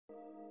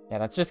Yeah,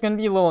 that's just gonna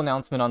be a little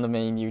announcement on the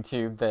main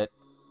YouTube that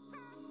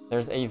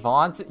there's a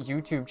VOD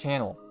YouTube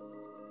channel.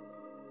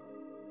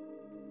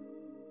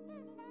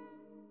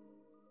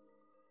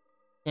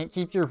 Can't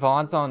keep your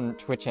VODs on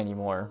Twitch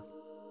anymore.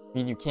 I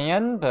mean, you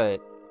can, but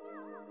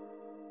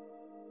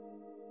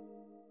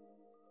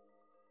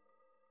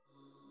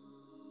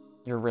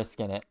you're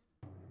risking it.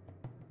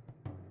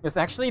 It's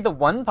actually the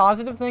one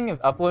positive thing of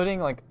uploading,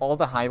 like, all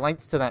the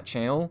highlights to that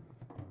channel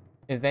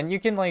is then you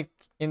can, like,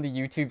 in the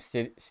YouTube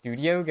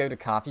studio, go to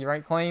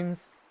copyright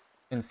claims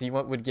and see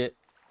what would get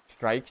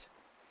striked.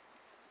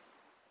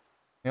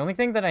 The only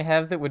thing that I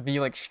have that would be,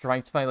 like,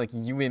 striked by, like,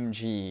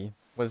 UMG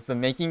was the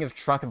Making of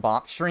Truck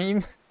Bop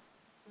stream.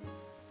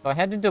 So I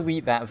had to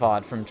delete that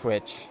VOD from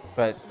Twitch,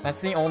 but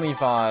that's the only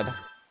VOD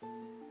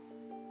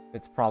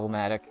that's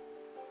problematic.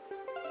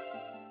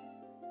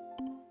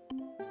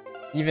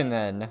 Even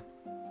then.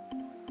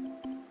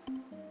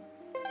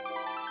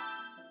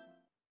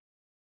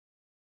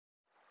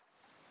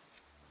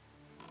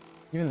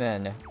 Even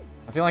then,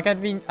 I feel like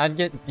I'd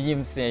get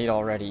DMCA'd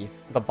already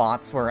if the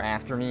bots were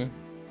after me.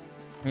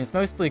 I mean, it's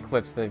mostly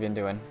clips they've been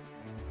doing.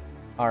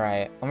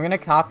 Alright, I'm gonna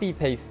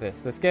copy-paste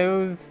this. This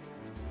goes...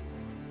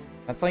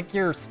 That's like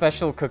your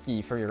special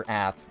cookie for your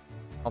app.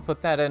 I'll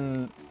put that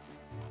in...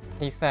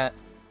 Paste that...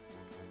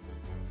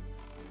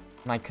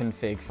 My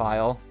config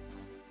file.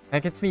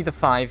 That gets me the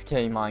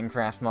 5K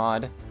Minecraft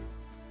mod.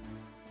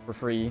 For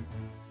free.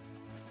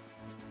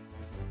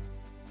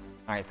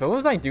 Alright, so what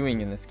was I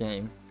doing in this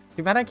game?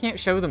 Too bad I can't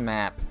show the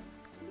map.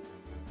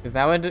 Because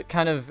that would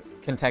kind of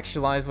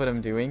contextualize what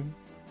I'm doing.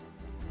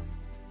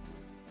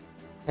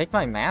 Take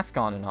my mask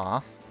on and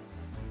off.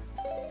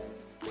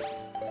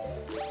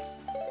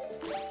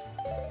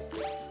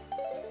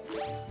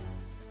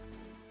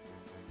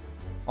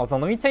 Also,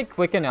 let me take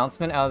quick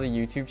announcement out of the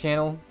YouTube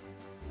channel.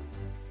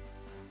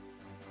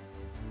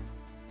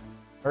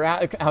 Or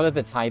out of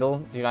the title.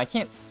 Dude, I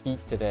can't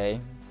speak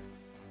today.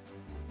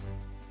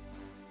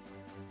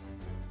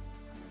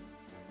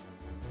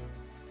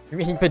 You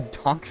mean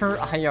Badonker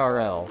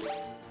IRL?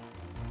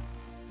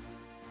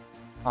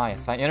 Ah,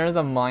 yes, if I enter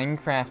the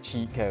Minecraft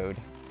cheat code.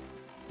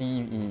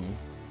 Steve E.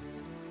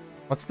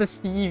 What's the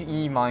Steve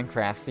E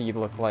Minecraft seed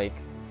look like?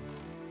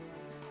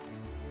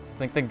 It's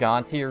like the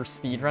God tier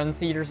speedrun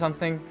seed or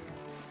something?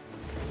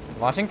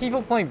 Watching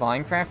people play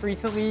Minecraft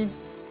recently?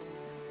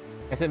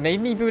 Guess it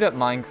made me boot up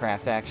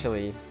Minecraft,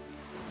 actually.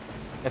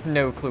 I have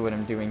no clue what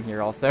I'm doing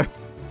here, also.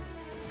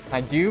 I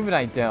do, but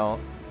I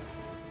don't.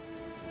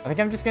 I think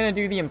I'm just gonna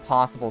do the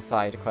impossible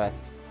side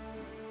quest.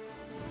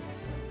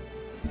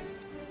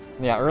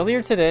 Yeah,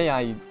 earlier today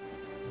I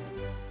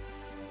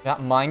got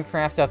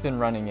Minecraft up and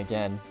running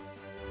again.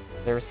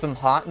 There's some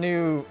hot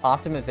new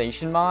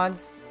optimization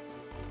mods.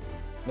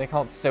 They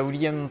call it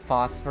sodium,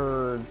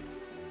 phosphor,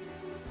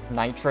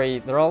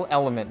 nitrate. They're all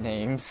element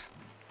names.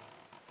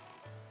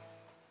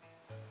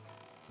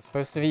 They're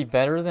supposed to be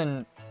better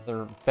than...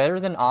 They're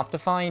better than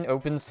Optifine,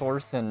 open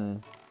source,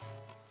 and...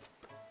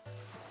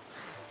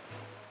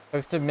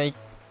 Supposed to make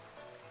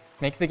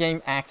the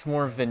game act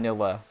more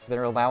vanilla, so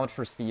they're allowed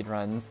for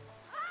speedruns.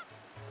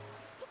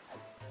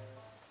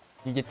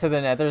 You get to the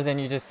nether, then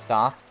you just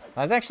stop.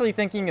 I was actually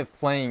thinking of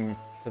playing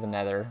to the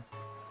nether.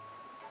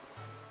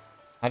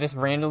 I just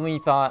randomly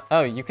thought,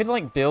 oh, you could,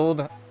 like,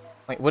 build...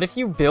 Like, what if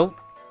you built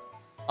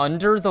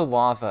under the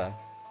lava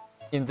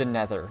in the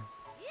nether?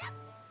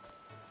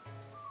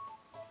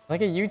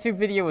 Like a YouTube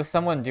video with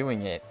someone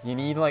doing it. You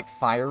need, like,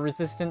 fire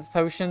resistance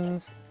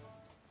potions.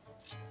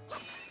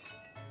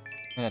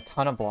 And a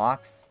ton of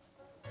blocks.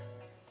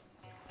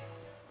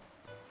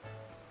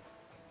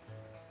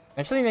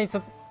 Actually made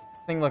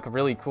something look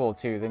really cool,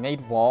 too. They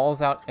made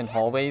walls out in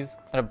hallways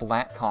out of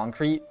black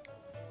concrete.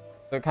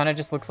 So it kind of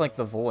just looks like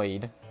the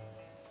void.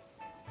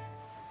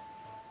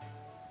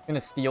 I'm gonna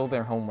steal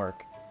their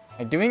homework.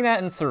 Like, doing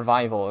that in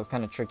survival is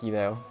kind of tricky,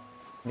 though.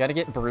 You gotta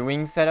get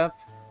brewing set up.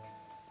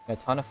 And a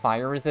ton of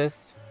fire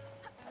resist.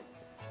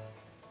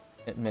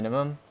 At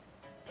minimum.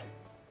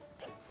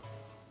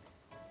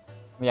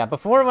 Yeah,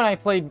 before when I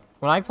played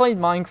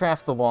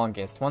Minecraft the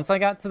longest, once I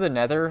got to the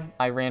nether,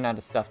 I ran out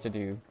of stuff to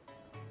do.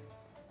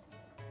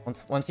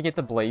 Once you get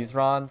the blaze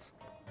rods.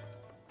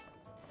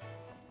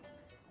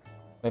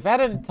 They've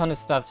added a ton of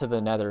stuff to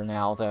the nether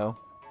now, though.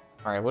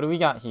 Alright, what do we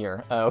got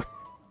here? Oh.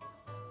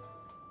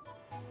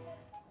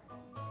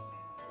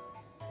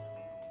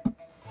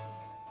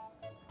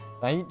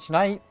 Should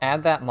I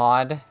add that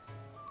mod?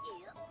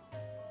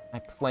 I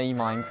play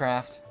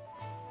Minecraft.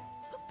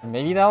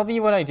 Maybe that'll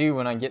be what I do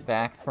when I get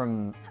back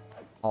from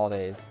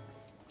holidays.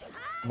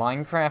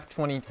 Minecraft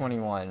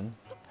 2021.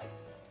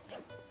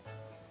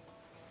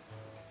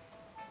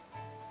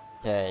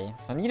 Okay,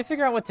 so I need to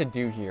figure out what to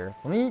do here.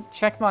 Let me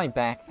check my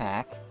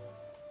backpack.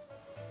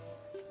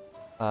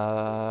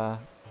 I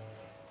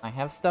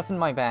have stuff in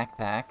my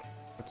backpack.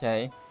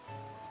 Okay.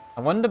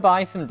 I wanted to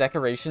buy some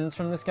decorations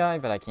from this guy,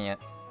 but I can't.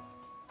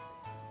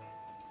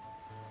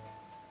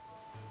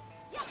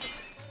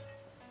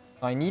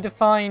 I need to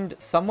find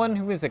someone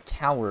who is a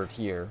coward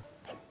here.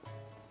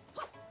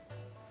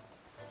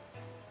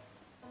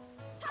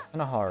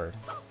 Kinda hard.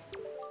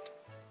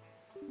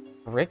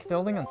 Brick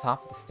building on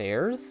top of the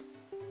stairs?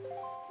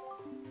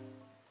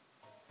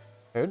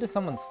 Go to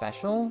someone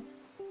special?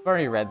 I've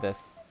already read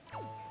this.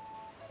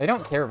 They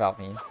don't care about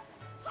me.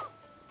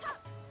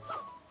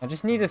 I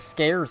just need to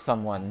scare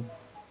someone.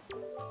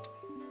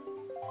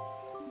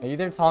 Maybe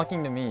they're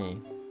talking to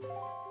me.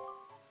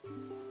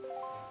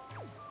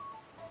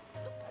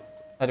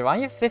 Oh, do I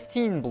have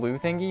 15 blue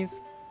thingies?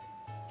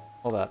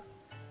 Hold up.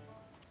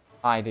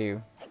 I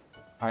do.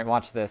 Alright,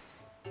 watch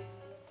this.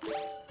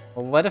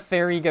 We'll let a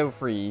fairy go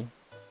free.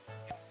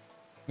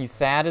 He's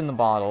sad in the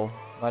bottle.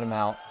 Let him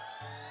out.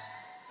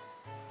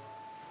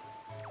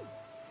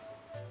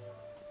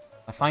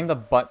 I find the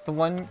butt the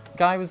one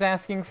guy was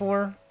asking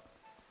for.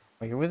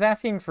 Wait, who was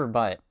asking for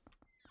butt?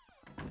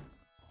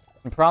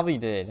 He probably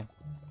did.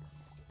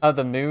 Oh,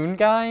 the moon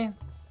guy?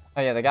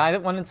 Oh yeah, the guy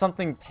that wanted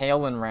something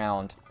pale and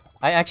round.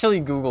 I actually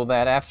googled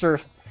that after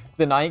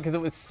the night because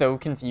it was so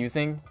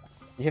confusing.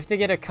 You have to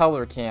get a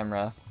color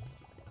camera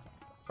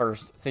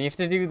first. So you have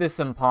to do this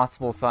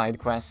impossible side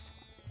quest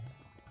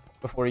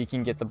before you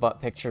can get the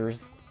butt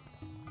pictures.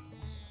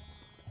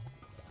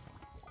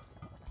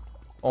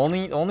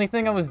 Only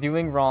thing I was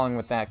doing wrong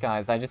with that,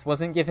 guys, I just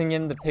wasn't giving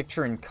him the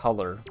picture in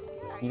color.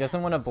 He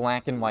doesn't want a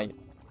black and white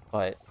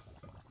butt.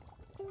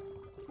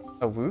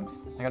 Oh,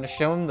 whoops. I gotta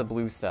show him the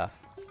blue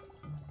stuff.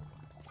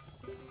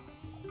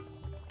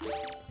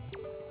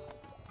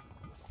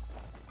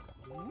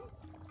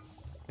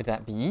 Could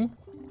that be?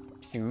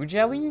 Shoe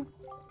jelly?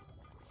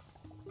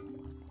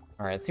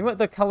 Alright, see what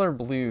the color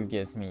blue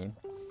gives me.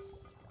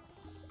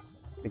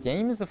 The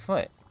game is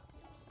afoot.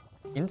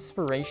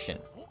 Inspiration.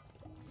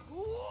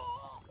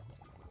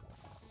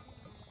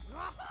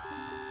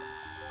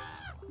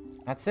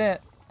 That's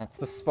it. That's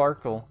the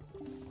sparkle.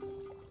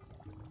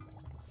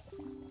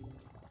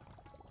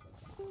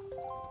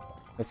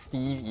 The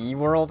Steve E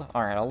world?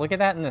 Alright, I'll look at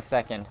that in a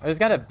second. Oh, he's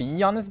got a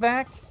bee on his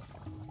back?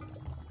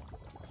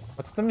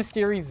 What's the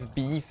mysterious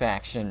bee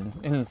faction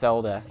in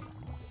Zelda?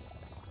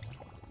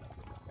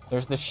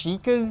 There's the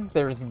Sheikahs,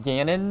 there's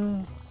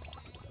Ganon,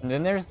 and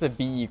then there's the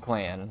Bee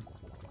clan.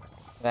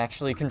 That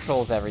actually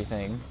controls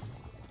everything.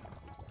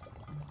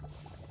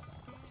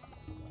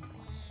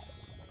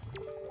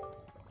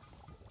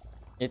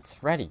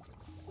 It's ready.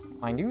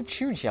 My new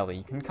chew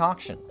jelly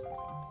concoction.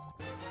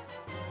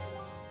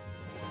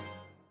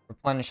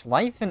 Replenish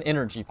life and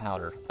energy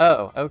powder.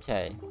 Oh,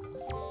 okay.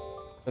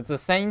 It's the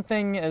same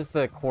thing as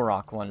the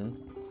Korok one.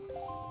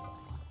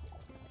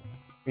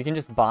 We can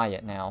just buy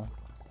it now.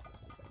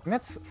 And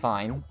that's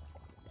fine.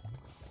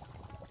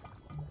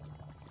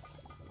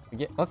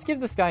 Let's give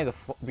this guy the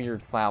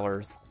weird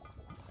flowers.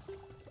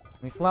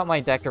 Let me fill out my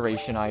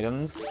decoration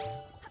items.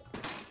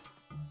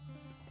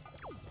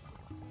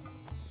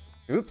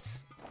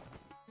 Oops.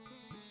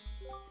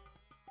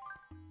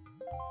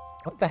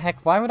 What the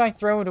heck? Why would I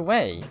throw it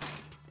away?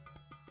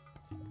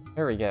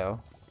 There we go.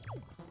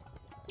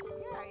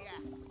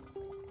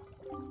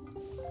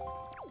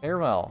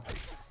 Farewell.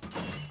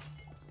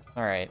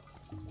 Alright.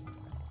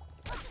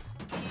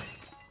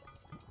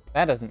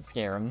 That doesn't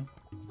scare him.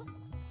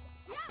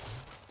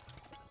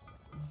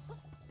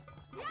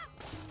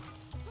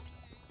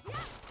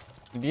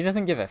 He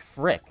doesn't give a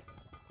frick.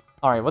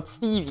 Alright, what's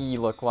Steve E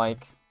look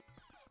like?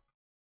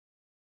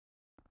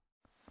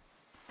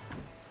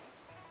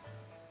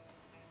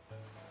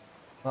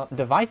 Well,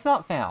 device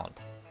not found.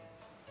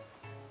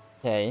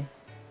 Okay.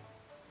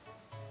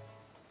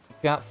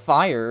 It's got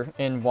fire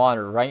and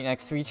water right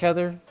next to each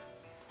other.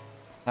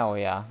 Hell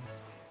yeah.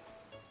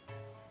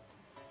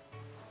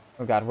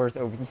 Oh god, where's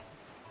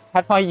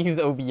how do I use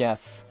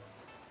OBS?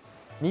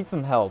 Need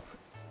some help.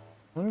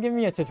 Someone give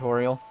me a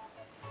tutorial.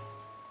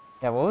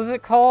 Yeah, what was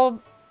it called?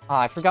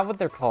 Ah, I forgot what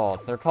they're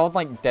called. They're called,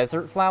 like,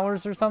 desert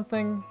flowers or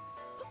something?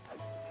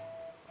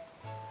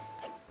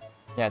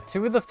 Yeah,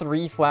 2 of the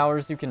 3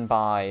 flowers you can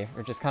buy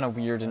are just kind of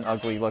weird and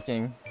ugly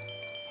looking.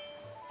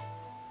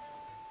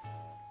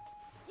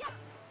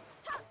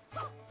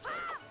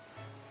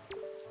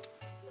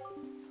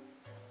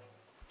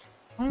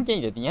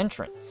 Ungated the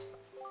entrance.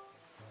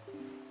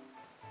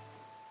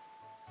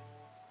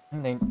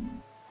 And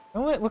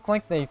don't it look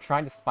like they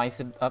tried to spice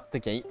it up the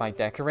gate by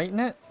decorating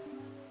it?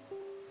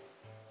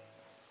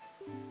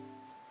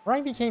 Before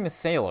I became a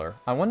sailor,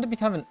 I wanted to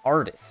become an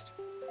artist.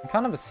 I'm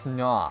kind of a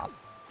snob.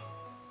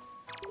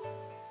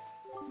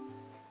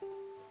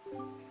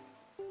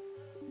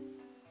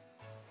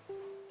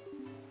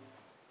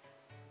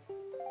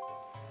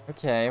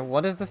 Okay,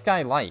 what is this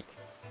guy like?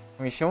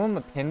 Can we show him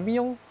a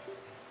pinwheel?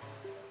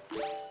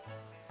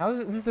 How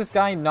is this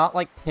guy not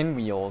like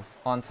pinwheels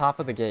on top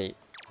of the gate?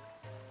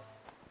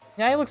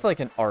 Yeah, he looks like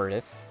an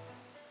artist.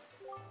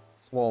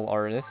 Swole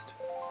artist.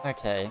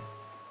 Okay.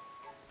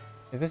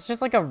 Is this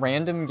just like a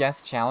random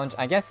guess challenge?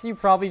 I guess you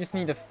probably just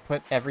need to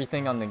put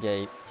everything on the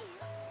gate.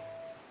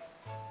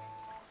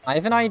 I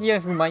have an idea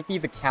of who might be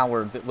the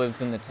coward that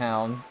lives in the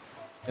town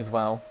as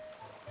well.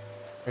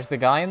 There's the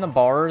guy in the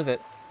bar that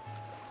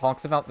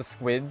talks about the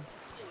squids.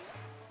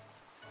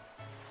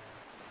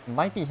 It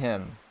might be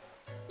him.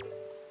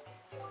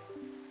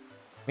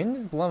 Wind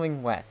is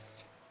blowing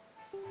west.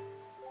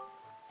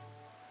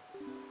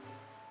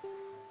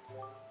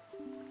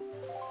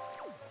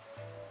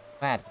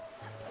 Bad.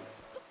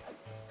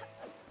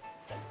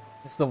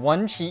 It's the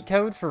one cheat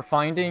code for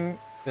finding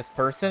this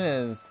person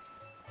is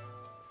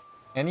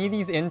any of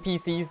these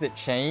NPCs that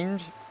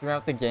change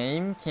throughout the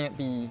game can't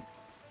be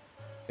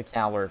the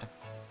coward.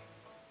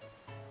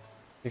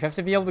 You have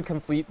to be able to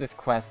complete this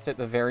quest at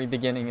the very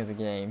beginning of the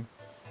game.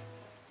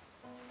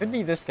 Could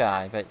be this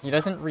guy, but he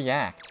doesn't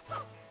react.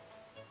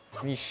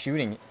 He's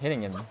hitting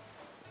him.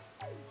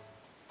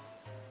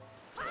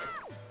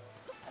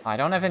 I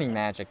don't have any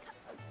magic.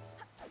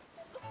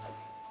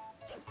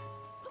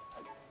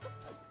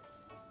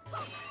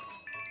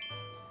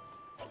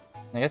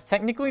 I guess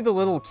technically the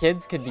little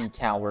kids could be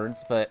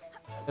cowards, but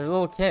they're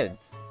little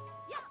kids.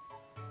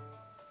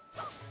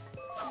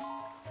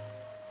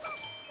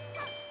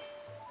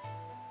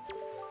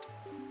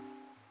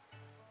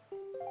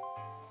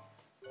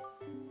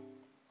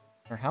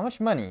 For how much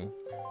money?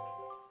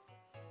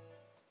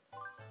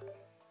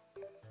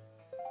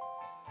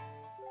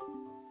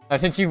 Oh,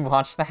 did you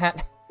watch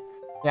that?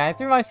 Yeah, I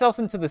threw myself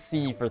into the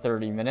sea for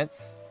 30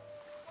 minutes.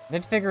 I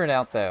did figure it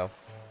out, though.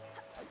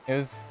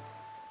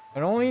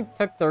 It only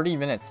took 30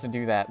 minutes to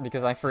do that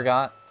because I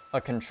forgot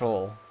a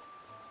control.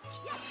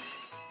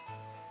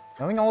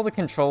 Knowing all the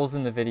controls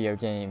in the video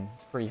game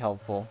is pretty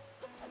helpful.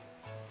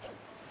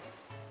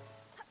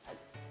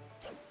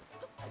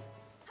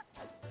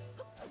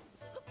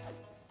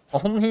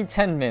 Only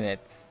 10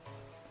 minutes.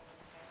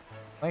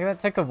 Like, that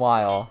took a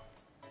while.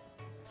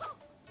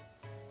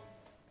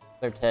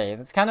 Okay,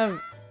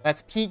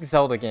 that's peak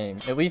Zelda game.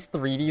 At least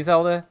 3D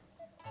Zelda.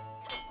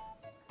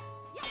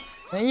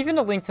 And even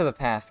A Link to the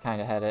Past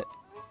kinda had it.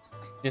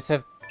 You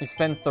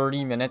spend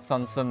 30 minutes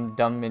on some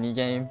dumb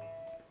minigame.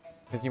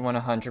 Because you want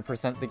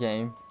 100% the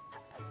game.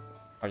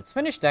 Alright, let's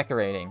finish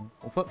decorating.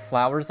 We'll put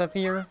flowers up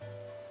here.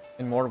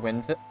 And more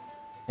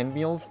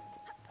pinwheels.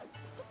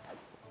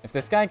 If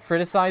this guy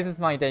criticizes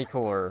my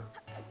decor...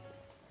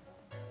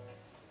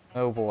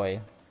 Oh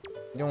boy.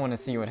 You don't want to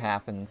see what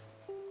happens.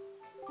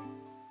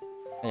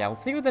 Yeah,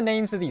 let's see what the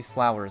names of these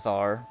flowers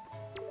are.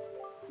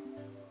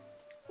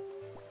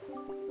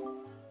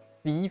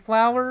 Sea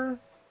flower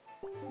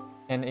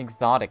and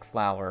exotic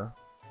flower.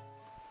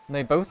 And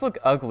they both look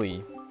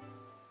ugly,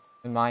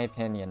 in my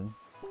opinion.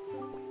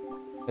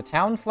 The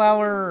town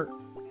flower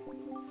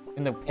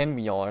and the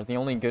pinwheel are the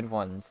only good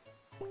ones.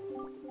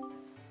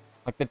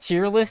 Like, the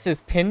tier list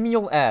is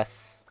pinwheel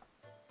S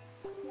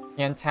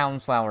and town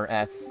flower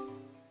S.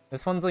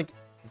 This one's like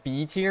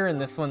B tier and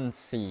this one's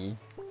C.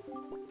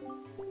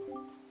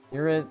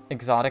 You're an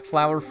exotic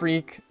flower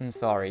freak? I'm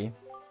sorry.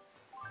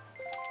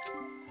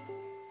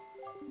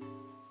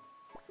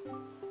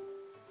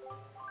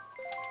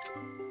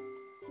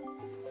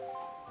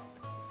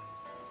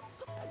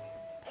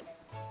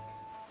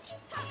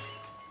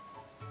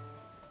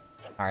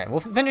 Alright,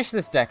 we'll finish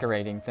this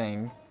decorating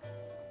thing.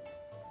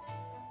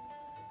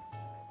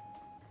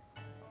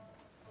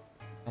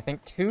 I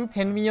think 2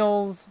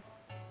 pinwheels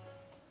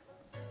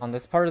on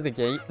this part of the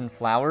gate and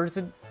flowers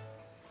would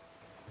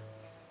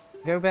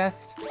go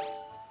best.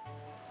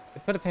 I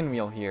put a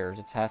pinwheel here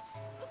to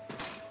test.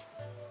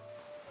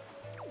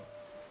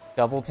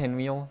 Double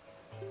pinwheel.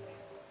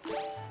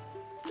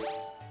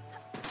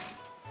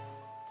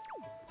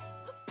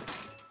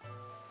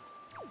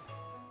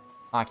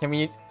 Can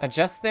we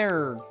adjust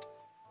their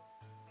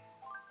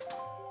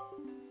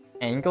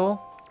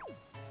angle? Can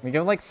we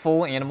go like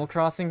full Animal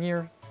Crossing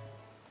here?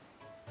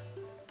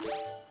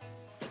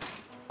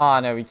 Oh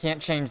no, we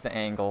can't change the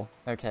angle.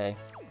 Okay.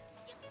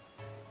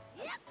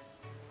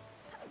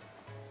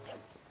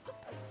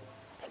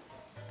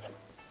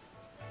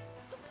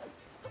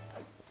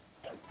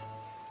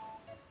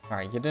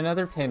 Alright, get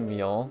another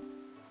pinwheel.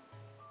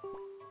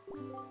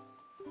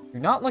 Do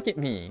not look at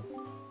me.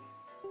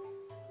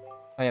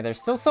 Oh yeah,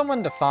 there's still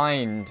someone to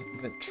find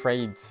that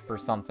trades for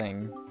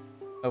something.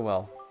 Oh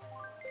well.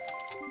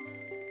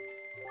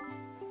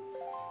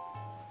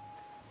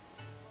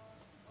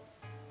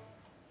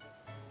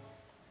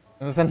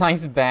 It was a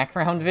nice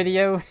background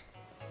video.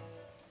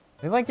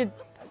 I like it.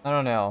 I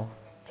don't know.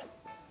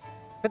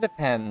 It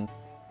depends.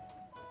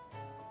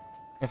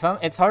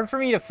 It's hard for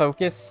me to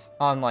focus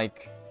on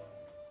like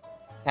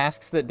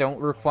tasks that don't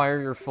require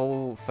your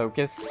full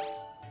focus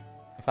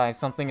if I have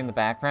something in the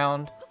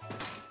background.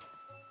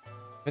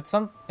 It's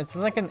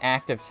like an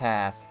active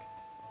task.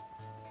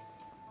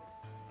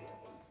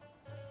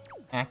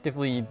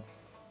 Actively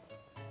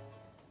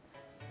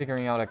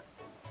figuring out a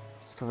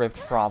script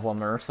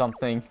problem or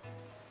something.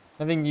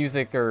 Having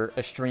music or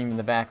a stream in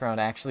the background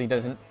actually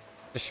doesn't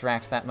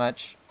distract that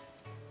much.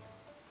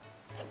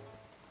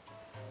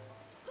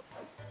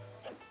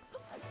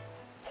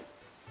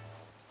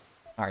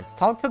 Alright, let's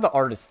talk to the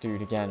artist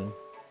dude again.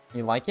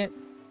 You like it?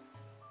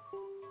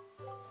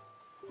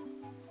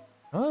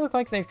 Well, it look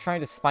like they've tried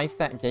to spice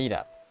that gate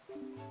up.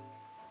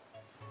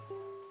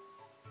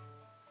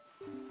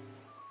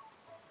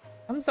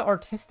 Comes to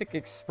artistic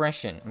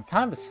expression. I'm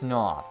kind of a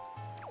snob.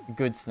 A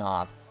good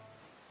snob.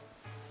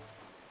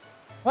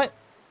 What?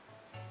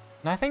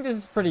 And I think this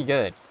is pretty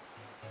good.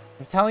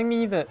 You're telling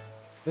me that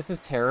this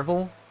is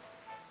terrible?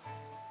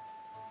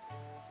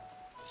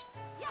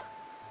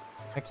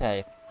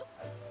 Okay.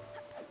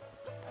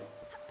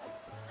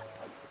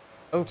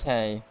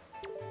 Okay.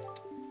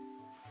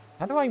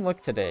 How do I look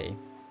today?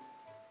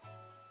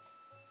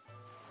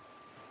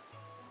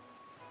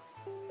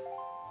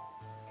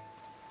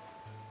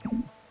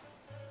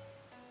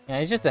 Yeah,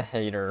 he's just a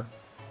hater.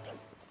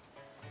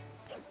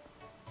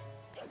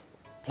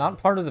 Not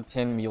part of the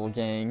Pinwheel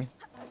gang.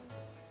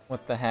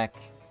 What the heck?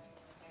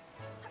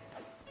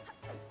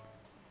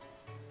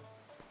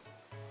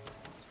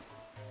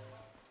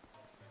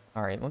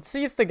 Alright, let's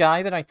see if the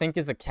guy that I think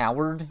is a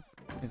coward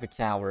is a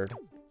coward.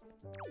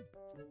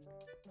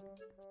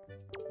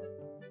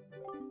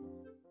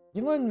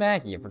 Hila and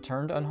Maggie have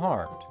returned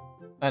unharmed.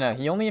 Oh no,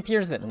 he only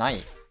appears at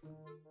night.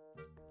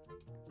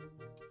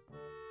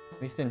 At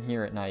least in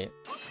here at night.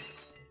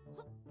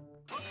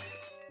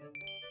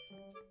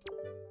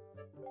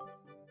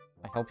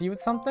 I help you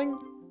with something?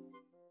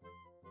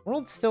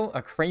 World's still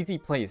a crazy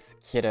place,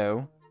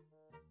 kiddo.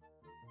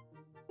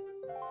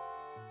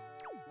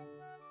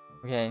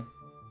 Okay.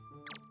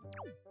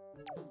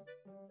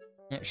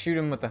 Can't shoot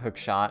him with a hook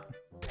shot.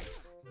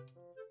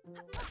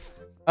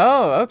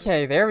 Oh,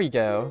 okay, there we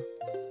go.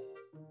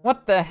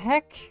 What the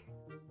heck?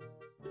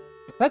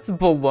 That's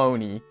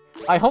baloney.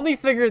 I only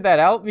figured that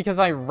out because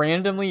I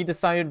randomly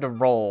decided to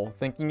roll,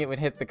 thinking it would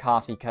hit the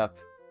coffee cup.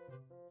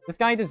 This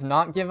guy does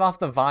not give off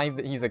the vibe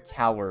that he's a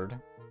coward.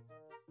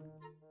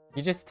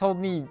 He just told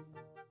me...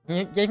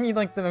 He gave me,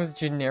 like, the most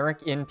generic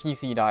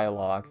NPC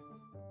dialogue.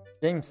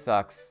 Game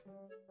sucks.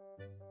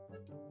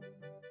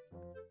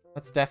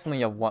 That's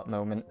definitely a what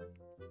moment.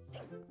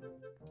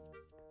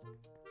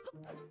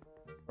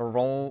 A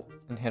roll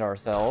and hit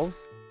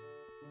ourselves.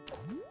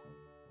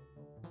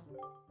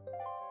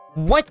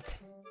 What?!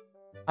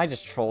 I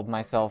just trolled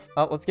myself.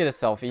 Oh, let's get a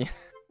selfie.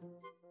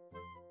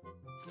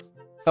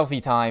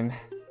 Selfie time.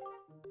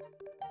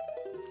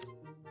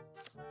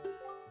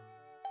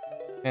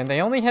 And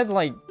they only had,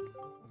 like,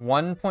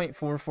 1.44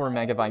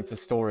 megabytes of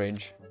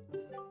storage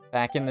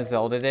back in the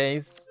Zelda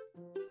days.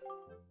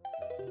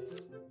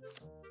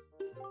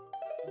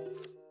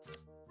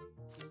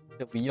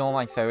 Delete all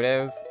my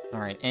photos.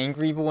 Alright,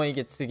 Angry Boy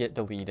gets to get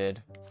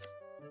deleted.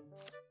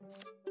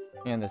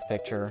 And this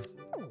picture.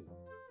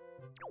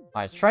 Alright,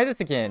 let's try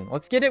this again.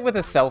 Let's get it with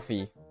a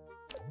selfie.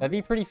 That'd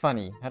be pretty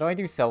funny. How do I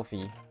do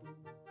selfie?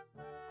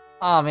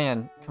 Aw, oh,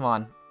 man. Come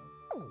on.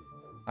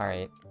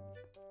 Alright.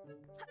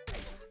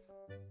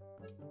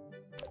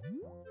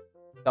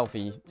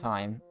 Selfie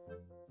time.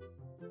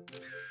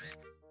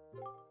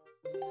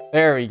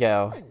 There we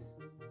go.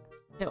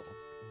 Ew.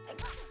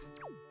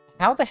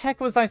 How the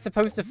heck was I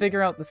supposed to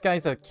figure out this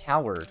guy's a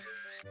coward?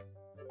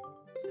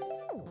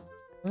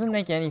 Doesn't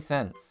make any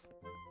sense.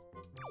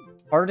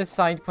 Hardest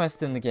side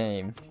quest in the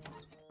game.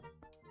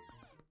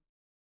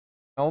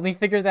 I only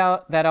figured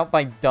that out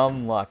by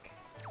dumb luck.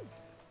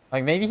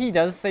 Like, maybe he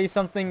does say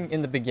something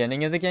in the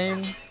beginning of the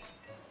game,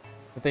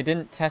 but they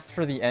didn't test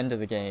for the end of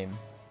the game.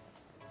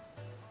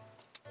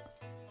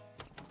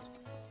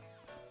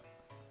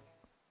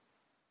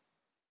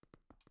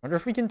 Wonder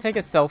if we can take a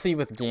selfie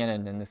with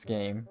Ganon in this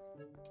game.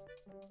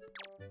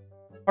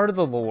 Part of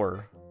the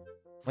lore.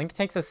 Link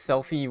takes a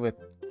selfie with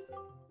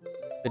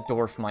the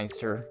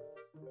Dorfmeister.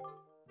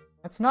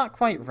 That's not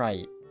quite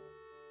right.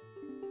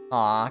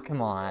 Aw,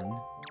 come on.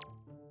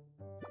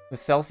 The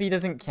selfie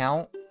doesn't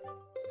count?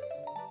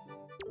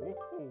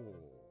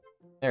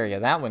 There we go,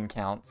 that one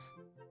counts.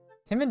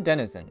 Timid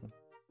Denizen.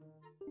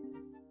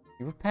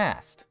 You were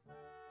passed.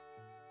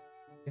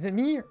 Is it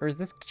me, or is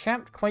this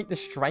chap quite the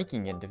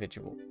striking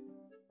individual?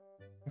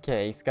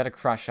 Okay, he's got a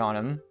crush on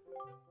him.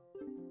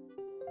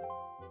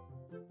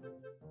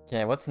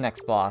 Okay, what's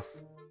next,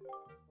 boss?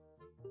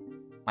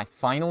 My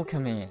final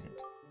command.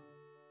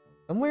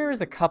 Somewhere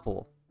is a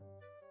couple.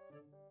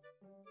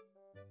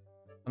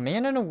 A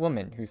man and a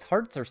woman whose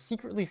hearts are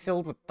secretly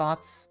filled with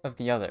thoughts of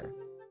the other.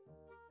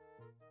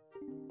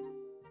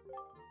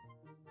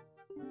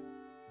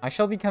 I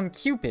shall become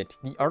Cupid,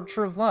 the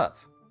Archer of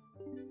Love.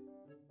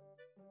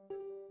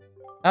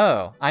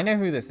 Oh, I know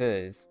who this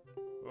is.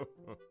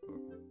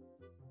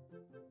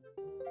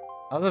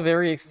 I was a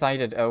very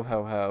excited oh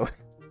ho ho.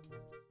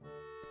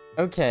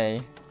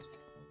 Okay.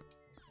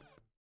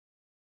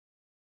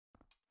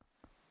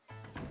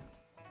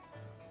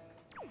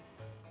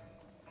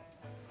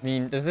 I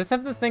mean, does this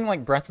have the thing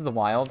like Breath of the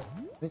Wild?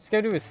 Let's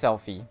go to a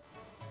selfie.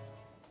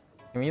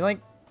 Can we like...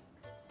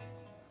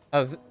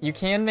 Oh, you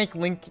can make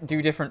Link do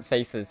different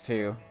faces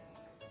too.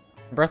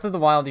 In Breath of the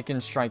Wild, you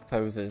can strike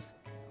poses.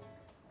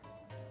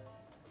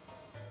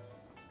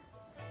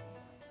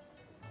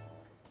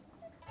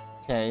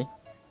 Okay.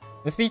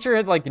 This feature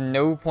had like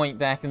no point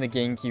back in the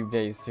GameCube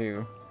days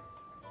too.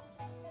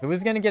 Who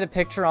was gonna get a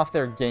picture off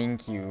their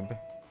GameCube?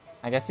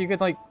 I guess you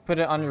could like put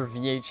it on your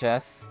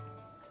VHS.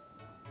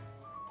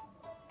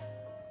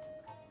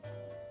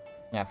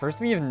 Yeah,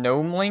 first we have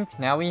Gnome Link,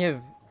 now we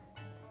have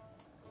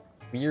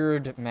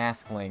Weird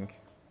Mask Link.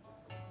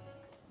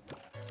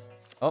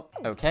 Oh,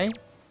 okay.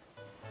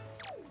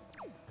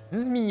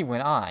 This is me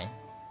when I...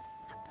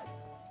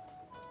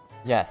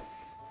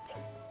 Yes.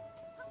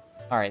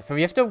 Alright, so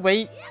we have to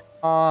wait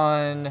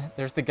on...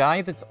 There's the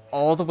guy that's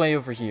all the way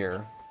over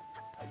here.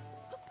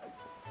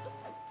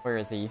 Where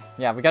is he?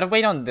 Yeah, we gotta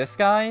wait on this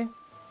guy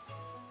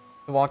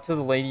to walk to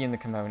the lady in the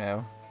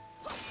kimono.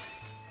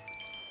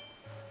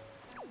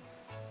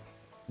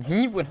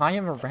 Me when I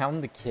am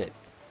around the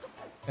kids.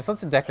 Guess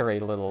let's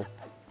decorate a little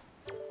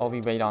while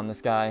we wait on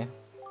this guy.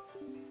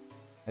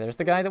 There's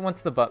the guy that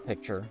wants the butt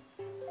picture.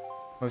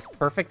 Most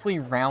perfectly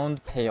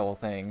round, pale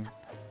thing.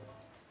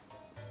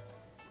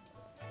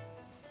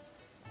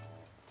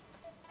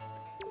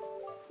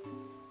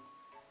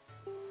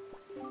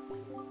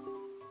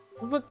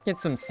 Let's get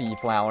some sea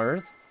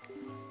flowers.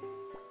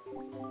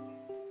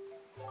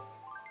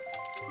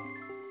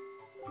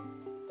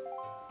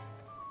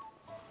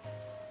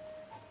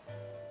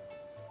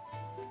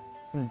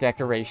 Some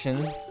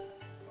decoration.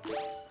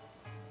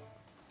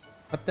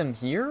 Put them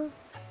here?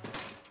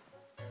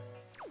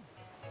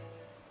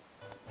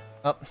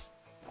 Oh.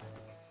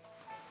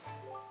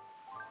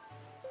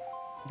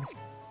 It's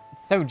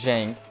so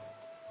jank.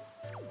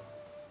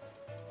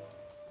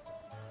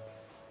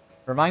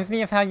 Reminds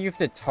me of how you have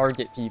to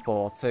target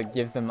people to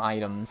give them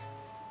items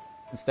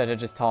instead of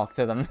just talk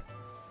to them.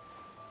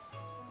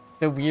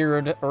 The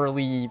weird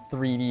early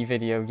 3D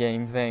video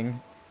game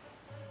thing.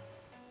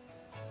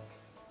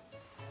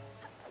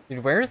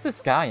 Dude, where's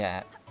this guy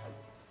at?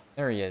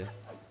 There he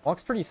is.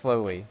 Walks pretty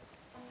slowly.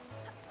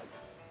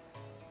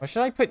 What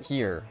should I put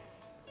here?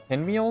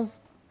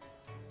 Pinwheels?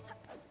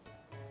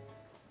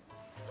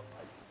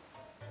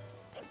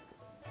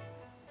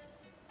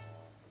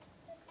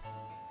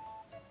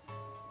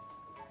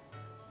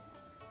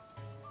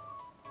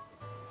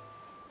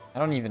 I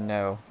don't even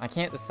know. I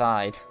can't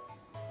decide.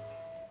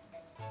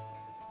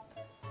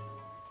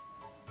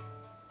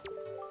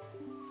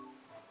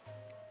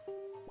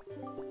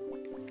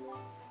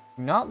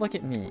 Do not look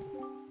at me.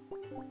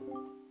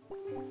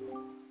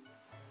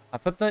 I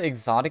put the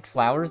exotic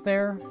flowers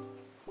there.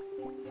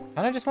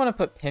 Kinda just want to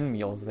put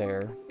pinwheels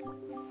there.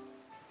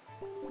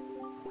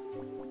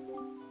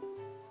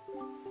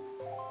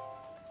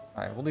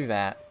 Alright, we'll do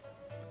that.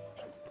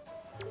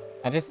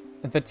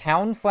 The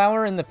town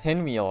flower and the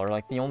pinwheel are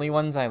like the only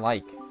ones I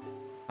like.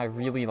 I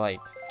really like.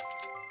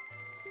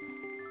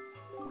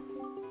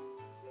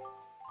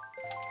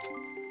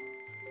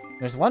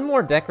 There's one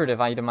more decorative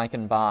item I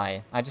can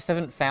buy. I just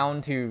haven't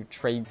found who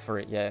trades for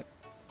it yet.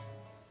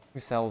 Who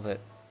sells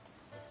it?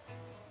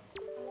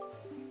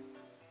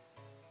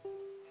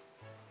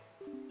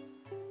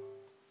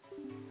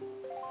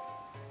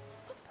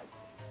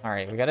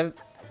 Alright, we gotta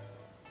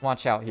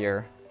watch out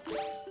here.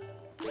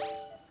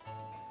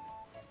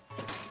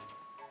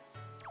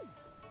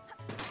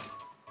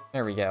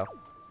 There we go.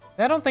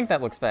 I don't think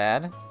that looks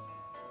bad.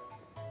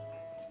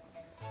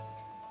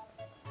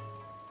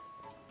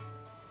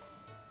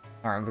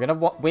 Alright, we're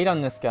gonna wait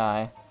on this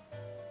guy.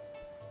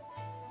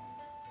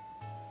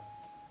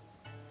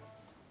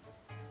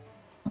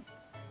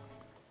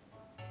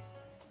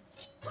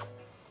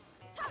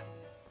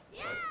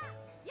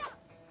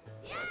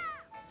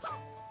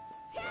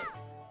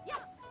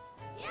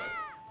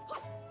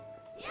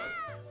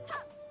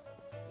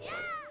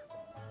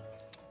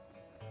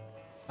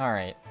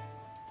 Alright.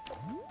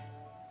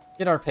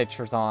 Get our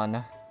pictures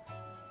on.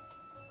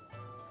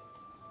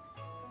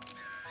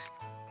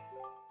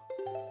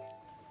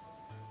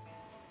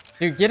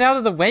 Dude, get out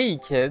of the way,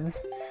 kids!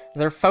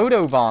 They're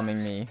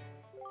photobombing me.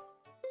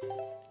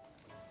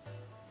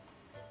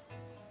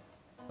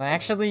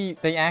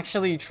 They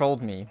actually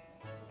trolled me.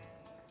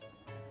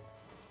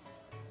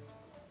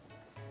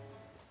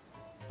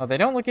 Oh, they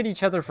don't look at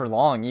each other for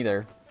long,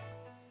 either.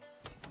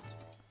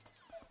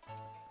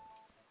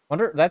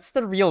 Wonder, that's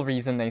the real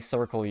reason they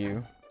circle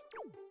you.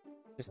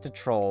 Just to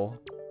troll.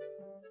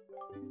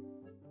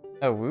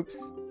 Oh,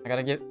 whoops. I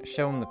gotta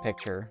show him the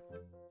picture.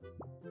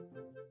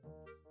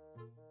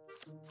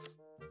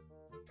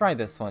 Try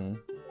this one.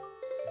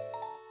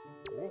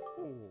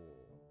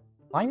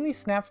 Finally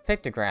snapped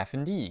pictograph,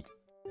 indeed.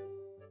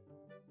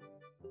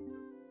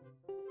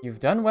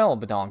 You've done well,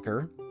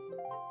 Badonker.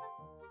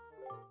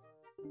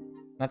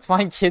 That's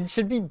why kids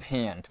should be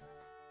banned.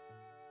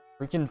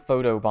 Freaking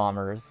photo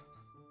bombers.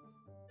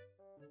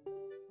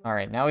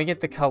 Alright, now we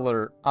get the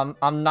color. I'm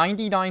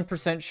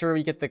 99% sure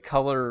we get the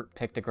color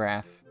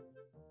pictograph.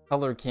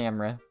 Color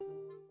camera.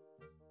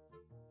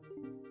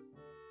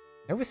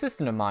 No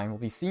assistant of mine will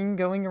be seen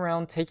going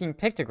around taking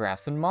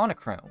pictographs in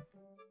monochrome.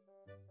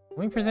 Let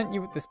me present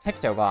you with this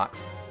picto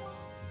box.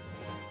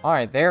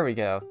 Alright, there we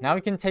go. Now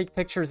we can take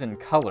pictures in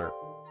color.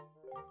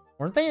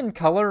 Weren't they in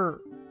color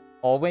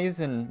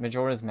always in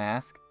Majora's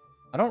Mask?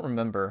 I don't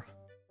remember.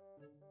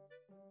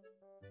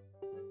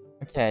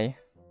 Okay.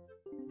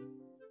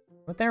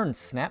 What there in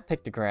snap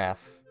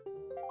pictographs?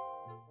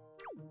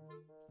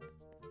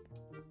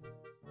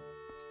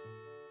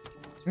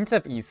 What's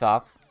up,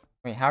 Aesop?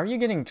 Wait, how are you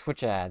getting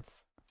Twitch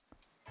ads?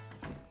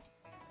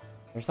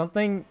 There's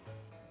something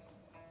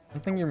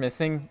you're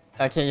missing?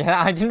 Okay,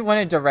 yeah, I didn't want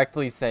to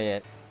directly say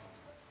it.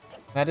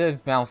 I had to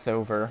mouse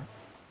over.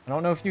 I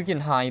don't know if you can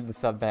hide the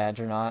sub badge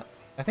or not.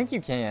 I think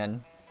you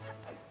can.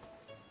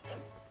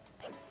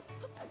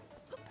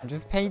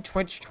 Just pay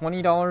Twitch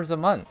 $20 a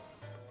month.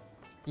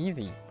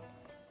 Easy.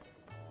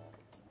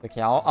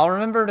 Okay, I'll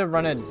remember to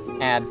run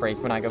an ad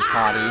break when I go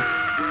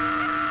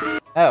potty.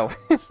 Oh.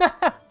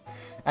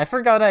 I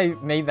forgot I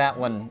made that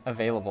one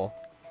available.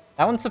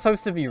 That one's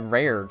supposed to be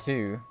rare,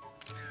 too.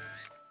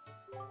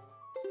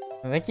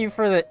 Thank you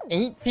for the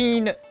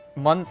 18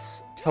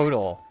 months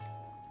total.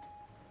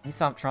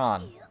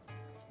 Esoptron.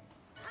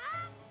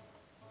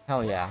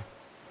 Hell yeah.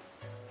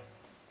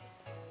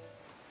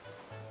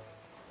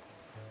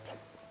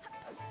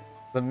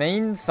 The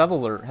main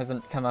sub-alert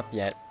hasn't come up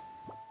yet.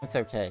 It's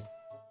okay.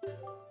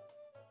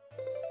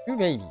 2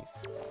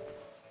 babies.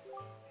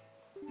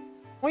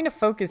 Point of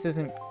focus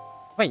isn't...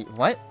 Wait,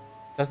 what?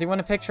 Does he want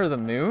a picture of the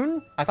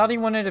moon? I thought he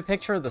wanted a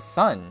picture of the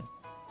sun.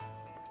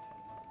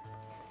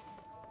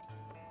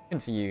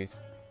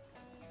 Confused.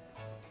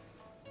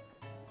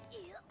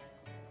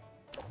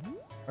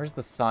 Where's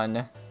the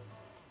sun?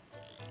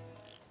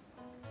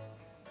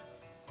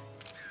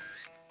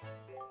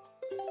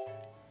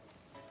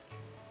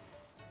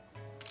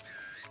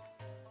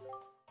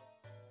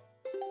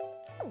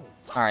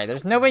 Alright,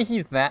 there's no way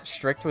he's that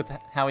strict with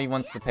how he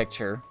wants the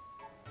picture.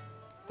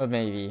 But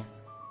maybe.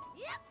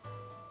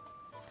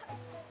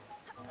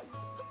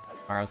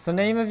 Alright, what's the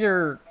name of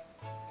your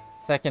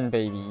second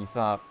baby,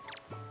 Aesop?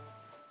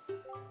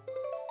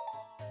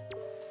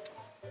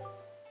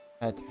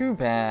 Too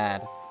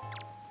bad.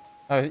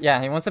 Oh,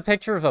 yeah, he wants a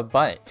picture of a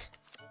butt.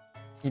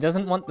 He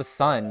doesn't want the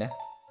sun.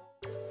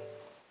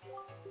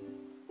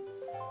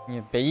 We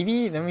have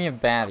baby, then we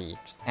have baddie.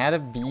 Just add a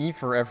B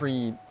for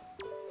every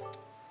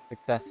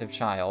successive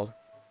child.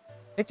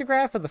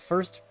 Pictograph of the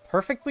first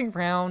perfectly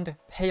round,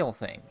 pale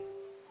thing.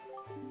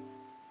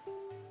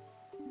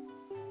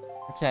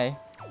 Okay.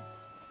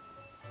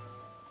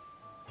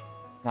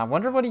 Now, I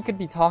wonder what he could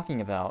be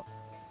talking about.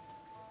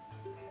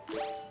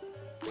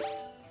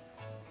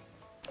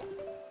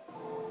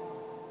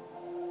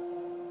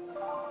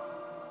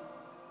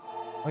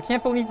 I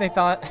can't believe they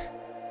thought...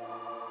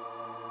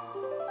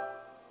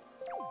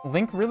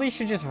 Link really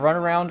should just run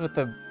around with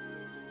the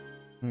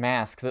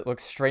mask that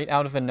looks straight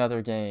out of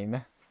another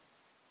game.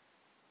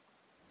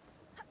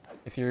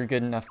 If you're a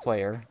good enough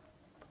player.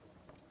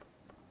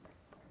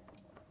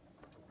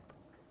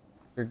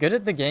 If you're good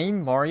at the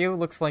game, Mario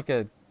looks like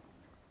a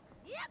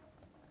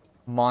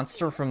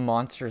monster from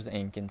Monsters,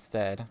 Inc.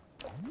 instead.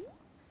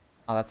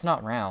 Oh, that's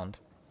not round.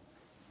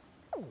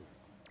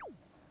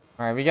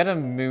 Alright, we got a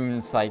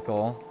moon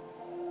cycle.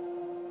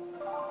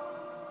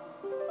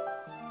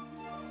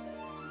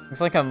 Looks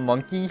like a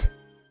monkey.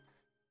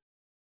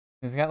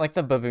 He's got like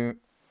the baboon.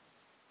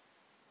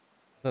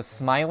 The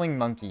smiling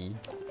monkey.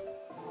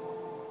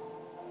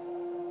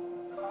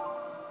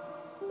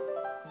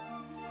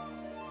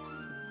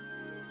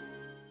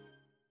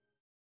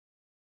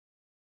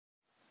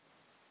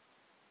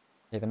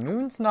 Okay, the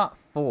moon's not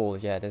full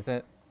yet, is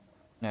it?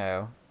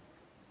 No.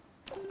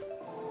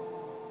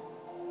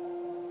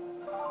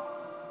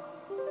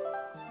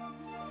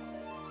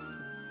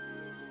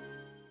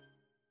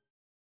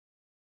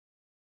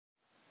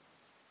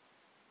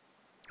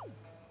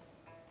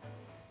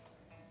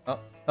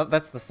 Oh,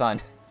 that's the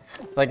sun.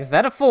 It's like, is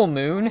that a full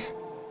moon?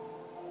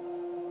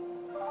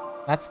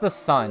 That's the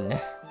sun.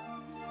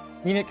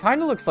 I mean, it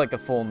kind of looks like a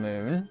full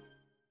moon.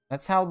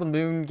 That's how the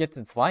moon gets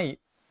its light.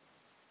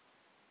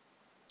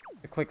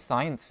 A quick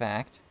science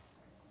fact.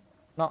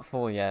 Not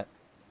full yet.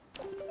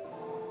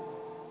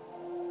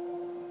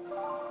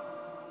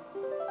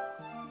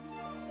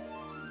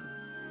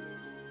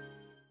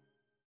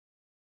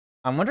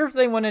 I wonder if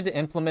they wanted to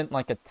implement,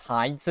 like, a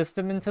tide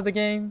system into the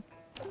game?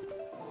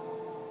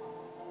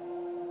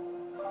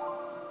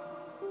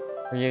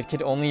 Where you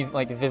could only,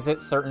 like,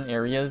 visit certain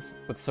areas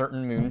with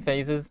certain moon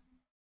phases.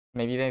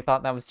 Maybe they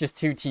thought that was just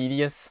too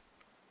tedious.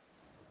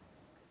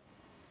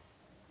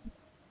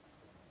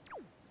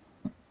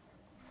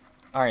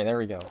 Alright, there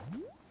we go.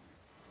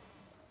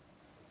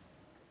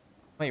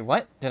 Wait,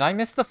 what? Did I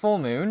miss the full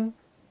moon?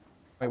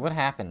 Wait, what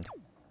happened?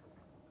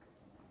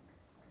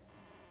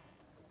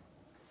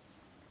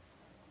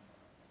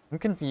 I'm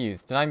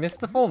confused. Did I miss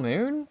the full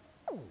moon?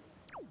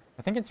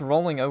 I think it's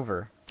rolling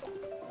over.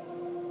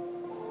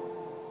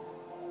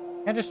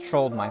 I just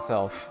trolled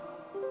myself.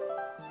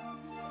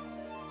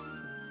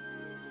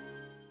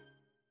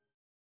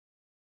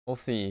 We'll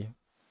see.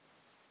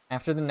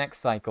 After the next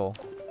cycle.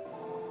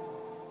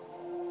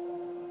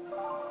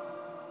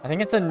 I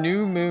think it's a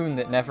new moon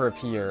that never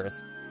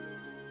appears.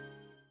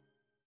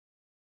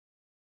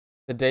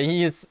 The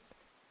day is...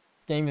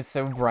 This game is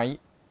so bright.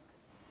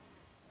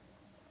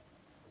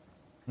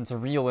 It's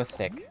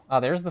realistic. Ah,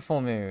 there's the full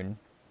moon.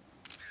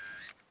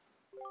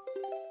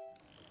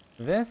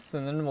 This,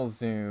 and then we'll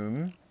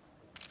zoom.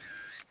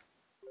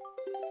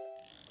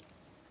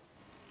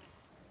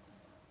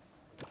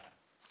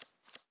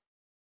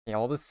 Okay,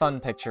 all the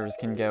sun pictures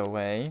can go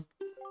away.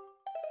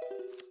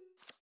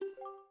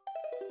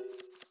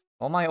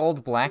 All my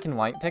old black and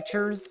white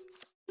pictures?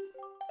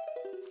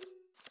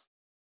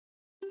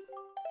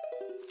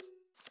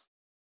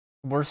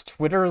 Worst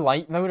Twitter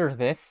light mode or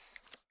this?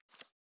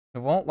 I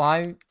won't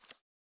lie.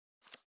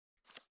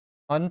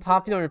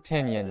 unpopular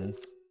opinion.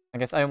 I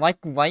guess I like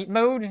light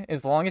mode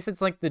as long as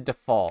it's like the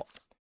default.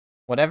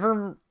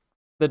 Whatever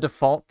the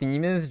default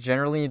theme is,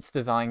 generally it's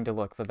designed to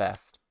look the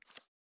best.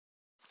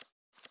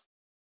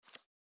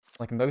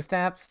 Like most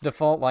apps,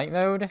 default light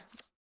mode,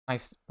 I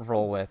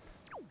roll with.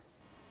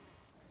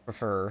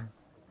 Prefer.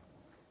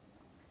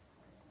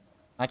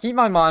 I keep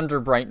my monitor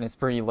brightness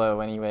pretty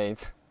low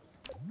anyways.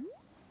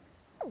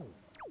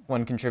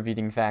 One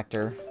contributing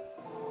factor.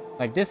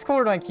 Like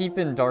Discord I keep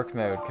in dark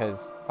mode,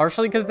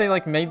 partially because they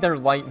like made their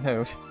light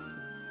mode.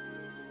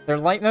 Their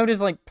light mode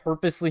is like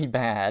purposely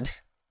bad.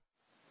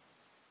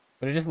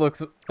 But it just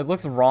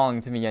looks wrong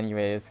to me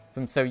anyways, because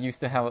I'm so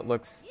used to how it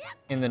looks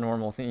in the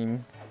normal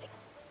theme.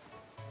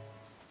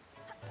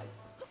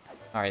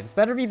 Alright, this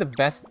better be the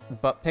best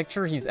butt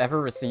picture he's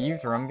ever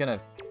received, or I'm gonna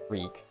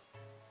freak.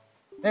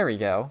 There we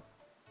go.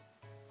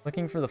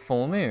 Looking for the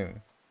full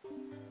moon.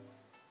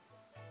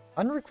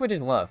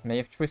 Unrequited love may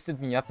have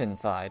twisted me up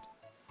inside,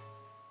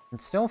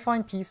 and still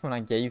find peace when I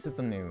gaze at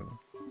the moon.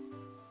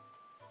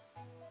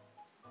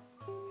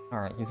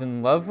 Alright, he's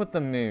in love with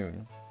the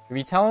moon. Do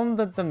we tell him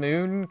that the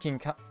moon can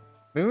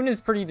Moon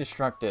is pretty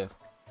destructive.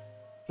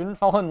 Shouldn't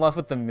fall in love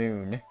with the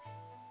moon.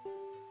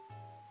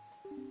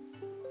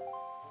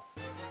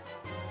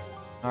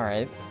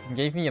 Alright, he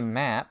gave me a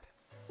map.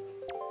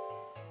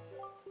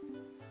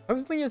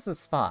 Supposedly is a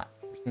spot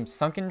where some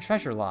sunken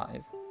treasure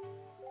lies.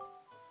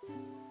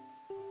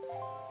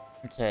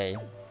 Okay.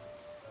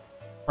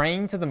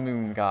 Praying to the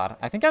moon god.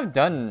 I think I've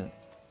done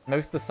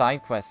most of the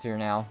side quests here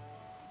now.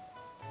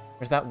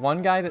 There's that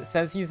one guy that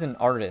says he's an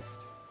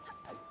artist.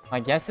 My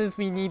guess is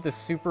we need the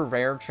super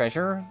rare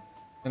treasure,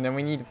 and then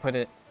we need to put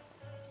it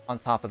on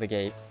top of the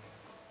gate.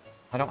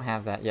 I don't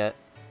have that yet.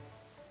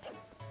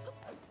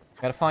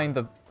 Gotta find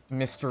the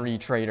mystery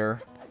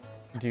trader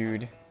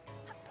dude.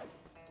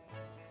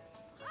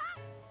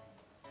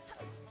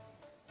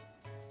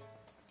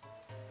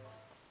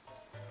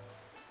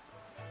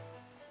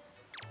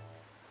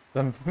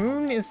 The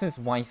moon is his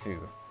waifu.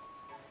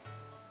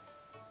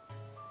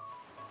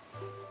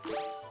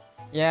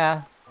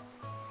 Yeah.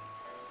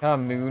 Got a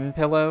moon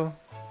pillow.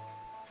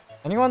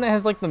 Anyone that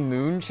has like the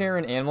moon chair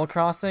in Animal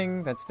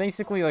Crossing, that's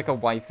basically like a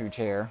waifu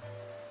chair.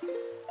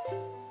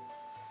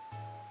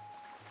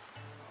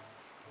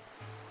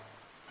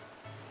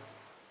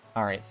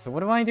 Alright, so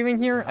what am I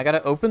doing here? I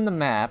gotta open the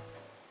map.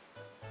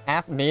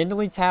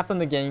 Manually tap on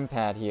the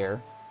gamepad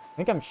here. I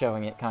think I'm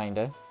showing it,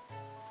 kinda.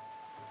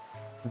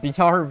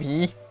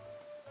 BRB?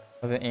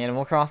 Was it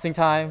Animal Crossing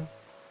time?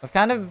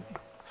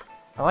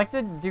 I like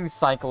to do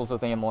cycles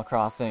with Animal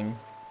Crossing.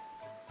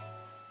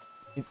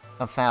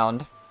 I've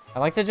found. I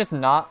like to just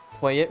not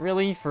play it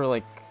really for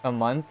like a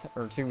month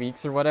or 2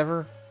 weeks or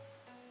whatever.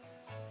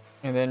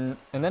 And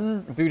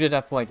then boot it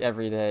up like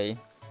every day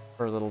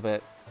for a little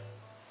bit.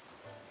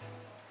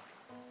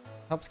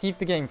 Helps keep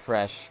the game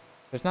fresh.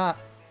 There's not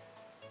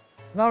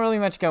really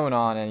much going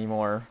on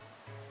anymore.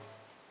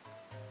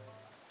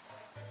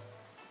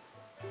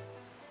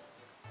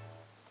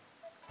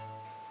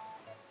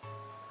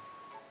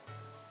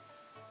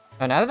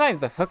 Oh, now that I have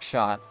the hook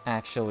shot,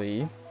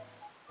 actually.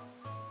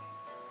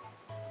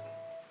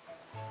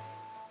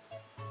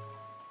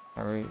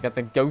 We got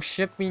the ghost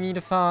ship we need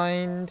to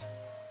find.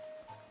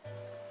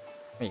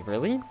 Wait,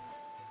 really?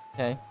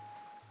 Okay.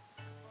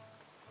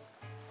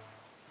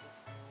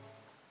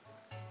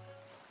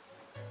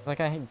 Like,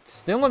 I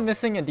still am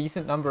missing a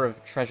decent number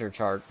of treasure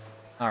charts.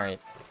 Alright.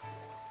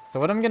 So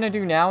what I'm gonna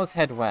do now is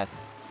head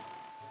west.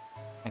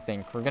 I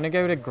think. We're gonna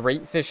go to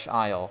Great Fish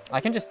Isle. I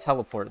can just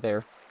teleport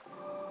there.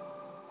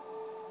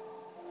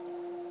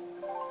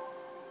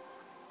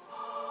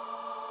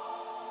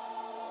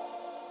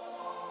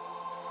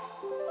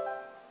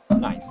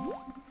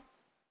 Nice.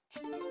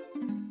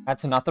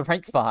 That's not the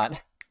right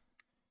spot.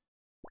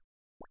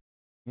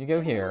 You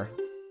go here.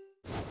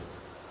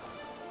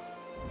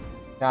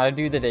 Gotta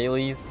do the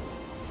dailies.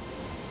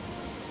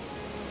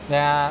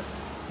 Yeah,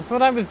 that's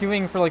what I was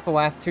doing for like the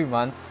last 2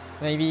 months,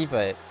 maybe,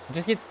 but it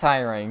just gets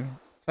tiring.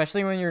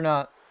 Especially when you're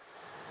not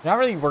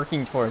really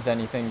working towards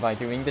anything by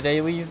doing the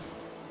dailies.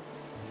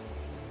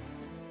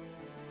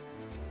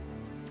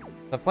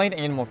 I've played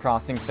Animal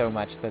Crossing so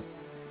much that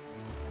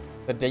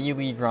the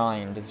daily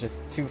grind is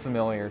just too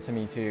familiar to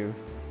me too.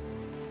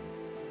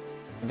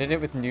 I did it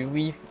with New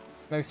Leaf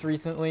most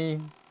recently.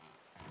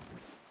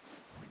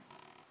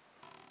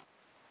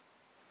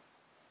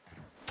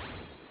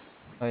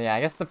 Oh yeah,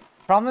 I guess the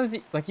problem is,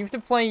 like, you have to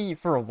play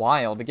for a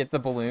while to get the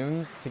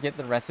balloons, to get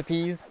the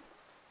recipes,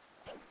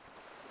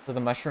 for the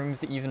mushrooms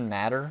to even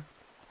matter.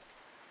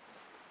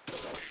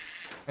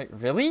 Wait,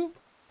 really?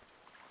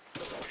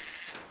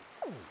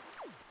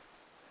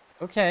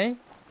 Okay.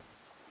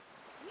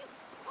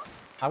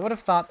 I would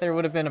have thought there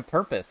would have been a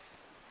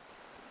purpose.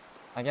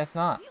 I guess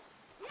not.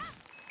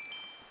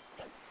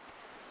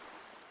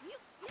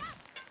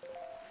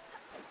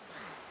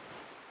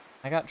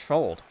 I got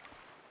trolled.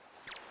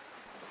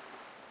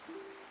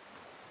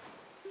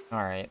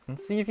 Alright,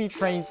 let's see if he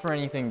trades for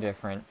anything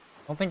different.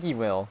 I don't think he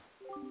will.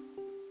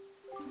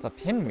 It's a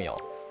pinwheel.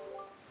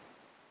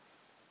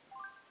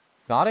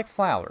 Exotic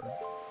flower.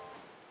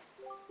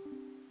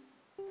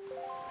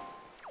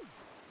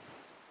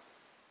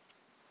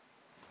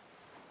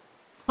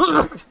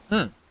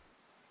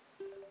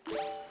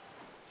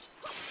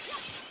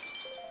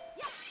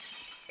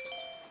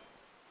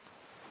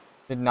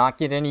 Did not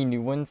get any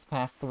new ones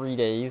past 3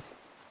 days.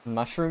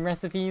 Mushroom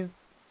recipes?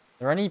 Are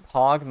there any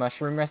Pog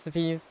mushroom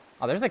recipes?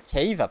 Oh, there's a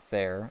cave up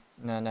there.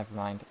 No, never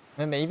mind.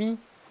 Maybe?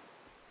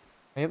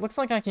 It looks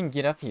like I can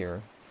get up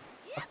here.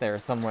 Up there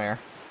somewhere.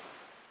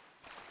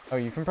 Oh,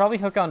 you can probably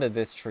hook onto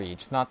this tree,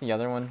 just not the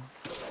other one.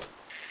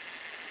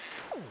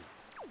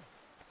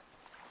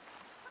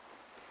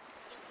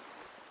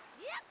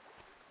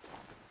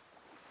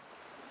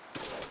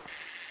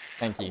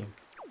 Thank you.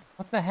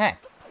 What the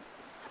heck?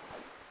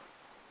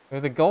 So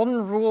the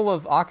golden rule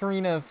of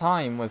Ocarina of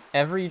Time was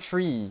every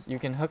tree you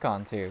can hook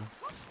onto.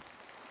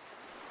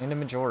 Into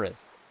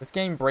Majora's. This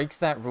game breaks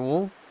that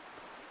rule.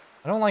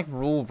 I don't like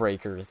rule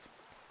breakers.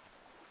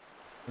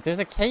 But there's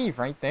a cave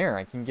right there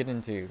I can get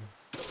into.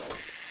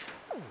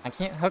 I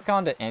can't hook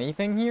onto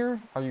anything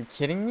here? Are you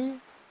kidding me?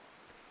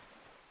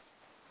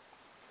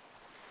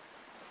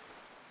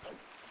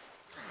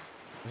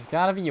 There's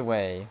gotta be a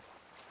way.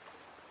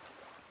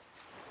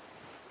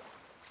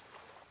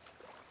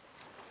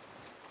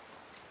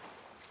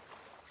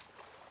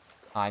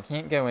 Oh, I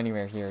can't go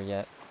anywhere here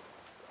yet.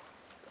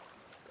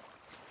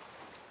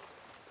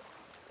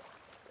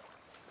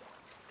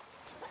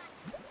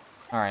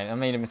 Alright, I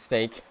made a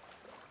mistake.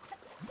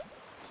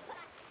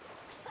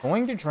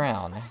 Going to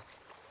drown. I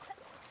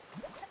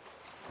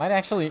might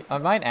actually.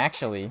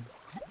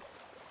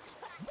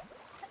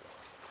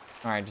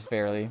 Alright, just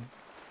barely.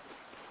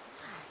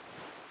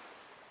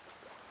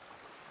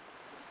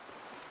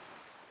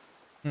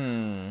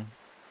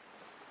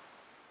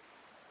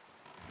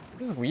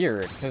 This is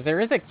weird, because there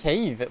is a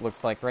cave, it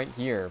looks like, right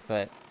here,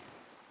 but...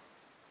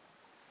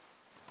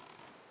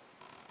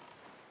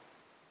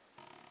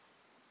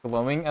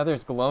 Glowing? Oh,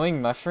 there's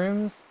glowing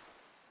mushrooms?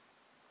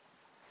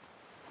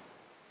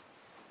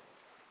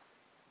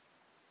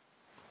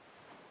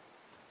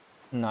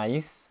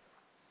 Nice.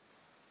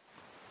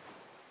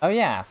 Oh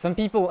yeah, some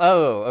people...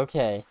 Oh,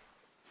 okay.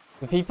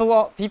 The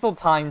people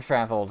time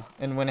traveled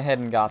and went ahead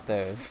and got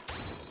those.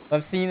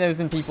 I've seen those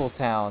in people's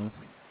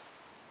towns.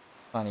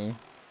 Funny.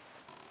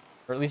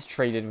 Or at least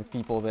traded with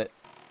people that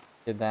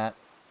did that.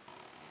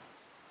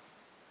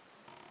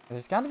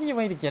 There's got to be a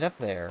way to get up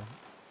there.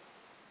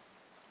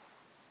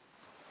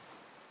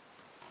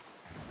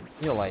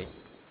 I feel like.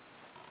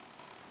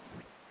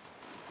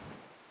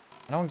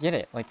 I don't get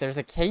it. Like, there's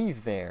a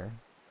cave there.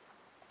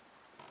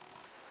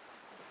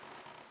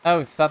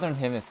 Oh, Southern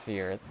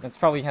Hemisphere. That's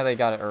probably how they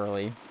got it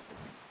early.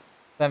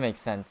 That makes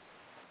sense.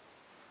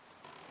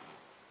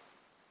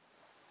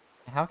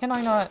 How can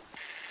I not...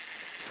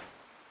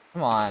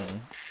 Come on.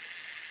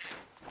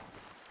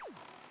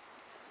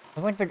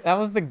 That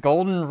was the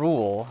golden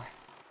rule.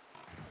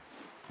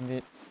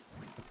 The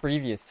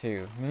previous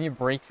two. When you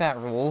break that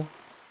rule...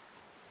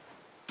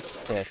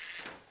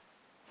 Pissed.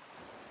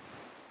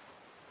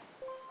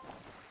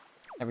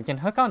 And we can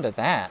hook onto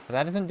that, but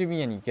that doesn't do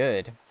me any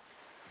good.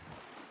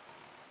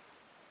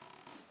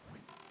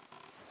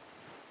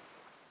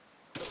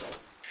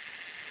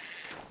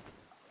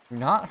 Do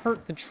not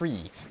hurt the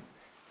trees.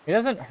 It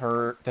doesn't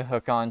hurt to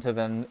hook onto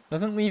them. It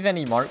doesn't leave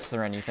any marks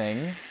or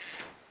anything.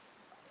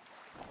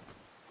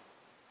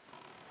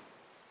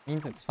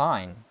 Means it's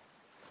fine.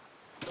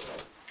 It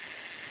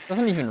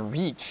doesn't even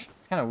reach.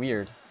 It's kind of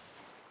weird.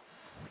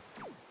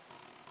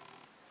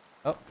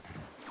 Oh.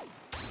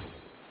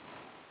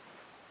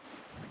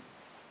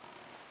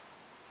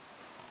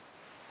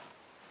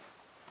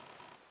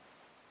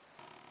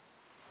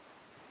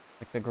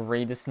 Like the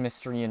greatest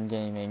mystery in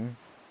gaming.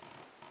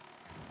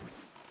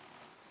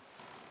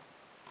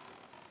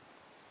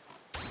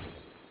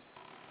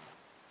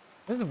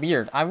 This is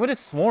weird. I would have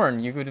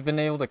sworn you would have been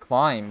able to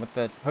climb with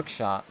the hook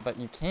shot, but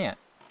you can't.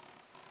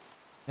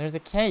 There's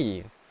a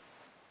cave.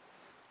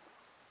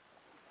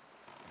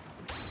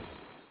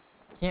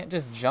 You can't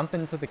just jump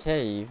into the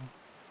cave.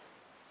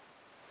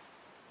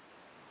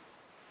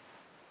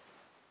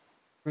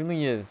 It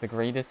really is the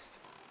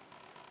greatest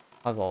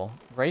puzzle.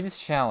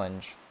 Greatest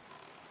challenge.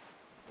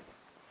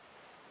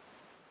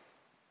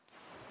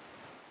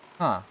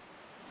 Huh.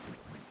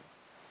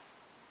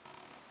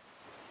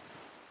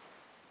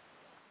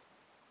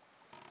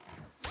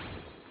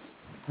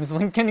 Is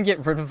Link gonna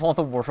get rid of all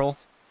the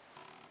world?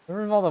 Get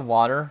rid of all the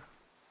water?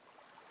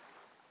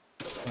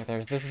 Okay,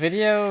 there's this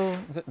video.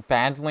 Is it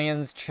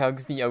Badlands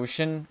chugs the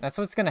ocean? That's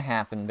what's gonna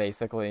happen,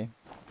 basically.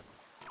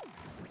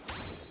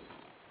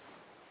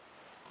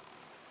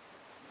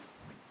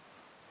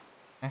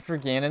 After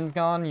Ganon's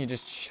gone, you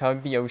just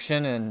chug the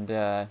ocean and,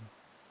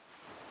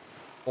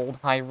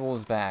 old Hyrule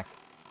is back.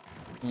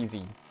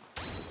 Easy.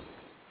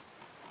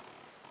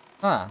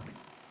 Huh.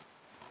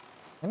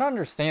 I don't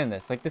understand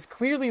this. Like, this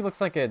clearly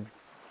looks like a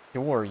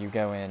door you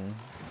go in.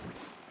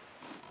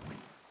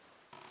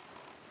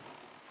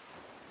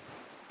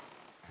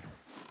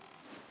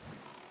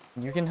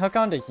 You can hook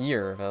onto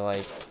here, but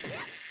like...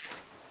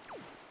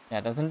 Yeah,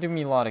 it doesn't do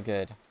me a lot of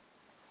good.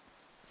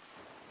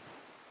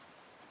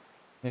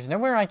 There's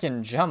nowhere I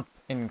can jump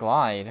and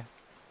glide.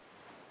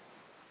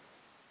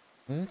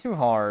 This is too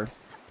hard.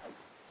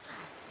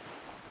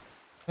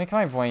 Make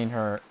my brain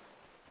hurt.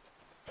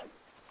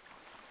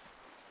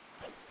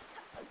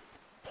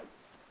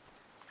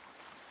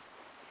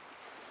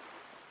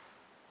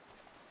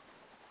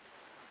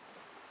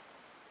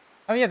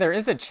 Oh yeah, there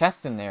is a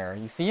chest in there.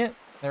 You see it?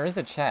 There is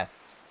a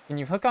chest. Can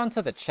you hook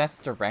onto the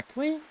chest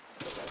directly?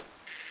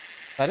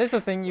 That is a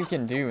thing you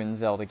can do in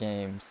Zelda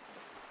games.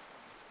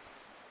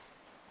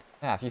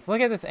 Yeah, if you look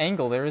at this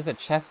angle, there is a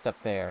chest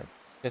up there.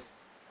 It's just,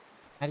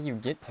 how do you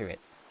get to it?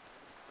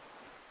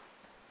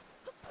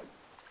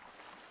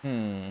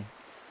 The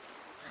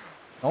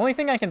only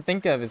thing I can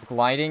think of is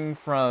gliding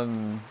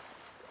from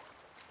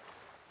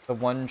the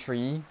one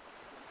tree.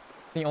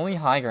 It's the only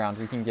high ground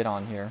we can get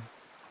on here.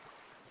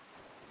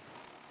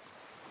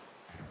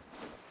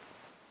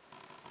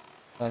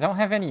 But I don't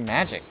have any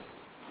magic.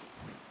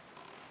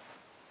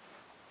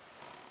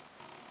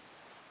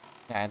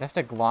 Yeah, I'd have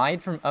to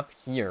glide from up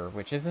here,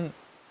 which isn't...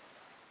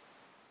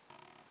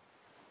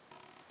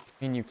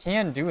 I mean, you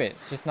can do it,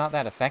 it's just not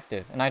that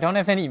effective. And I don't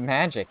have any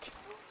magic.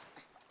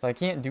 So I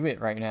can't do it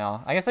right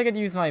now. I guess I could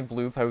use my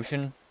blue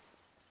potion.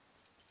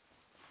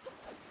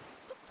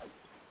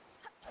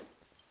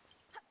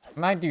 I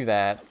might do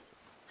that.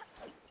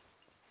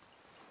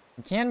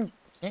 Can't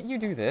you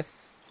do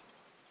this?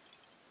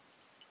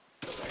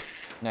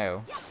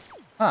 No.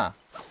 Huh.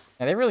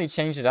 Yeah, they really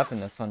changed it up in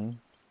this one.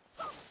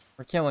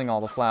 We're killing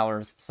all the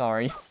flowers,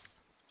 sorry.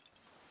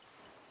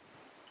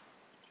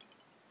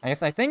 I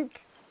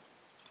think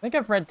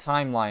I've read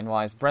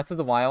timeline-wise. Breath of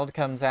the Wild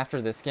comes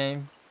after this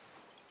game.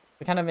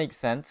 It kind of makes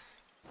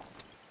sense.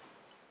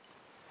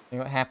 And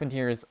what happened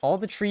here is all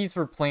the trees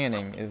we're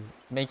planting is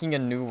making a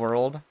new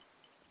world.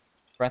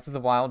 Breath of the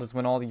Wild is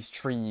when all these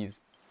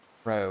trees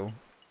grow.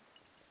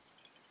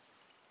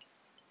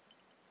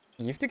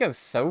 You have to go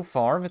so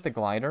far with the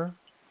glider?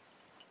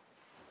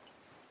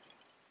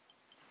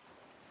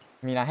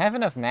 I mean, I have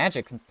enough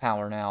magic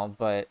power now,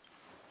 but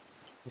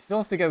you still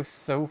have to go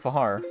so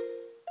far.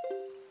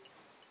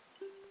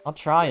 I'll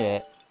try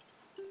it.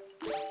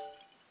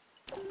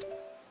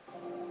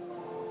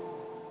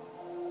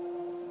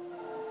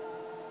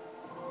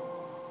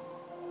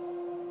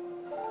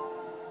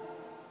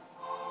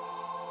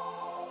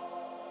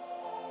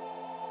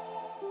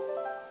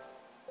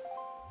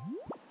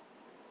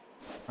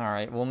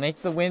 Alright, we'll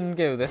make the wind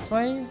go this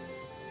way?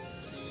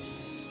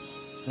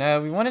 No,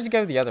 we wanted to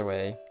go the other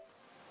way.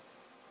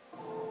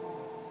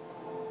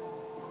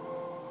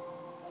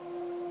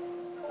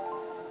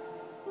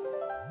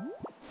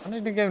 I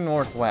wanted to go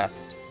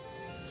northwest.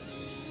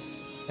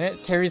 And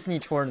it carries me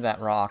toward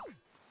that rock.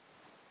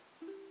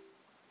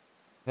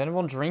 Then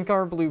we'll drink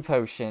our blue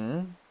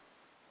potion.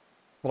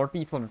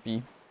 Slurpy,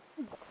 slurpy.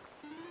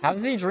 How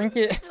does he drink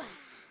it?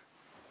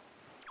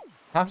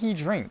 How he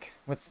drink?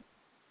 With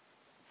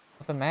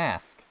a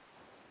mask.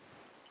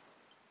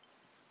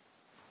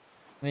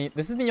 I mean,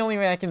 this is the only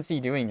way I can see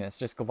doing this.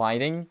 Just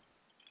gliding.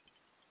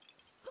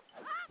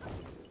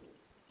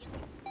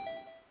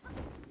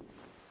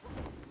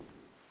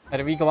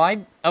 Do we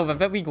glide? Oh, I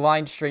bet we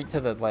glide straight to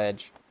the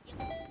ledge.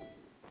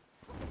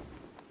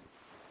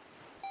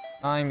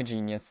 I'm a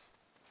genius.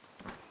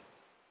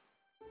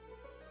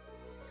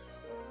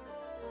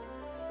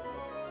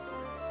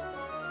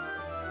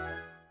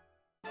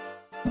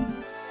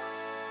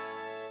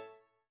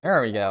 There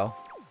we go.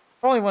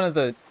 Probably one of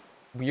the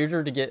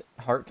weirder to get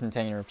heart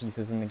container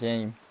pieces in the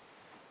game.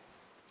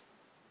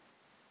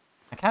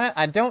 I kind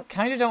of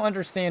don't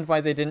understand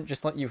why they didn't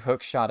just let you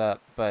hook shot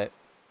up, but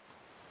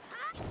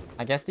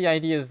I guess the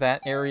idea is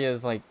that area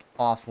is like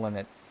off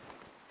limits.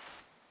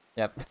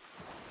 Yep.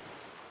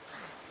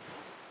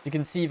 As you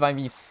can see by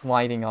me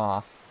sliding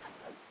off.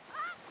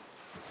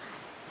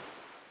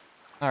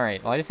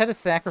 Alright, well I just had to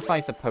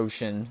sacrifice a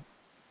potion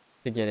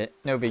to get it.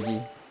 No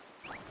biggie.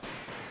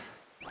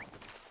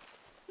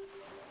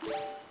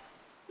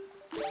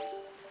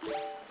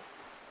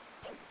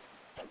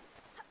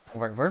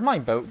 Where'd my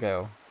boat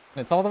go?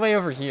 It's all the way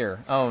over here.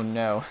 Oh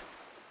no.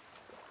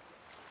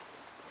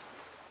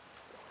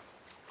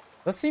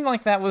 Does seem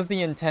like that was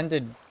the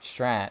intended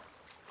strat.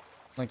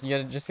 Like,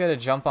 you just gotta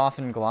jump off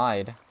and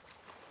glide.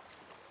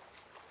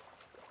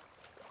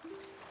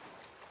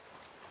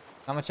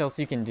 Not much else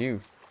you can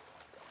do.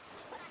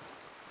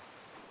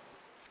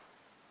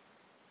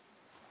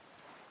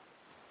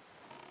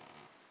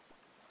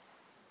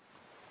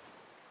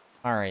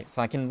 Alright,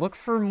 so I can look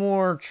for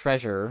more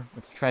treasure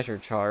with treasure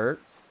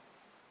charts.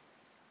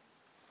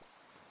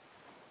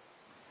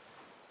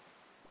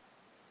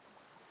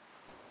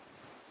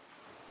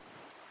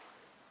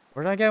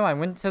 Where did I go? I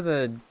went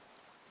to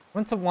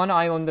one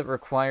island that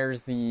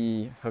requires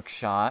the hook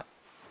shot.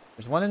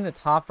 There's one in the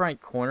top right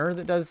corner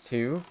that does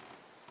too.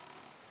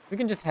 We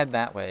can just head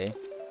that way.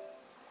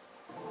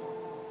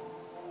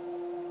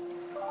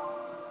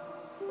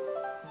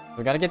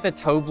 We gotta get the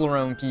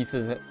Toblerone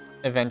pieces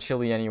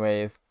eventually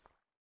anyways.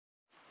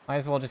 Might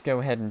as well just go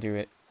ahead and do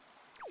it.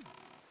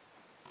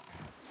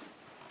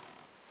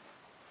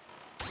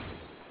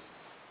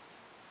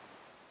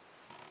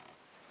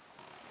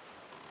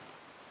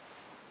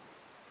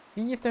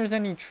 See if there's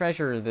any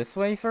treasure this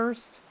way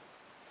first.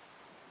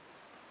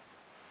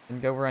 And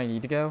go where I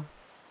need to go.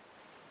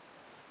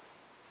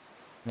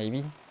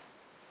 Maybe.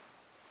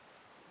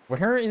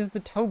 Where is the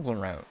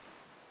Toblerone?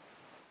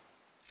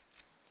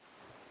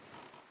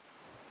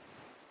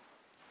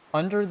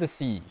 under the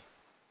sea.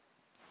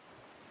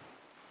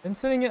 Been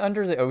sitting it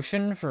under the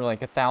ocean for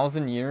like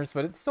 1,000 years,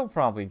 but it's still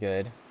probably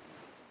good.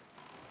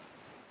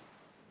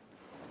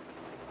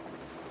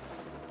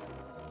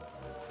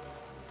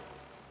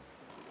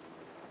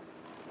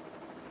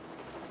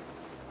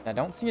 I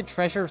don't see a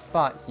treasure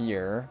spot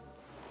here.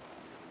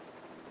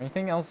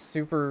 Anything else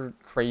super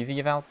crazy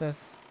about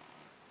this?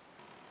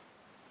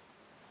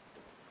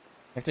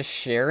 You have to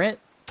share it?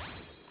 I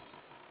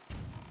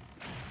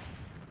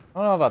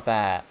don't know about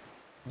that.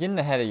 Getting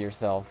ahead of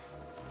yourself.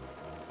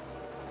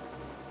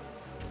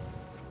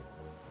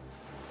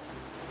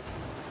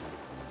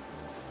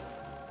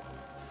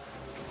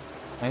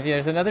 I see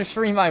there's another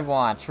stream I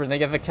watch where they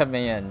give a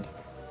command.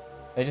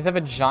 They just have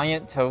a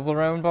giant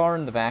Toblerone bar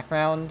in the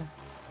background.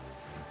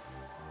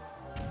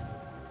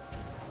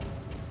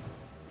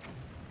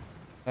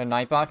 A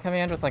Nightbot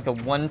command with like a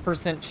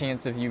 1%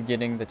 chance of you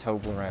getting the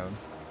Toblerone.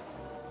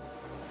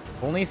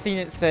 Only seen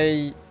it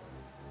say,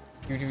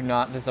 you do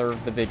not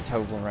deserve the big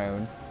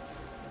Toblerone.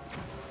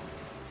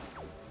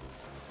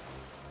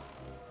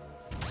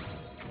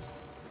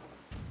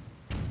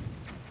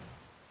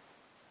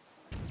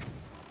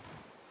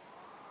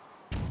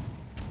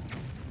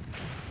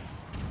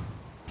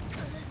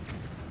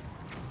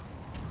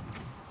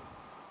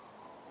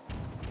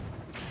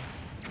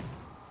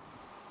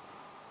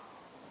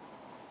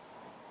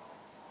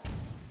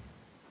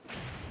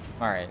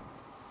 Alright.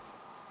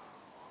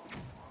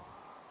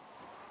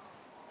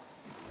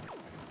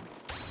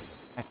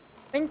 I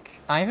think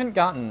I haven't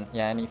gotten,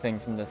 anything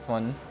from this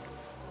one.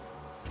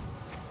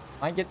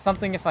 Might get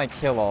something if I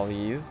kill all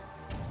these.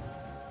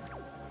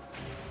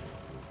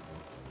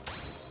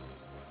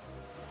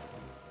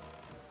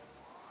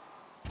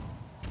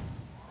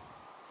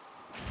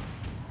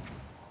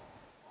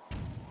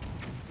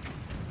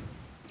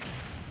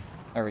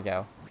 There we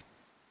go.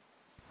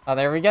 Oh,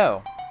 there we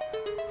go.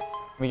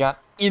 We got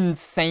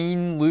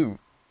insane loot.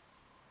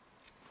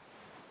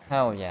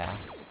 Hell yeah.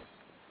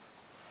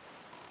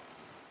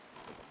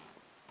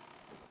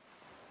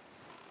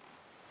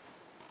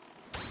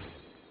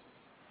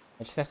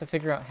 I just have to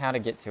figure out how to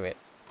get to it.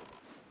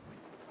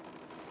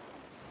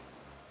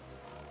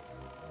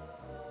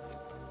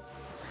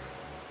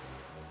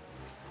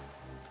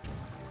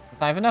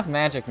 So I have enough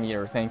magic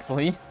meter,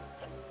 thankfully.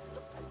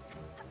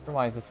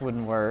 Otherwise this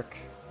wouldn't work.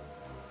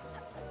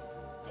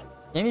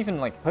 Can't even,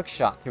 like,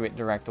 hookshot to it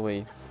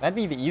directly. That'd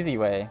be the easy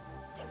way.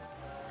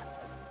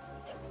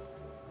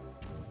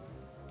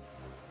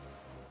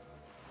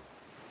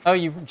 Oh,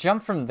 you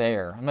jump from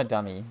there. I'm a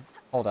dummy.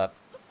 Hold up.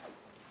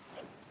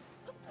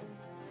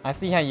 I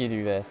see how you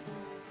do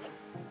this.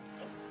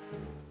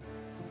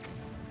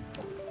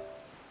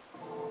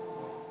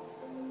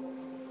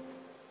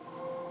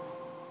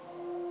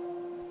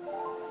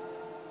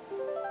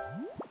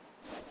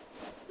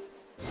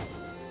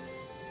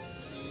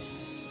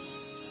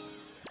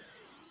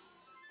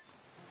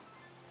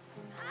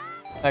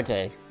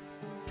 Okay.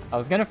 I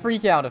was gonna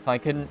freak out if I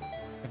couldn't...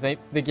 If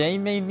the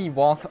game made me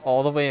walk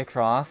all the way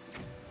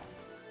across.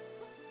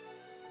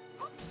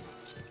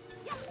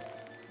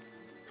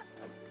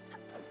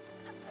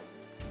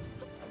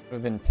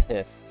 Would've been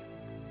pissed.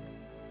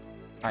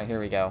 Alright, here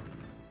we go.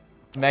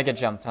 Mega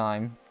jump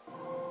time.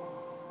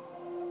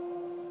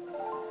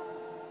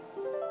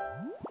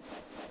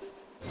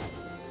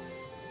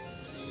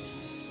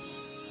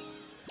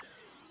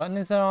 Button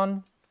is it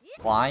on?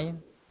 Why?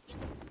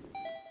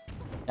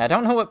 I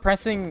don't know what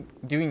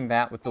doing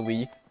that with the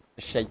leaf,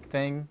 the shake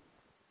thing,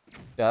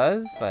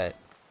 does, but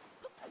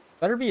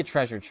better be a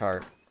treasure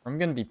chart, or I'm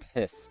gonna be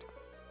pissed.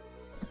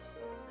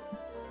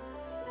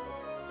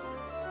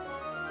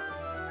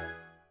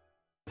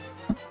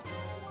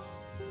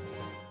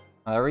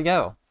 Oh, there we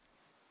go.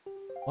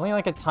 Only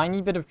like a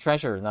tiny bit of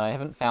treasure that I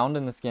haven't found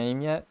in this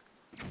game yet.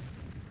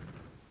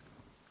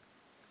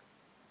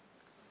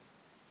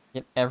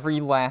 Get every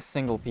last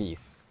single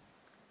piece.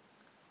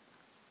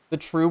 The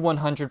true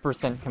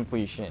 100%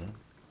 completion.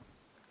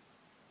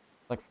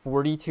 Like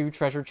 42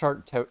 treasure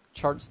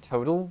charts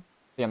total.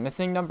 Yeah,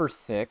 missing number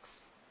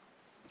 6.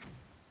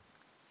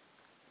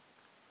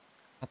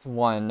 That's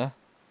 1.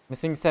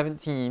 Missing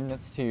 17,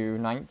 that's 2.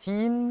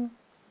 19?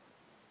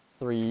 That's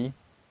 3.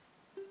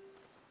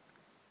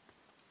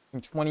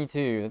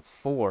 22, that's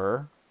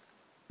 4.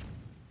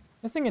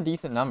 Missing a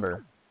decent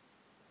number.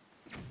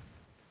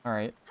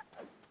 Alright.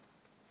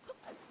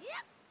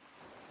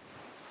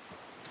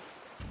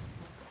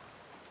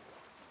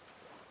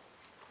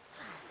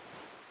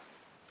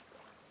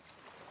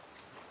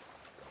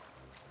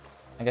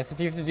 I guess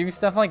if you have to do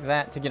stuff like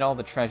that to get all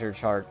the treasure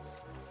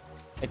charts,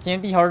 it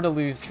can be hard to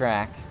lose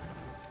track.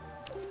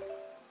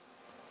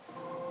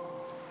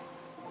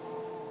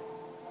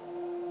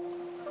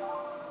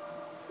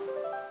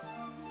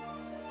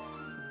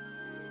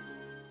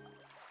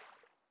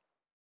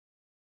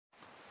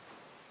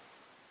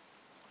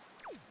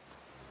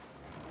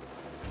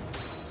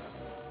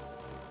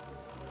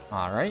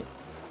 Alright.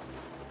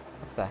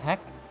 What the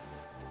heck?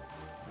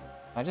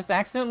 I just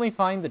accidentally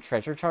find the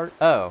treasure chart?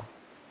 Oh.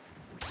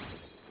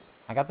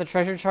 I got the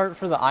treasure chart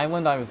for the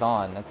island I was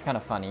on. That's kind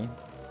of funny.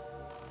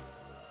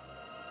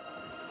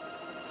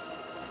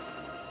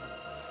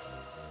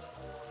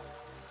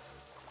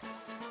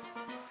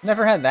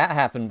 Never had that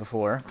happen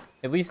before.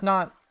 At least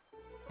not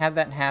had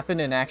that happen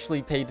and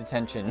actually paid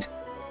attention.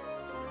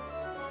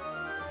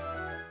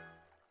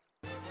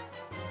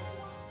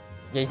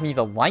 Gave me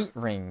the light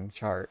ring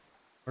chart.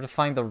 Or to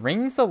find the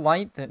rings of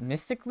light that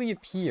mystically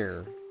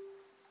appear.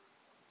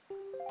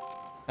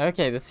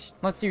 Okay, this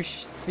lets you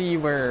see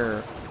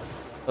where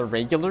the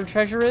regular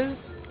treasure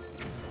is.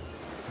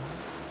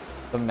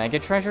 The mega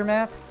treasure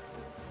map.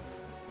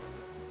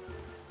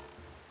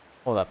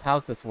 Hold up,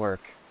 how's this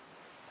work?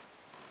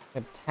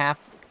 Gotta tap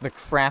the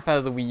crap out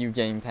of the Wii U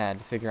gamepad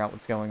to figure out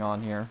what's going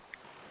on here.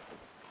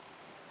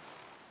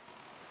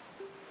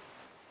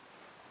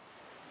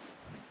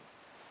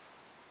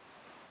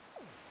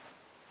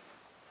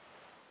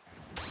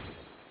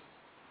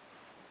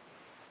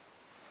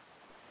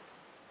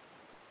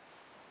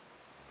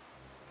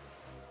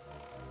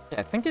 Yeah,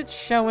 I think it's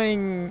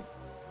showing...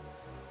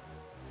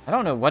 I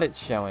don't know what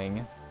it's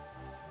showing.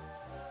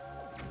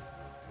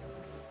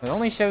 It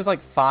only shows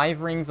like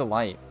 5 rings of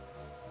light.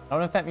 I don't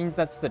know if that means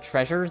that's the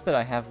treasures that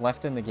I have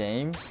left in the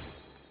game.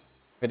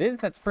 If it is,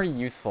 that's pretty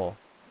useful.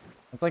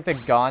 It's like the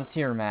god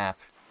tier map.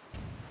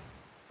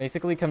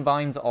 Basically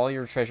combines all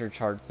your treasure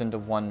charts into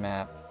one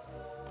map.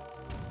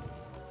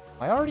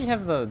 I already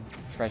have the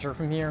treasure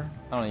from here?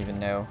 I don't even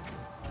know.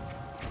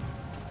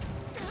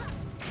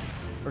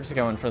 We're just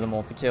going for the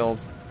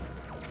multi-kills.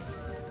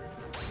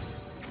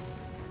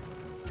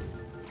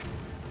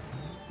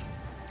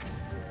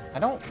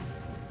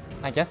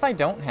 I guess I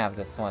don't have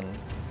this one.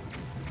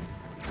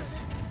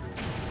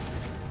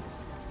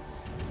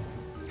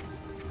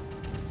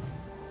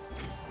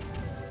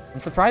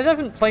 I'm surprised I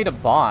haven't played a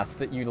boss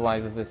that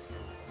utilizes this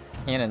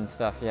cannon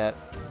stuff yet.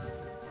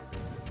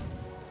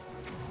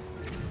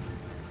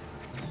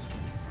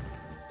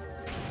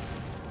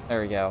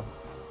 There we go.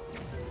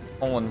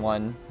 Hole in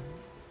one.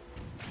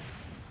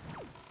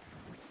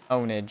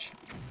 Ownage.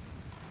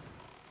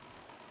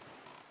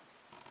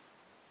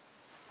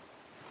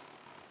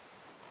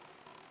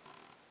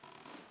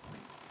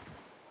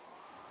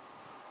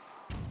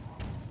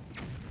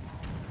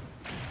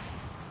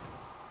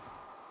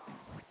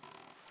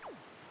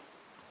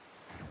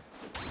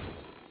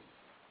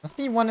 Must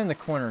be one in the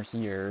corner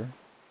here.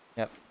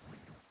 Yep.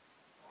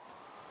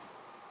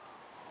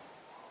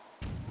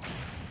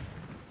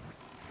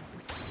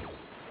 Is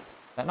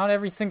that not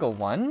every single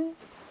one?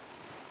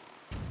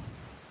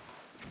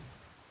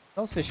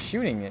 What else is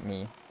shooting at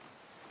me?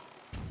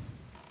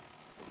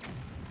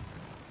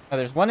 Oh,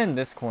 there's one in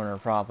this corner,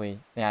 probably.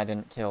 Yeah, I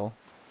didn't kill.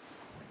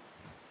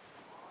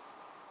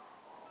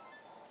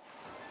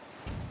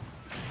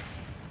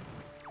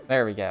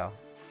 There we go.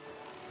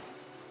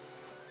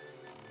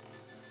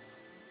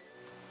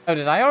 Oh,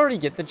 did I already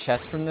get the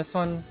chest from this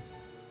one?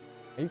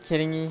 Are you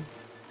kidding me?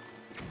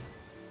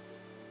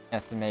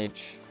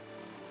 SMH.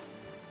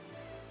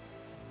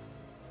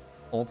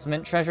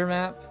 Ultimate treasure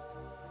map?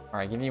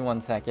 Alright, give me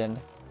 1 second.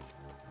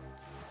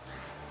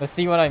 Let's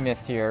see what I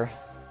missed here.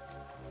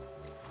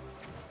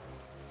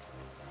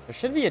 There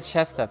should be a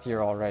chest up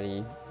here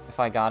already, if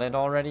I got it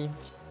already.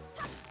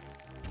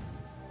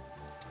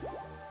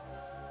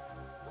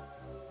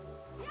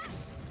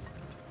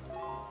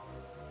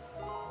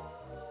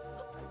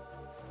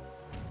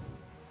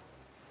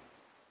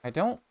 I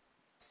don't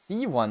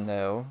see one,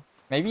 though.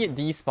 Maybe it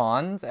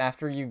despawns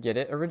after you get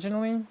it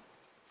originally?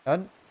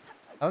 That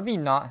would be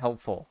not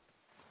helpful.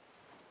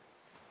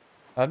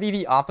 That would be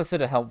the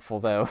opposite of helpful,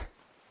 though.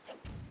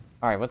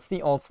 Alright, what's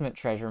the ultimate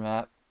treasure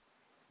map?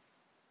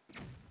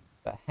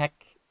 The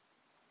heck?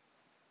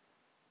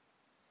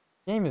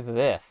 What game is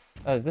this?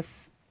 Oh, is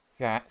this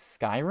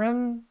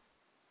Skyrim?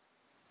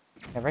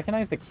 I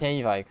recognize the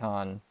cave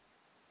icon.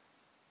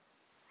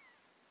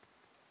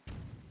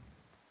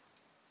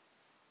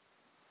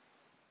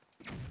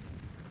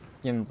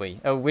 Gimli.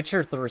 Oh,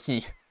 Witcher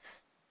 3.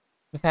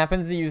 Just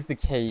happens to use the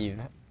cave.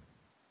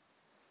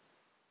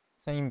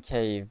 Same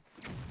cave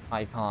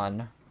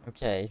icon.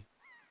 Okay.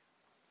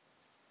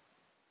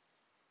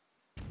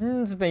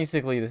 It's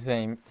basically the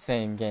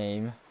same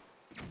game.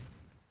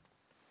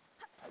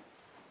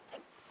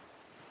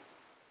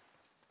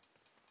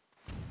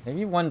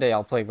 Maybe one day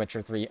I'll play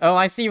Witcher 3. Oh,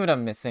 I see what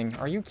I'm missing.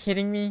 Are you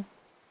kidding me?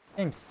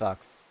 Game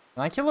sucks.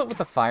 Can I kill it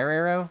with a fire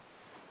arrow?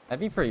 That'd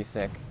be pretty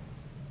sick.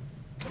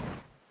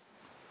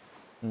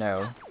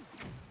 No.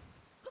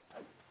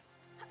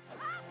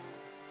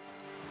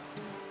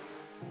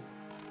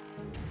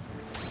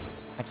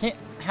 I can't...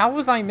 How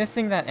was I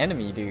missing that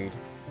enemy, dude?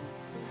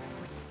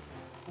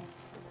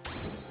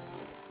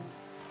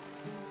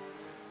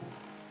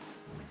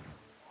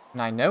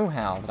 And I know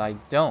how, but I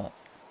don't.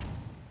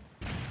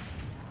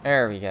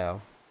 There we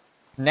go.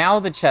 Now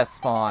the chest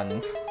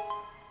spawns.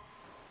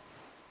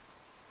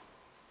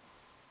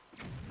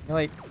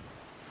 Like...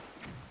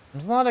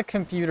 There's a lot of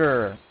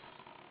computer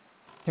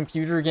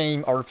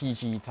game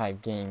RPG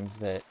type games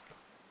that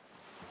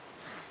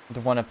I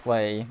want to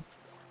play.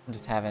 I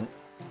just haven't.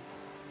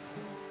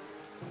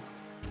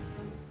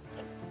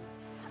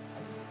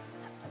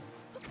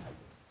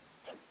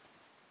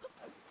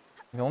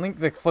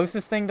 The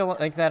closest thing to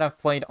like that I've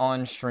played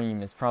on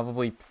stream is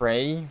probably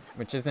Prey,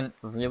 which isn't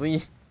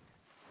really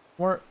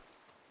More...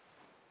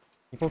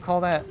 People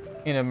call that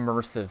an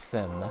immersive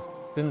sim.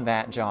 It's in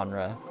that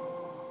genre.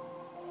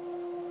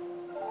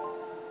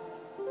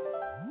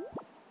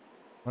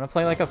 I wanna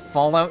play like a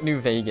Fallout New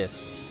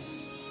Vegas.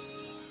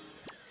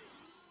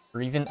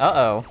 Or even...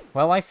 Uh-oh.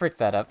 Well, I fricked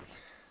that up.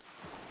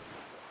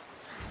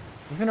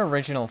 Even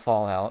original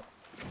Fallout.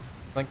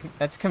 Like,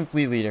 that's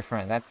completely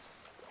different.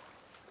 That's...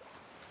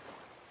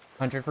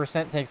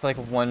 100% takes like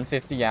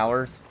 150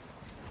 hours.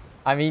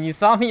 I mean, you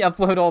saw me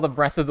upload all the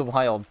Breath of the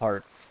Wild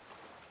parts.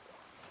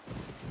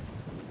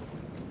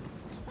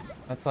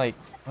 That's like...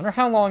 I wonder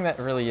how long that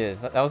really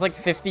is. That was like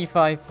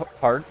 55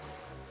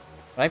 parts.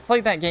 But I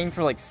played that game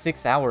for like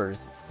 6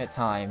 hours at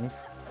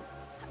times.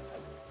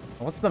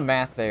 What's the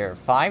math there?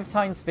 5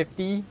 times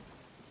 50?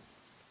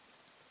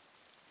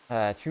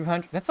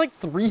 200... That's like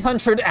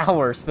 300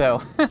 hours,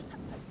 though.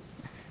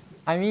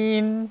 I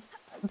mean...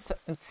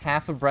 It's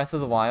half of Breath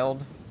of the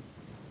Wild. Is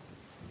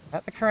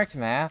that the correct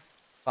math?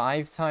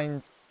 5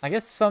 times... I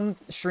guess some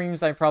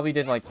streams I probably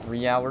did like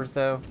 3 hours,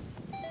 though.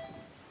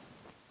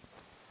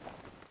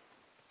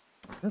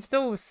 I can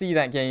still see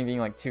that game being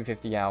like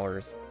 250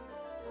 hours.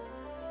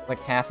 Like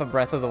half of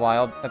Breath of the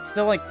Wild. That's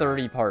still like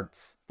 30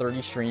 parts.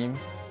 30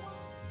 streams.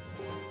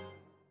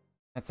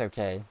 That's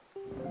okay.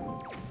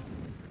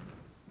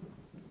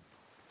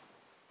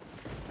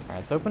 Alright,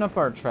 let's open up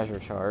our treasure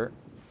chart.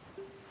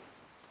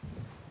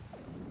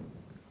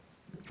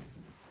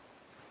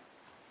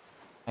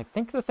 I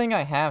think the thing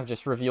I have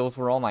just reveals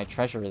where all my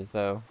treasure is,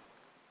 though.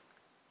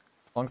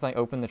 As long as I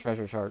open the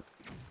treasure chart.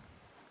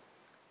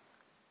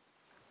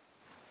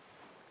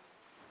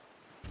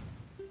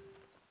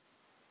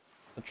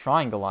 The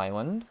Triangle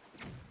Island.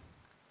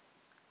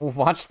 We'll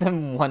watch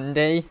them one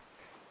day.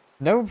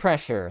 No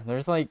pressure.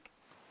 There's like...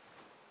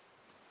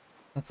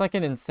 It's like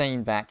an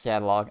insane back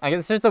catalog. I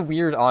guess there's a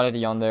weird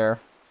oddity on there.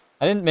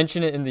 I didn't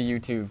mention it in the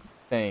YouTube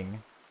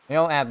thing. Maybe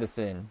I'll add this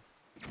in.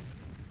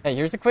 Hey,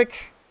 here's a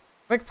quick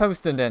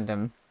post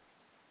addendum.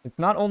 It's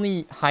not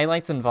only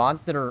highlights and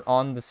VODs that are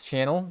on this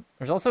channel.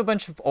 There's also a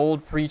bunch of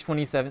old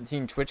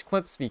pre-2017 Twitch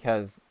clips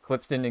because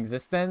clips didn't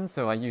exist then,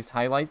 so I used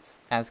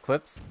highlights as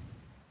clips.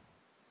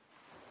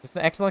 Just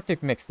an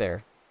eclectic mix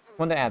there.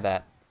 Wanted to add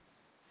that.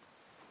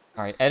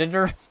 Alright,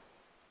 editor.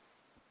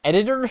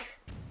 Editor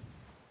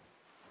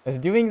is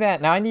doing that.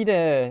 Now I need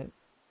to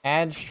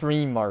add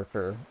stream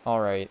marker.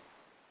 Alright.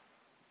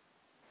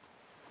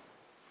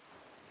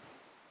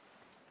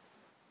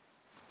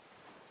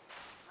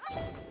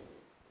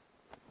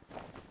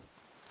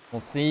 We'll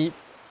see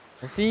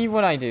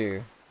what I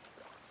do.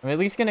 I'm at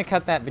least gonna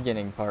cut that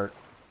beginning part.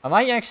 I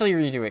might actually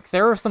redo it, because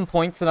there were some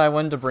points that I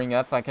wanted to bring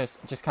up I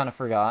just kind of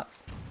forgot.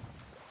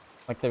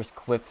 Like there's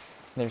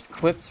clips. There's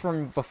clips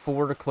from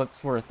before the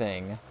clips were a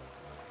thing.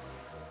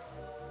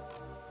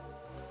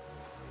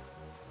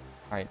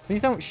 Alright,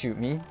 please don't shoot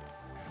me.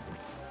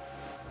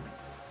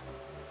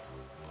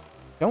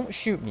 Don't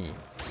shoot me.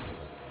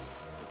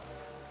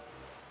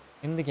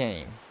 In the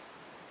game.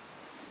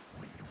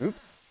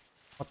 Oops.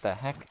 What the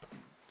heck?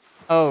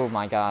 Oh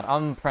my god,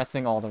 I'm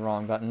pressing all the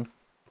wrong buttons.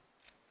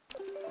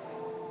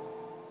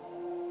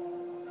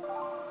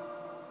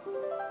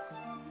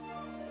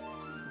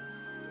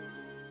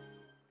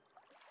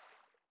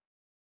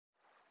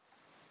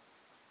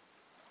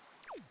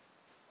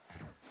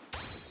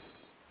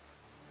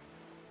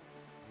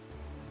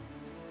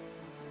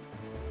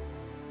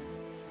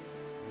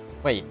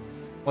 Wait,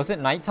 was it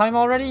nighttime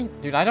already?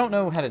 Dude, I don't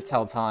know how to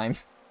tell time.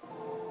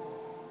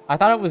 I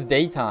thought it was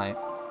daytime.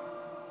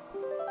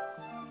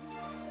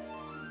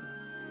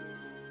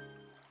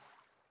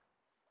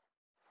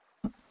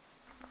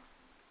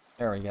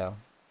 There we go.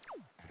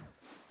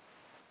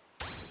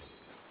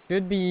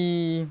 Should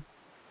be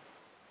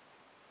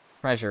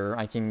treasure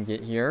I can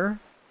get here.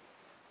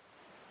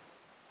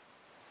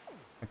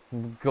 A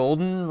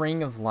golden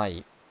ring of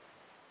light.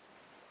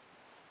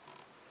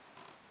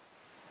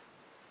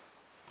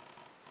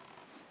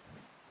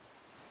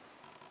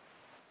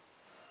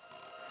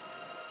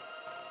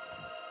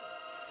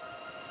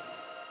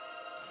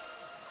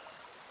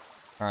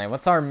 Alright,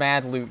 what's our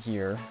mad loot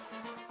here?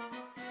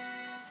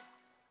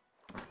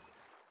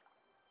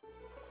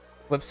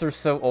 Clips are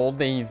so old,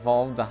 they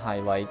evolved the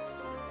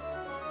highlights.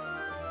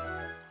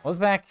 I was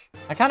back...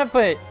 I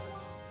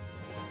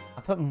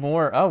put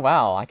more... Oh,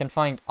 wow. I can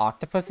find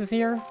octopuses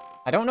here?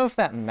 I don't know if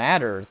that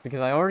matters, because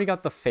I already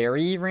got the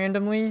fairy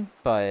randomly,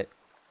 but...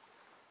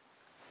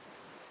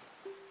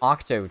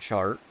 Octo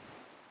chart.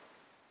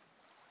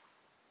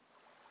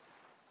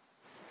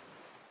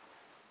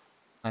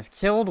 I've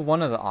killed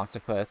one of the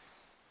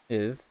octopuses.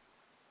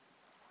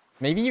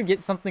 Maybe you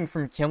get something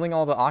from killing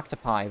all the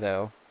octopi,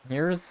 though.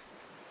 Here's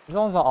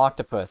all the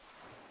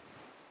octopus.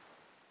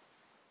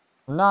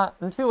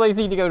 I'm too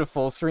lazy to go to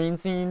full screen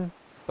scene.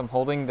 So I'm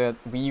holding the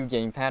Wii U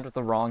gamepad with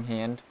the wrong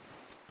hand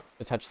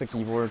to touch the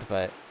keyboard,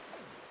 but...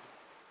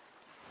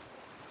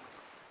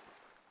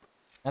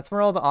 That's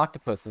where all the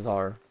octopuses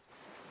are.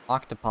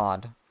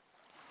 Octopod.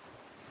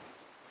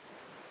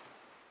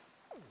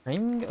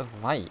 Ring of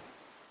Light.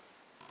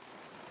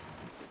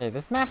 Okay,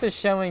 this map is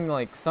showing,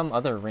 like, some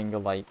other Ring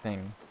of Light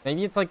thing.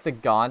 Maybe it's, like, the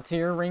God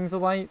tier Rings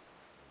of Light?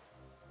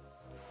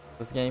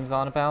 This game's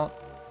on about?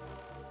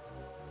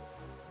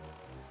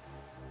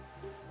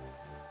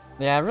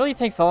 Yeah, it really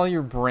takes all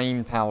your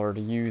brain power to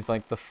use,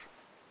 like, the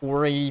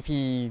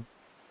 480p...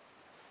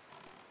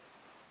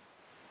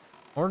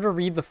 Or to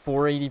read the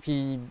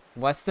 480p,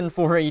 less than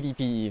 480p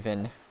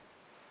even,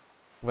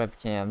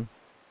 webcam.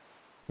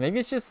 So maybe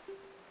it's just...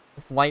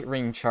 This light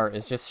ring chart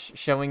is just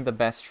showing the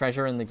best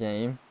treasure in the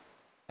game.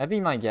 That'd be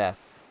my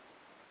guess.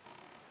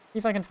 See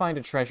if I can find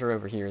a treasure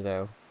over here,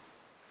 though.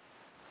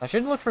 I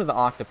should look for the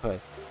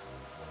octopus.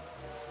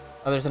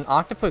 Oh, there's an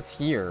octopus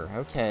here.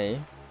 Okay.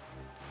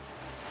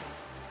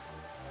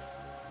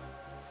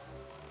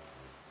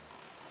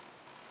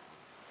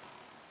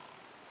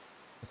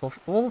 So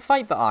we'll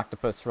fight the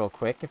octopus real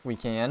quick, if we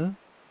can.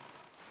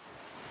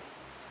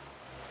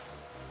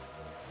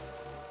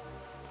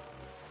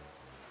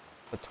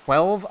 The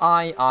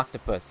 12-eye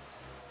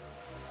octopus.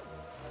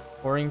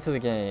 According to the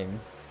game.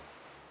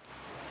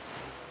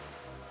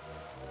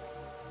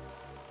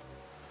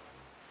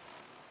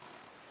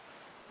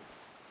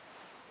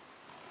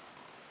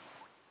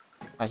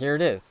 Ah, here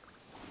it is.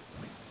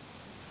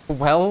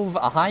 12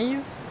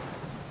 eyes?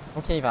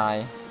 Okay,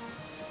 bye.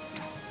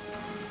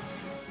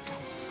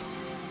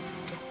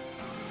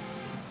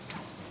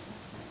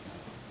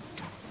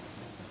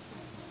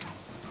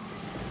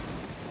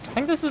 I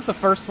think this is the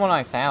first one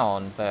I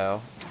found,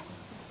 though.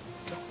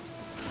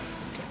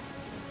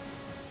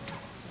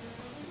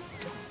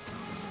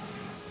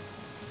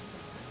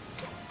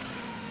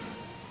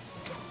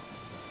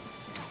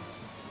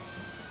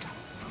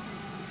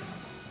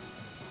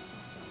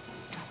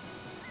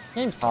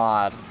 Game's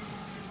hard.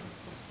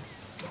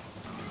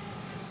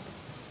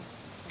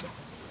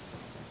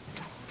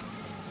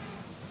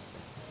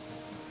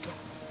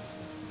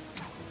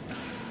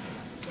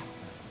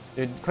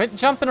 Dude, quit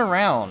jumping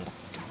around.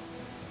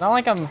 Not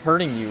like I'm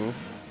hurting you.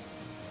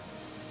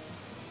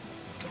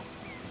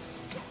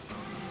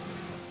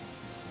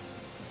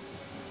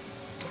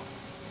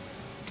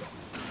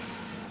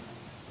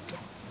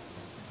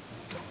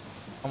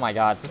 Oh my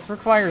god, this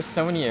requires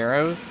so many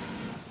arrows.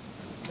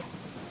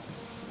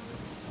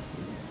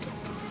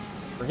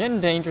 We're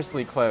getting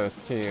dangerously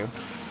close, too.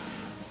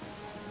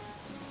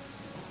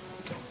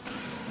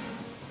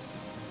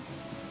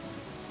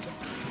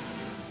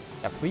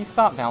 Yeah, please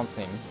stop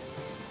bouncing.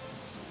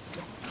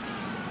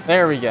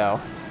 There we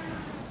go.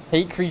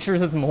 Hate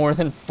creatures with more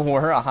than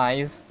 4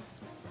 eyes.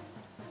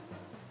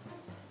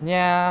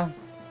 Yeah,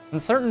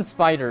 and certain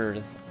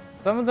spiders,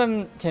 some of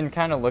them can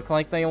kind of look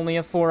like they only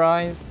have 4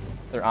 eyes.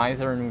 Their eyes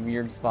are in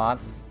weird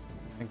spots,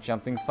 like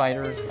jumping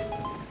spiders.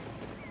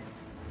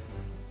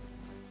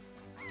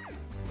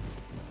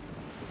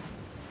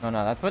 Oh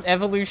no, that's what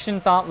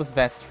evolution thought was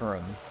best for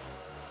him.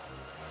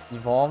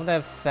 Evolved to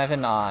have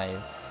 7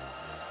 eyes.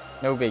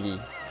 No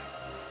biggie.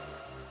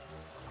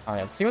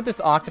 Alright, let's see what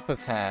this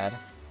octopus had.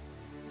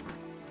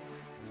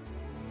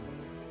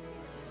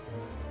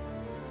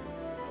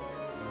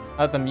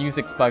 Oh, the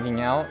music's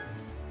bugging out.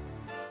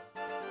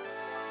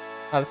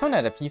 Oh, this one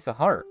had a piece of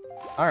heart.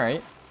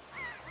 Alright.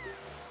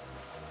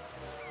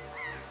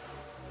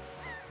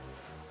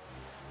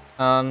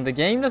 The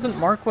game doesn't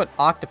mark what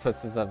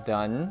octopuses have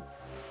done.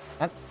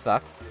 That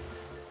sucks.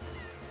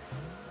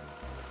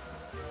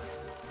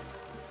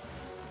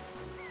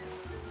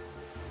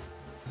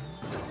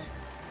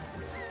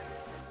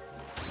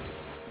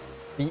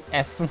 The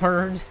S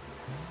word?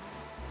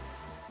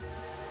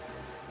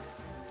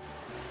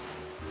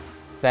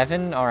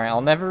 7? Alright, I'll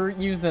never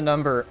use that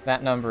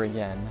number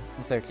again.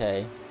 It's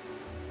okay.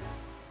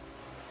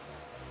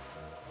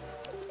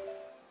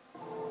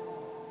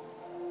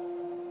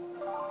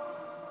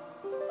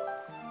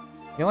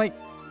 I feel like...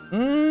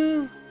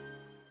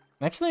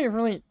 Actually,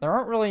 there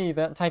aren't really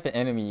that type of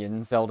enemy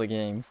in Zelda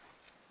games.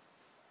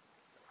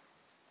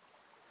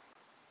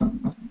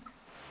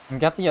 We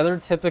got the other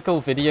typical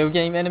video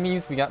game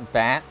enemies. We got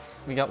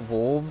bats. We got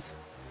wolves.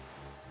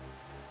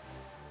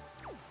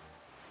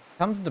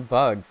 Comes to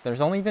bugs,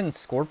 there's only been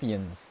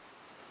scorpions.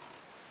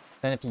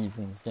 Centipedes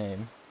in this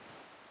game.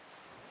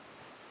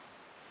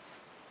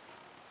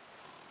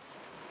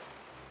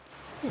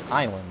 The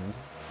island.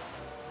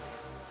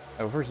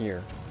 Over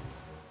here.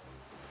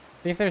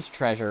 See if there's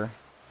treasure.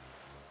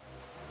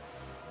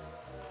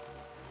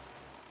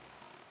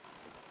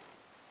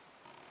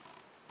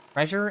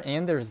 Treasure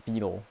and there's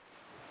beetle.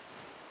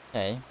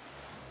 Okay.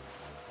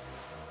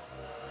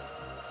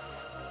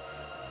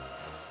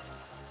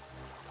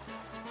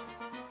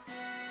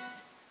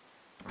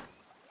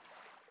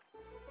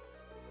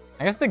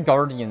 I guess the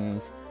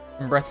Guardians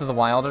in Breath of the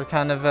Wild are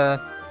kind of,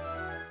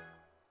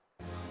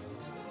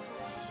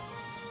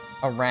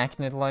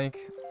 arachnid-like.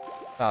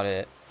 About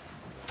it.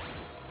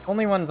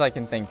 Only ones I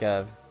can think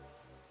of.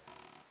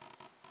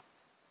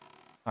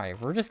 Alright,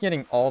 we're just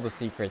getting all the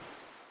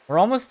secrets. We're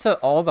almost to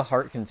all the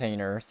heart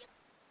containers.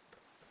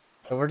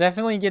 But we're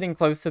definitely getting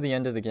close to the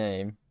end of the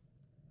game.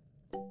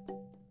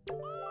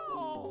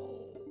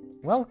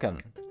 Welcome.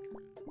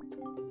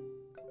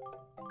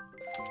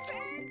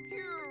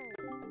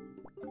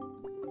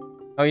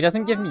 Oh, he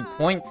doesn't give me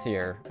points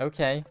here.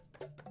 Okay.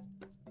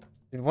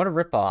 Dude, what a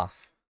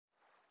ripoff.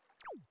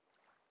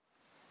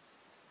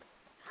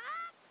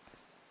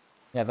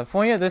 Yeah, the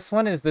point of this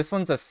one is this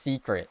one's a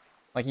secret.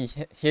 Like, he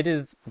hid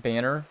his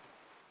banner.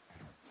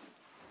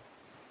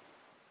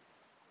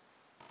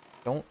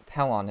 Don't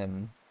tell on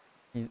him.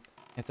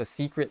 It's a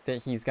secret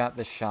that he's got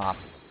the shop.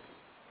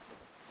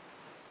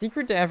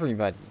 Secret to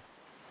everybody.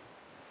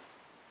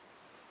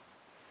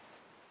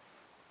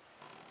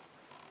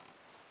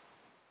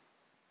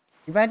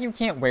 Too bad you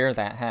can't wear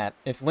that hat.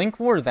 If Link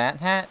wore that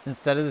hat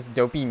instead of this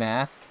dopey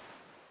mask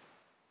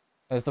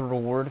as the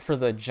reward for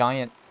the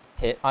giant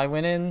pit I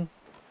went in,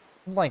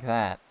 I'd like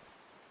that.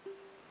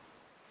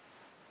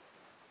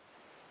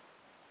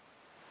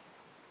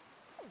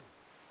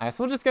 I guess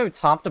we'll just go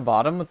top to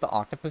bottom with the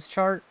octopus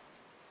chart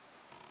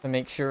to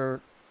make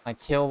sure I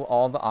kill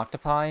all the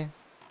octopi.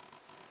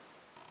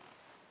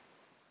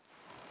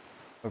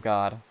 Oh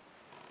god.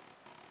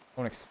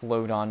 Don't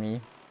explode on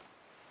me.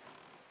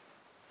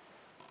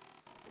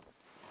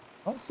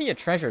 I don't see a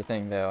treasure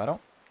thing though.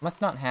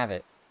 Must not have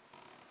it.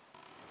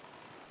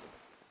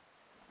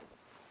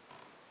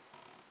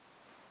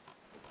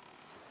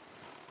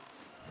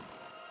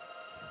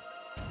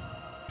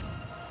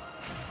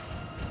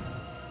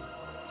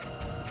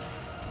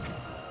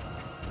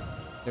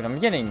 Dude, I'm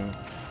getting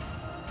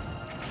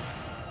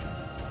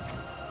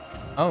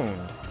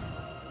owned.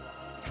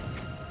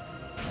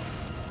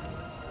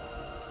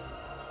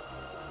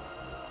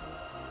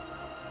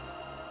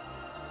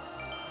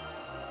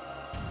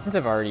 It's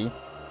a party.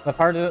 The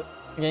part of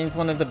the game's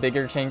one of the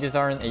bigger changes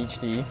are in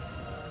HD.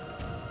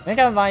 I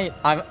think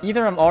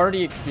either I'm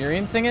already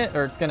experiencing it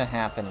or it's gonna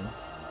happen.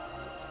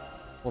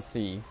 We'll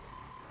see.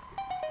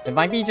 It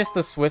might be just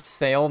the swift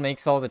sail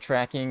makes all the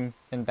tracking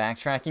and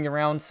backtracking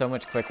around so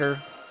much quicker.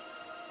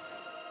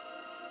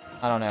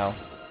 I don't know.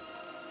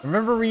 I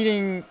remember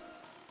reading...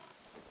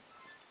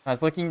 I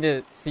was looking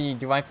to see,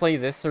 do I play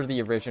this or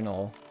the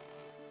original?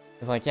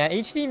 It's like, yeah,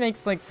 HD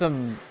makes like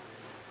some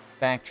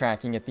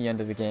backtracking at the end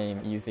of the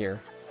game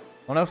easier.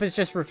 I don't know if it's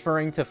just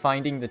referring to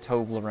finding the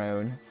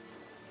Toblerone.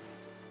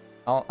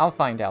 I'll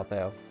find out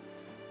though.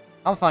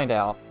 I'll find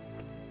out.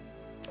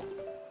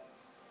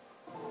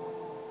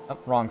 Oh,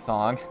 wrong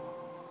song.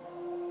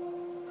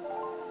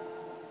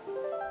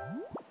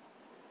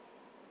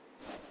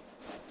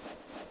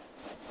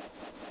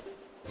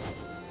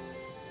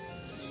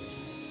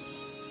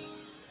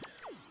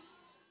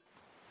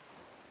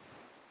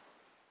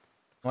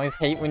 I always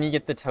hate when you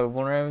get the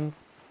Toblerones.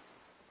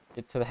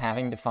 Get to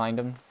having to find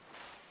them.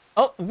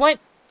 Oh, what?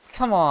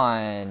 Come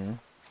on.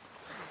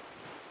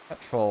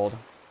 Got trolled.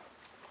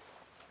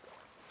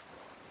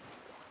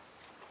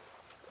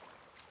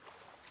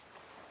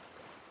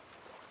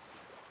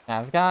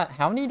 I've got...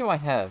 How many do I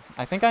have?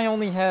 I think I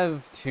only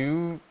have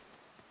 2,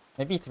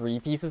 maybe 3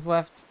 pieces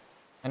left.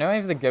 I know I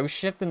have the ghost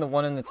ship and the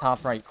one in the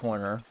top right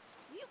corner.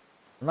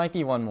 There might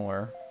be one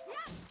more.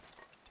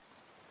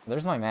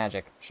 There's my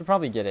magic. Should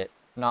probably get it.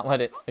 Not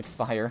let it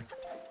expire.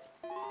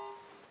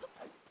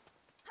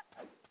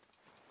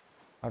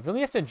 I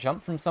really have to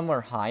jump from somewhere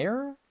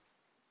higher?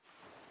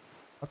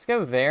 Let's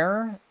go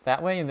there,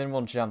 that way, and then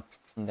we'll jump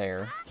from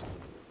there.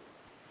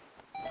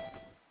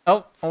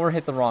 Oh, or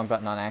hit the wrong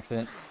button on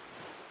accident.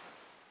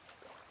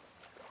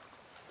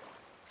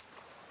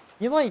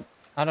 You like,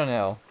 I don't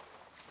know.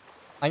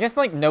 I guess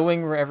like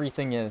knowing where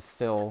everything is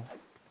still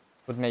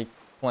would make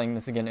playing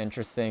this again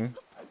interesting.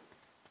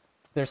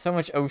 There's so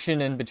much ocean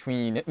in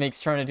between, it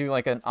makes trying to do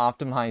like an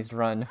optimized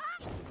run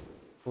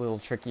a little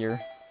trickier.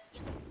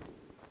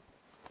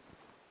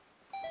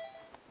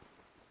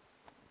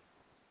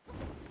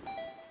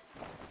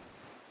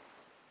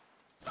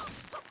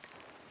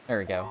 There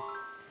we go.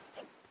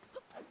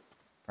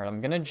 Alright, I'm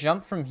gonna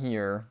jump from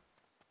here.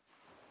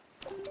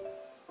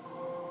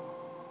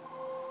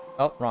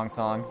 Oh, wrong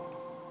song.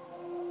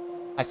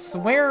 I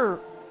swear,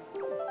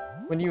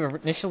 when you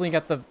initially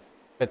got the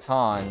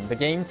baton, the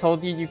game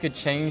told you could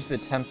change the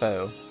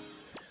tempo.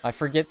 I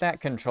forget that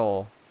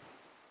control.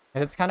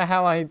 It's kind of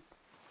how I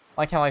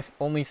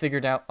only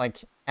figured out, like,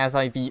 as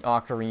I beat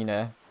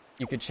Ocarina,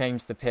 you could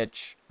change the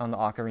pitch on the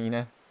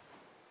Ocarina.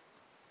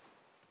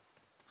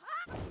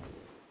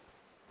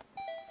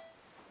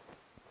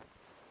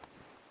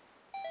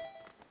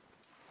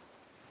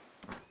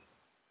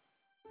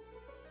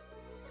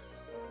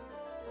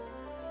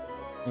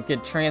 You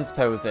could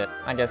transpose it,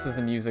 I guess is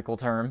the musical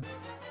term.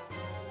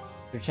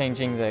 You're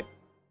changing the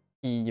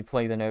key, you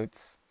play the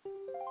notes.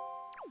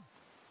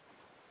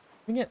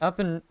 We get up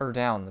and or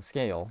down the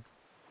scale.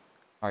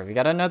 Alright, we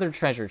got another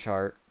treasure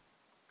chart.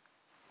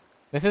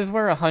 This is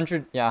where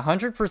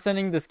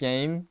 100%ing this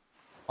game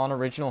on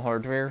original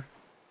hardware.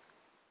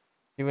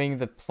 Doing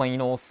the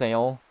plain old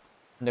sail.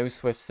 No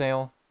swift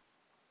sail.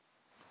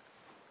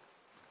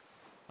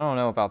 I don't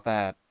know about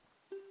that.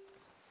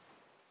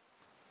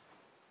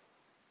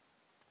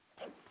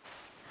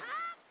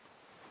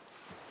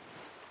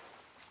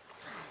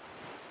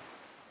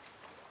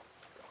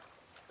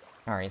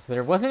 Alright, so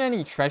there wasn't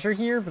any treasure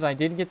here, but I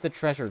did get the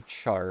treasure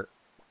chart.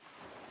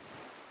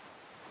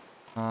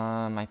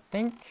 I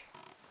think...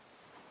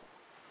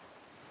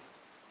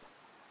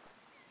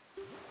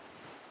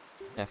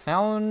 I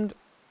found...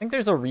 I think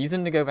there's a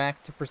reason to go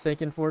back to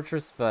Forsaken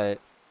Fortress, but...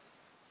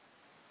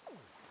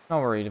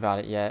 not worried about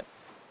it yet.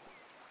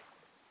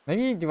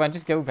 Maybe, do I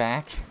just go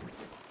back? Is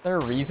there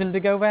a reason to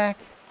go back?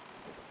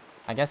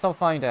 I guess I'll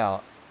find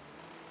out.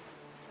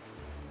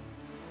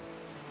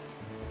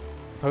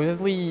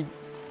 Supposedly,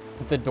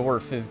 the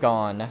dwarf is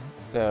gone,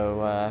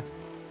 so,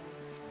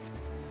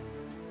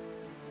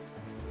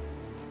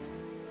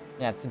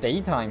 yeah, it's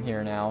daytime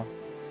here now.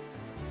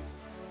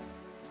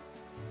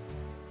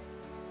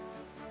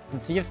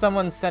 And see if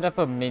someone set up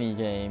a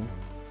mini-game.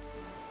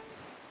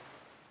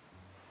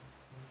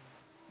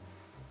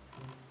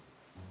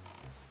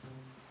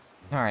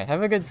 Alright,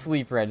 have a good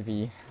sleep, Red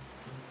V.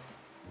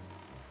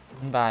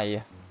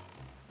 Bye.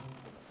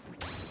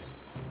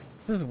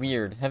 This is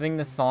weird, having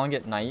this song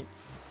at night.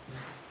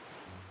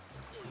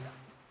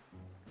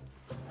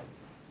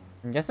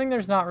 I'm guessing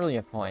there's not really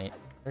a point.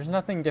 There's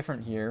nothing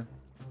different here.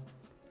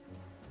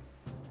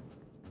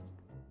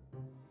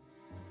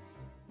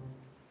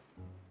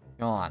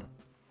 Gone.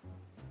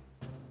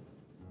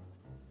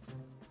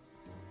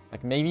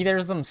 Like, maybe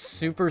there's some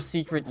super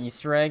secret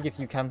Easter egg if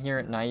you come here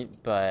at night,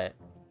 but...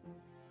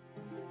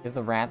 give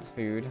the rats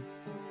food.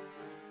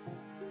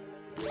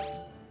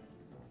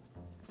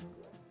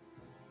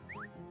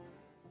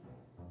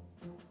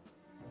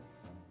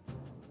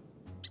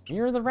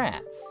 Here are the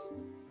rats.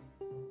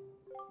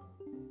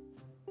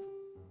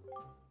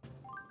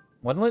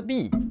 What'll it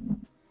be?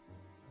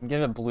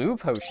 Get a blue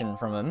potion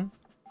from him.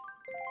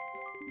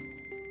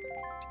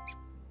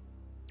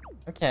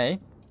 Okay.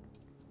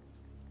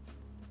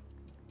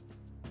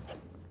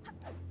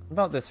 What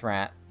about this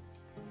rat?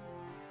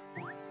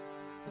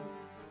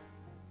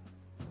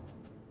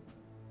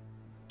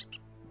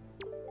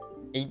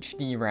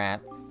 HD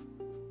rats.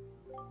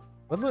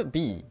 What'll it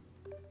be?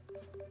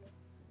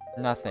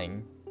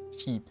 Nothing.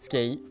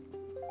 Cheapskate.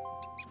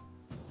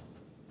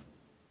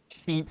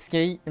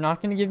 Cheapskate, you're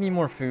not gonna give me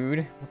more food?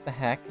 What the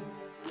heck?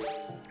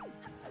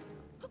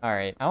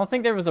 Alright, I don't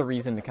think there was a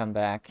reason to come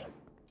back.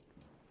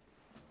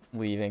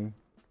 Leaving.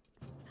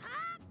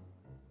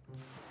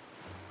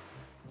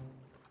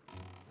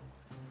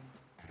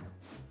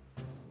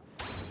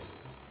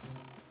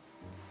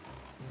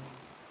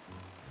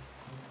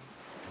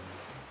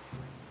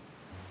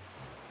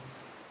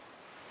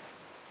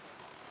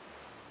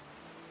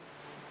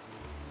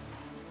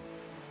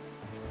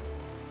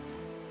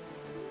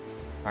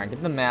 Alright,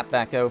 get the map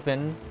back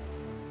open.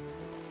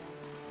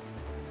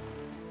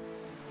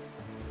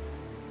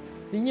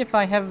 See if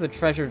I have the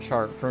treasure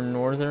chart for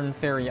Northern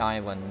Fairy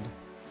Island.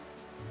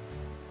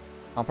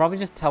 I'll probably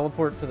just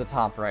teleport to the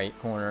top right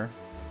corner.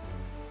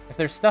 Is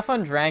there stuff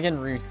on Dragon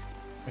Roost?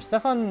 There's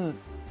stuff on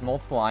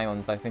multiple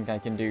islands I think I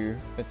can do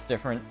that's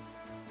different.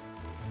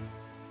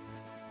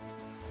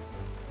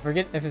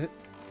 Forget if it's...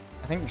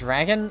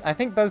 I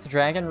think both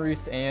Dragon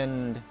Roost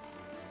and...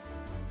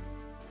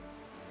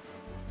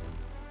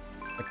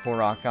 the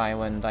Korok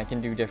Island, I can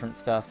do different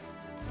stuff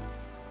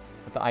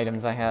with the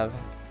items I have.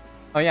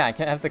 Oh yeah, I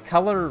can have the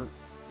color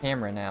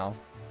camera now.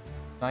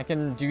 I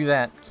can do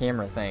that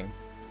camera thing.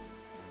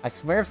 I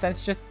swear if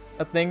that's just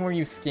a thing where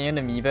you scan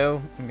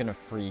Amiibo, I'm gonna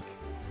freak.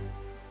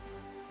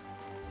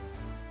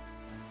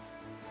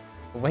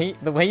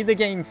 The way the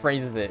game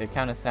phrases it, it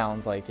kind of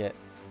sounds like it.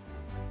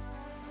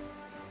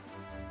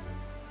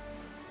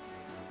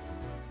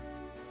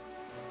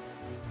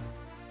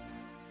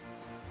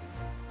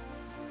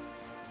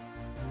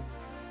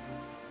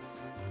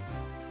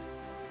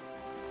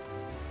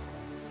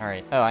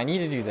 Alright, oh, I need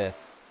to do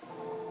this.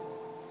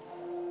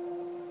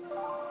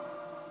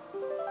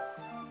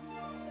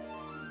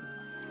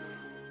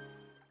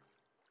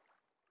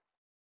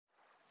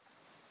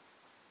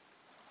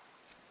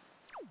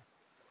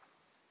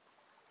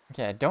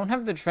 Okay, I don't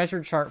have the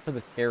treasure chart for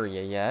this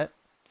area yet.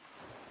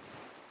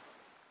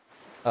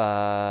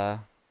 I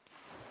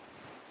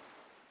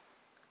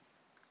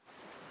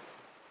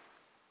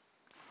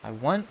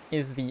want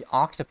is the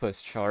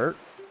octopus chart.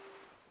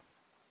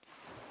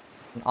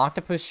 An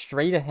octopus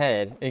straight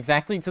ahead.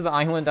 Exactly to the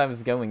island I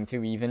was going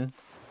to, even.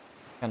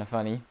 Kinda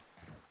funny.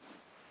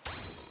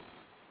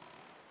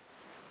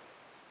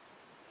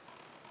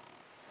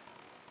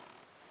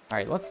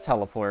 Alright, let's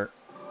teleport.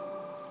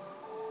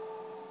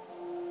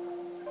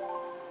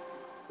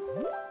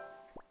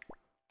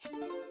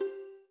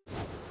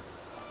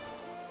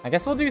 I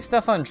guess we'll do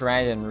stuff on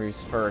Dragon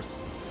Roost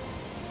first.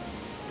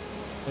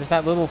 There's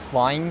that little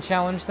flying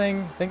challenge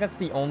thing. I think that's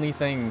the only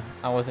thing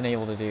I wasn't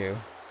able to do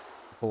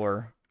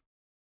before.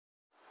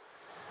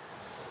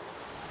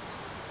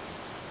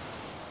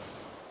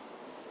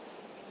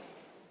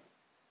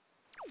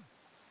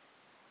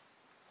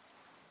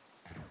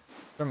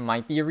 There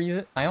might be a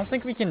reason. I don't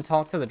think we can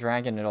talk to the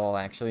dragon at all,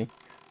 actually.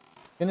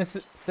 I'm gonna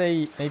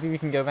say maybe we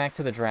can go back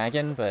to the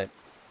dragon, but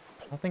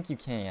I don't think you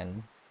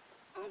can.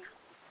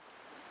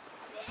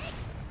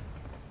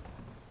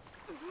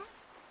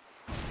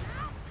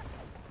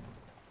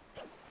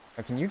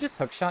 Oh, can you just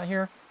hookshot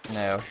here?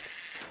 No.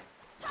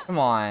 Come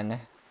on.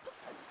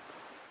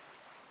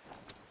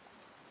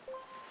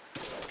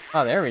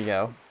 Oh, there we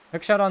go.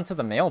 Hookshot onto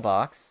the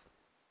mailbox.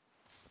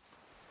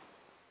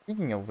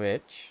 Speaking of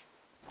which...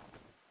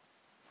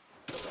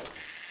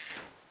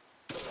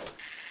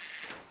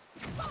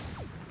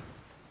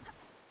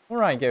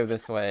 Before I go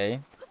this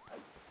way...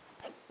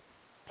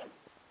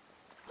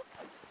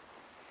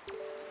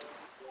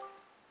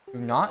 Do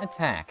not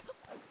attack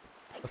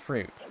the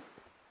fruit.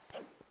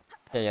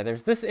 Okay, yeah,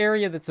 there's this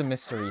area that's a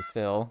mystery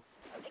still.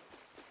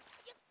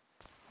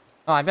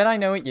 Oh, I bet I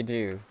know what you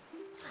do.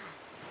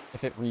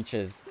 If it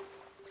reaches.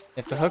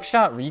 If the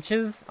hookshot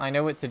reaches, I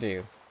know what to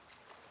do.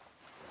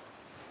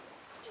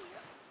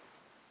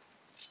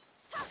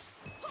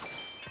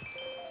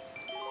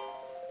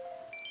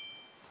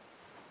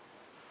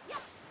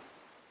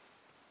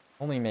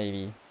 Only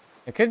maybe.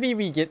 It could be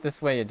we get this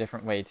way a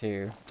different way,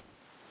 too.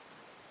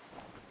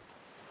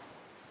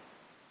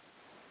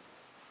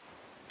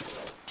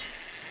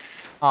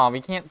 Aw,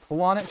 we can't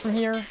pull on it from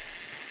here?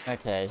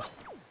 Okay.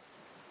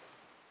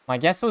 My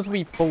guess was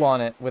we pull on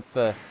it with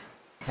the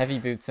heavy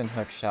boots and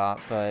hookshot,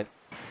 but...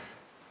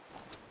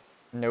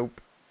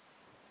 Nope.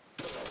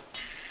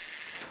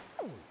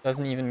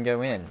 Doesn't even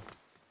go in.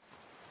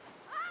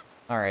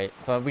 Alright,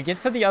 so we get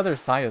to the other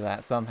side of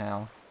that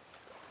somehow.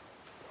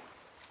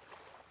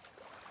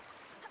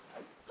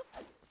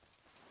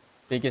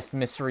 Biggest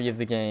mystery of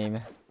the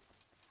game.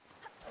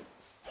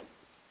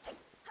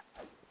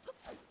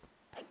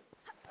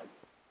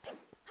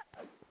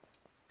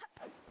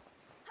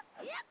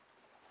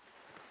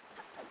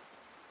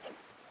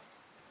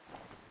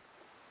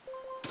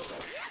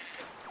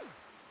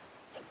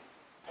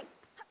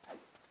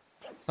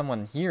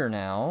 Someone here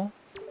now.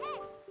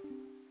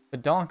 The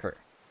Donker.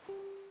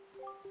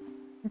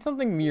 And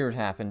something weird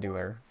happened to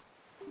her.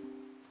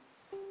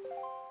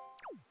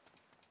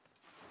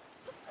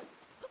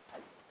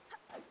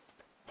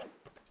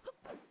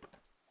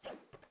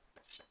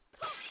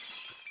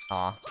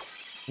 Aw.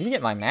 Need to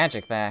get my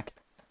magic back.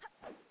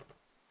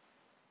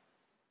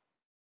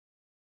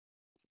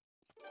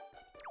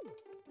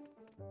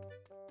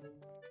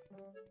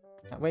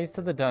 That way's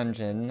to the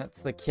dungeon.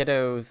 That's the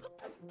kiddo's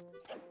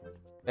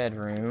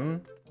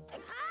bedroom.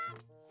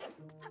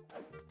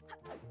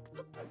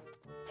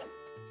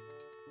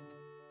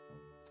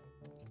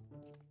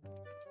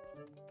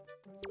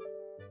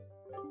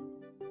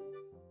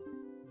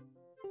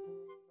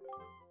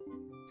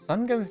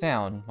 Sun goes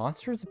down.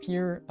 Monsters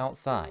appear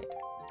outside.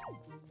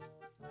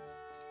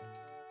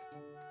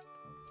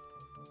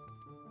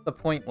 The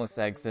pointless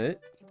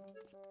exit.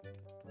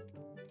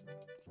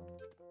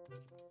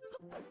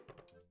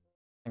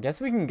 I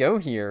guess we can go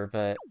here,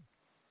 but...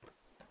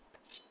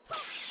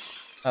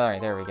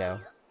 Alright, there we go.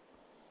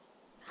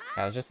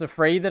 I was just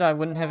afraid that I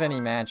wouldn't have any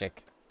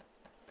magic.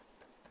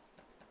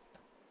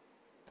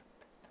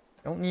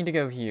 Don't need to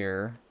go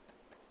here.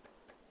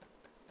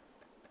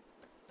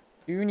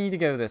 Do need to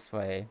go this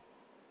way.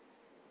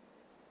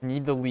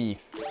 Need the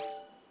leaf.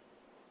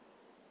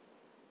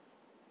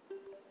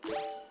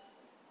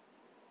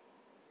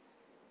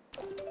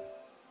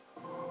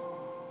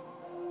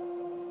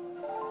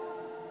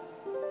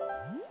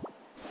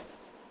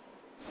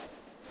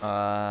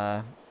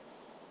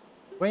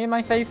 Way am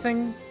I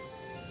facing?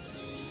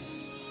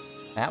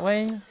 That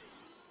way?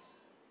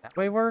 That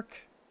way work?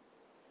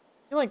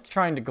 I feel like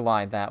trying to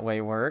glide that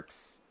way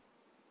works.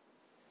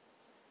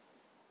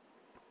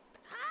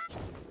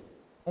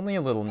 Only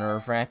a little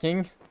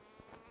nerve-wracking.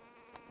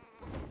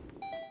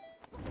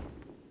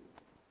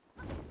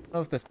 I don't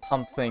know if this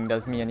pump thing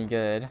does me any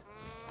good.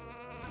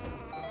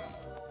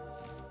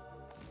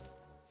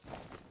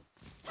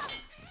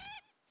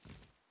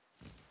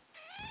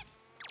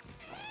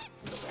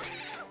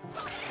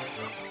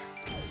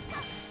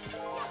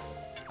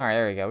 Alright,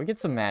 there we go. We get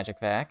some magic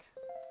back.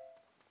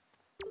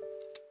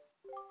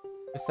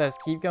 Just says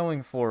keep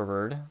going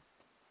forward.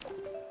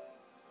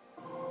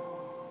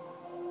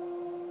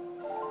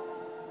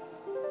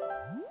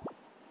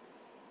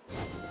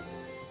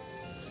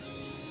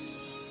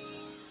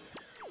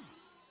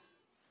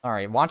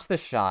 Alright, watch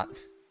this shot.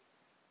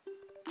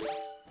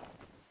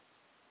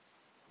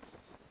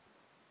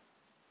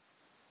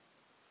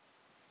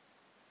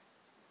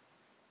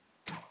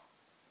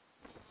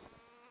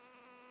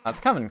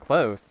 That's coming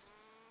close.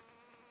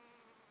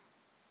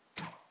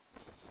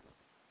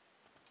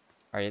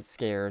 Alright, it's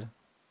scared.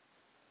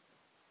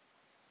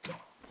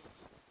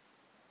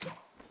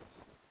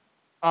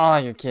 Oh,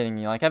 you're kidding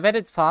me. Like, I bet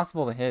it's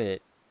possible to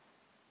hit it.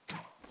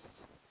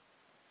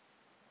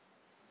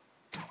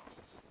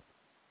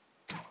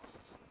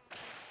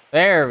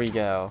 There we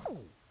go.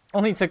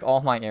 Only took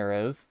all my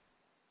arrows.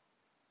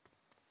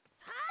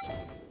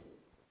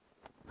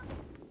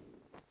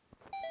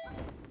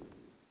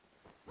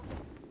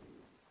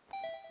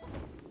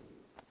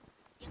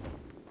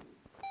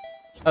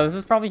 Oh, this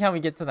is probably how we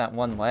get to that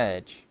one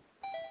ledge.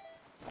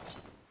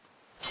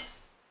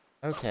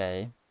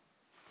 Okay.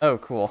 Oh,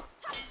 cool.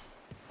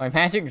 My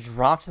magic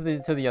dropped to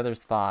the other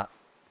spot.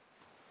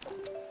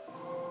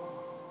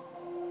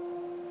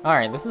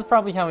 Alright, this is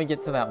probably how we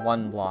get to that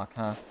one block,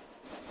 huh?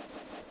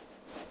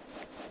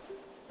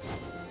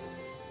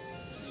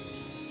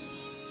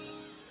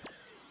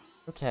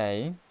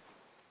 Okay.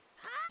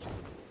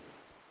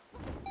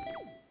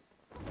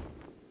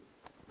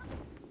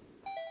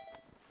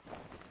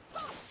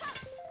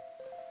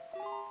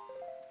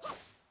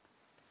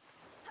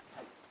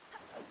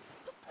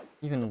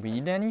 even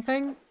lead to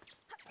anything?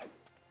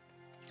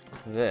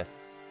 What's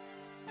this?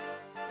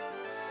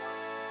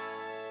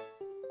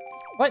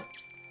 What?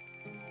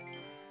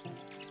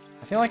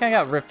 I feel like I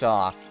got ripped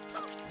off.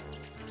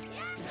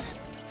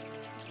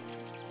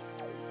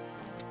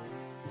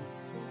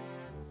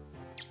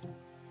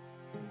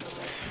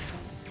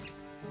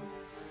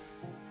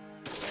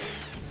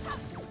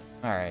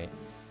 Alright.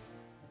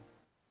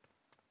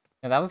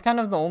 Yeah, that was kind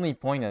of the only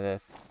point of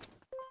this.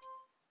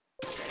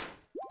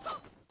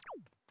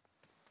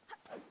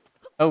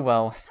 Oh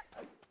well.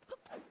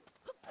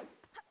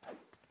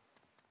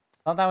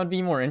 Thought that would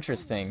be more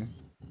interesting.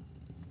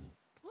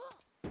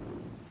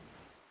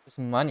 Just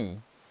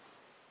money.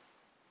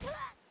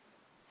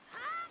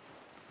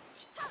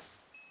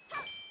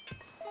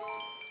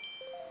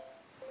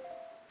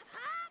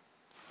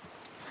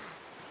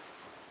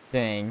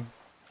 Dang.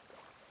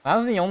 That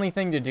was the only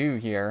thing to do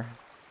here.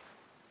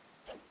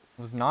 It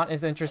was not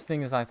as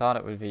interesting as I thought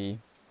it would be.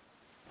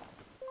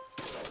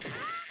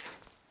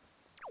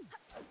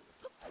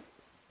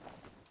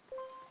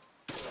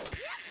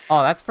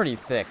 Oh, that's pretty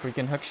sick. We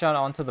can hookshot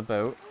onto the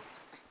boat.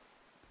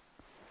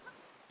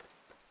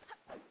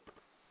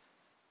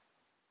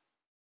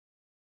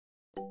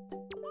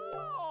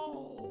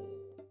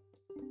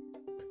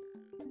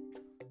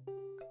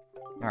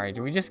 Alright,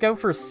 do we just go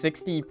for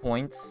 60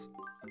 points?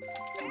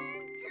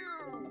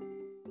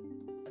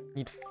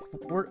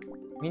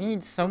 We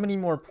need so many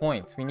more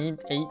points. We need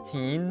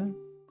 18.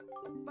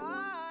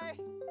 Bye.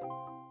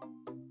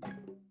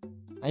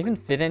 I even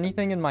fit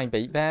anything in my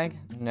bait bag?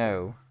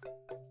 No.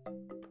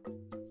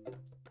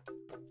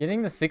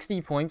 Getting the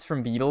 60 points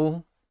from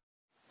Beetle.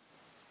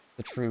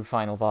 The true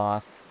final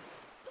boss.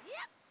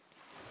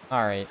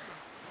 Alright.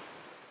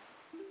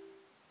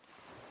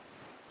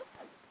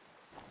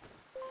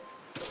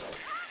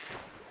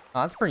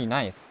 Oh, that's pretty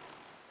nice.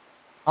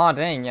 Aw,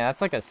 dang, yeah,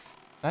 that's like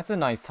that's a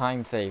nice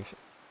time save.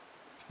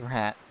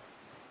 Rat.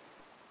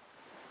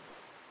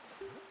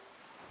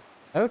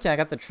 Okay, I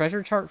got the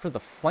treasure chart for the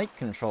flight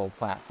control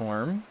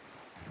platform.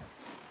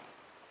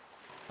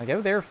 I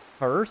go there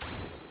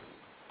first.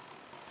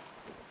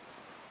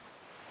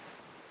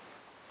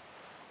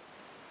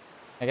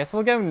 I guess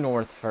we'll go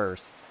north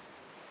first.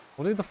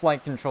 We'll do the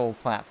flight control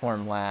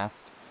platform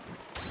last.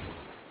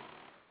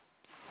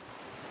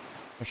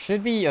 There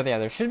should be, oh yeah,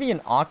 there should be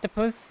an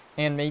octopus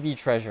and maybe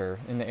treasure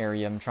in the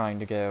area I'm trying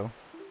to go.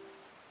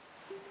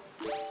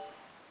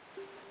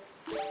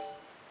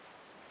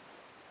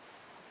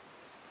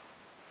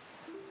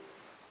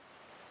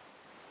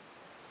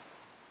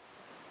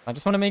 I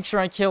just want to make sure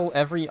I kill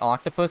every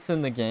octopus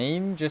in the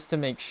game, just to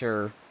make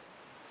sure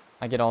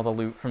I get all the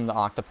loot from the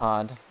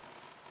octopi.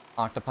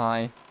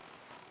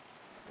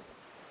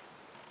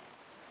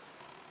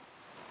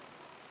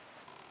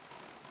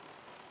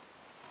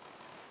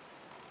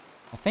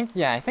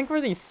 I think where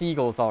these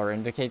seagulls are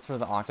indicates where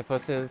the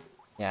octopus is.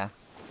 Yeah.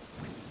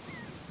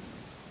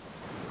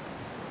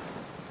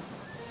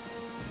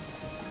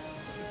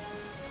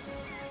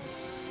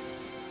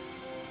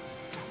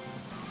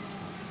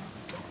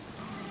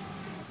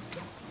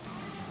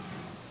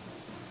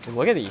 Dude,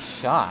 look at these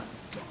shots.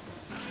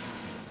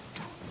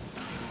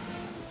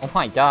 Oh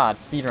my god,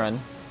 speedrun.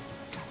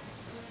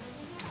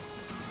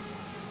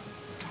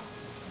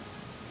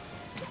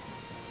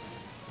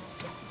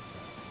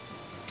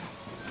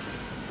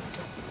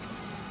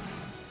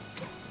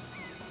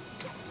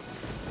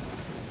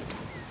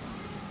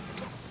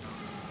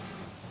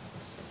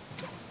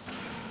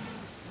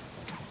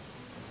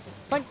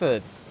 It's like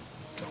the...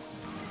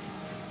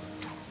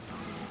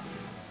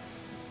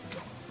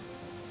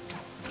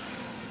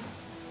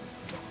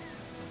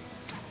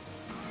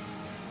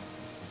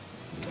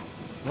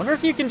 I wonder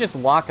if you can just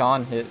lock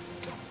on hit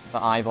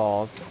the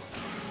eyeballs.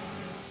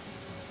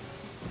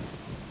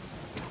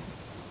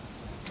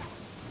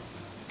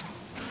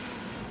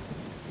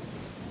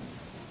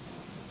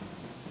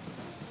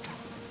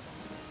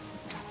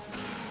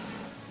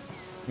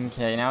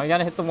 Okay, now we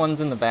gotta hit the ones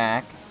in the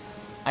back.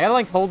 I gotta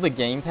like hold the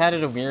gamepad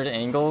at a weird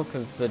angle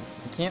because you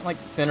can't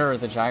like center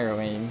the gyro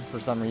aim for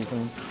some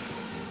reason.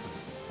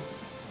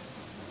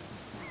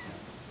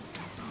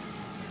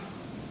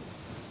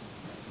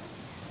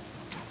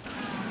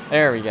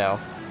 There we go.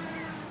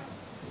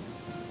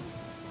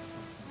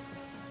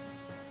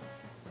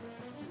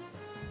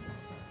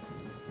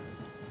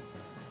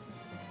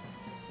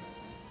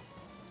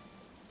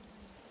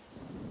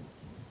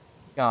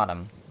 Got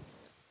him.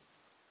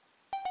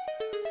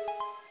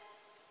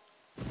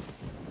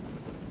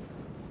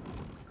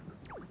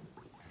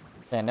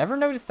 Yeah, I never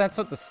noticed that's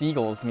what the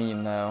seagulls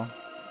mean, though.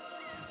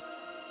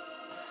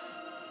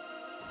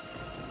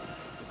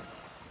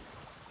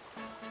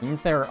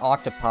 Means there are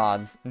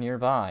octopods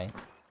nearby.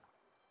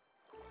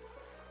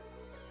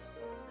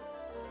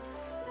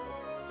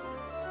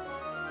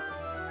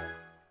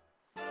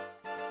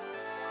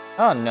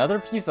 Oh, another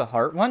piece of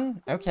heart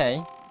one? Okay.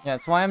 Yeah,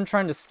 that's why I'm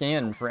trying to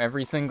scan for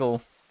every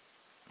single...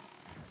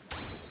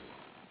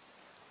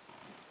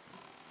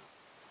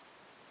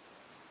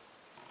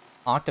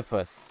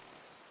 octopus.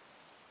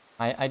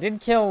 I did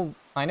kill...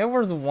 I know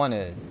where the one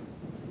is.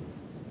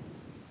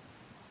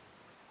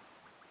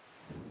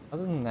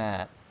 Other than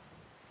that,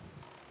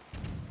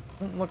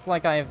 doesn't look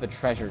like I have the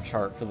treasure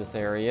chart for this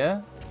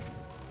area.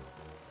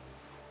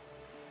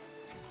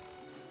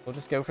 We'll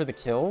just go for the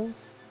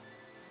kills.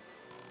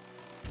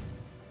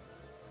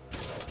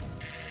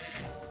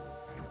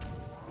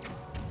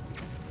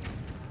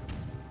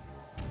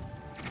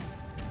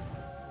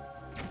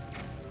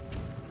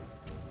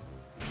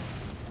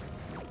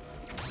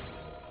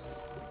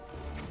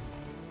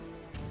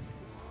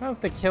 I don't know if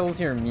the kills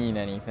here mean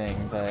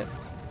anything, but...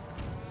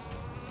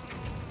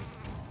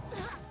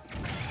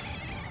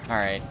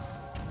 Alright.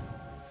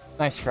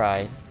 Nice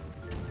try.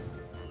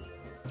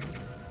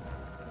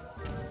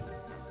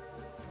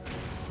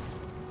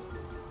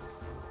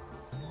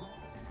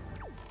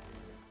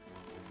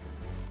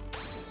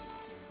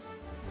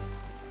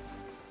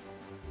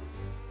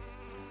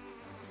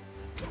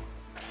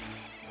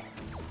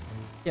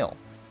 Kill.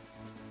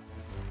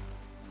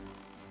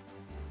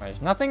 Alright,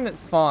 there's nothing that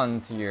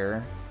spawns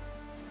here.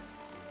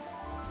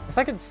 Guess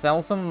I could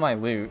sell some of my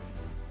loot.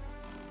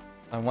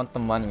 I want the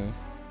money.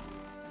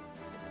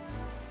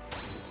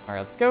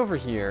 Alright, let's go over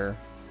here.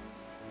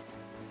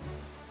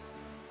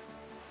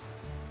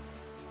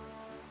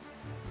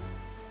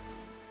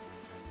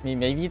 I mean,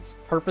 maybe it's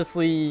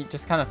purposely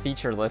just kind of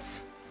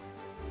featureless.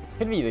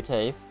 Could be the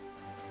case.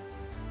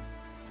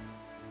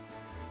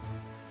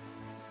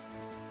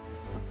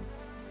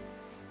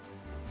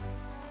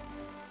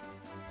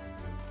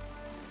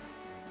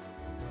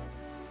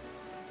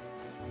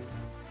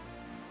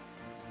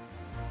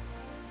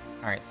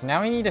 Alright, so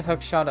now we need a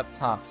hookshot up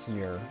top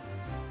here.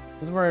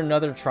 This is where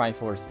another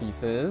Triforce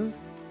piece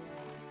is.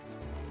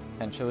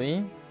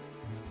 Potentially.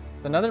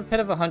 It's another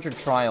Pit of 100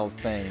 Trials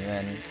thing,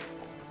 then.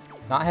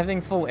 Not having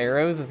full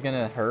arrows is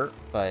gonna hurt,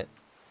 but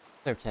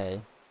it's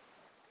okay.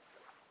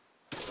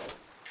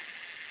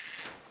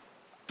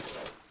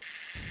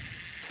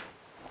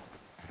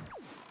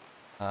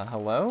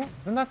 Hello?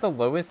 Isn't that the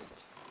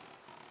lowest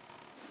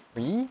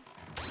tree?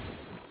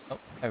 Oh,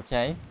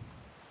 okay.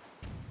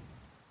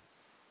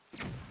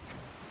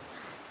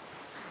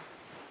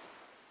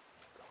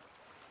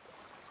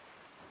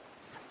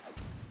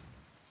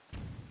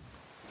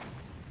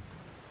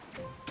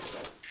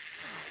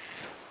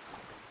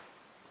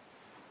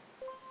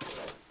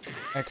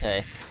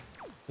 Okay.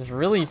 It's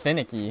really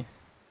finicky.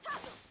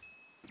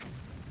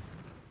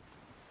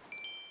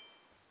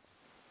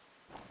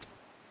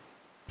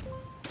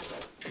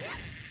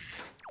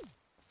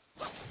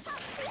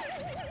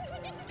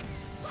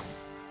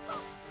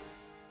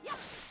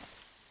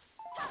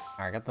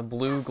 Alright, got the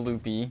blue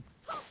gloopy.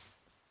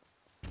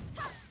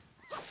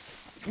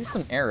 Use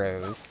some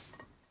arrows.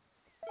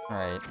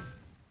 Alright.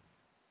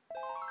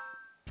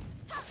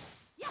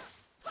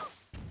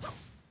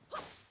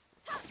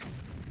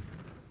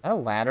 A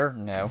ladder?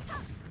 No.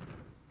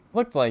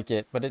 Looked like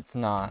it, but it's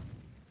not.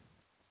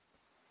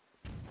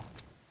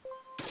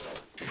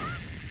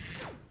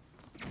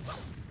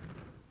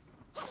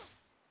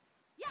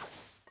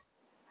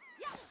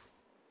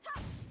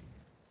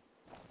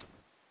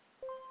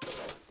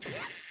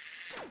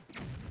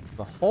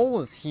 The hole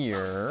is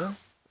here. Let's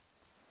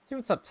see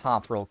what's up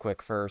top real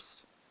quick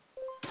first.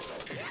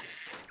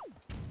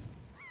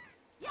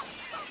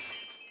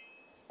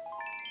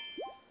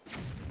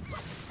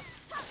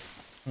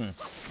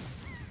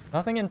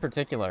 Nothing in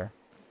particular.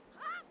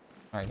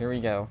 Alright, here we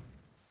go.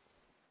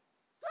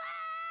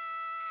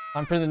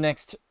 Time for the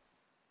next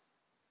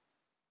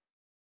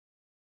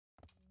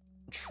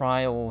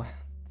trial.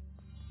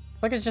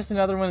 It's like it's just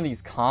another one of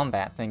these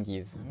combat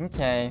thingies.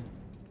 Okay.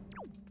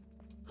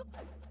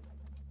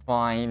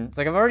 Fine. It's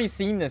like I've already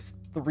seen this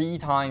 3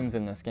 times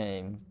in this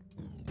game.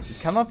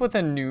 Come up with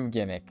a new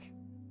gimmick.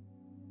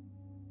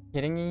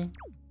 Kidding me?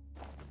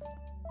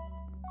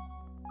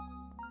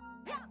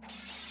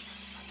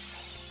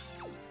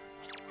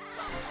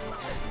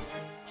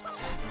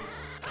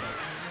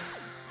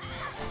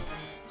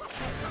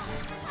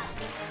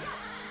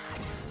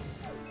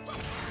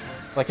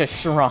 Like a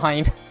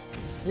shrine.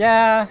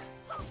 Yeah.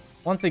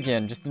 Once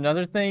again, just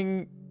another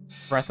thing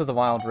Breath of the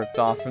Wild ripped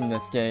off from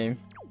this game.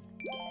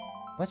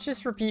 Let's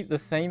just repeat the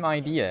same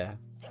idea.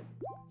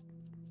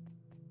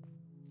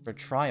 For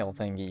trial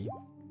thingy.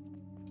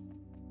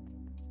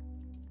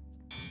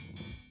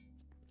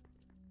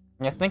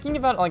 Yes, thinking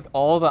about like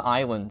all the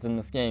islands in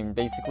this game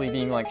basically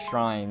being like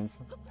shrines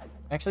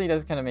actually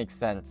does kind of make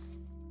sense.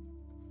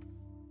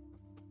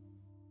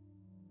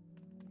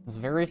 There's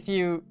very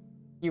few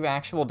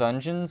actual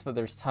dungeons, but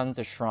there's tons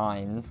of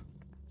shrines.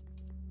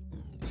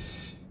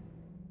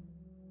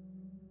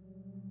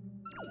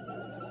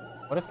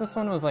 What if this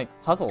one was like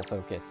puzzle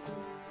focused?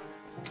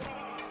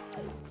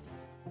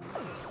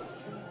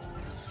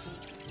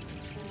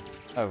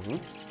 Oh,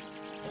 oops.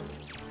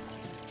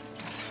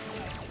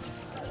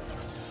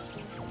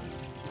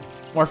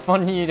 More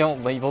fun you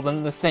don't label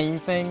them the same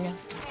thing.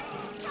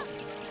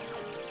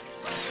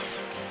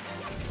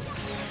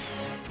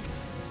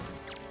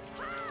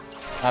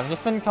 I've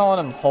just been calling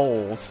them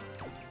holes.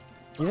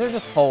 These are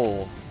just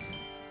holes.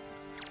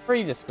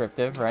 Pretty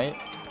descriptive, right?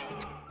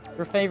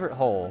 Your favorite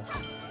hole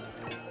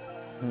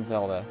in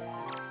Zelda.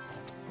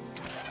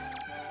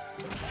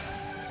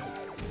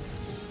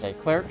 Okay,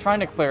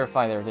 trying to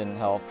clarify there didn't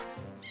help.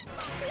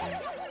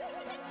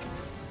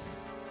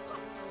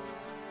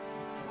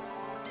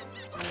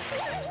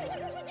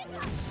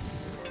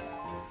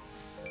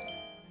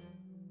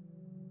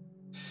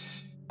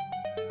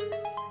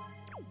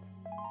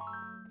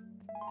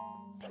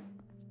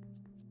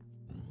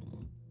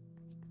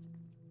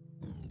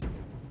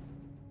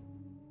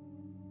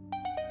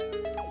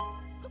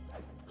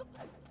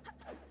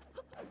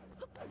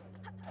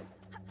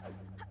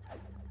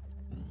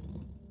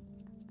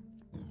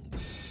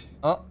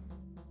 Oh,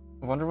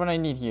 I wonder what I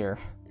need here.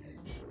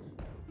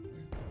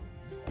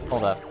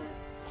 Hold up.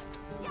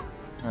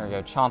 There we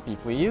go, Chompy,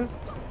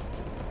 please.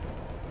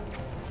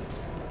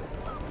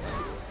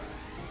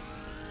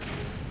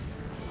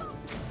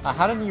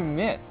 How did you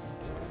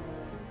miss?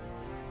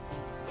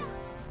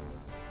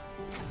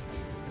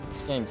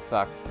 Game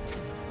sucks.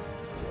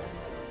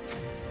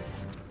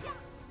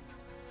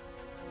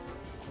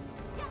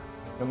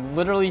 I'm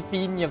literally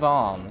feeding you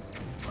bombs.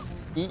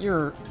 Eat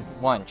your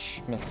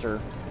lunch, mister.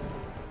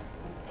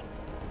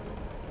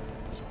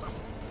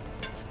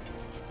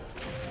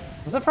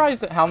 I'm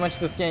surprised at how much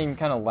this game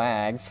kind of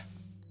lags.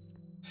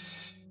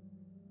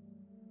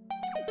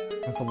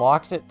 It's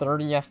locked at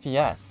 30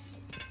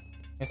 FPS.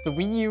 Guess the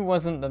Wii U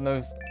wasn't the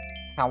most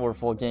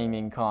powerful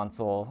gaming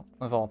console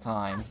of all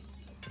time.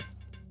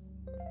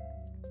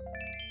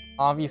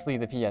 Obviously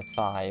the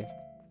PS5.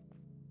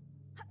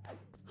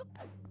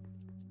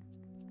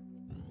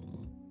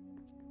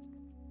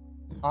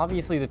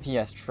 Obviously the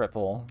PS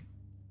Triple.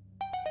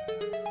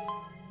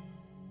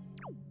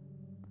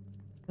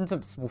 What's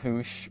up,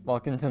 Sploosh?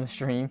 Welcome to the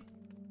stream.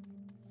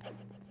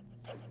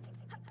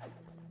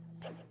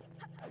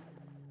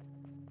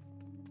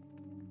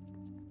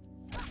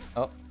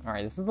 Oh,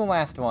 alright, this is the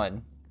last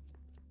one.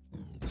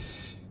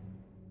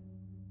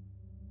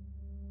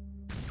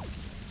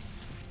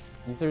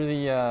 These are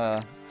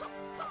the,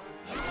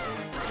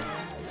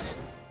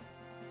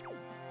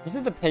 These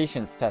are the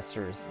patience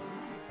testers.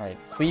 Alright,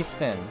 please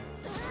spin.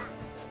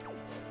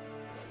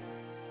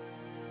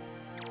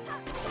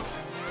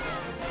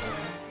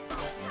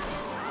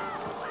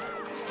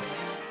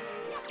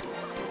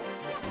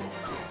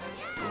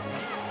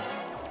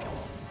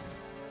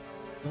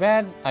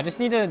 Bad. I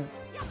just need to...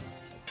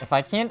 If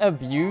I can't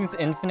abuse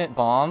infinite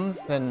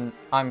bombs, then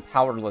I'm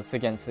powerless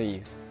against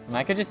these. And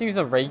I could just use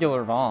a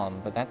regular bomb,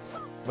 but that's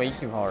way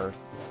too hard.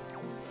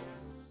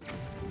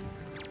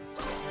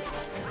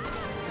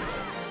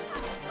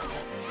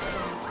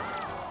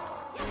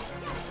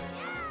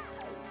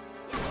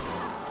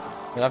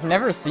 But I've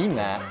never seen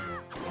that.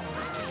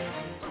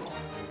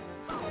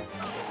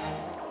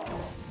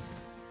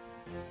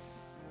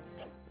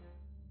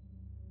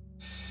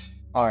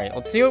 Alright,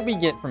 let's see what we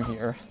get from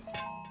here.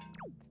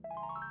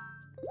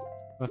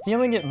 I have a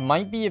feeling it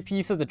might be a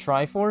piece of the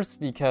Triforce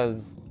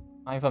because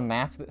I have a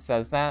map that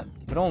says that,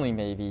 but only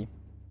maybe.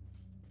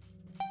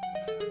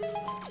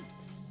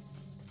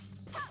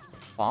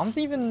 Bombs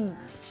even...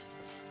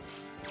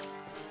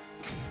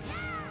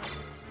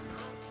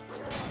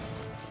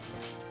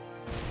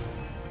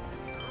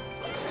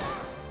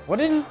 What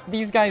did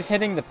these guys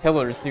hitting the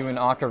pillars do in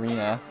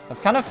Ocarina?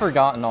 I've kind of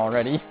forgotten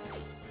already.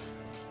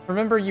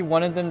 Remember, you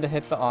wanted them to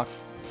hit the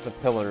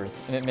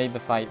pillars, and it made the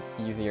fight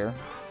easier.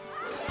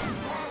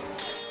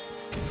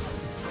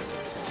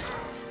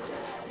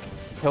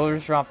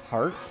 Pillars drop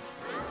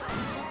hearts?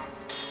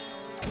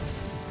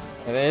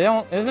 Yeah,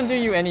 it doesn't do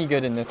you any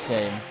good in this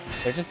game.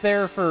 They're just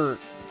there for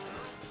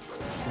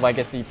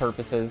legacy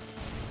purposes.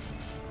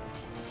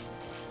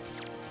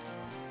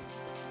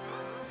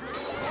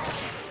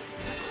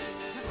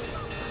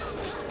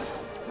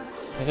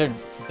 These are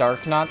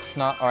Dark Knots,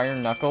 not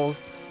Iron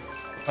Knuckles.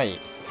 Wait.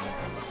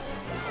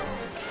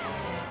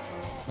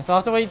 I still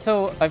have to wait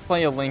till I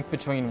play A Link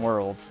Between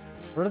Worlds.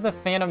 Where are the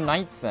Phantom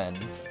Knights then?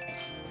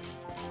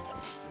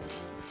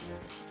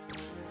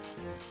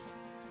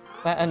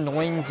 It's that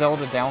annoying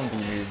Zelda down B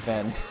move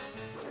then.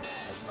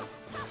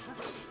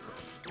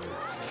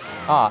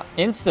 Ah,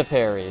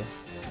 insta-parry.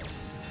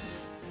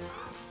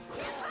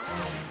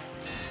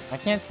 I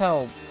can't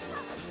tell.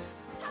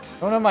 I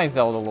don't know my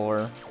Zelda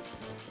lore.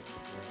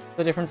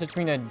 The difference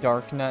between a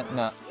Dark Nut and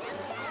a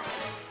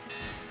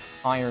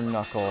Iron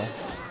Knuckle.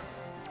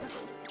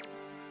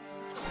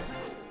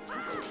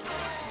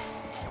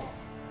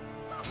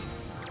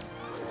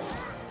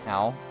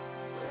 Ow.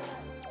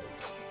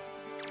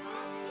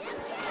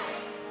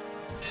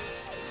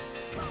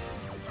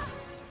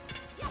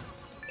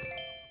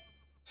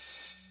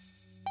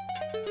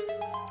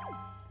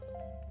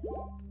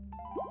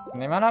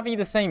 And they might not be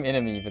the same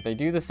enemy, but they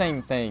do the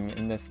same thing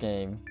in this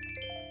game.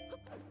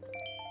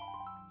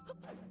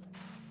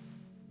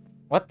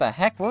 What the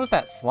heck? What was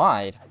that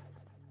slide?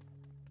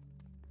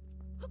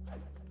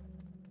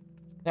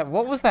 Yeah,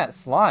 what was that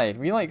slide?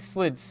 We, like,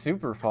 slid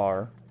super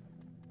far.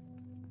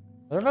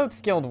 They're both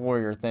skilled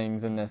warrior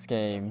things in this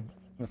game.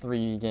 The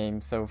 3D game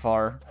so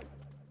far.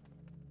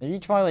 Maybe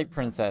Twilight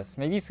Princess.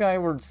 Maybe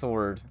Skyward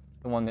Sword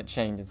is the one that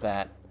changes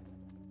that.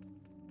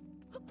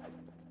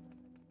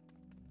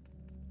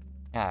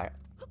 Yeah,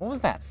 what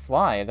was that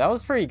slide? That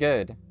was pretty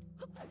good.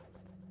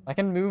 I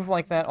can move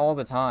like that all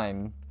the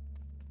time.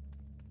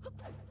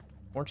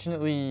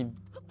 Fortunately,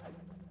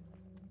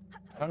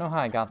 I don't know how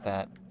I got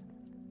that.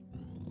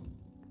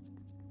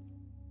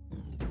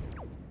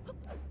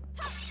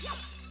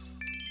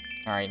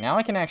 Alright, now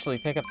I can actually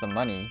pick up the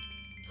money.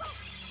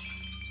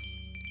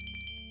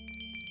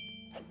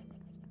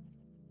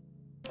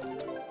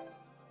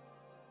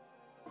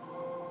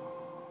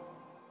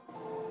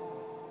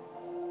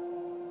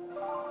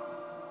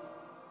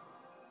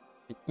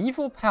 The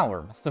evil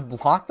power must have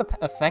blocked the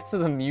effects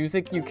of the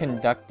music you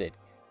conducted.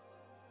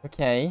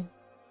 Okay.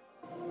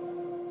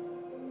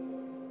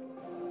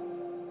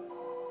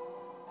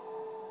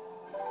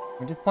 Can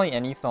we just play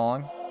any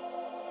song?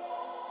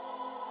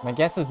 My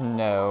guess is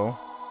no.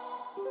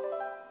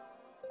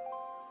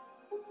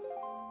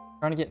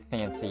 Trying to get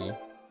fancy.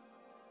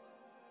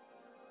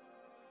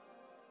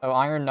 Oh,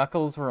 Iron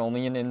Knuckles were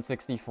only in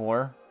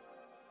N64?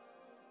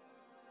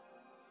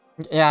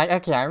 Yeah,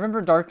 okay, I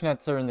remember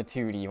Darknuts are in the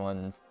 2D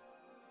ones.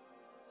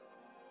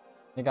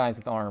 The guys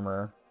with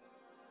armor.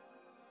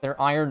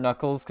 They're Iron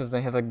Knuckles because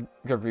they have a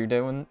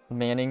Gerudo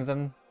manning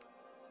them.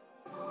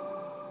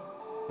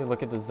 You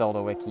look at the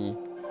Zelda wiki.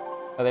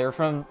 Oh, they were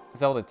from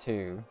Zelda 2.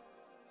 You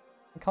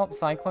call up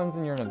Cyclones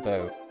and you're in a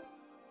boat.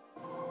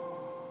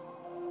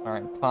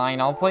 Alright,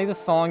 fine. I'll play the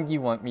song you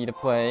want me to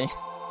play.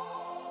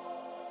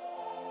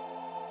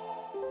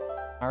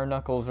 Our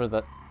Knuckles were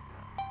the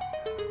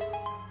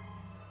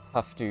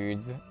tough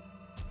dudes.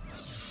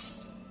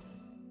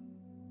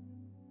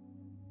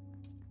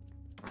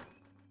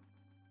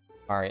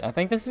 Alright, I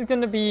think this is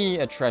gonna be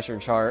a treasure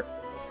chart.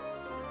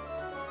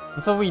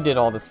 That's what we did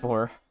all this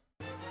for.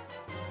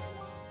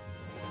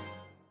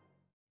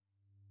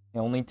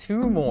 Only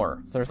 2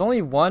 more. So there's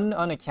only 1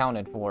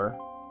 unaccounted for.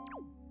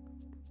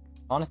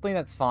 Honestly,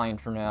 that's fine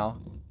for now.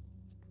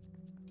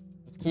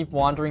 Just keep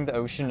wandering the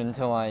ocean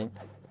until I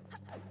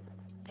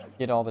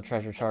get all the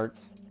treasure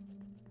charts.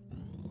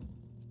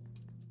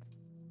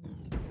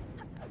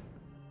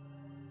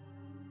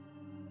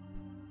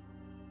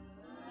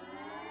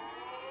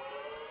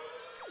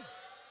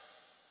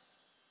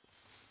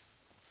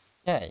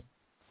 Okay.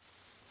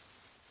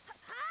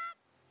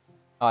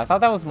 Oh, I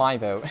thought that was my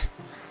boat.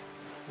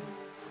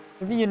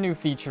 Could be a new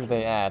feature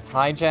they add.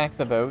 Hijack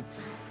the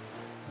boats.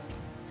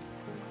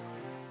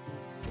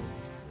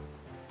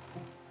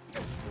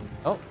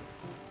 Oh.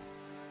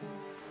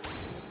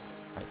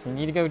 Alright, so we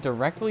need to go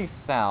directly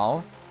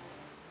south.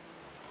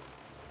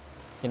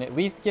 Can at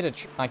least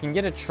get I can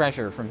get a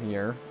treasure from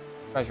here.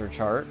 Treasure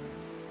chart.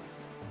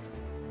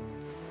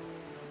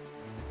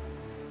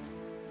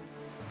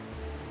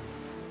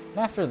 And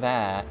after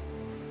that,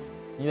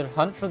 either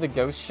hunt for the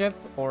ghost ship,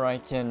 or I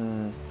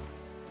can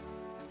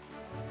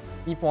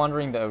keep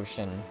wandering the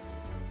ocean.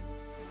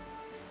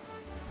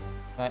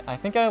 I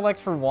think I elect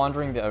for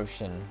wandering the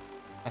ocean.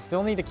 I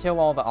still need to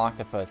kill all the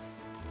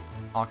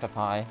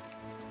octopi.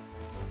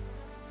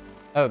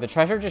 Oh, the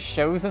treasure just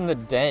shows in the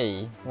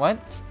day.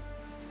 What?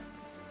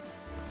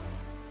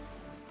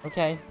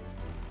 Okay.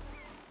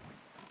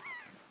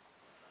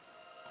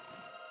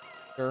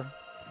 Sure.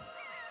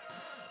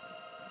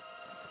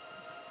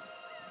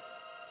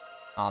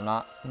 Oh, I'm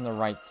not in the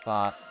right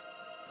spot.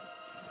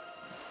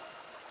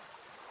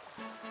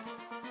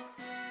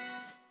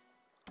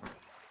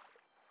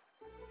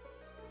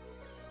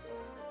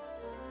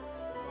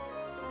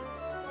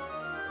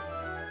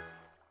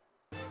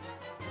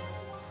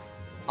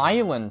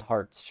 Island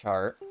Hearts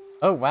chart.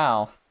 Oh,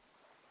 wow.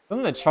 Some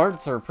of the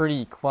charts are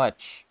pretty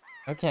clutch.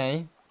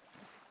 Okay.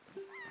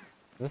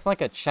 Is this like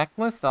a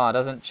checklist? Oh, it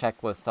doesn't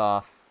checklist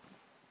off.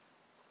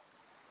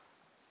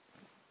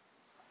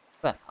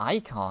 That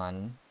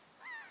icon?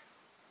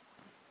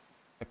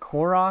 The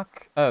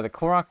Korok? Oh, the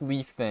Korok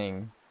leaf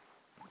thing.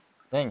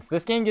 Thanks.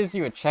 This game gives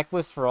you a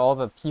checklist for all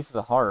the pieces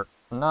of heart.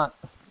 I'm not...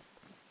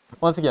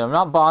 Once again, I'm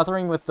not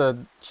bothering with the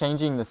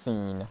changing the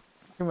scene.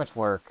 It's too much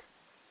work.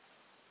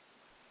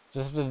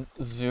 Just have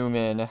to zoom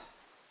in.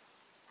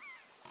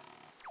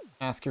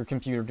 Ask your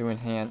computer to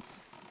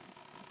enhance.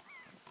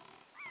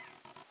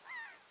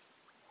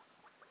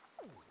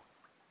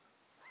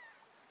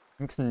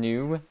 Looks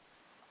new.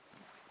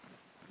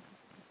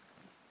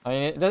 I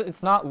mean,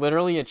 it's not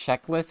literally a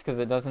checklist because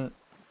it doesn't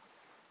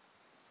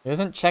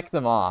check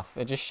them off.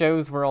 It just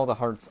shows where all the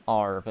hearts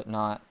are, but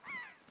not...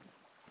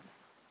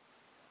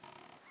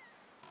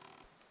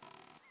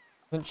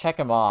 Doesn't check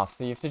them off,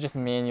 so you have to just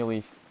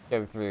manually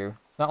go through.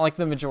 It's not like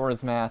the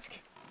Majora's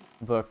Mask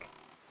book.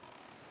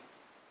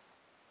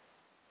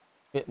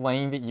 Bit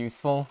lame, but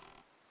useful.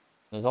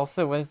 There's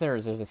also, what is there?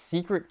 There's a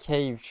secret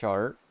cave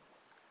chart.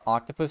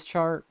 Octopus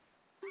chart.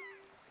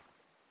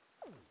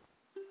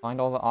 Find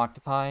all the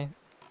octopi.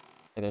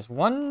 Okay, there's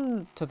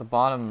one to the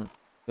bottom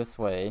this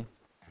way.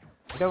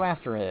 Go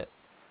after it.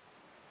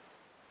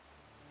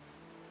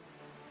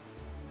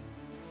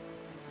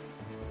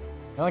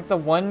 I feel like the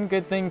one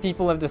good thing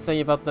people have to say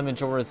about the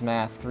Majora's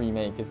Mask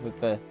remake is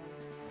that the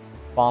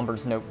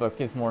Bomber's Notebook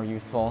is more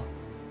useful.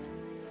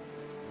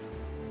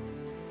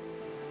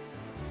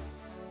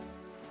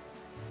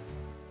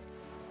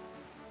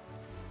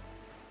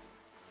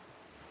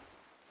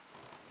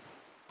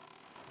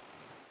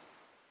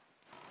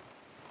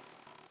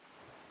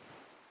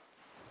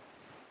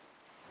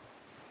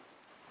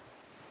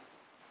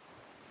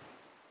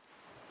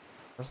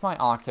 Where's my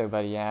octo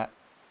buddy at?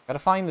 Gotta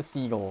find the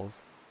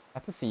seagulls.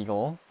 That's a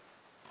seagull.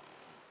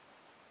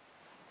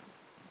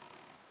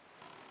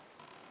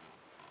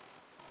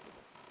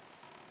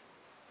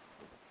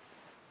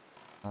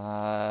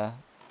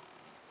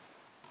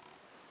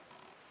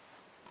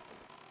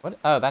 What?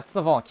 Oh, that's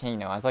the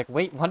volcano. I was like,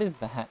 wait, what is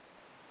that?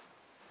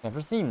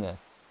 Never seen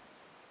this.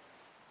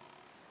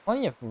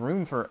 Plenty of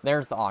room for...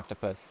 There's the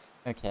octopus.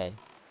 Okay.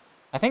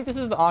 I think this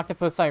is the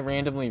octopus I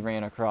randomly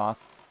ran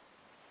across.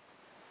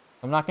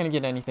 I'm not gonna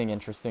get anything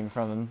interesting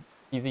from him.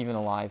 He's even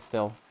alive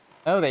still.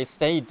 Oh, they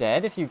stay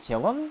dead if you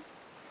kill them?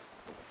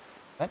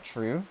 Is that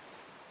true?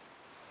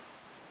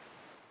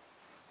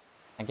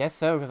 I guess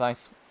so, because I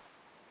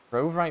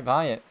drove right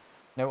by it.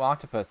 No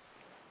octopus.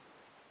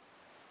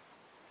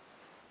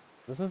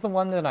 This is the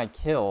one that I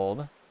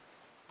killed.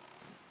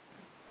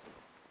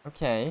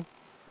 Okay.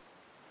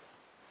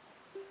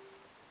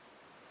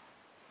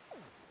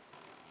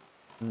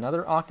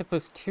 Another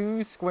octopus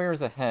 2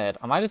 squares ahead.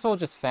 I might as well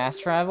just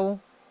fast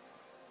travel.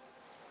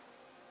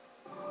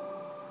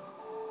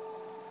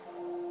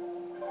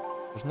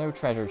 There's no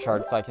treasure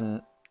charts I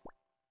can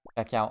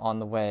check out on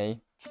the way.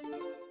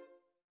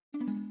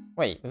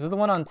 Wait, this is the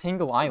one on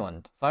Tingle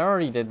Island. So I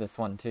already did this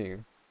one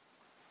too.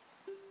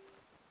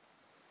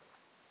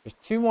 There's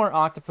 2 more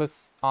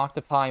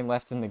octopi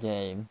left in the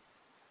game.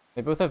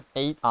 They both have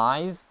 8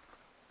 eyes.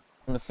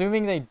 I'm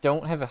assuming they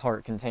don't have a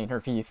heart container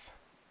piece.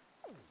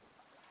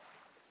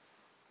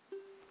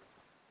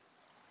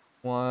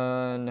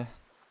 One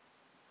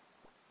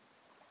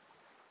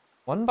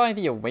by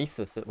the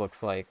Oasis, it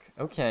looks like.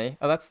 Okay.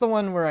 Oh, that's the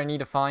one where I need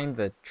to find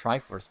the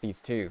Triforce piece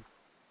too.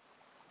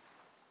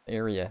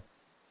 Area.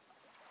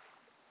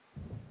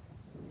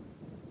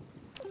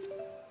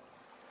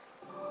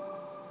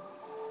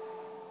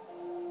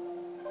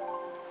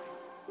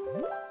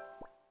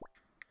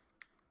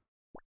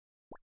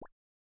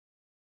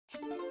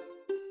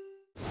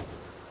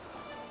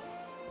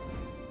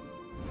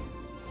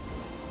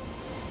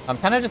 I'm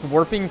kind of just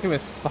warping to a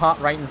spot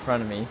right in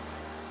front of me. You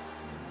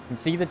can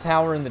see the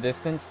tower in the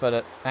distance,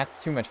 but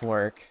that's too much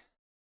work.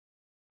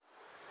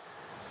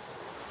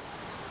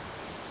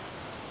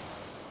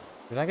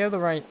 Did I go the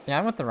right... Yeah,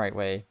 I went the right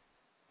way.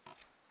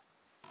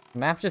 The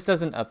map just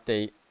doesn't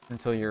update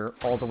until you're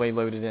all the way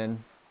loaded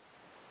in.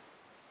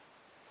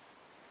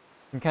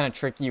 It can kind of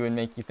trick you and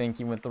make you think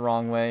you went the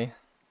wrong way.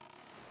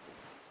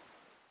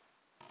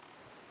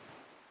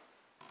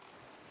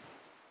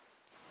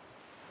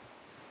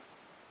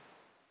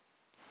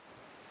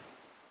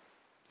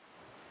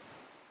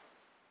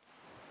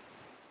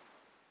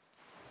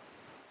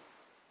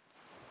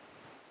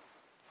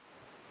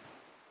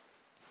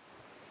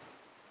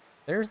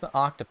 There's the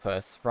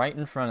octopus right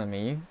in front of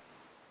me.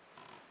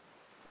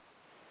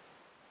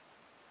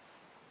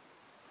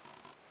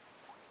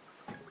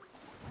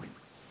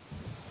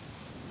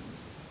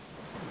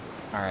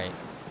 Alright.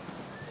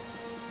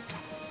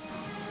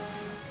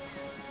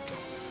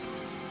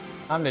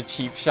 I'm gonna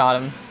cheap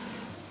shot him.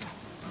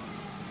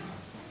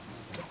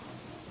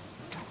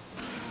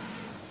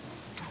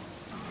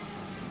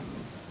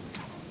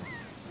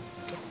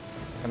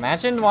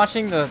 Imagine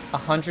watching the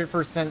 100%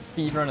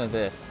 speedrun of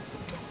this.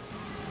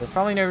 There's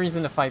probably no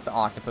reason to fight the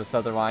octopus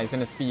otherwise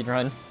in a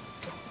speedrun.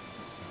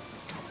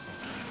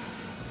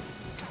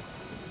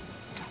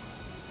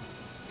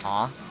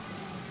 Aw.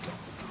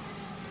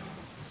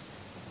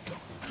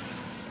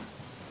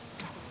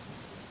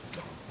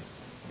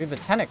 Dude, the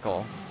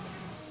tentacle.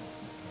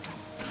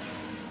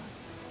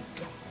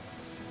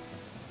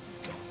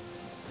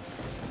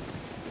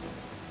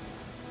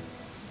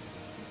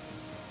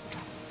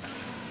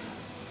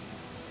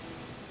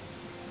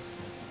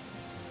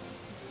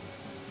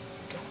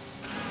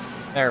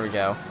 There we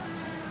go.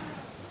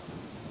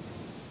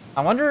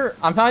 I wonder,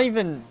 I'm not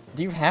even...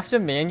 Do you have to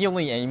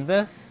manually aim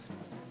this?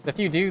 If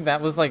you do, that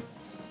was like...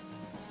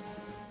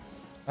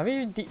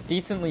 That'd be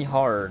decently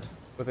hard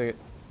with a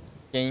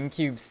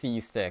GameCube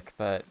C-stick,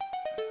 but...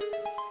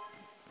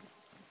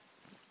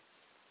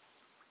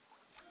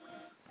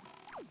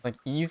 Like,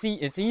 easy?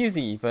 It's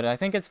easy, but I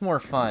think it's more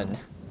fun.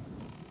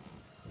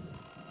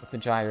 With the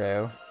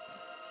gyro.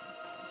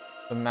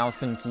 The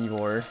mouse and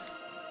keyboard.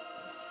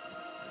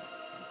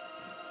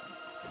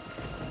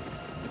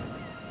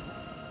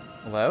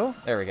 Hello?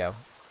 There we go.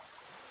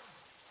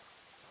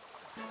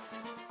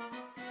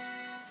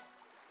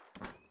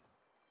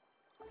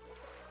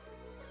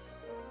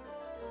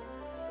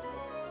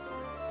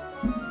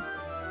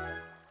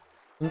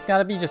 It's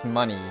gotta be just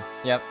money.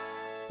 Yep.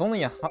 It's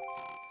only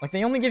like,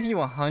 they only give you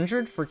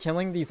 100 for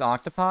killing these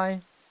octopi?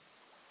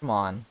 Come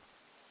on.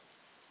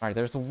 Alright,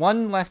 there's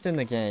 1 left in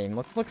the game.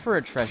 Let's look for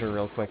a treasure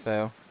real quick,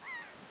 though.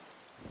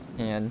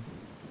 And...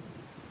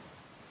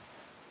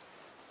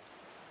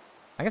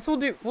 I guess we'll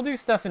do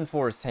stuff in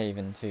Forest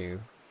Haven, too.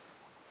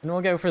 And we'll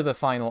go for the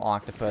final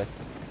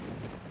octopus.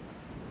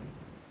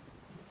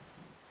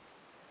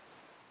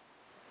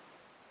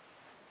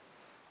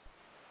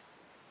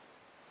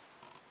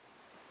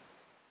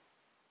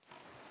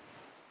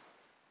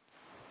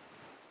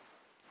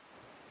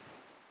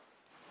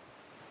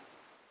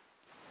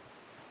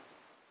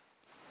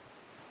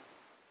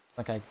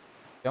 Like, I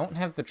don't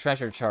have the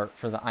treasure chart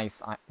for the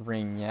ice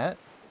ring yet.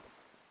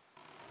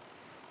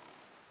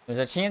 There's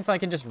a chance I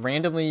can just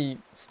randomly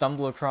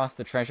stumble across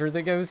the treasure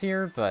that goes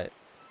here, but...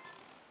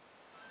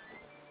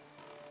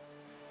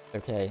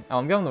 Okay. Oh,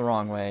 I'm going the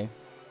wrong way.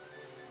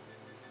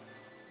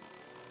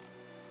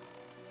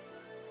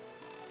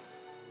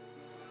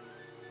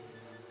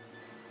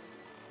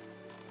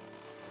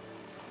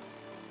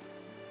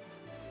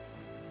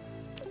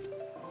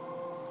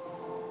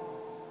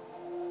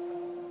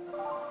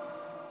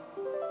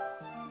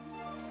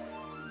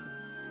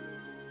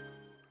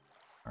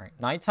 Alright,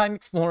 nighttime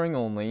exploring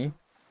only.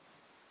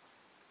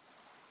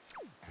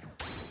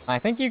 I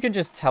think you can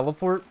just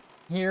teleport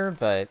here,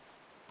 but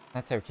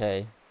that's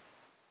okay.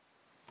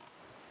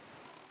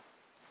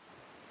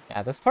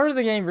 Yeah, this part of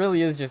the game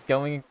really is just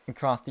going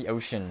across the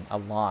ocean a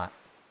lot.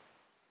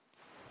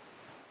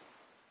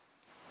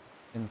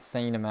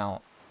 Insane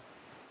amount.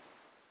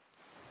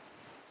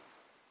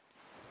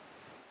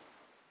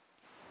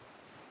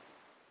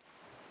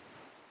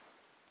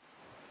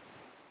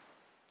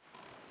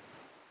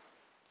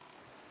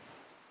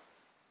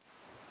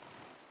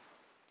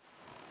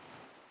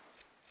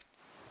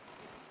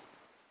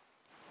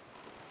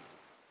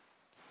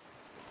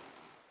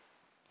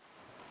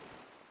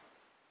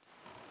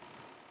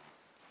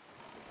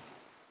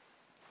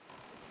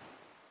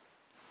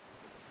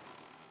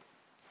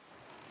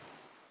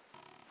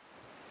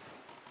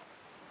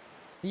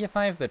 See if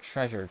I have the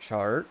treasure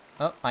chart.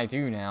 Oh, I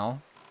do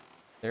now.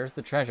 There's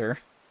the treasure.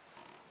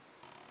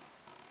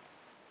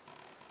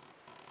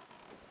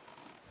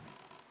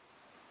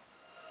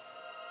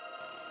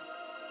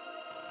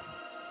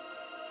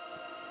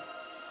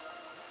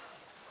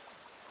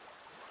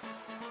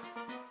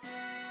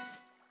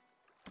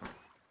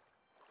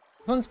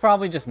 This one's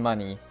probably just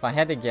money, if I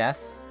had to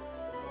guess.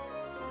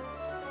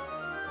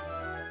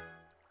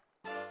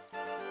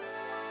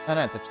 Oh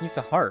no, it's a piece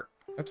of heart.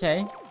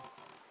 Okay.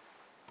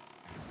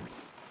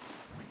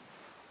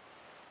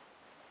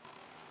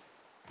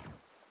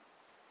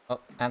 Oh,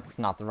 that's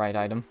not the right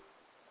item.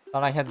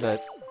 Thought I had the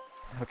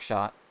hook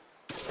shot.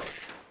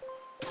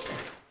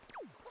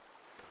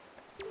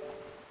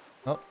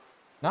 Oh,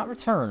 not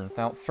return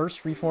without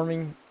first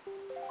reforming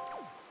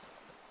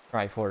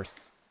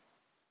Triforce.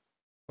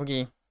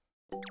 Okay.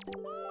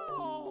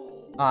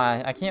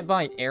 I can't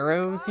buy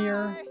arrows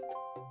here.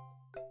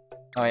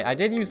 Oh, wait, I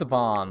did use a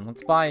bomb.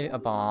 Let's buy a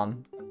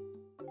bomb.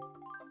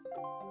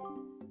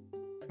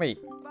 Wait.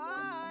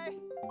 Bye.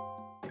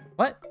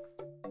 What?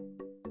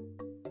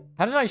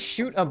 How did I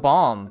shoot a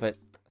bomb, but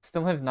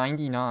still have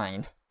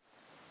 99?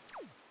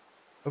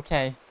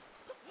 Okay.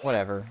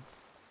 Whatever.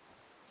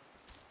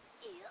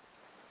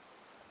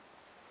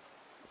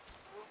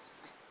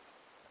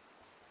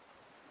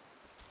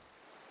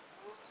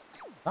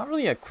 Not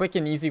really a quick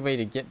and easy way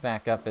to get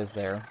back up, is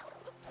there?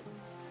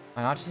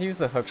 Why not just use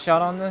the hook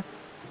shot on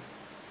this?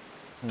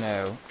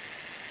 No.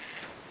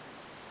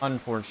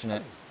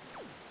 Unfortunate.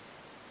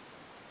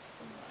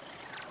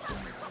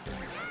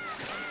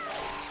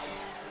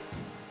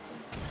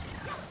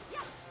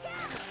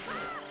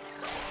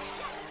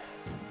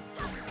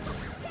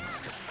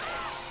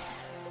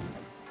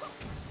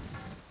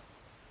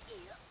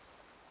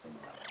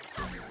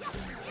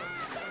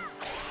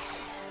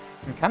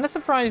 I'm kind of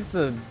surprised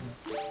the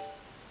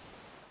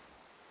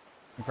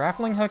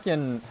grappling hook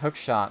and hook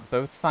shot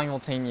both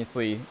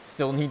simultaneously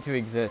still need to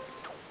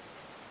exist.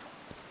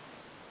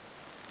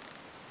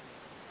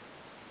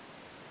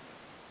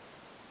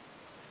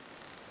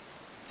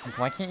 Like,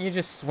 why can't you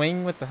just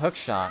swing with the hook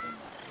shot?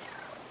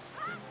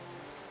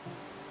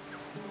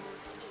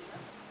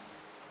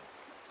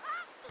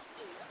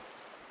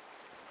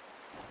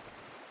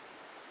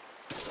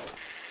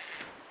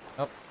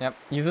 Oh, yep,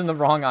 using the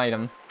wrong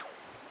item.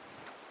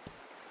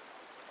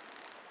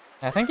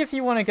 I think if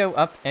you want to go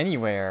up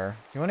anywhere,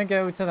 if you want to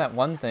go to that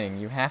one thing,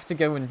 you have to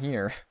go in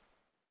here.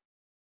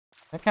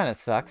 That kind of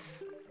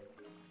sucks.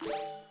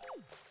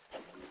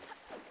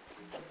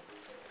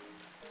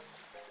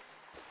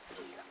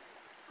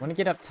 Want to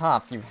get up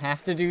top, you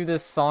have to do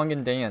this song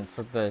and dance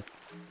with the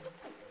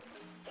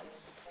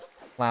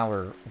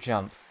flower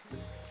jumps.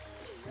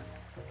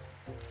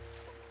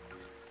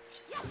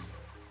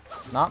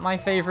 Not my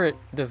favorite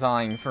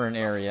design for an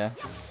area.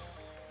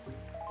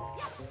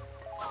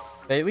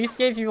 They at least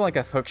gave you like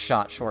a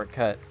hookshot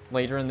shortcut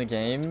later in the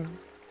game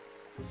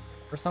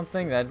or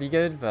something, that'd be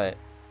good, but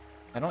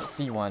I don't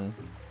see one.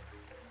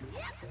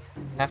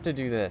 Have to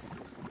do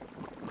this.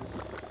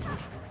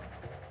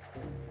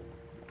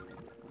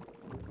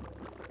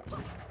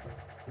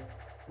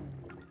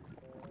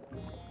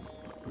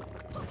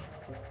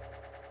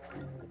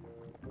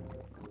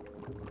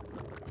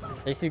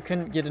 In case you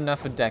couldn't get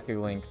enough of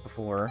Deku Link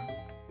before.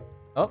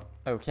 Oh,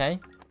 okay.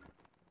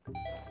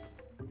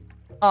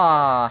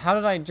 Ah, how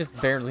did I just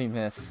barely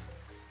miss?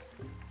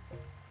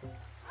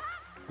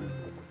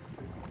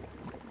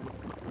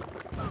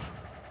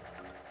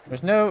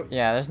 There's no,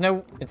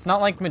 it's not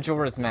like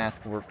Majora's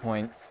Mask warp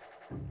points.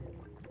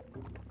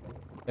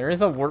 There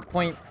is a warp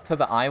point to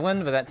the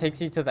island, but that takes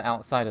you to the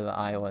outside of the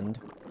island.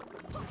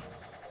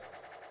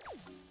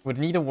 Would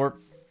need a warp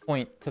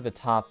point to the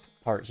top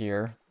part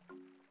here.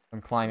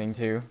 I'm climbing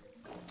to.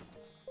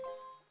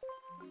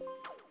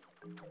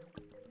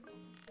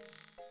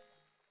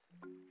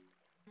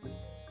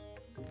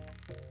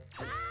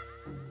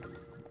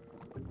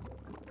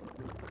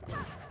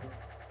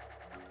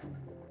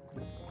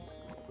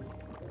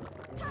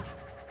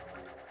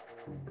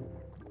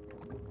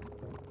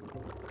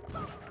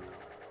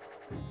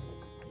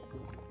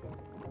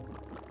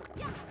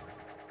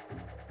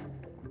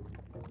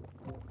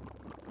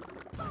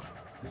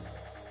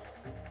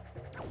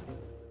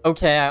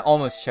 Okay, I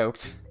almost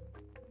choked.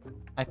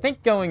 I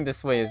think going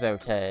this way is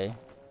okay.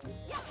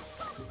 I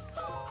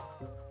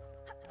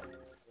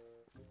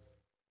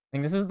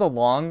think this is the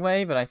long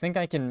way, but I think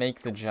I can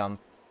make the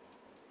jump.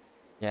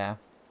 Yeah.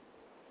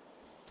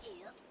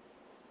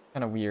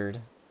 Kinda weird.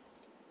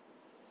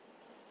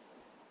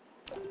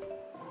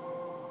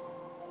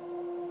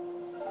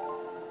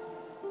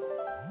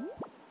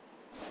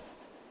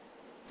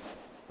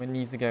 Wind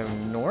needs to go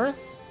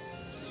north?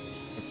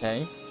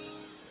 Okay.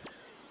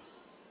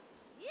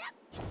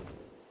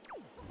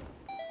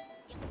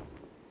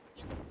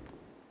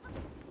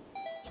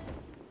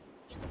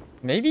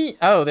 Maybe...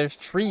 Oh, there's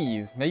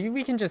trees. Maybe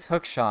we can just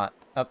hookshot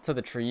up to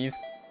the trees.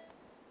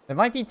 It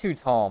might be too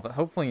tall, but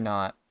hopefully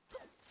not.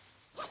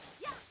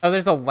 Oh,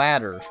 there's a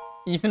ladder.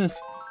 Even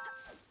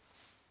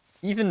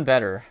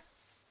better.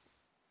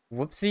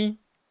 Whoopsie.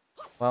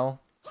 Well,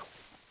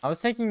 I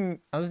was doing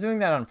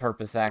that on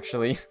purpose,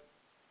 actually.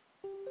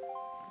 That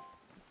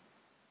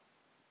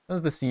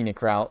was the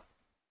scenic route.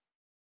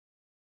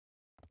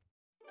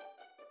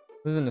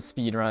 This isn't a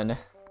speed run.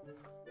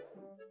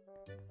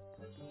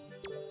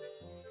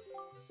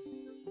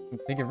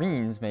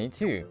 Figurines made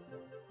too.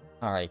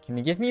 Alright, can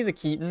you give me the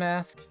Keaton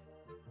mask?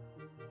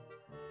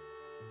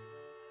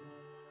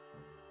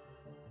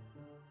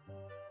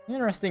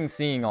 Interesting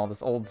seeing all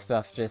this old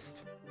stuff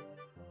just...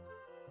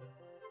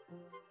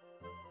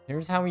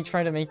 Here's how we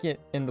try to make it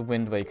in the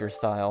Wind Waker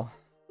style.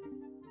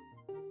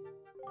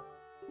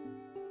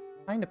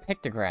 Find a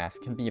pictograph.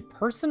 Can be a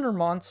person or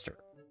monster.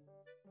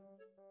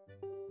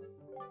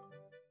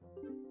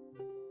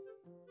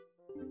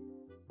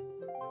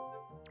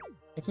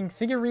 Making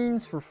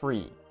figurines for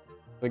free.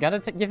 We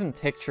gotta give him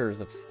pictures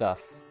of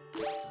stuff.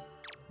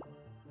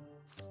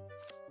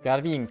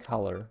 Gotta be in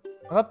color.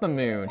 How about the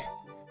moon?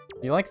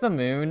 You like the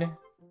moon?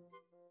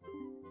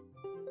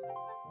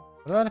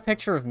 What about a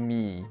picture of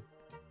me?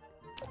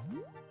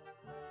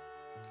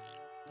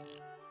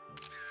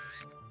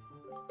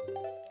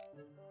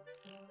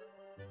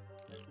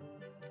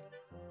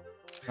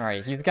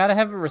 Alright, he's gotta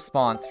have a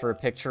response for a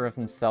picture of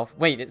himself.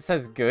 Wait, it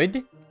says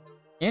good?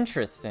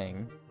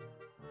 Interesting.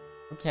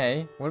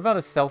 Okay, what about a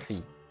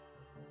selfie?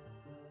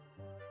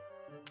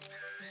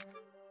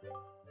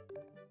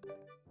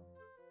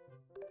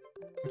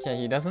 Okay,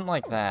 he doesn't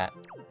like that.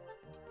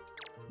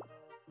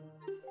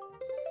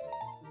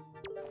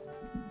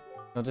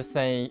 He'll just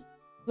say,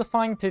 it's a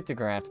fine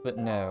pictograph, but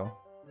no.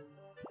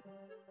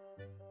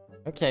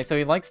 Okay, so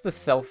he likes the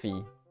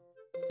selfie.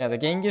 Yeah, the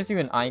game gives you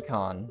an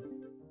icon.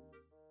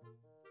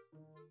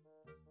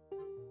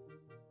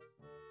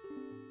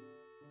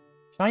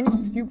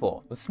 Shiny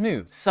pupil, the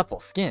smooth, supple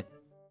skin.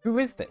 Who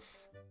is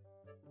this?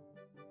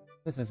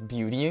 This is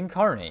Beauty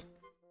Incarnate.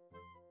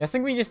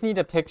 Guessing we just need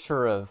a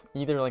picture of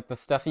either like the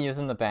stuff he is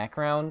in the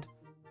background,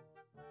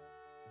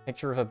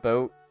 picture of a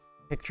boat,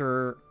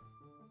 picture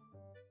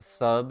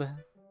sub,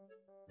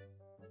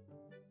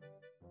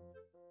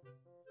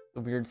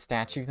 the weird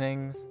statue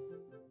things.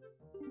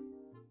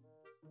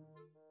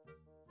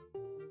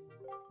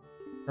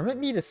 Permit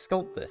me to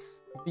sculpt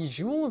this. The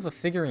jewel of a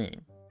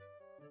figurine.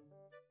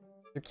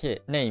 Your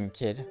kid. Name,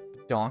 kid.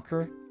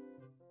 Donker.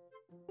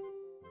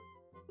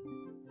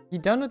 Be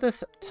done with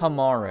this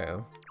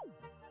tomorrow.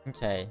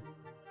 Okay.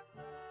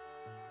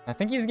 I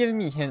think he's giving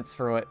me hints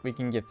for what we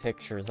can get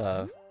pictures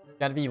of.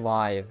 Gotta be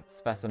live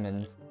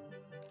specimens.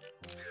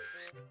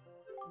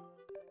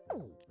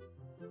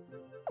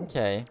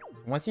 Okay.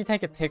 So once you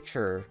take a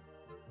picture...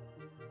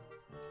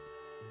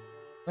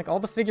 Like, all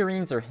the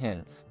figurines are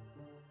hints.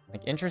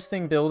 Like,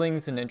 interesting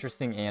buildings and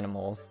interesting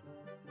animals.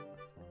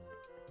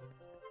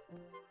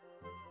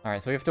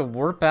 Alright, so we have to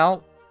warp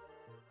out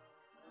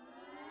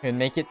and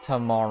make it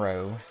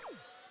tomorrow.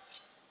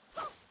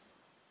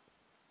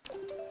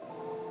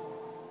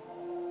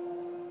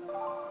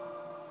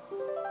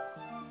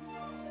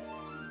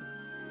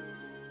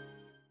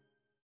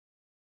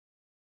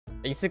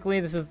 Basically,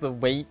 this is the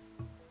wait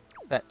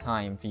set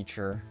time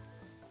feature.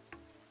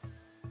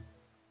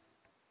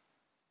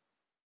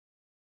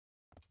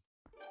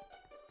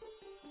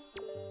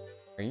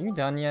 Are you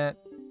done yet?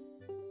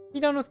 Be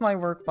done with my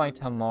work by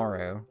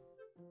tomorrow.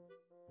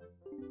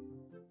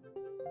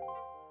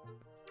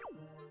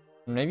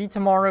 Maybe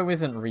tomorrow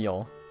isn't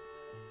real.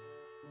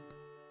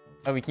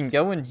 Oh, we can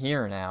go in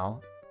here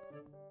now.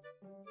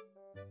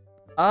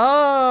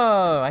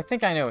 Oh, I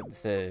think I know what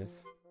this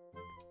is.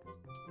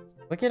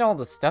 Look at all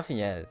the stuff he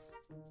has.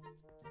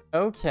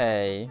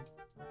 Okay.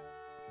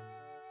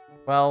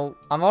 Well,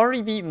 I'm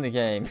already beating the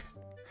game.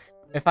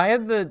 If I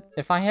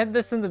had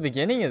this in the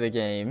beginning of the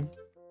game,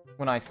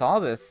 when I saw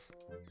this,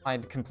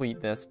 I'd complete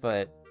this,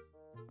 but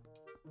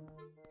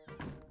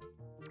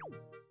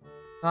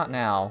not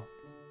now.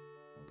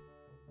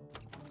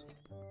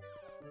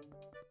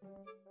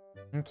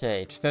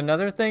 Okay, just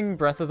another thing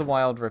Breath of the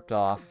Wild ripped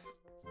off.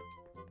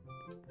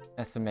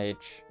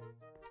 SMH.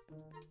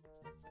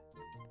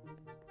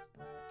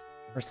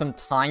 There's some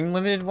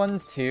time-limited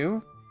ones,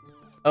 too?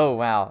 Oh,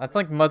 wow. That's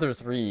like Mother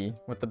 3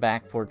 with the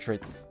back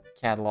portraits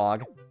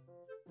catalog.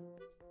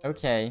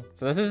 Okay,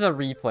 so this is a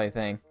replay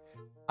thing.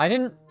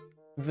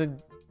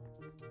 The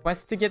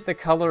quest to get the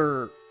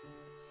color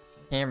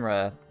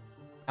camera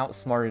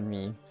outsmarted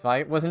me, so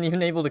I wasn't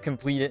even able to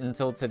complete it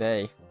until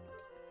today.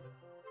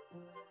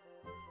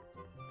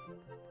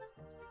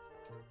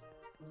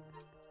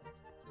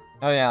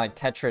 Oh yeah, like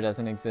Tetra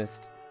doesn't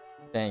exist.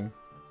 Dang.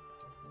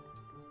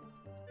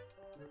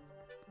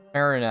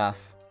 Fair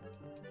enough.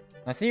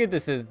 I see what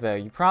this is, though.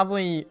 You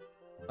probably...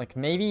 Like,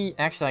 maybe...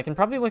 Actually, I can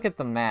probably look at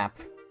the map.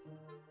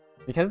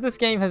 Because this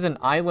game has an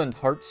island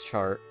hearts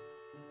chart.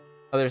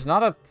 Oh, there's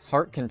not a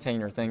heart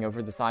container thing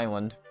over this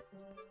island.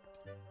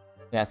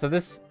 Yeah, so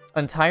this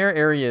entire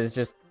area is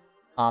just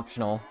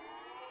optional.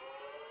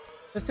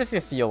 Just if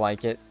you feel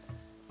like it.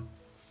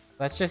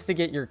 That's just to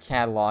get your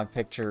catalog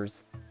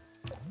pictures.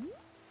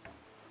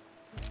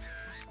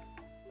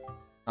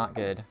 Not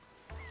good.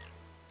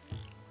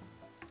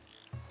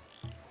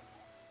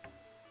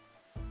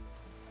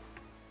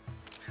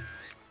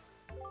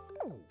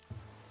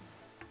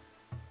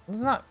 It's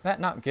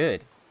not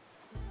good.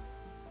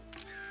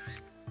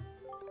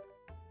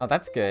 Oh,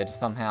 that's good,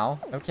 somehow.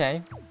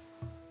 Okay.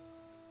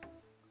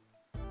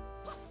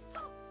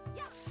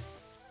 Can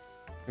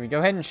we go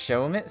ahead and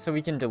show him it so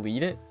we can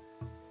delete it?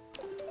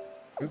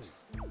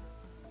 Oops.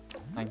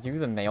 I do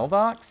the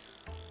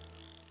mailbox?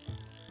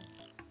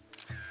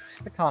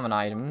 It's a common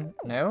item.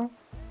 No?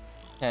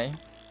 Okay.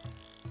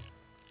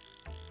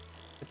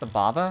 Get the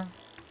Baba?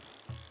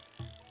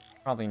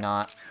 Probably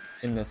not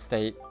in this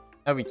state.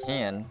 Oh, we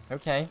can.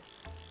 Okay.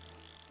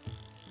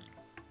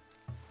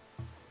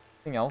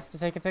 Anything else to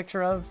take a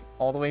picture of?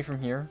 All the way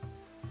from here?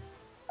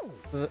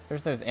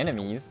 There's those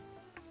enemies.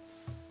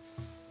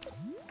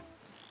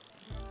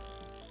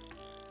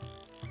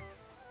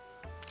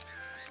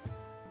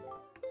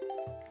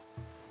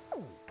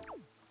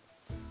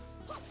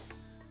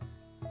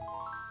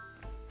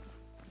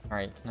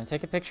 Alright, can I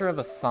take a picture of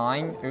a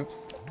sign?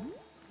 Oops.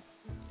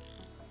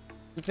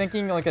 Keep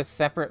thinking like a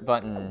separate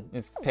button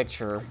is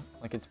picture,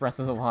 like it's Breath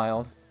of the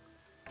Wild.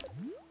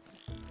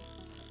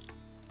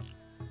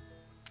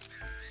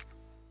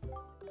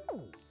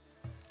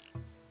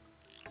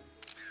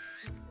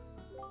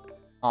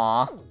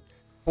 Aw.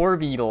 Poor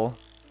beetle.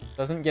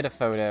 Doesn't get a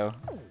photo.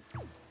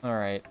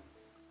 Alright.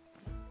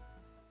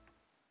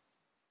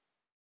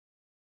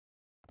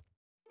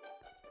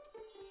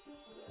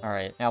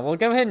 Alright, now we'll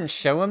go ahead and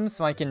show him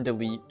so I can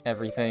delete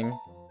everything.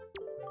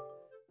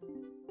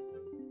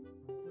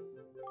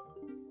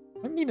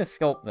 I need to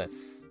sculpt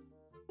this.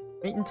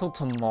 Wait until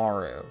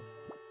tomorrow.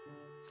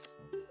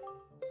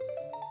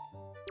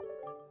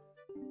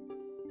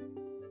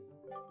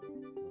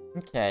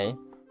 Okay.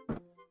 I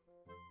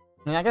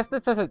mean, I guess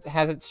this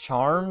has its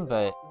charm,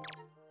 but...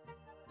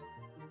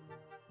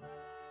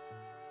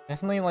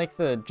 Definitely like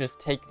the just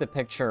take the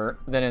picture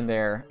then and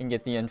there and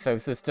get the info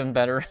system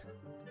better.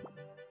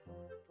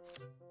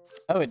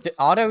 Oh, it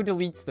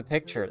auto-deletes the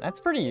picture.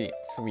 That's pretty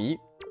sweet.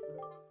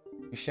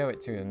 You show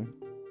it to him.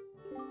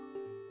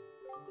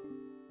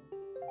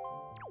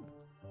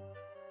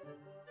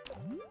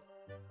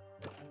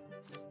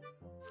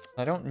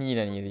 I don't need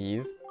any of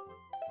these.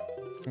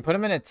 You can put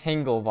them in a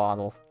Tingle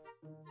bottle.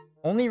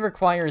 Only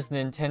requires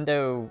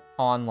Nintendo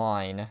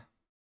Online.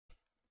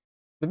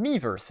 The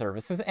Miiverse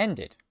service has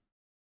ended.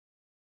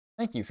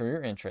 Thank you for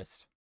your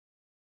interest.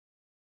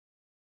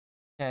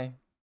 Okay.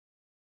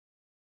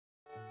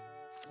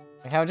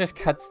 Like how it just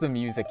cuts the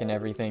music and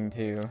everything,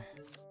 too.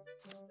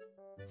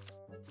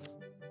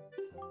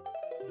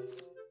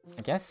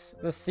 I guess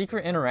the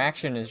secret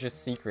interaction is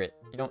just secret.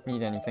 You don't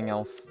need anything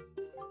else.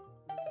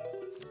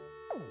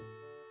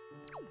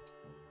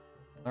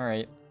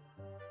 Alright.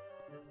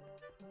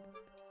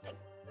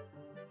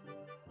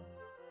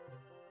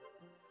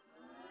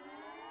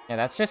 Yeah,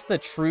 that's just the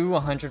true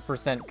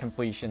 100%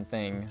 completion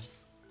thing.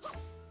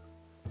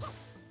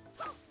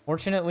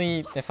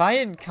 Fortunately, if I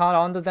had caught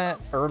on to that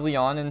early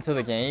on into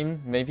the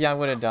game, maybe I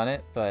would have done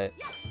it, but...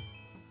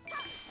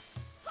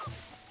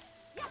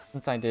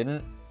 Since I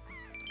didn't...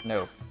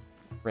 Nope.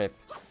 Rip.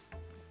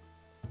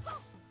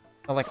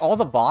 But like, all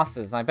the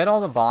bosses. I bet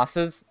all the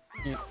bosses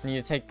you need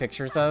to take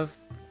pictures of.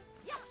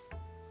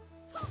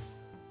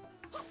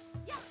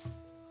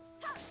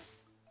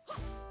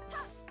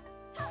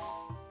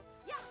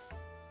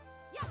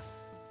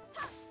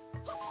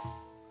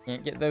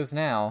 Can't get those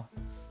now.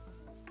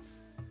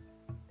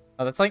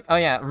 Oh, that's like... Oh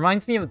yeah, it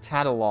reminds me of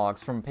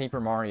Tatalogs from Paper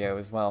Mario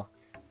as well.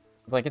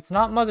 It's like, it's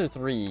not Mother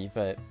 3,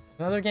 but it's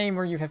another game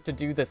where you have to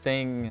do the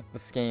thing, the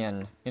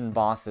scan, in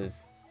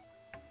bosses.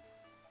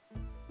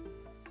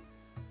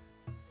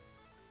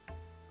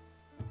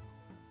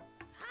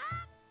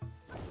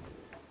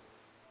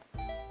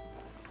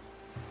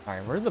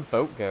 Alright, where'd the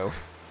boat go?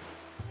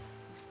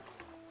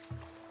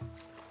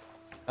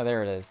 Oh,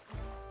 there it is.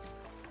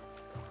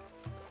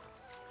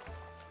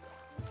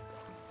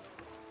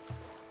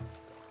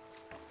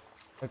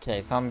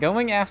 Okay, so I'm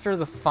going after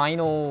the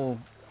final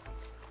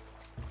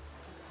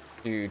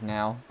dude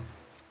now.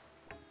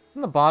 It's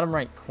in the bottom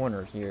right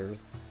corner here.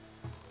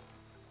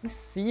 Let's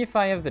see if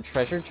I have the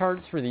treasure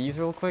charts for these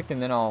real quick,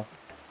 and then I'll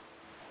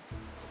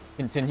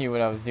continue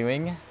what I was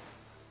doing.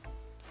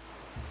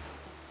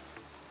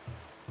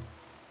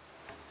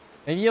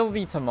 Maybe it'll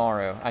be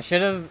tomorrow. I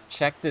should have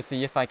checked to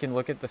see if I can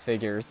look at the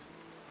figures.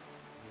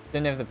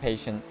 Didn't have the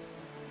patience.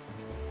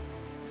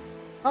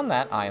 On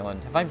that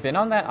island. Have I been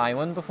on that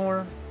island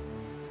before?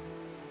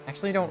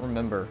 Actually, don't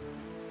remember.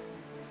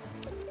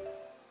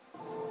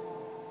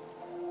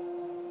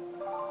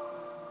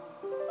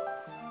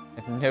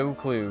 I have no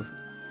clue.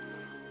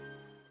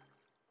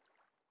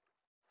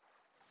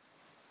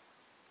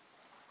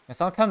 Guess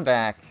I'll come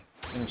back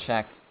and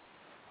check.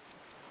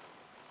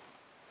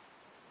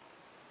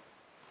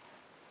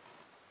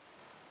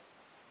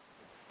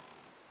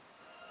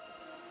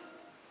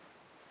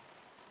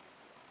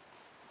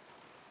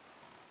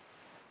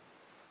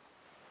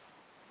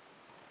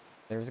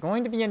 There's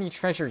going to be any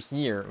treasure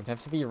here. It would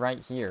have to be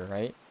right here,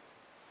 right?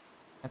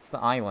 That's the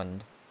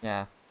island.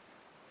 Yeah.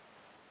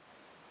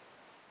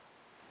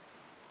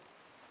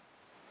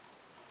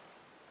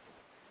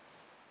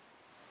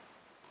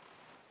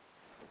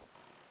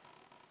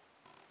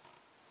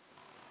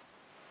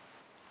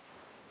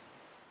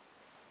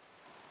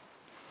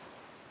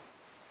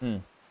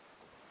 Oh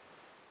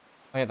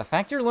yeah, the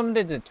fact you're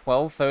limited to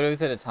 12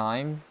 photos at a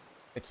time,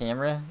 the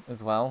camera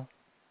as well.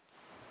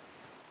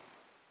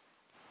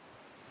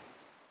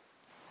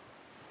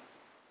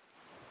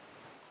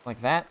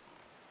 Like that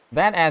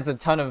adds a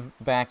ton of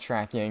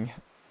backtracking.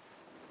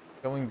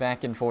 Going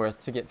back and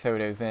forth to get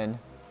photos in.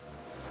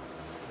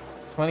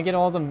 Just want to get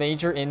all the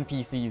major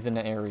NPCs in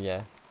the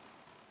area.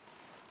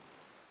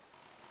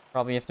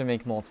 Probably have to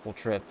make multiple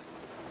trips.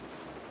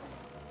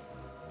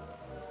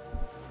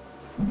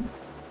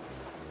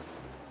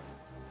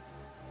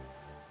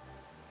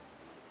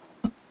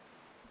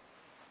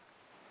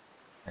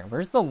 Alright,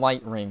 where's the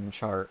light ring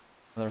chart?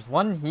 There's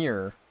one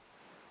here.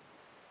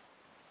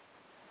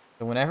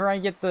 So whenever I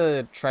get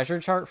the treasure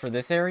chart for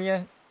this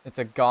area, it's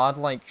a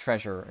godlike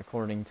treasure,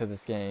 according to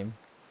this game.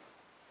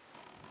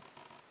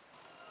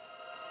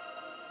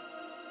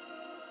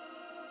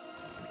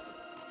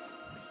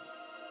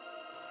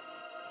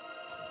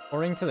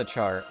 According to the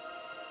chart.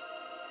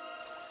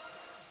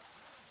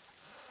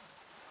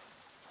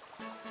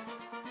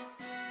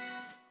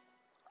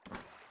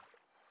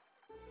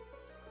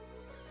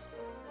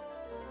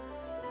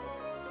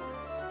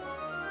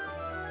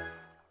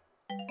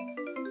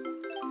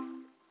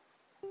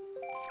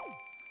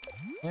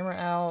 Camera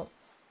out.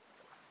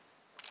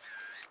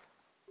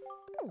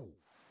 Do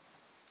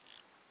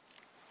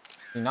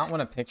you not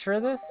want a picture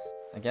of this?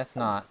 I guess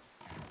not.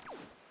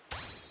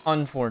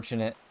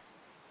 Unfortunate.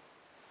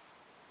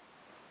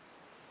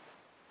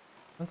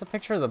 That's a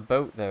picture of the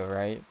boat, though,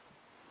 right?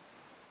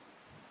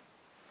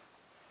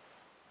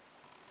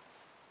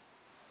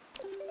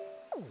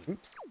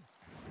 Oops.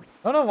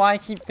 I don't know why I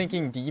keep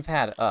thinking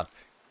D-pad up.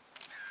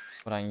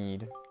 What I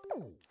need.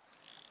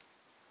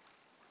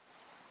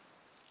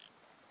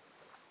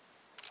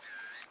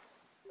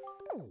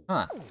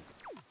 Huh.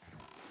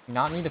 You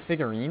not need a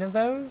figurine of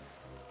those?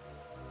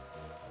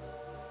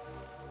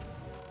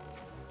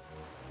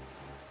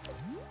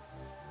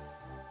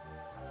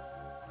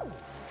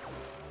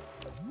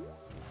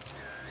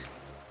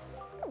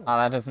 Oh,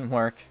 that doesn't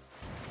work.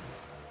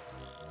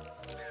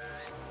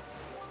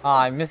 Oh,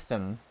 I missed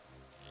him.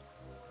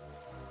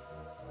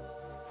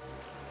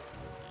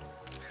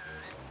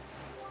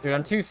 Dude,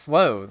 I'm too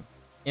slow.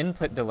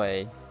 Input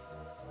delay.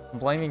 I'm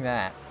blaming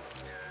that.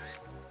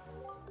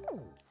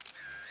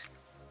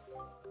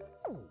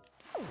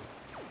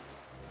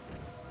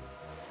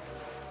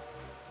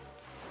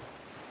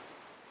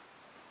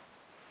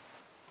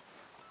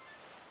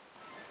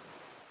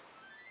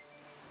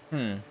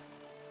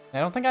 I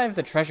don't think I have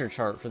the treasure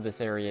chart for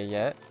this area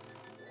yet.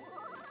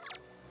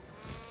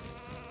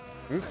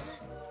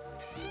 Oops.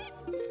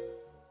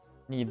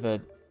 Need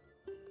the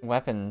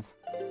weapons.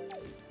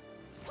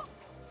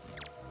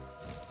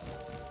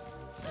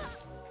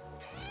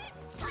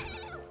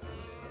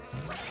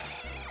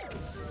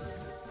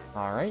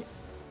 Alright.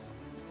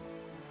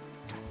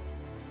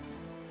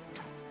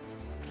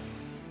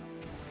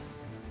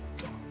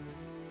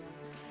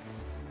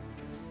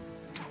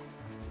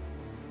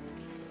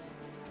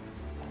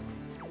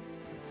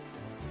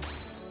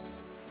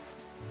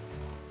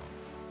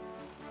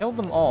 Killed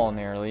them all,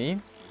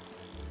 nearly.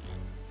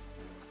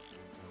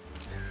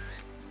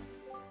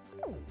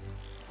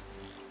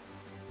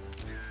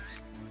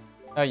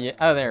 Oh, yeah.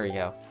 Oh, there we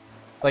go.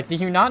 It's like, do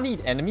you not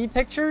need enemy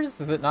pictures?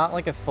 Is it not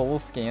like a full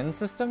scan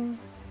system?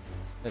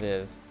 It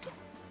is.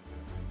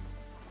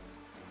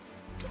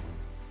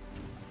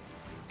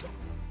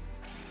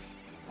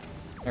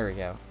 There we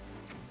go.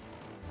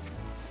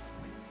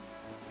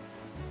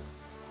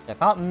 I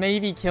thought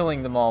maybe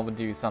killing them all would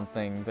do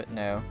something, but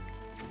no.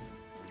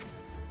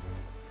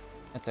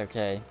 That's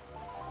okay.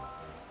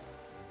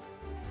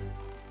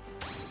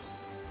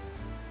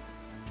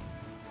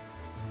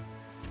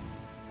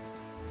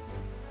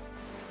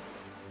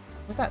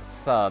 What's that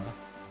sub?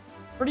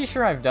 Pretty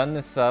sure I've done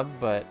this sub,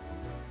 but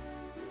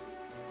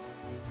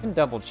I can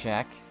double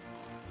check.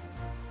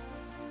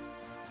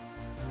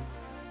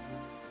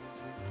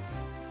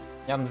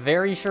 Yeah, I'm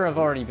very sure I've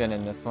already been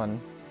in this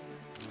one.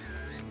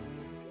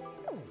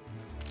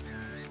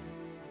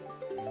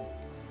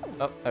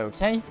 Oh,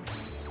 okay.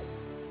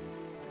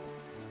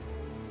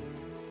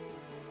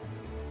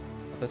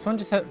 This one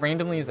just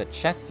randomly is a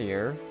chest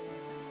here.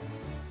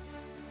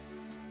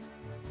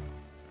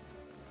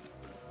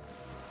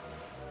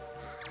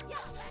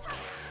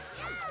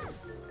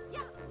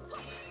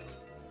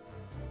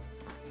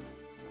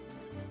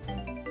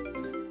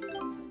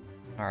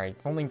 Alright,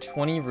 it's only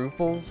 20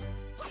 ruples.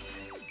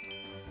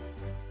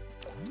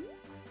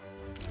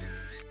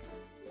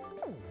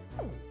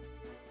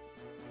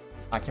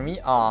 Can we?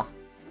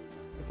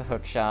 Get the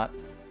hook shot.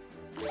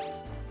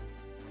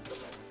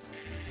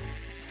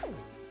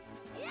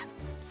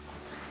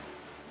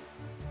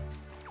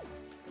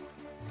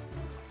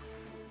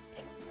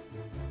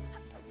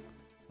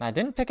 I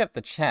didn't pick up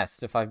the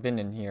chest if I've been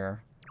in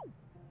here.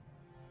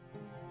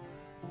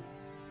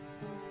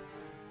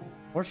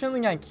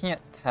 Fortunately, I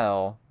can't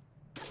tell.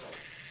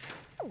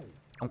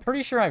 I'm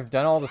pretty sure I've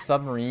done all the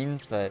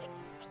submarines, but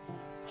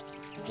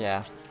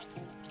yeah.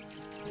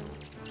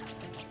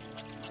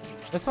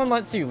 This one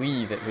lets you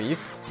leave, at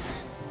least.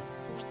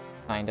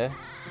 Kinda.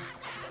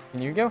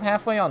 Can you go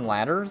halfway on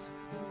ladders?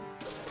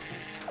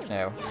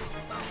 No.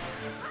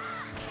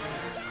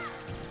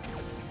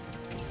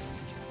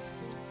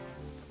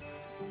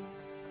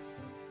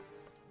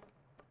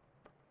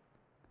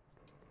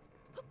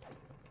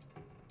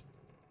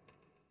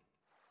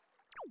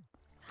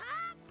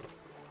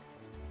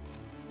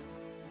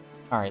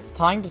 Alright, it's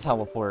time to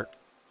teleport.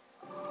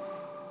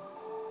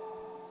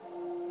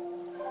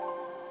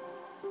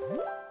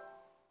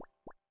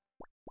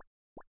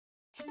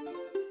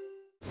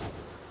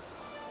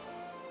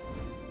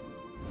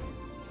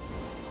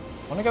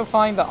 I wanna go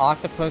find the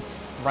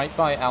octopus right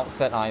by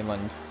Outset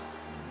Island.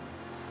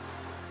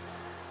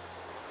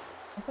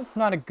 I think that's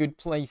not a good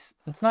place.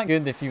 It's not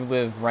good if you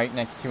live right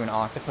next to an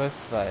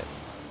octopus, but...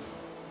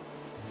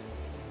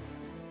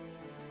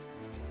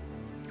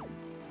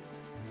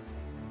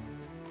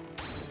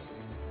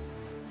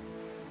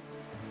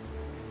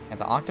 and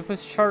the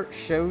octopus chart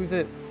shows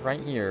it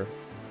right here.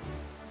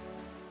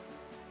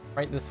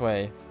 Right this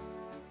way.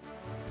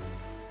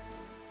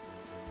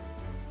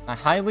 I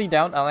highly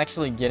doubt I'll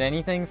actually get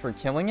anything for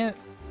killing it.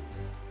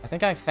 I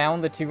think I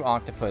found the 2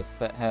 octopus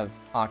that have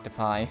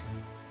octopi.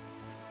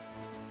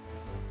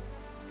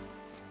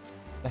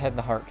 That had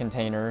the heart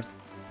containers.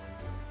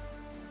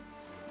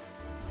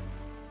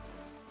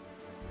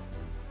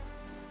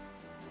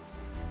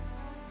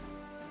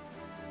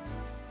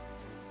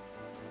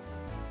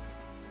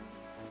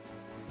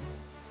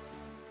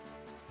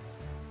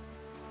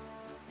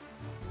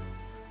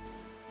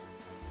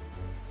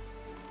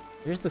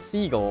 Here's the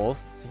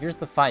seagulls, so here's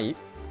the fight.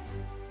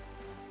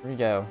 Here we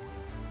go.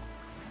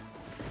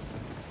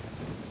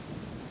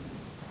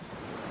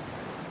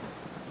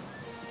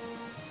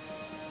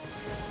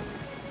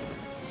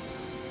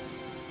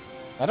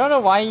 I don't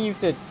know why you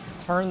have to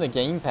turn the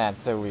gamepad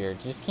so weird.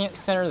 You just can't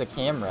center the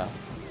camera.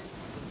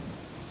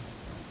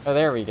 Oh,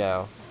 there we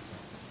go.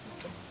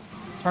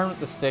 Just turn with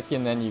the stick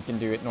and then you can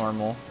do it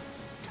normal.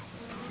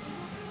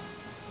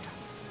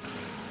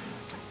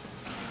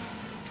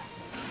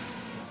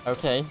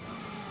 Okay.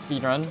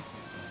 Speedrun.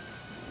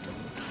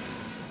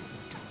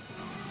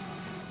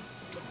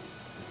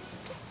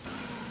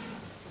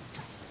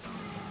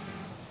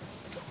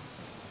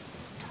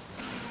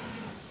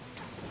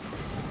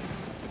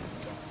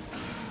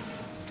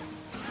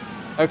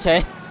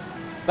 Okay.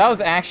 That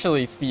was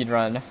actually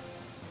speedrun.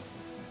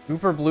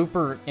 Ooper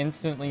Blooper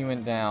instantly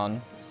went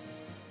down.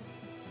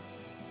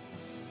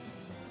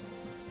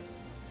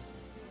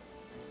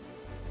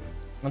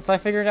 Once I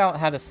figured out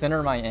how to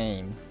center my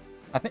aim.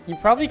 I think you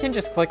probably can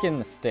just click in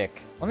the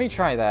stick. Let me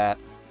try that.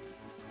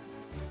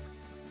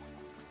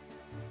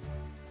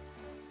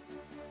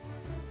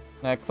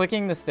 No,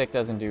 clicking the stick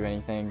doesn't do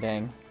anything,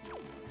 dang.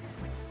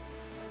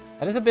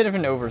 That is a bit of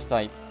an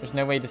oversight. There's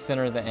no way to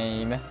center the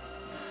aim.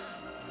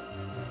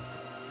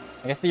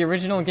 I guess the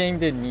original game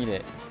didn't need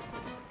it.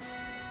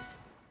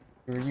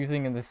 We were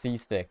using the C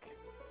stick.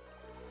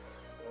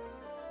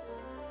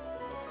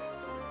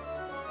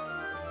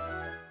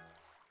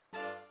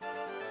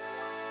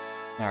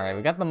 Alright,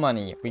 we got the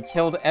money. We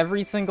killed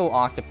every single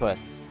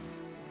octopus.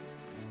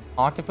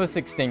 Octopus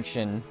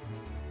extinction.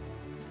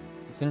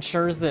 This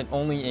ensures that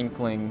only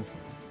Inklings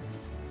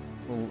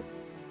will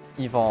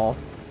evolve.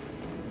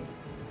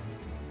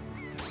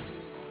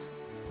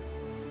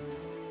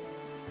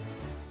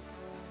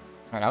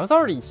 Alright, I was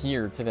already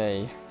here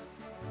today.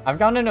 I've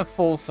gone in a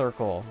full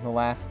circle in the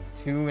last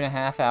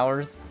 2.5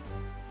 hours.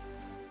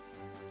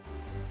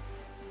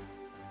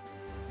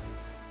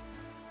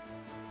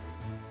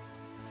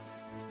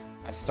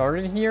 I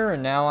started here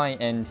and now I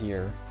end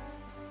here.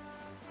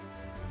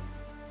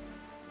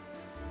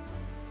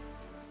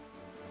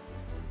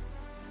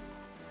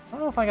 I don't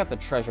know if I got the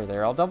treasure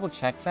there. I'll double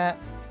check that.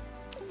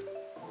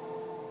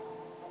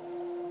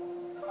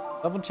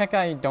 Double check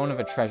I don't have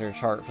a treasure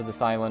chart for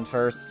this island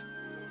first.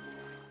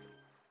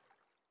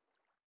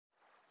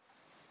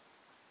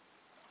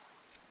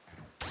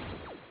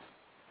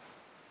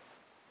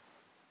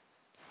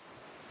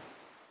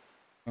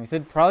 Like I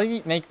said,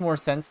 probably make more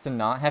sense to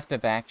not have to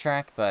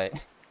backtrack,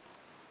 but...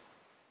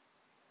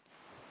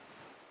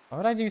 why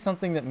would I do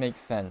something that makes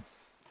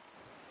sense?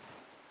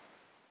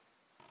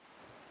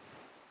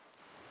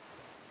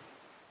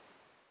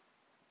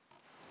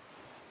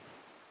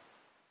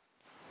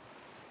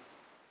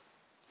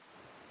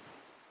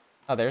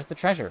 Oh, there's the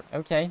treasure.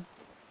 Okay.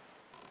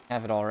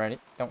 Have it already.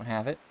 Don't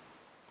have it.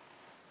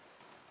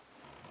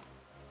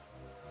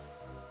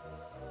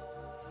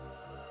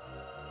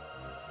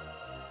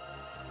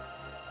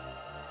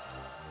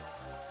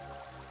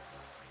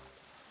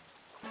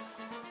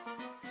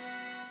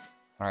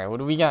 Alright, what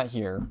do we got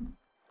here?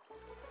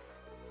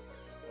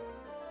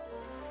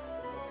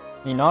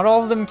 I mean, not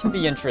all of them can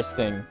be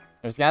interesting.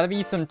 There's gotta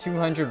be some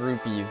 200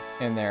 rupees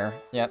in there.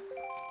 Yep.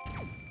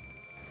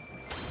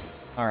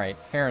 Alright,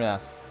 fair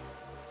enough.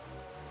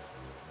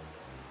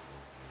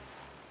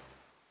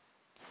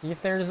 See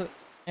if there's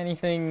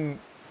anything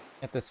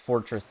at this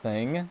fortress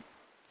thing. And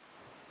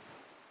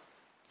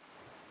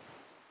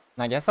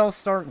I guess I'll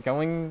start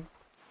getting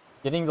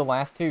the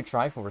last 2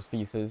 Triforce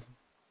pieces.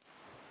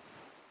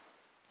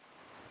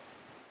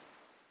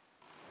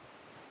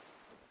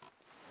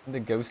 The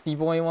Ghosty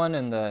Boy one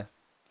and the...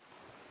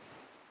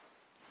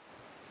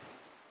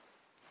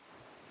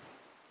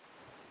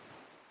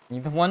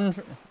 need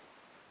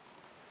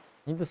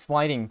the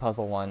sliding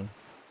puzzle one.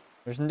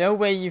 There's no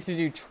way you have to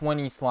do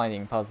 20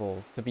 sliding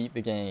puzzles to beat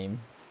the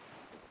game.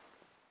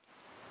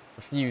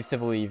 Refuse to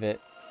believe it.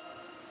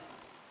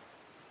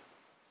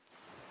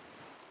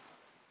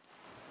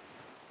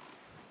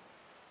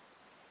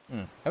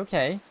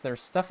 Okay, so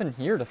there's stuff in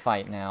here to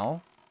fight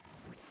now.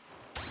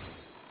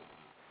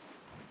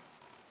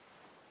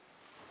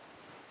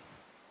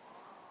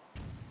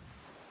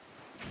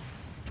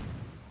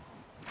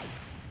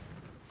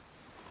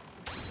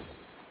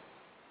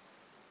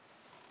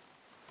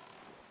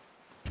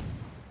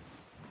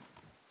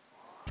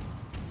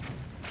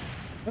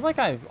 I feel like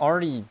I've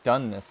already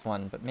done this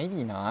one, but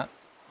maybe not.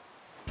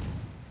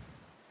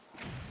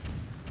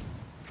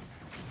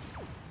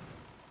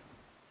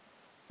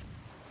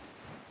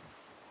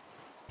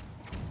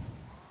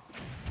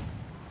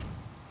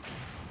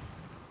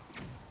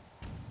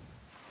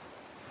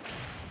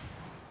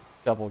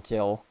 Double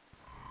kill.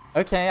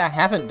 Okay, I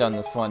haven't done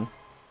this one.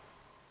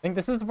 I think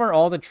this is where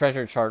all the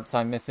treasure charts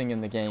I'm missing in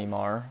the game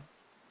are.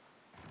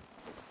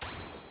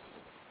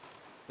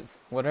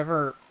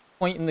 Whatever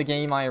point in the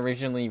game I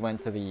originally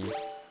went to these.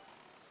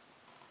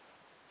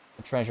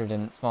 The treasure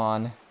didn't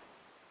spawn.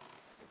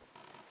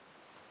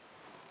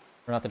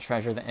 Or not the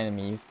treasure, the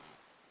enemies.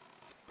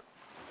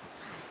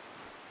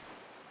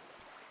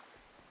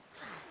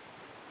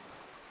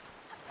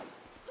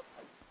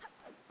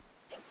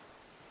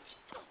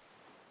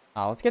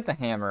 Oh, let's get the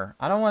hammer.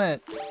 I don't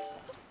want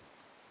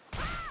to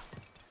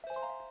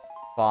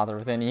bother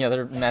with any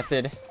other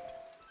method.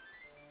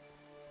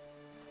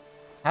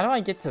 How do I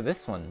get to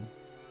this one?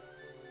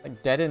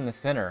 Like, dead in the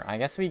center. I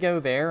guess we go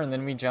there and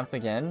then we jump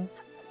again.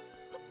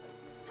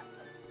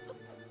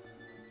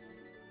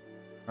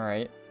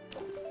 Alright.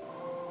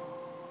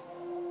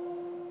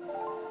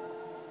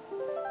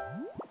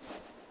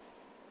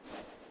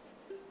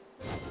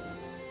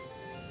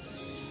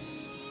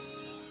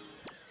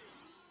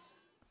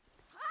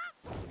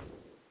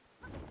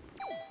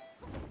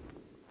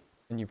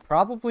 And you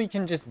probably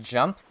can just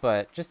jump,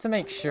 but just to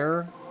make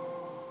sure...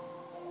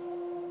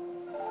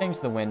 change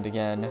the wind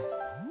again.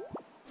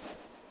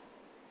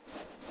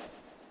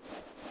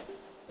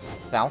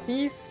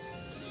 Southeast?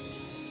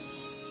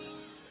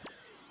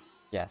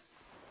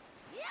 Yes.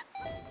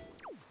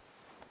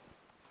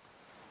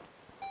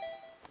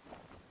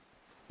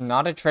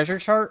 Not a treasure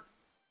chart?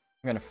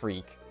 I'm gonna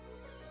freak.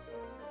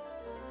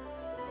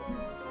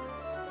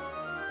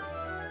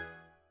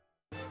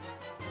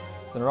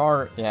 So there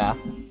are, yeah.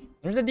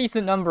 There's a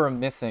decent number of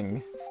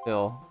missing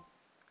still.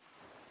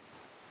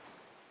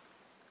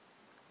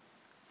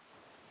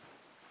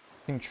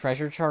 Missing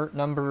treasure chart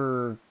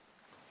number...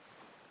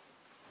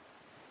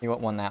 see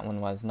what one that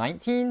one was.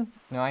 19?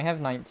 No, I have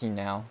 19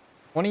 now.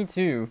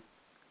 22.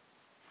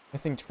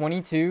 Missing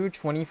 22,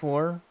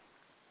 24.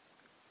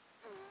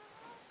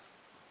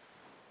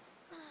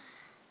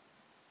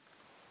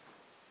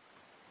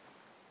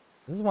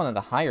 This is one of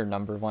the higher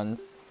number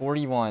ones.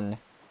 41.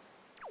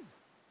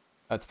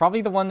 Oh, it's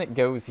probably the one that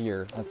goes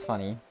here. That's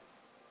funny.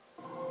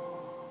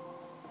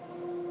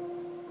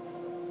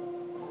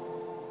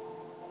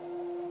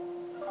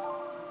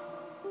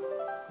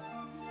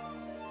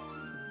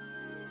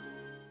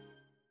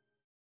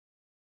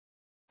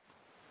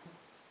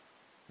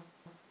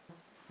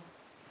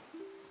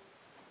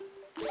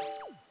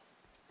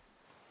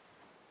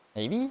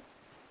 Maybe?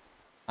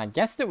 I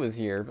guessed it was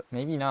here, but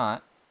maybe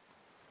not.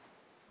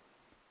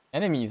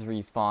 Enemies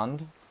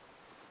respawned. How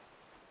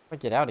do I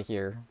get out of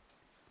here?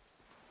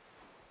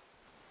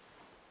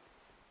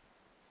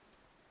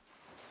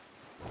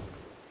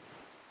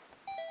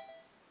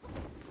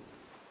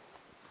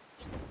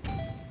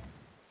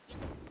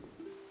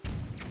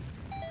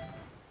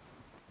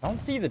 I don't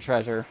see the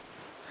treasure.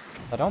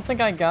 I don't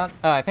think I got...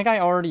 I think I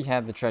already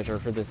had the treasure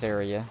for this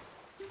area.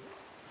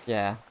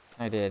 Yeah,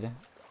 I did.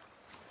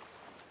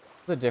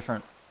 It's a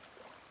different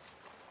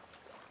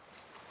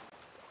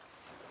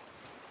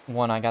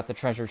one I got the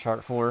treasure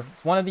chart for.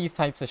 It's one of these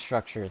types of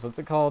structures. What's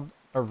it called?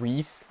 A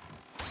reef?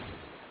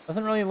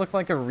 Doesn't really look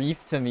like a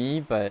reef to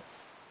me, but...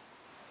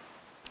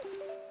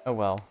 oh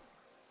well.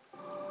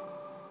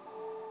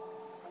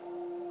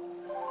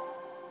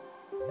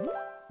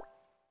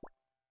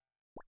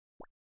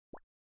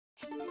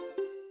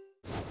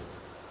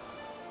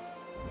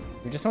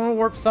 We just want to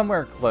warp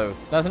somewhere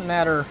close. Doesn't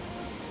matter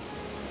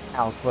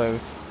how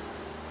close.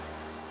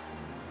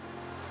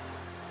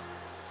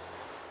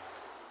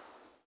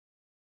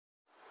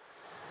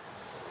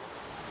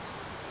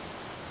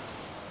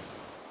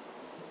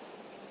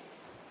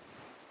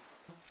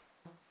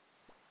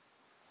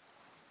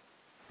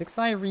 Six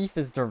Eye Reef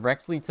is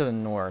directly to the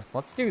north.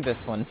 Let's do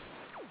this one.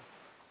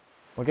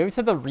 We'll go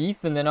to the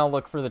reef and then I'll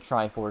look for the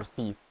Triforce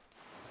piece.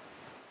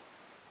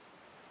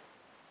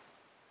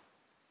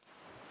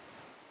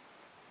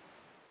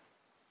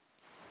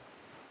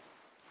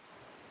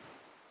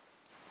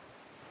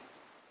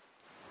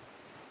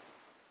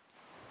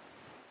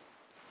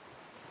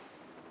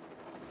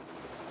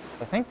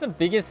 I think the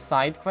biggest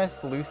side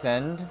quest loose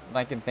end that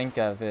I can think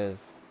of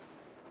is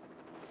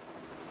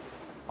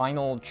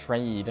final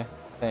trade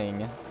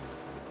thing.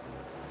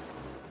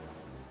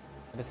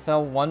 To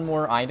sell one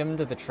more item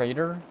to the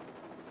trader.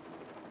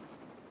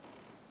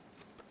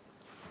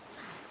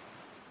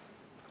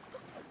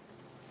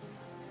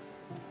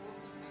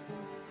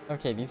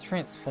 Okay, these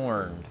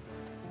transformed.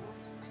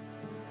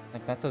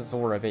 Like, that's a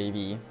Zora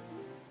baby.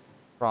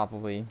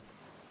 Probably.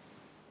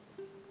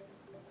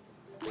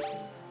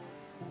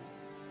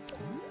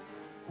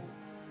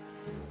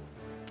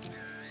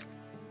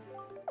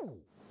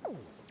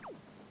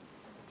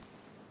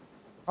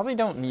 Probably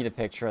don't need a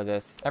picture of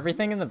this.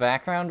 Everything in the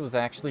background was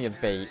actually a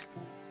bait.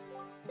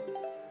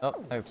 Oh,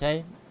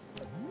 okay.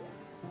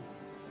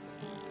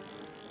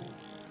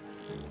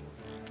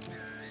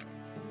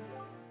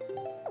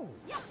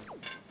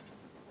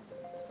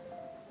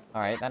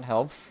 Alright, that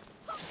helps.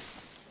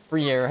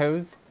 Free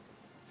arrows.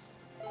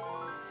 I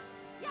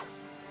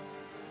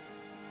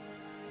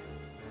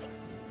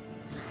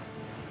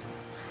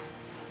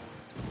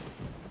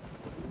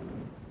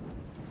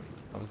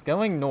was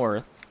going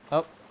north.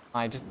 Oh,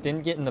 I just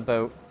didn't get in the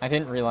boat. I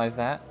didn't realize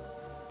that.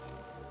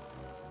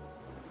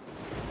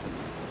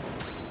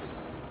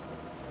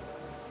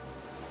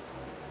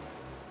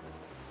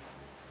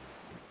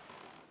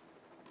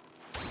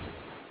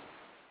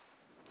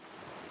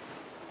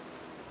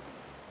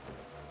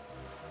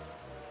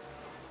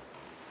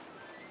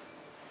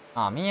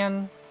 Aw,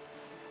 man.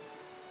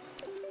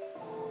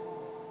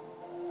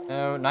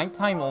 No,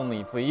 nighttime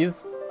only,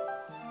 please.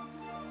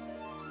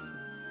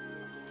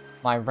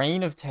 My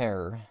reign of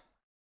terror.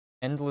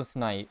 Endless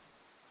night.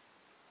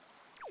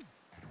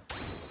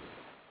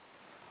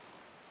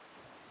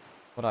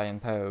 What I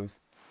impose.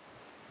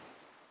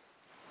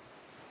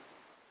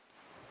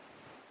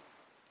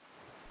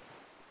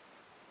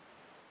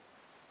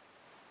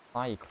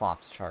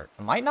 Cyclops chart.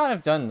 I might not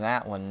have done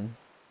that one.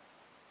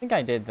 I think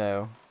I did,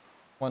 though.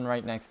 One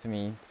right next to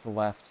me, to the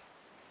left.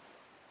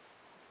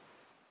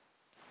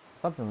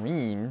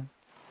 Submarine?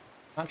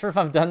 Not sure if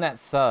I've done that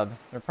sub.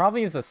 There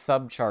probably is a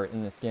sub chart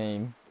in this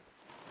game.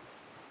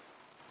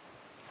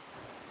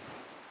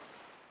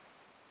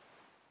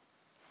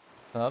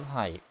 Sub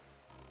height.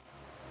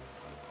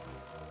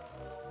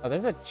 Oh,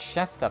 there's a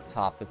chest up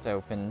top that's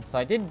open. So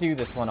I did do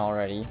this one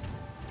already.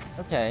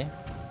 Okay.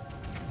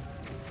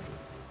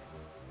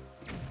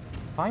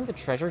 Find the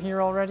treasure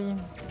here already?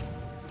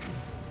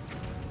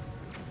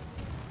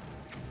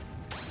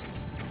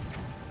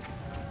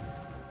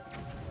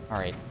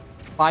 Alright.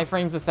 5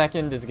 frames a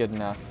second is good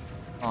enough,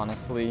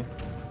 honestly.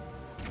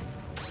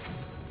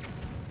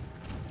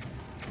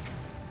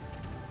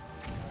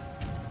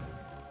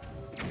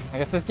 I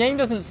guess this game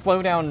doesn't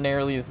slow down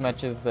nearly as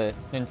much as the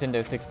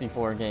Nintendo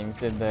 64 games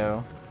did,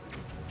 though.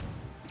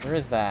 There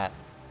is that.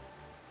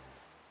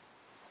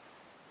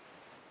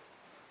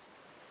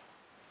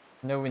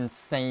 No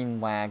insane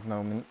lag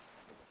moments.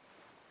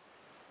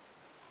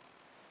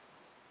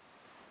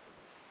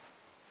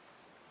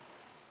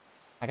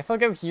 I guess I'll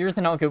go here,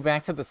 then I'll go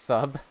back to the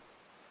sub.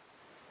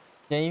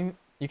 Game,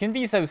 you can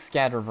be so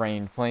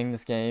scatterbrained playing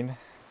this game.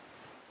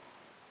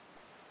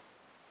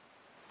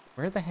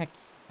 Where the heck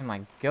am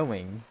I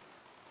going?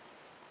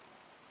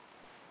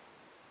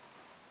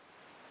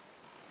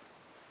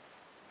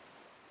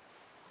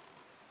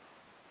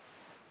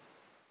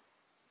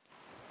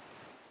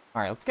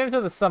 Alright, let's go to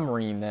the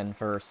submarine then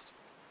first.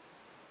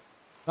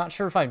 Not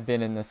sure if I've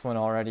been in this one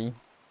already.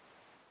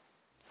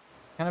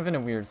 It's kind of in a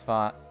weird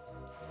spot.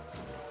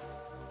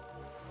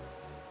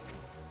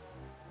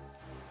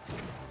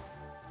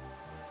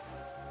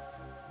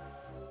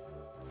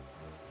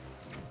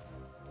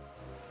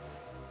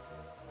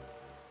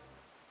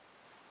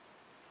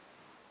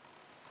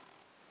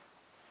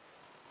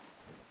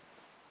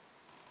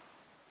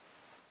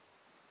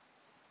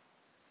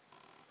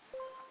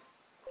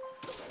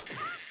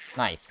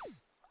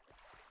 Nice.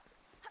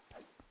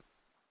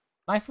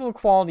 Nice little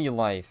quality of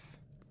life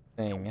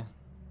thing.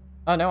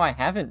 Oh no, I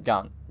haven't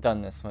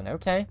done this one.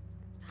 Okay.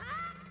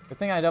 Good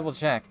thing I double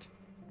checked.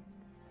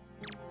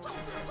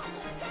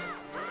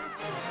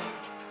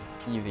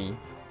 Easy.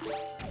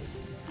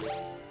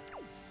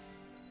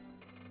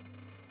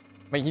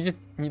 Wait,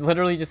 he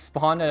literally just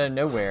spawned out of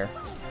nowhere.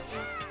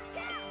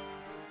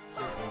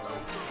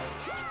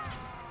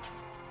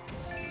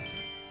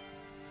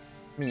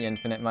 Me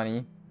infinite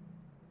money.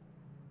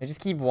 They just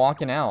keep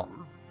walking out.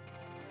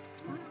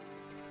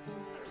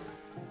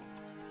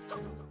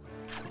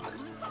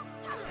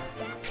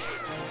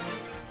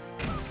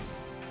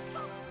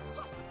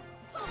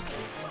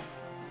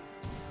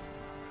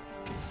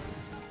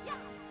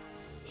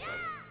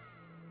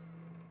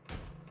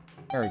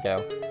 There we go.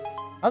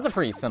 That was a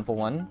pretty simple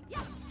one.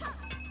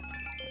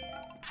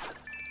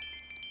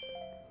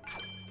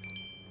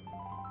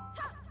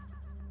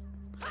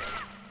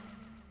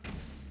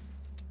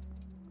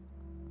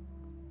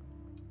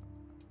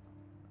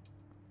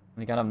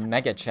 We got a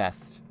mega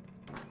chest.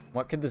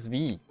 What could this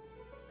be?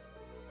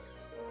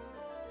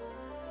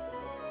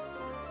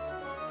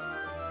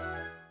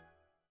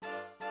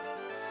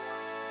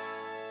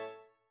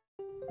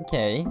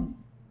 Okay.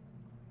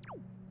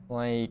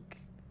 Like,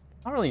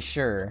 not really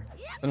sure.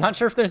 I'm not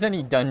sure if there's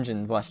any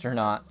dungeons left or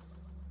not.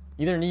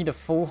 Either need a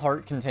full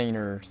heart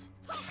containers.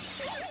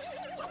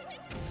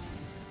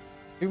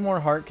 2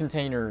 more heart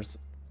containers.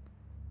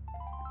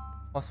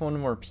 Plus 1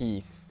 more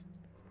piece.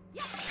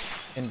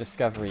 In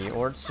discovery,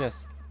 or it's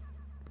just...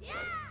 Or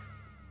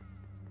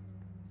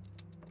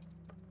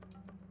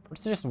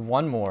it's just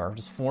 1 more.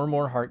 Just 4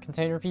 more heart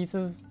container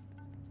pieces.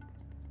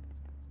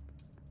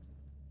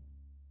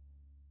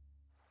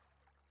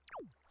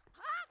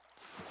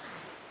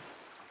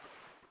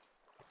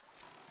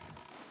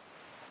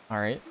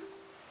 Alright.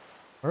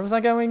 Where was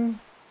I going?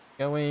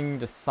 Going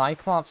to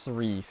Cyclops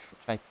Reef,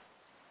 which I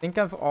think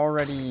I've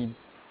already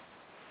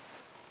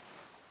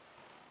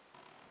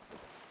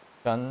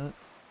gotten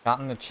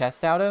the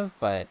chest out of,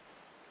 but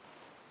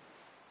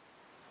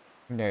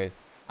who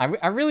knows?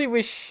 I really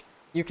wish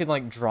you could,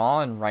 like,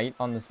 draw and write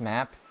on this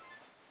map.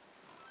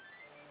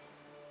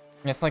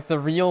 It's like the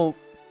real...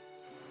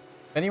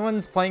 If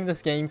anyone's playing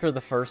this game for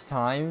the first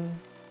time,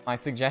 my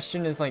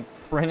suggestion is, like,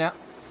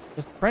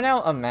 just print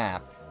out a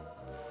map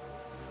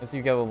as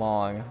you go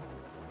along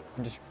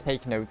and just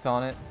take notes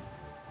on it.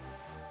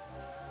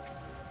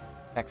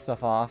 Check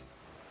stuff off.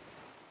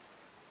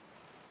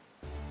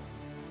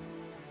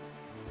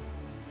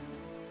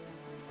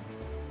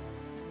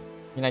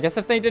 I mean, I guess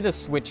if they did a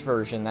Switch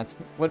version, that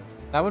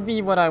would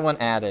be what I want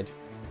added.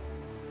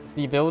 It's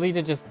the ability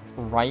to just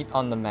write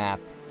on the map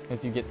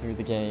as you get through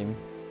the game.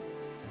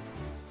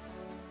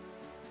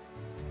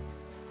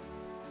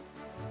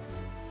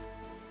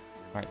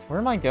 Alright, so where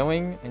am I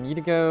going? I need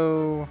to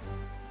go...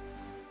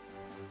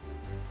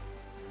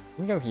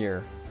 Let me go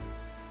here.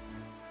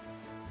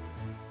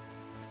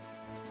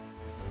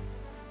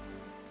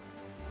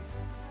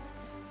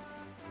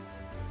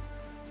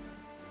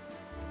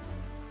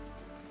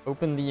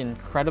 Open the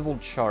incredible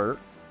chart.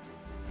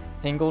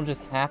 Tingle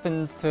just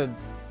happens to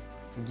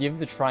give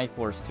the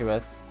Triforce to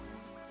us.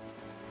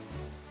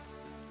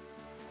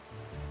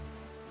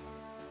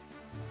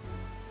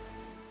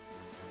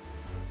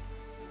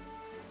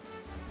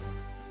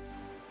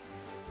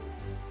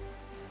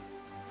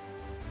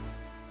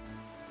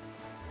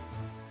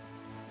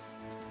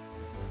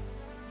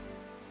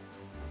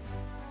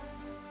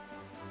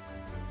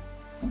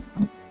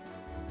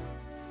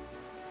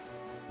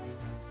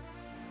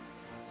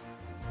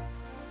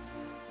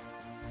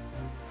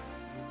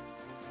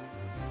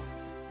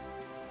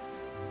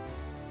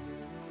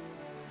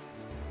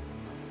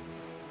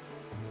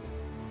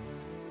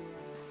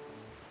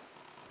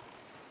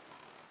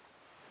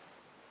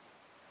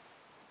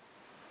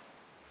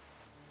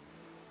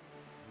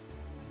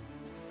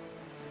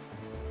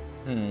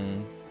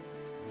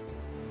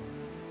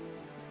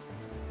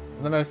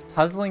 The most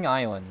puzzling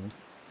island.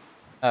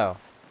 Oh.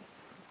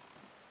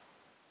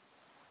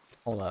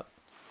 Hold up.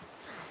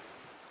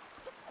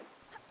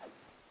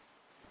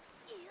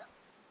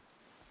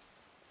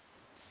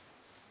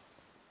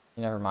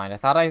 Never mind. I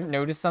thought I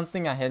noticed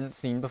something I hadn't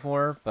seen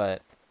before,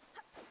 but...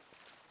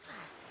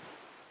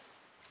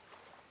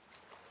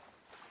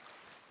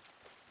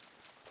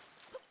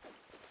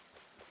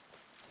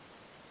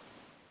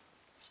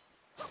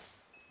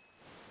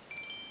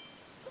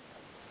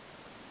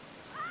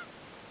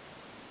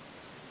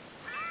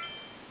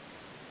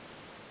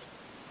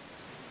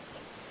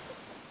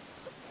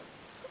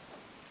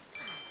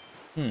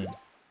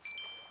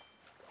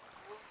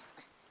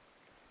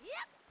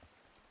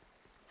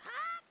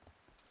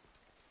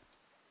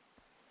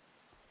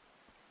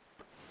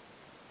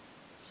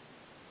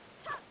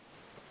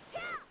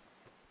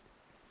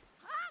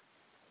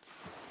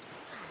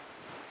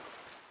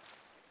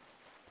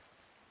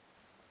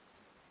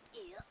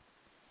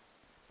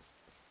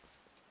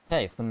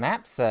 Okay, so the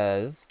map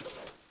says...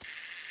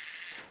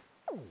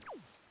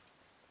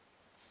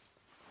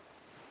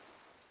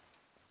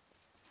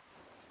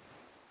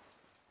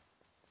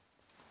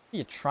 Be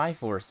a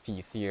Triforce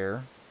piece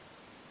here.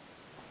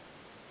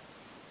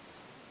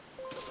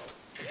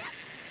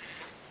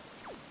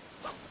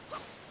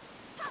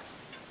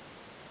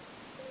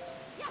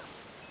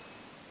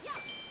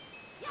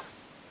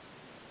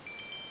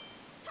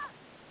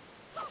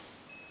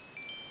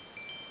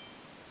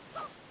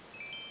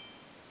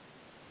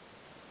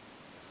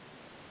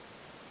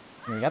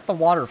 We got the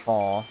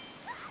waterfall.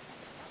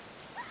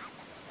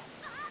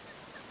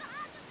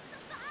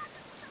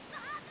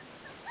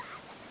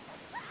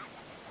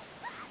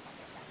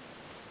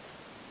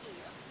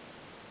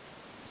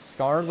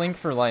 Scar Link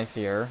for life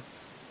here.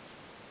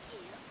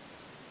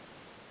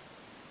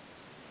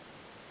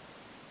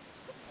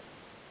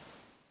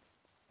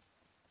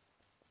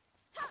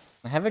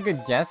 I have a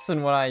good guess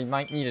on what I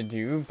might need to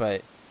do,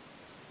 but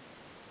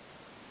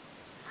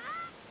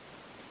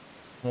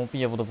won't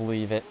be able to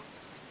believe it.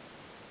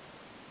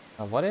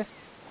 What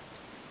if?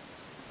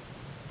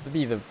 To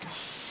be the...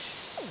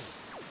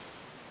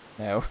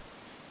 No.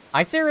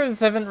 Ice arrows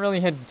haven't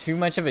really had too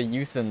much of a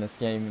use in this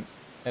game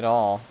at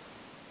all.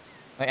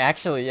 Like,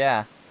 actually,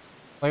 yeah.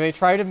 Like, they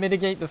try to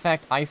mitigate the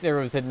fact ice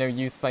arrows had no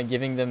use by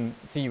giving them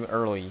to you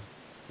early.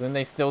 Then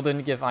they still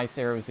didn't give ice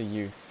arrows a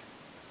use.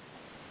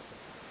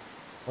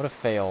 What a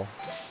fail.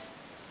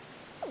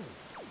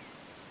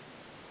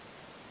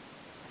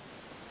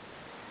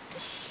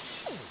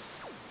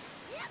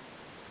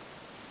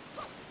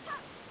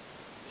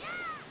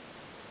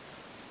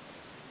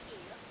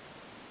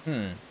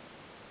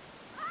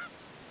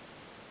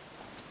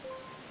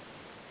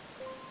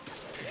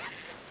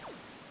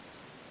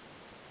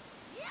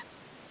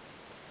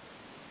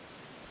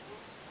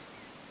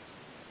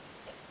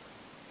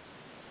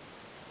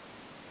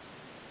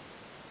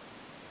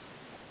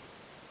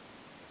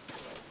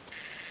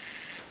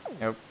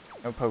 Nope.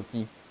 No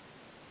pokey.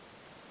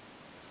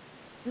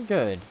 You're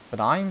good, but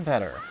I'm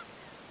better.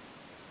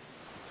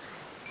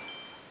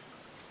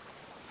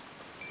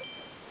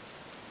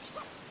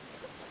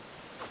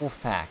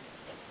 Wolfpack.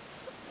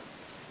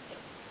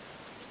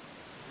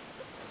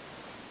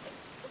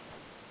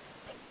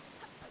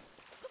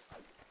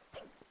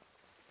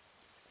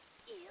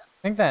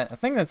 I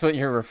think that's what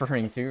you're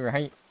referring to,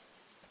 right?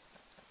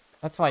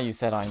 That's why you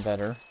said I'm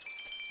better.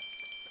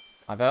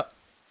 I bet.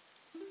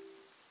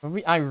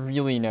 But I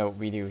really know what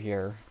we do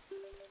here.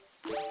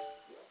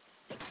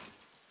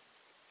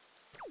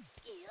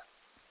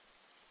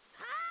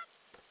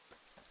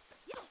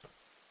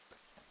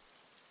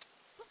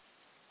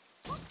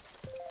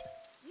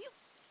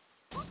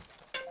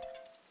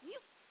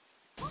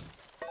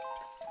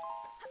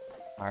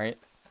 Alright.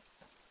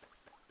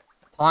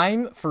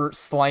 Time for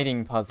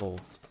sliding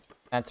puzzles.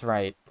 That's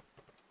right.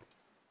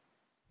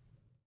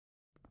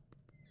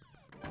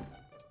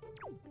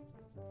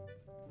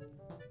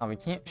 Oh, we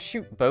can't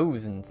shoot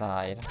bows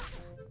inside.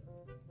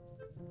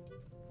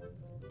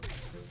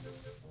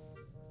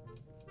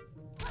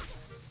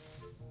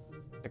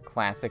 The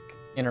classic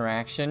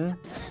interaction.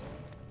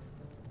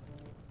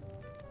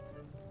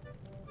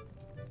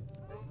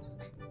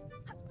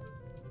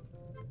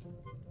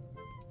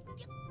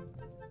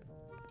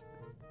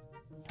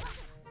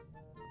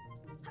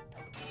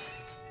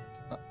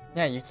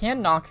 Yeah, you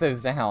can knock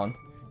those down.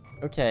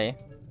 Okay.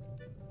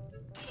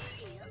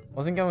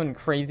 Wasn't going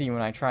crazy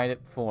when I tried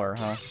it before,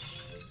 huh?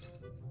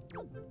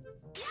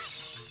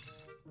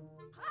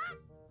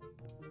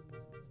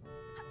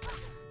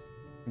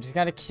 We just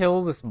gotta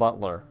kill this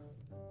butler.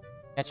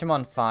 Catch him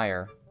on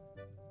fire.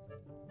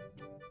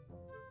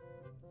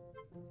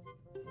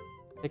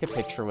 Take a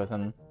picture with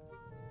him.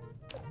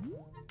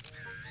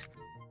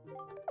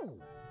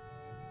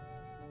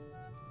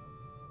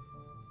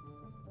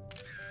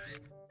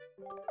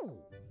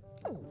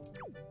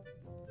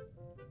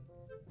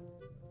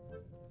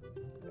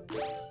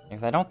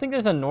 Because I don't think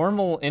there's a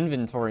normal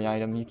inventory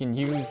item you can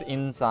use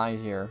inside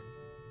here.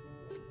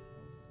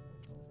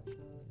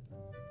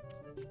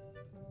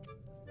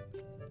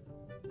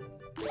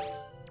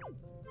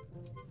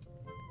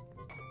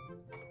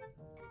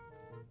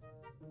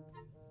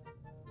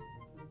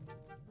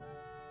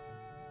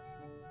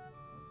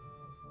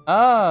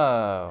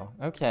 Oh,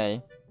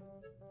 okay.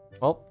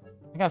 Well,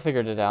 I think I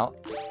figured it out.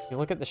 If you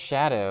look at the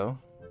shadow,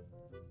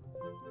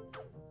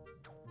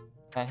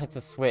 that hits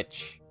a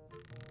switch.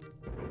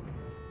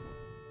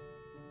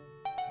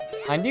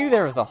 I knew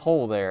there was a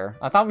hole there.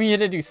 I thought we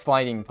had to do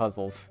sliding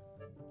puzzles.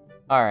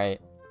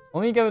 Alright.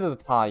 Let me go to the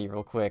potty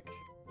real quick.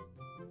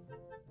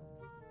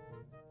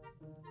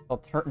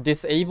 I'll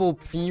disable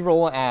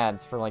pre-roll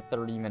ads for like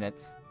 30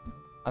 minutes.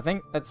 I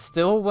think that's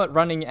still what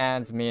running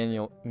ads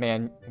manually,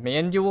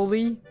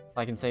 if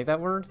I can say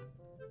that word.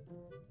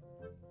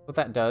 What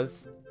that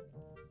does.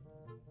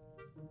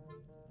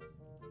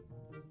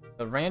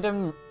 The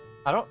random...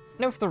 I don't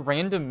know if the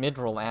random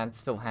mid-roll ads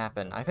still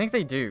happen. I think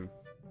they do.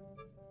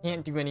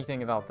 Can't do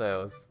anything about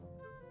those.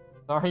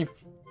 Sorry.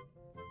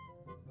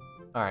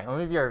 Alright,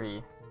 let me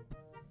BRB.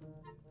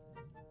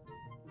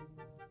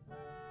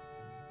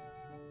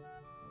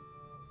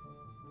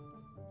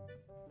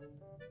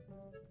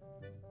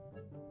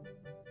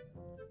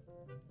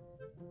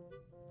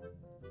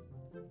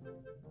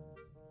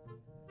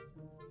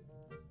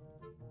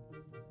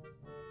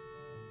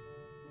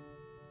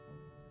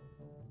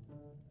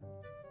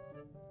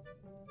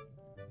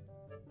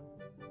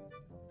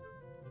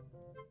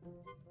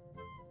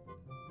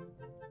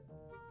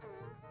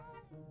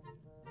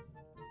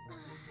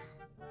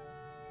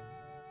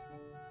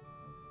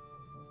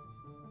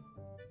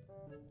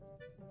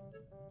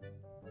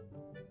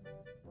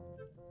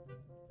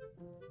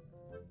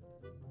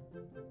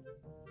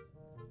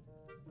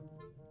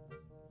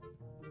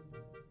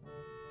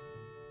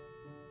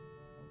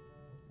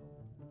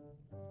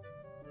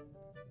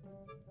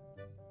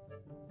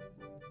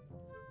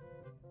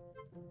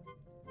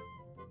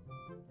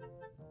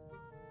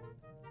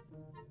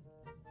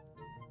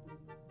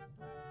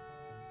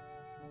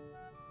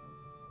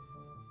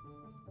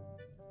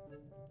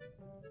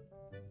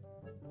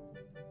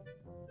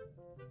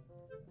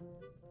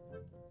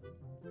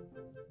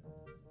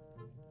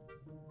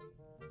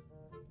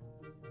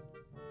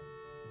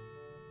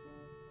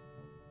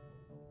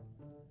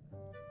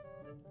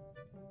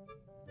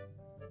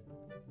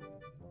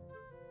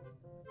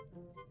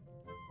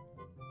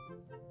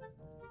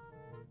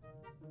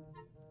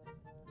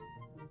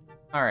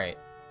 Alright.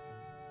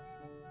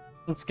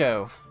 Let's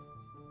go.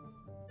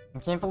 I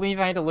can't believe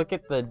I had to look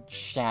at the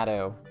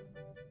shadow.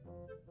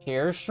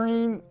 Share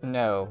stream?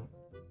 No.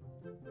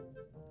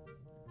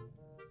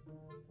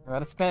 I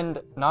gotta spend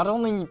not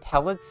only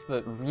pellets,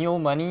 but real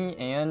money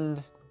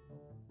and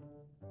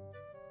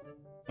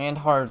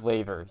hard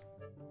labor.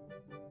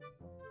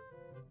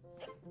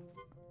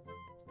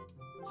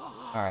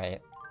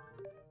 Alright.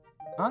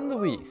 On the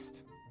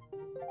least.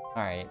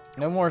 Alright,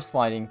 no more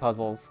sliding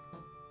puzzles.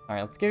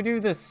 Alright, let's go do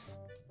this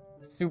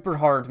super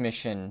hard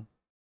mission.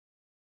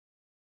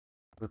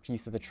 For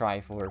Piece of the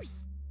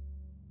Triforce.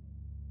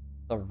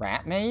 The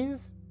rat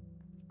maze?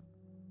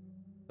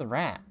 The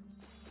rat.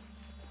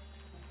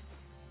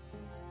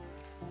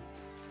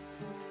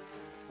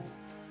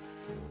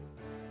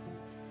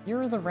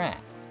 Here are the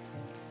rats.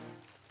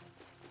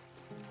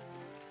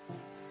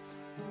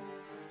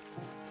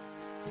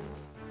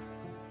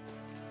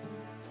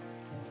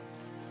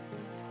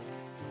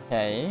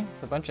 Okay,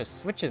 there's a bunch of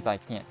switches I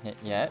can't hit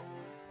yet.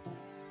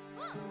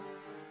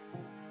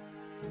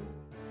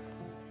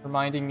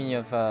 Reminding me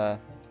of a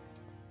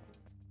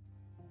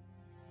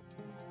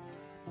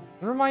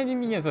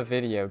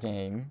video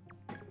game.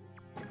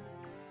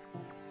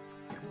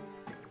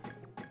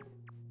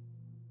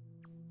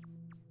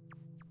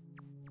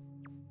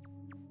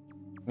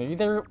 Maybe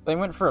they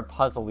went for a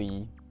puzzle-y.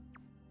 This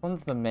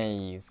one's the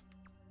maze.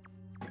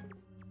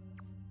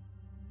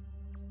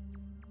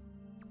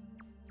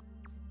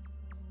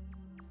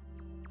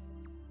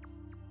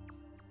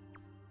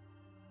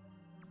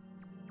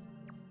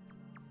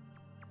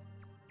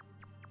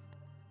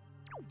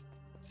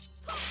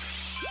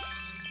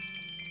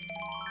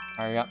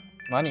 Alright, got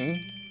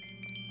money.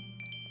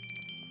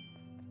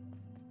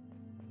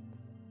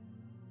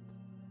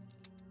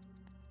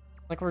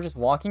 Like we're just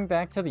walking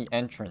back to the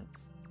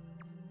entrance.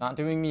 Not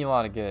doing me a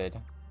lot of good.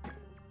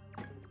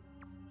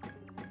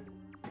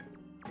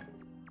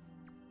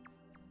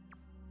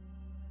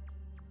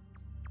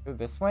 Go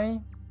this way?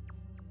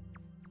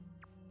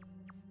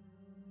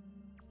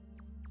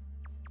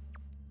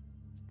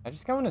 I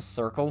just go in a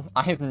circle?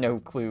 I have no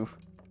clue.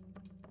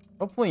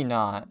 Hopefully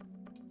not.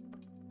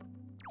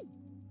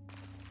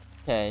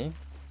 Okay.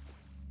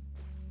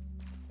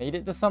 Made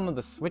it to some of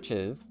the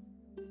switches.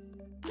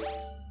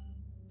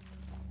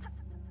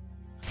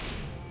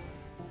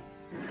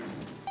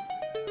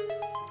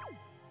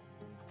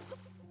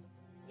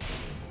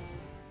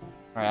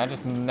 Alright, I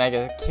just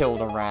mega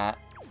killed a rat.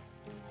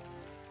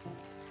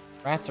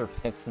 Rats are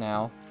pissed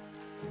now.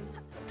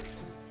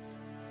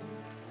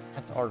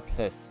 Rats are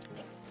pissed.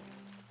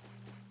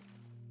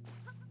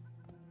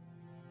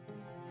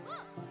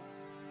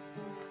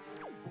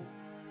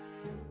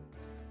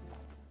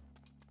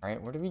 Alright,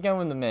 where do we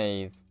go in the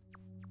maze?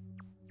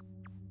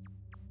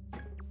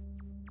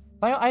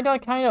 I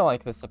kind of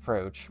like this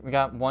approach. We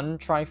got one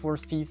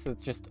Triforce piece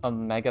that's just a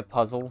mega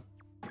puzzle.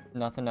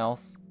 Nothing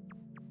else.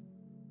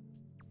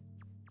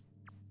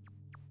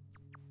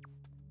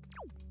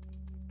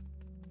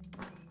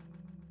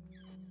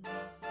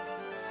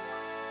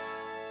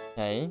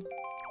 Okay.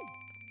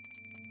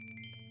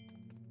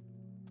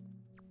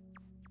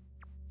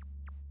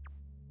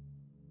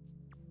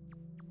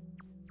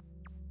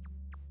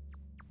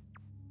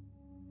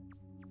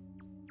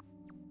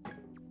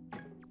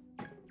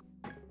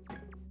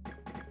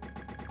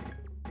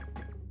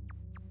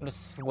 I'm gonna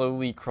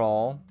slowly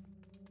crawl.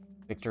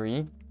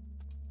 Victory.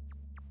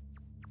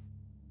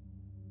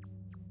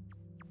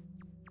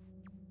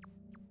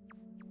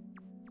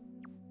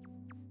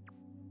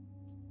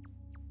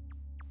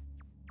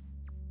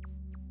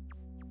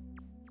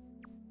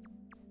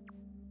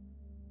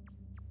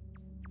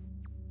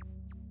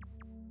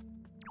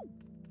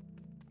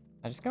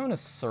 I just go in a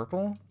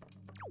circle?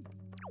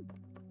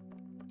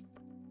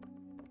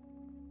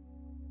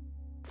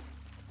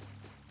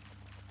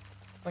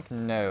 Like,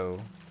 no.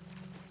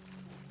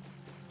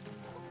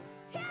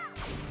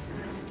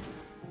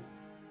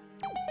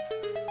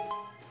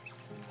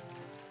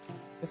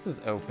 This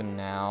is open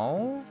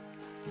now.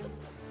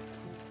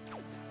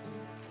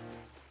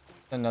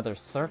 Another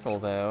circle,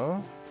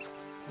 though.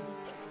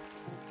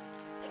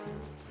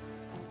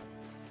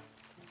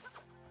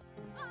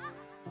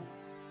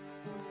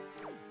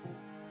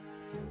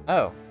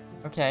 Oh,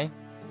 okay.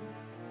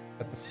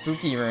 Got the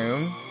spooky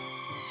room.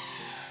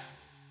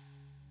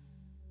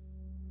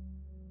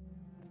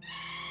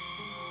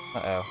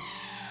 Uh-oh.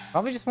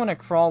 Probably just want to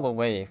crawl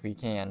away if we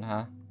can,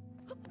 huh?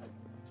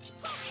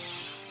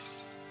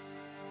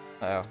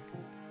 Uh-oh.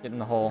 Get in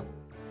the hole.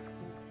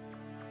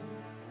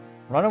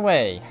 Run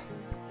away!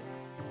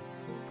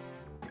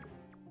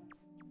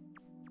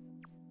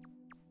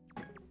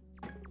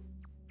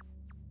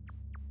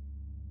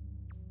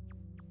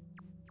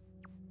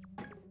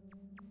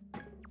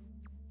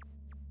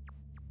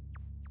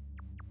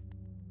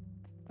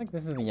 I think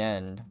this is the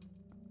end.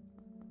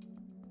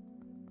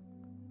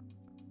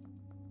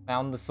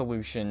 Found the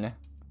solution.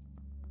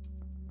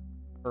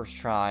 First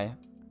try.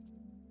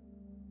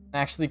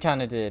 Actually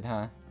kinda did,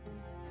 huh?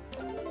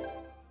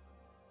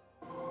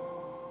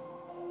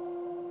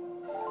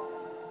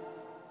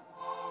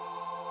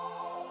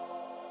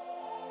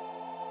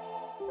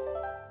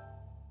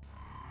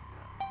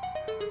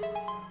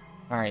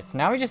 Alright, so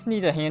now we just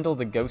need to handle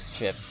the ghost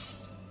ship.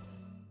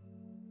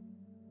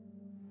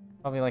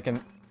 Probably like a...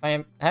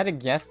 I had to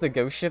guess the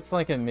ghost ship's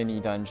like a mini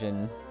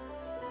dungeon.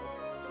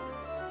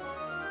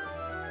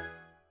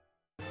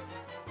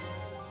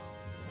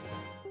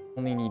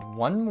 Only need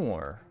one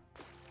more.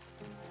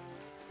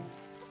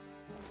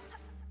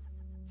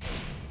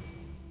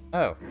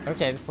 Oh,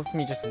 okay, this lets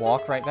me just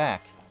walk right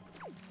back.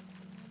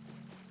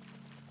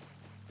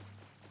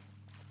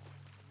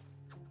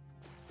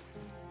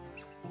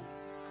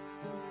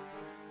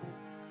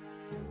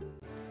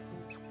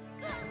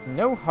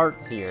 No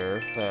hearts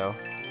here, so...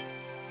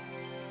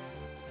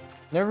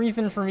 no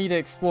reason for me to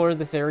explore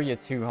this area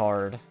too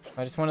hard. If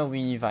I just want to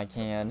leave, I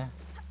can.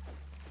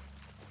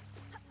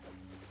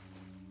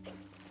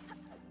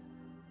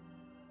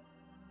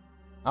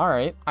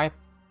 Alright,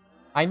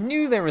 I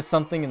knew there was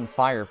something in the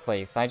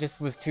fireplace. I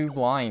just was too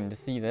blind to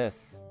see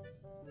this.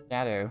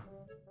 Shadow.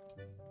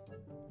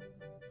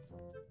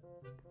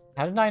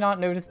 How did I not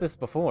notice this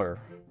before?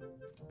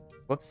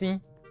 Whoopsie.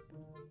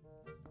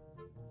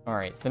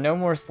 Alright, so no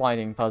more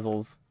sliding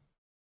puzzles.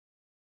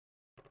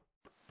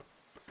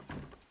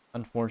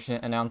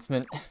 Unfortunate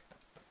announcement.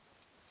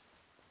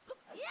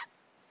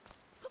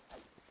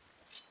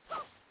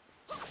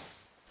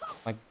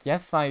 I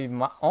guess I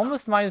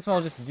almost might as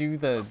well just do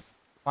the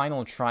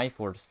final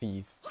Triforce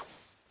piece.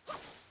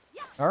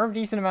 There are a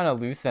decent amount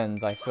of loose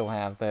ends I still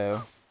have,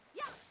 though.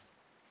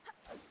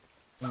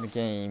 In the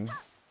game.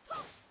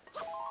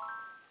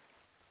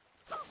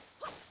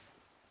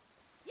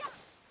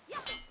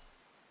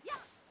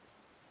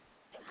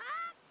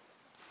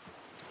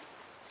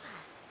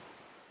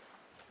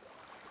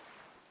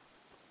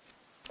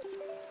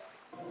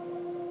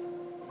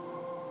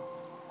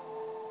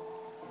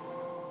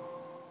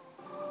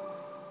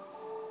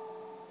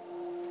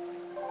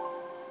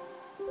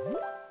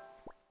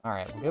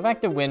 Alright, we'll go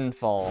back to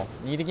Windfall.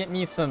 Need to get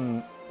me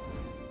some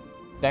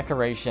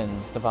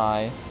decorations to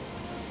buy.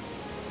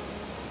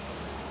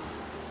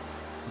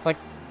 It's like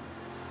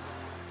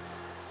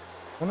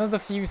one of the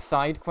few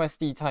side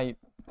questy type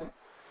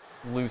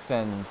loose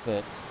ends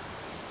that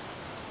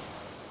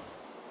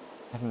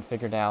I haven't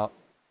figured out.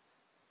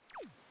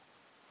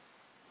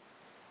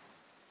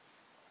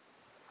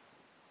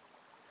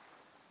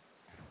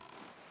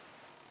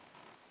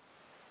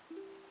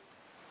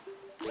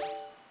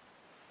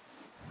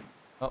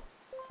 Oh,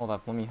 hold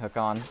up, let me hook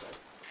on.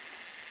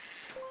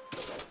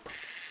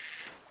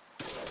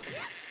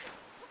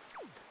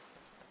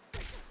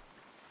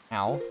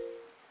 Ow.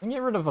 Let me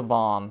get rid of a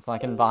bomb so I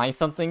can buy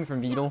something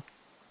from Beetle.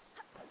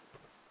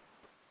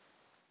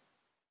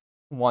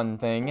 One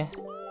thing.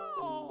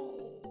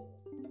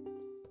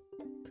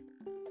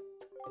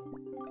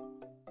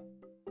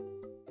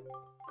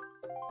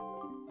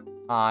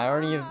 I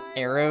already have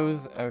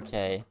arrows?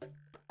 Okay.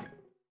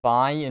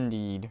 Buy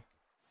indeed.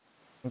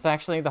 It's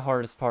actually the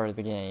hardest part of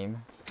the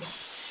game.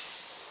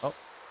 Oh.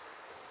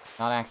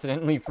 Not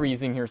accidentally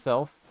freezing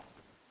yourself.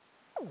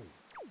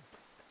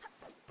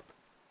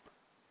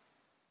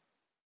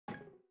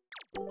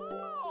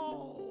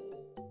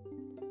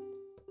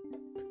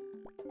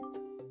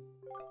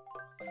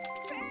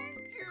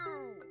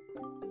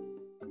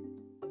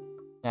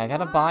 Yeah, I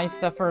gotta buy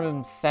stuff from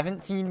him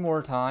 17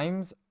 more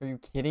times? Are you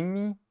kidding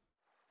me?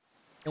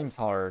 Game's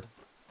hard.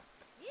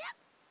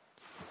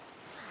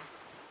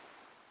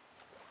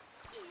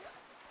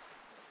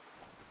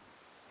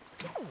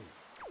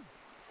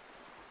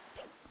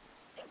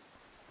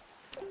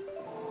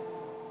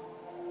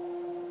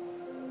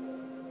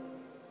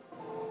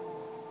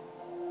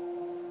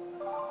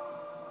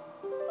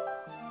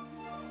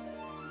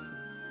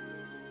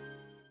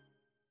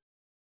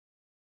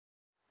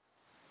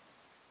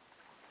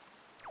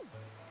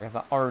 We have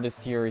the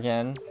artist here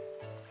again.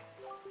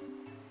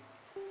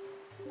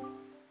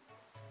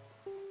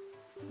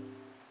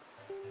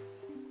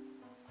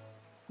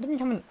 How to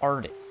become an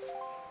artist?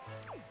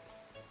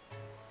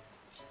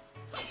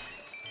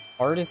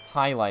 Artist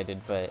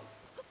highlighted, but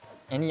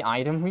any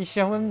item we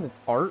show him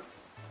that's art?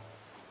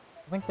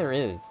 I think there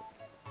is.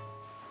 I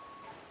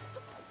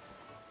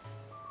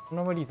don't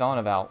know what he's on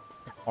about.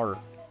 It's art.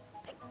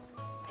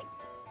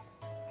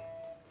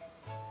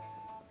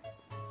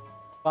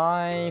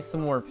 Buy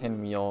some more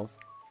pinwheels.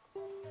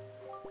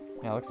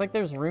 Yeah, looks like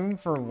there's room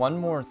for one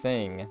more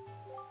thing.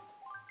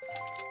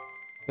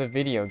 The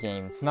video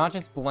game. It's not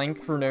just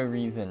blank for no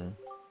reason.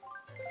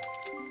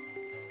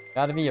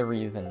 Gotta be a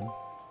reason.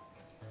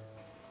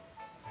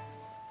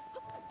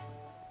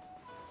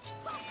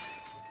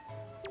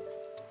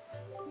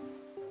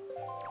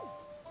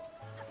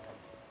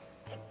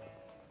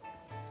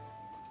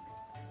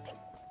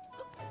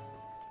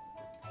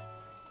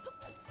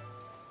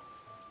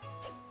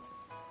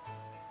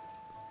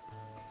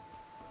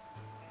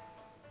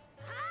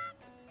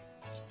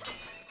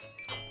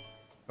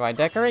 Do I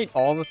decorate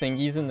all the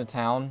thingies in the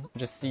town?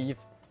 Just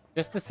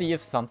to see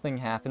if something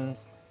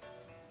happens?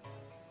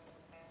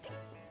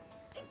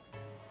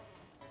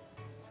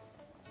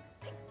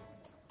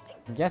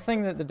 I'm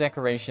guessing that the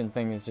decoration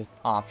thing is just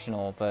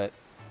optional, but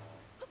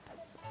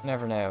you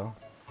never know.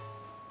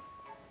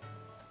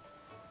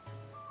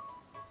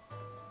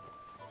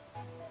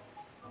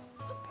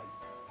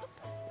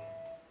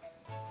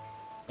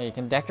 Yeah, you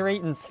can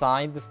decorate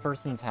inside this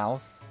person's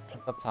house.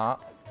 It's up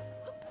top.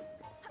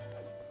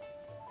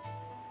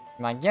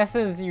 My guess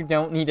is you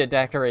don't need to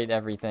decorate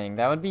everything.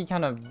 That would be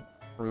kind of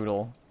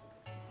brutal.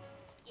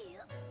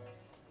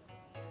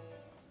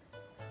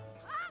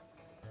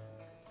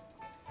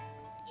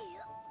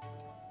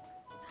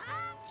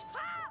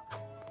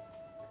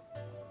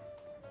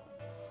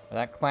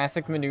 That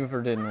classic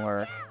maneuver didn't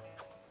work.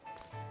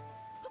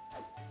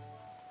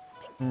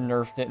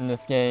 Nerfed it in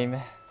this game.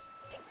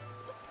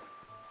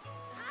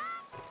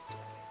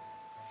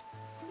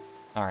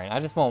 Alright, I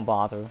just won't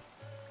bother.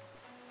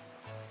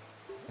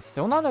 I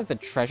still not have the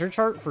treasure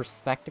chart for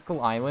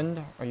Spectacle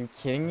Island? Are you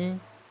kidding me?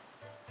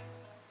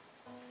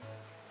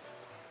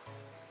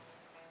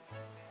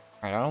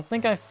 Alright, I don't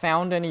think I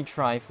found any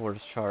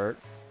Triforce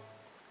charts.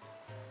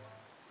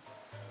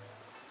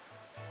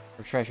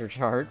 Or treasure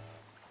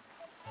charts.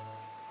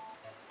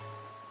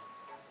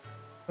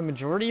 The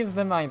majority of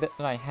them that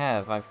I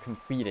have, I've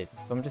completed,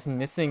 so I'm just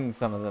missing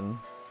some of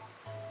them.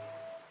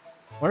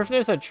 What if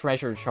there's a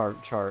treasure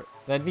chart?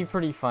 That'd be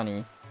pretty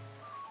funny.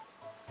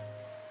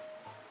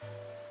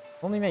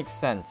 Only makes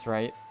sense,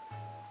 right?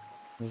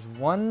 There's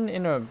one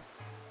in a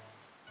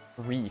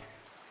reef.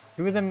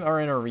 Two of them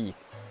are in a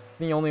reef. It's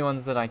the only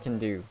ones that I can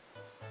do.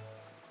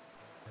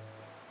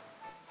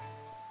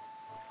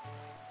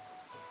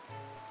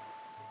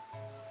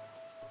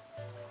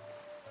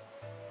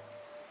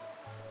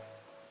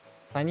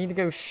 So I need to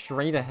go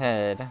straight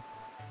ahead.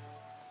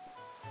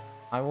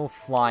 I will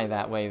fly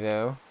that way,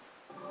 though.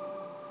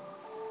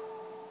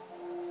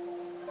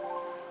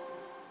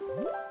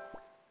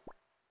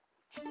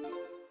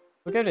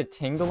 We'll go to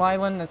Tingle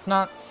Island. It's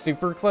not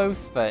super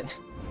close, but...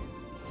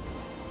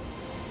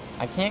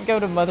 I can't go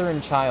to Mother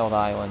and Child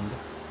Island.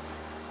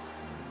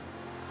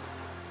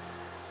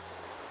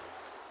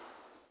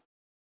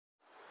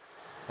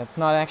 That's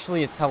not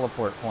actually a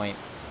teleport point.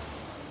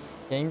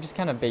 Game just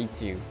kind of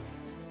baits you.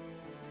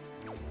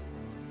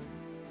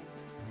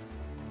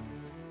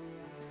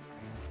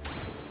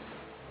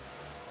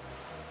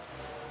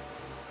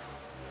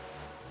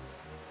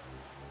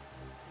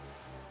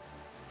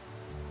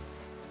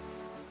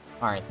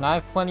 Alright, so now I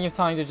have plenty of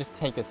time to just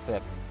take a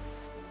sip.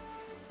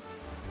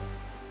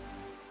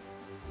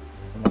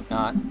 And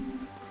whatnot.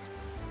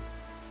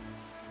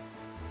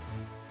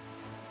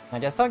 I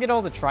guess I'll get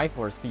all the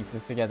Triforce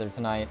pieces together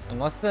tonight.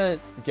 Unless the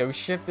ghost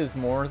ship is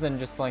more than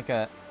just like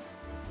a...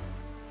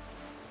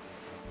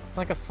 It's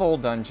like a full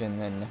dungeon,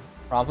 then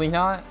probably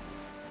not.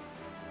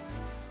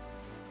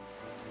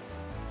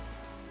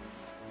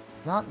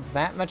 Not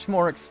that much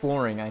more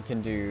exploring I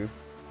can do.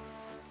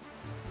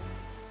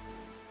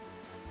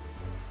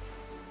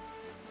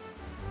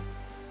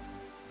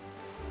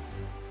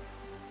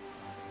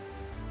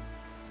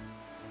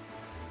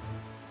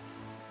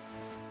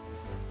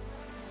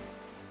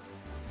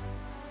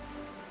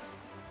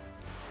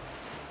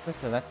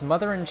 Listen, that's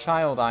Mother and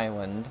Child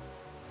Island.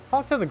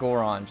 Talk to the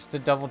Goron, just to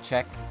double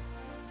check.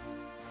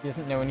 He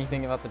doesn't know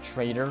anything about the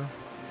traitor.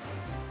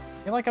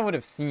 I feel like I would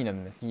have seen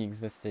him if he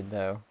existed,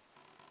 though.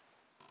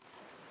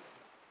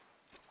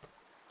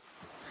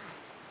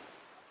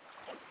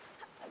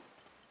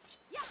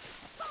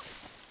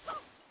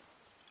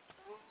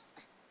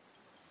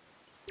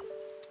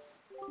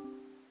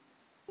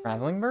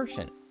 Traveling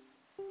merchant.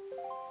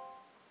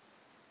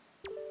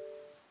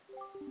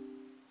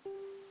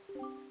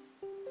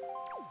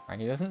 Alright,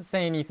 he doesn't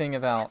say anything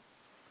about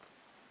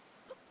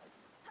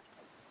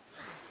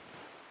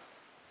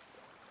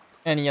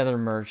any other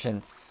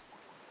merchants.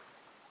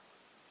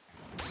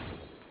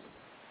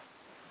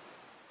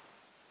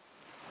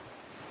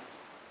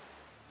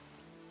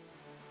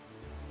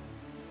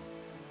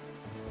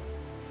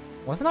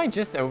 Wasn't I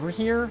just over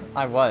here?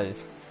 I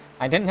was.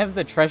 I didn't have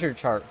the treasure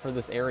chart for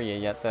this area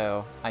yet,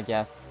 though, I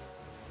guess.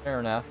 Fair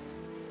enough.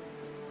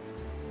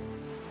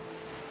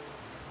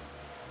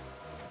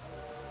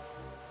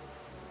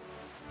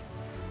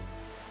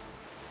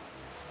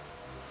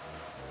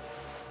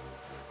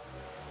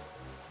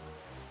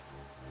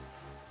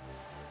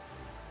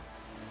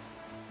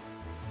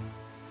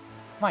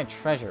 My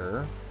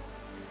treasure.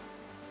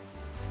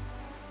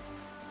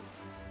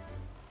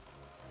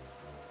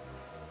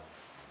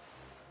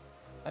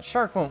 That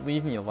shark won't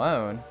leave me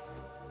alone.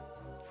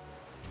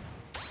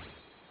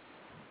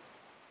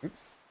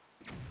 Oops.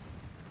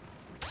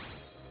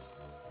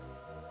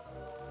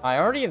 I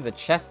already have the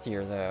chest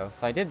here, though,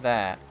 so I did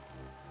that.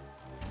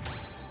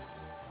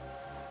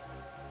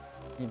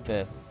 Need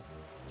this.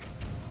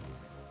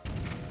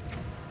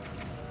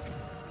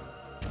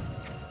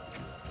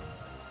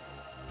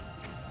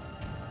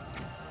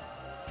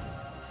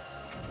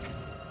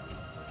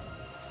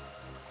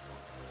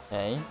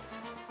 Okay.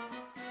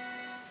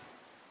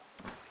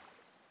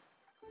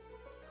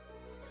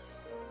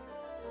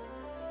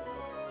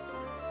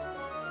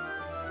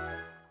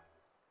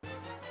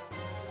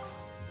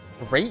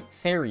 Great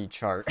Fairy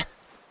chart.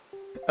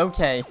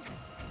 Okay.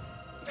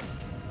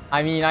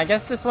 I mean, I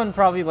guess this one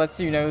probably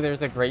lets you know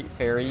there's a Great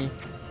Fairy.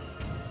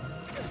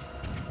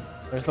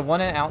 There's the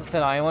one at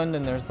Outset Island,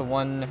 and there's the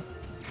one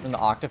from the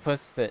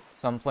octopus that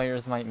some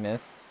players might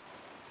miss.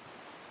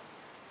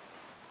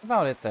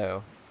 About it,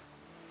 though.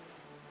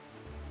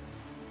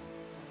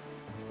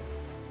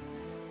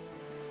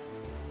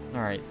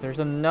 Alright, so there's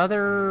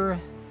another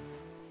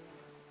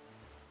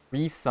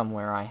reef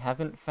somewhere I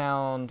haven't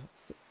found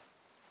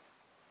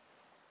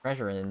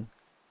treasure in.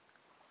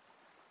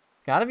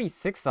 It's gotta be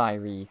Six Eye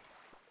Reef.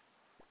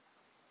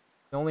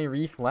 The only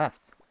reef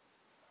left.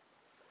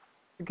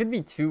 It could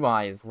be Two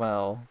Eye as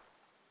well.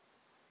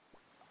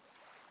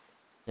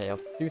 Okay,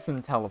 let's do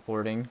some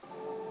teleporting.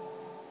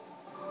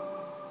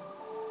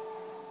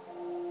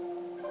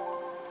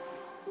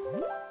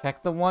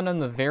 Check the one on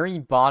the very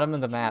bottom of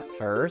the map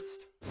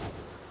first.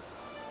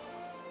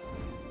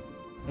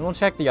 And we'll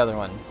check the other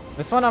one.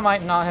 This one I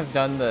might not have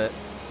done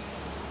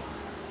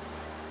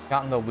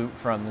gotten the loot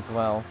from as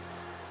well.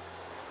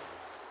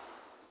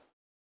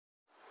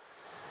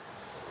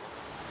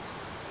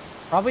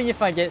 Probably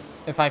if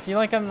I feel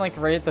like I'm like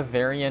right at the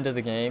very end of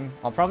the game,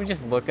 I'll probably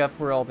just look up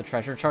where all the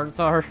treasure charts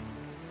are.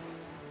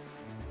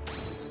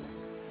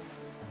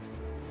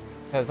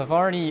 Because I've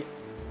already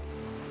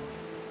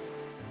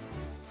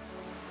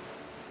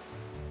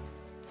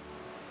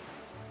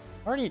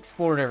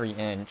explored every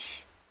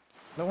inch.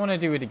 I don't want to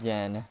do it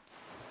again.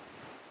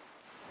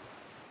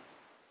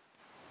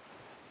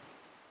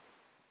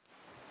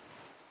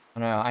 I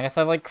don't know, I guess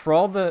I've like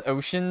crawled the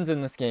oceans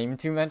in this game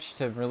too much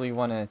to really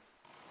want to...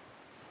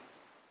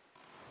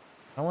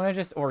 I want to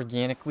just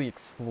organically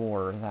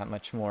explore that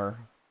much more.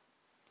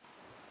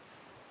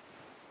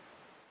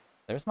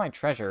 There's my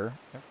treasure.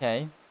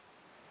 Okay.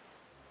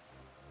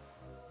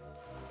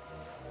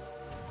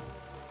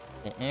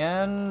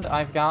 And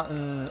I've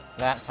gotten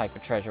that type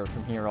of treasure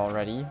from here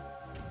already.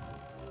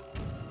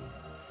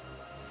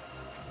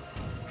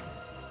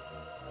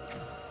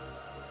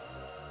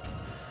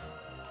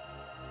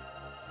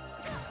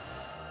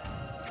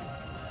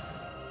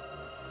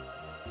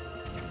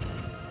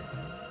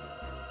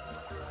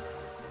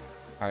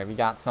 Alright, we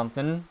got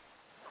something.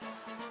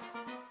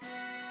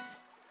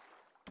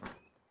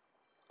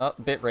 Oh,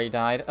 Bitrate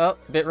died. Oh,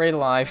 Bitrate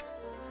alive.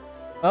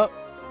 Oh.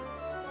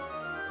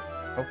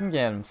 Open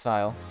game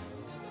style.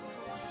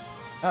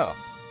 Oh.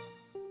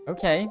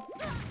 Okay.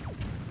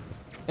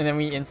 And then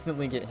we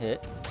instantly get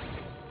hit.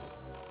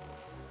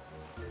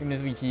 As soon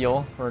as we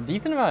heal for a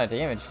decent amount of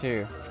damage,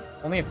 too.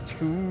 Only have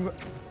 2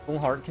 full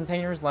heart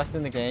containers left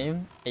in the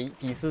game. 8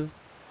 pieces.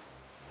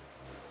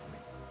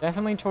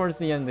 Definitely towards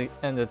the end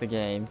of the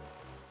game.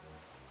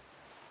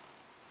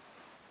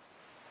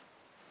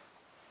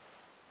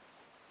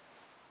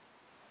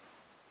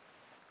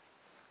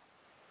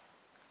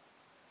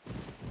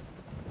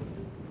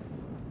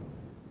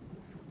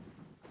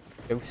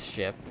 Ghost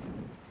ship.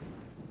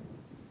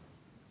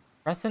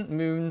 Crescent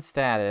moon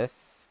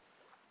status.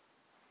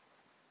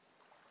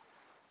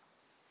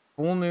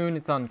 Full moon,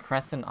 it's on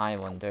Crescent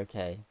Island.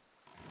 Okay.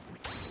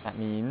 That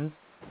means...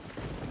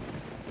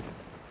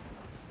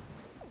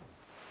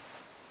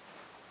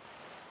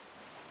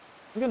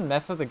 we're gonna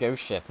mess with the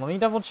ghost ship. Let me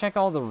double check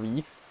all the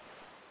reefs.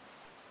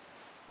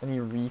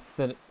 Any reef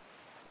that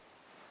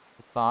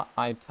I thought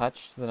I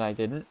touched that I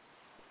didn't.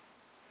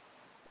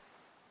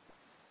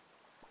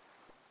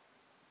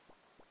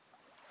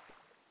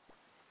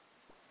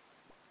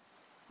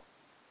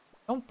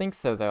 I don't think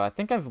so, though. I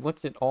think I've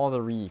looked at all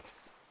the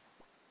reefs.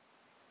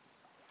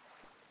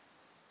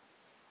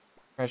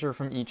 Treasure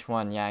from each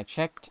one. Yeah, I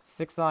checked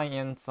Six Eye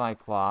and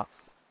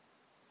Cyclops.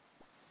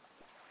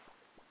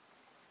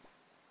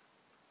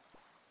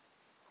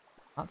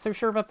 Not so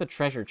sure about the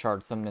treasure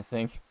charts I'm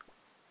missing.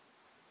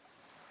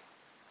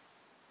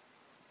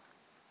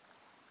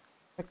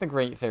 Check the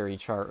Great Fairy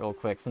chart real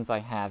quick, since I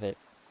have it.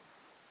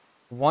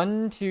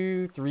 1,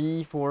 2,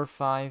 3, 4,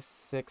 5,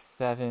 6,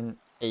 7,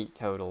 8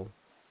 total.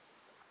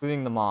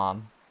 Including the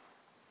mom.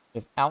 We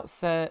have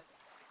Outset,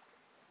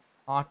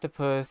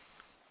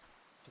 Octopus,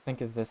 which I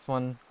think is this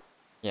one.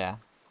 Yeah.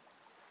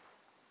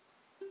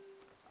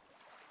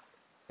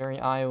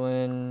 Fairy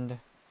Island.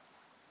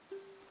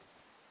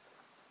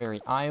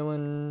 Fairy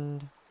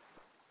Island.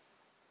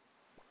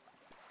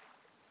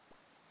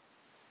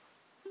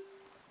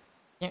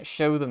 Can't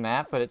show the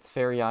map, but it's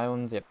Fairy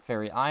Islands. Yep,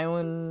 Fairy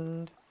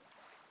Island.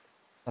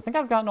 I think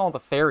I've gotten all the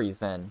fairies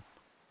then.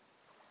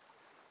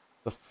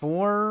 The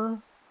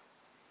 4...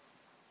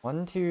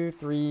 1, 2,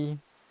 3...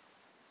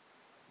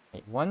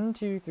 Wait, 1,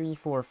 2, 3,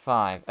 4,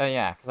 5. Oh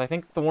yeah, because I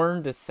think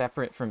Thorned is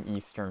separate from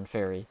Eastern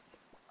Fairy.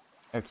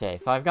 Okay,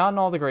 so I've gotten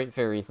all the great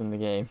fairies in the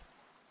game.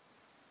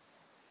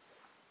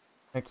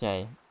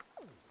 Okay.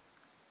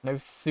 No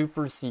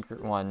super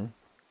secret one.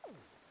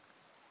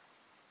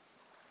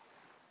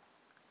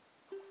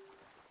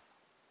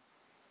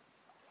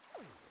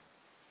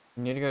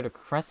 We need to go to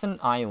Crescent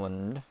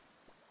Island.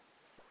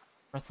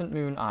 Crescent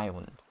Moon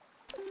Island.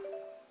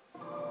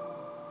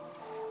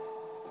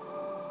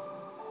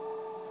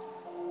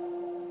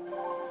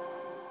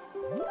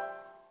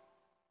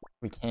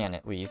 We can,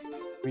 at least.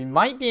 We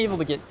might be able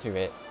to get to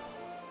it.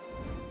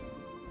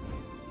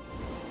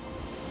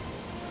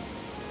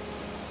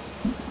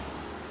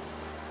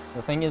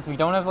 The thing is, we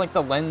don't have, like,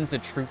 the Lens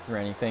of Truth or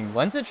anything.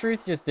 Lens of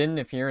Truth just didn't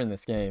appear in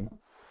this game.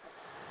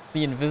 It's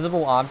the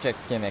invisible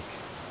objects gimmick.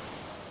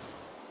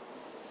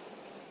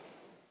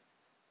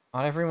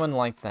 Not everyone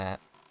liked that.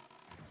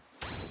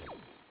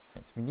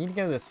 Right, so we need to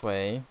go this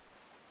way.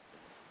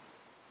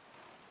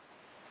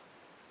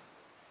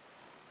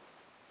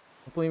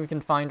 Hopefully we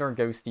can find our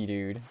ghosty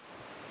dude.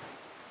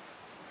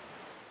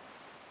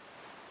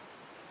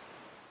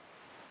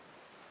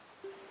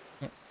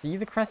 Can't see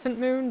the crescent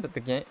moon, but the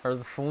game, or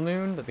the full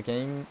moon, but the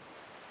game...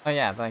 Oh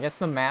yeah, but I guess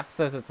the map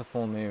says it's a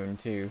full moon,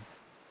 too.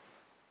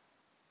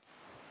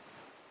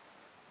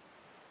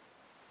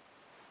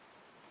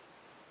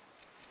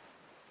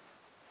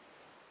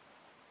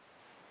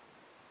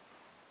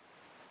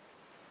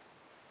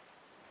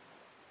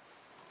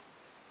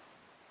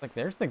 Like,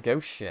 there's the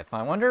ghost ship.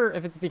 I wonder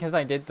if it's because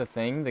I did the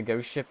thing, the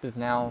ghost ship is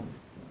now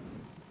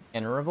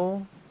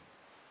enterable?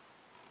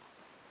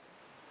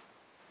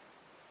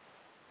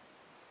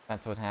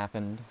 That's what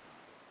happened.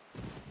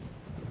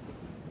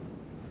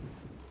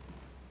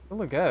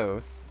 Still a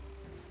ghost.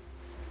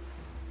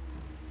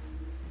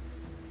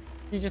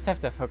 You just have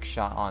to hook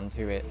shot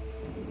onto it.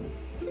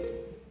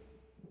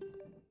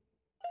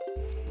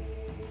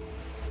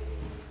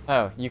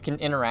 Oh, you can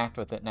interact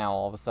with it now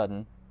all of a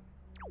sudden.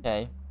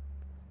 Okay.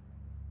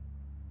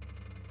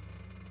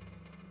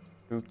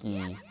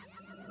 Spooky.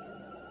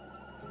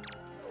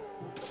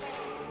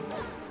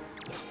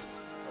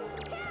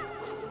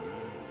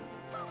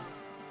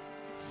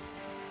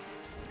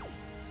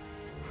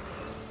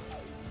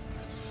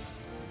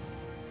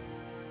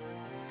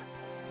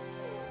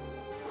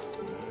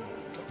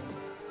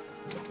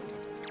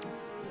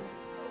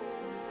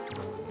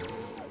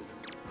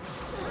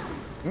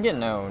 I'm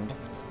getting owned.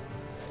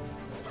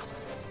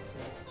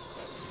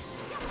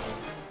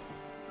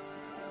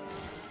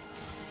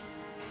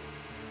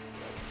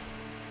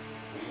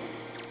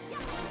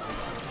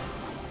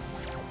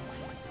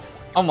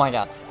 Oh my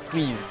god,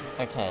 please.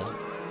 Okay.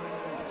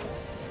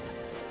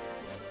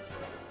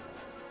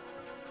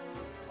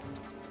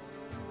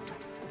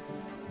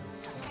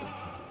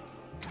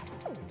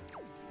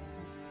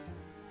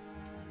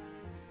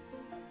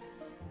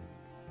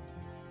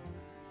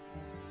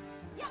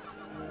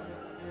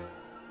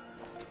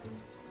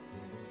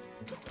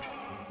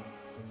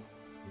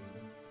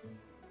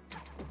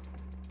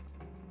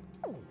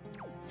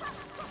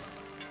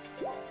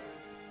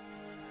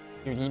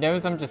 Dude, he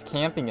knows I'm just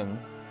camping him.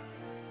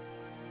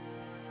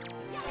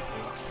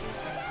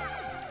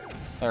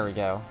 There we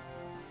go.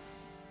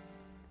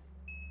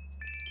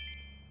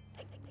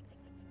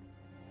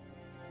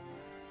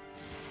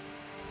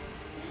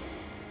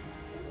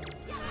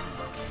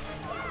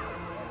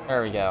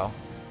 There we go.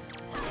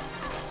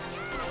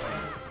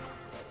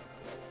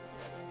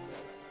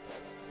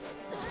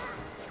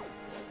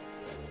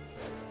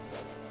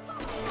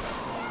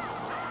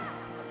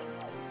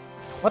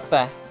 What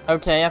the?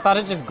 Okay, I thought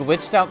it just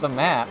glitched out the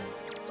map.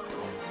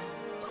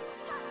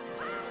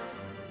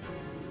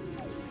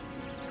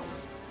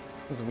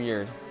 It was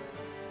weird.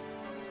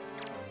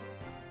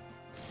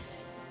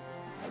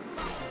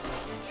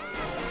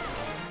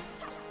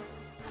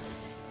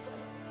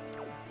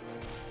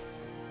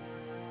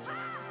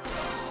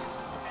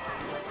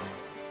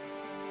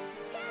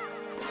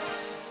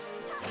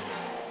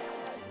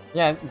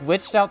 Yeah, it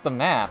glitched out the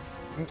map.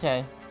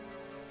 Okay.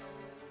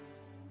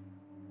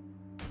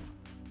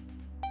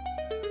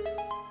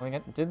 We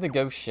did the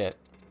ghost shit.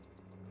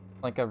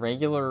 Like a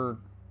regular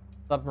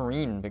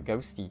submarine, but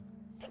ghosty.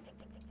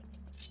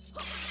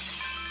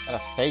 Got a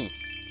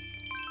face.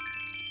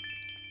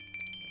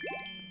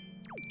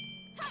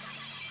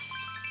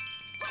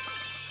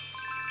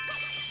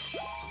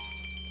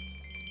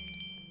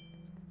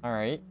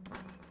 Alright.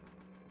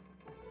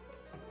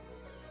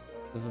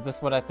 Is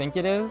this what I think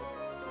it is?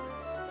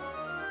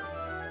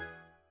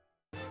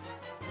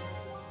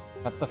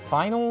 At the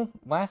final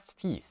last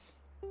piece.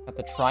 At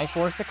the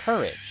Triforce of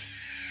Courage.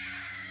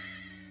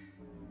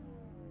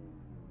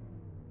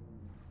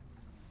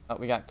 Oh,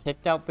 we got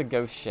kicked out the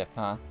ghost ship,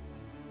 huh?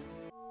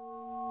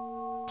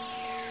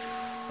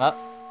 Oh,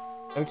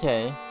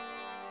 okay.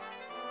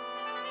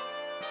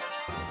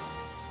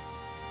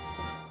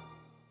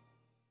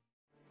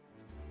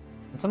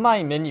 That's what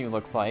my menu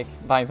looks like,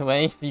 by the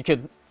way, if you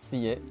could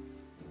see it.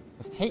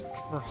 Let's take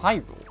for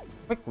Hyrule,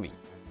 quickly.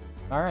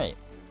 Alright.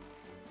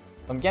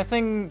 I'm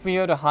guessing if we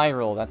go to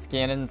Hyrule, that's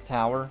Ganon's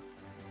tower.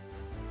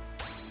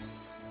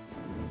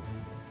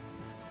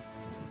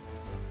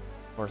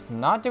 Of course, I'm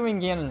not doing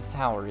Ganon's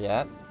tower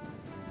yet.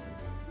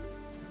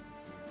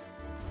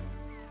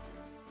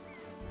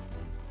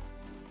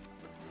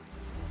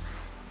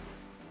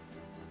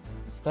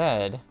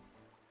 Instead,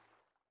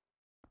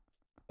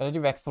 gotta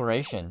do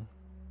exploration.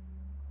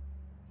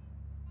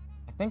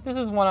 I think this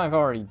is one I've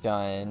already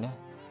done.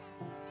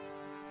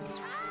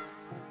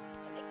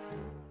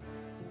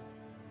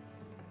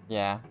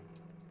 Yeah.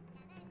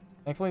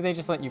 Thankfully, they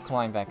just let you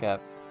climb back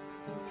up.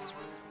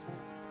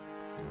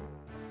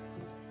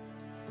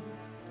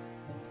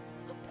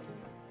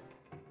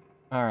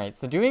 Alright,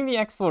 so doing the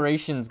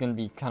exploration is gonna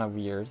be kind of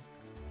weird.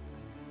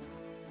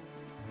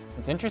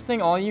 It's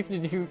interesting, all you have to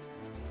do...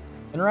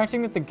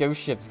 Interacting with the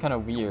ghost ship's kind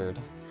of weird.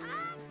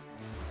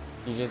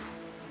 You just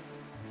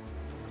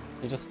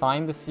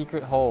find the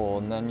secret hole,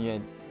 and then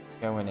you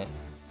go in it.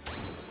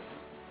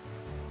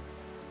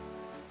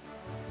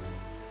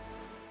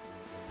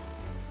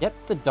 Get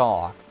the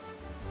dog.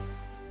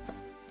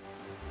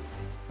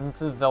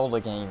 It's a Zelda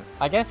game.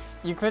 I guess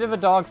you could have a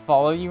dog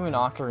follow you in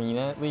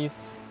Ocarina, at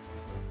least.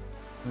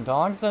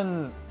 Dogs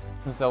in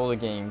Zelda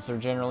games are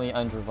generally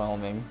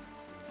underwhelming.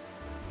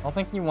 I don't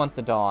think you want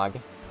the dog.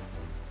 I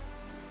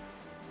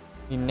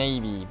mean,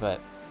 maybe, but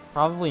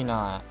probably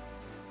not.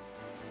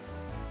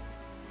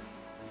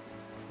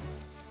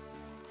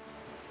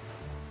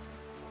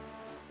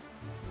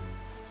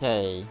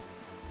 Okay.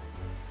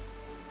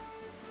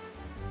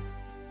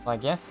 Well, I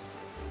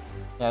guess...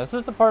 yeah, this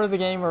is the part of the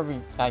game where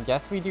I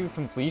guess we do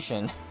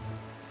completion.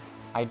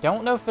 I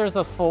don't know if there's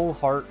a full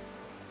heart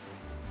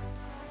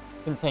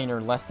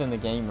container left in the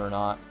game or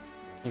not.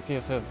 If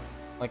you've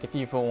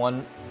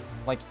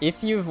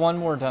won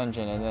more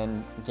dungeon and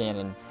then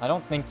Ganon. I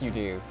don't think you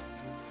do.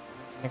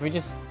 Like, we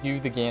just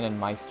do the Ganon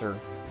Meister.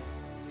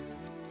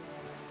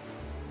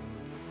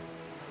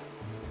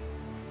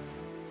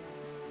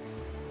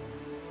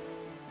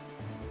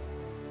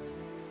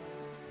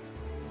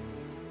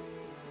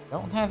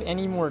 Don't have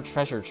any more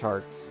treasure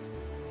charts.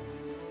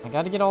 I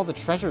gotta get all the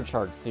treasure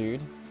charts,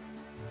 dude.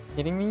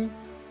 Kidding me?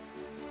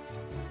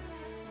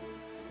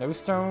 No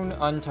stone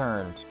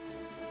unturned.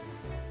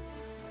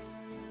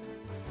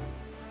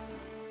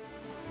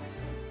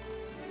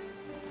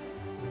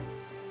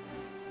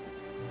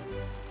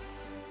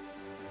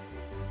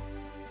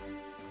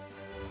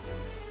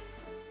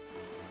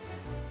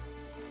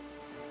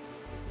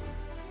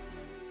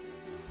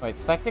 Wait,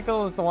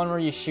 Spectacle is the one where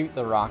you shoot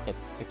the rocket,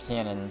 the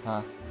cannons,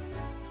 huh?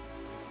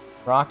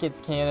 Rockets,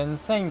 cannons,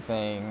 same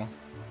thing.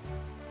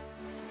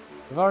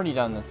 We've already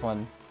done this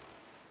one.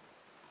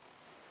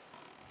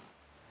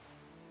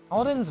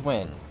 Alden's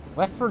win.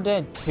 Left 4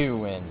 Dead 2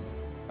 win.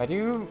 If I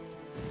do...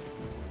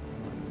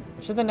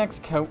 what should the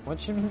next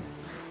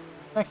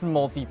next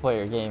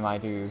multiplayer game I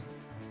do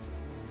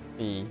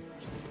be?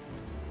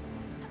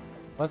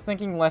 I was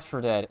thinking Left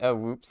 4 Dead. Oh,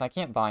 whoops, I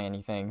can't buy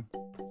anything.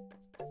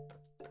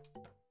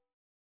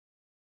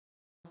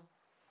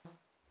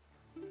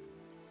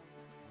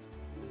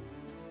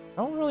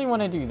 I don't really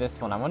want to do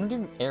this one. I want to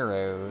do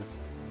arrows.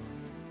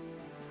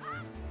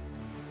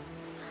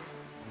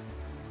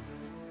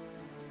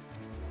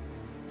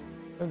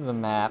 Go to the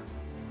map.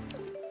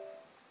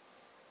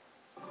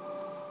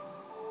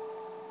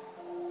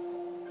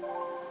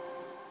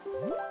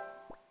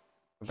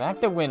 Go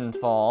back to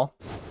Windfall.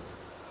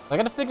 I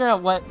gotta figure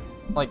out what,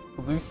 like,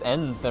 loose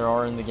ends there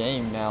are in the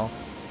game now.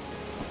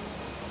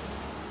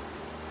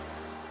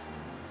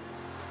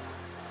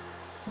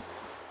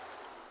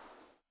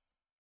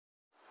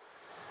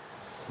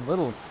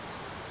 It'll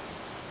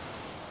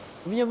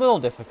be a little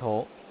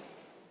difficult.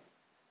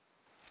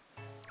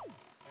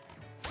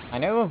 I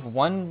know of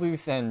one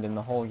loose end in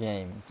the whole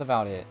game. That's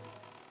about it.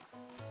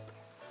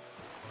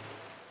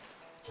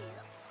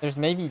 There's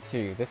maybe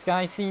 2. This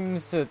guy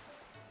seems to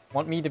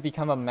want me to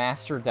become a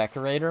master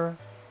decorator.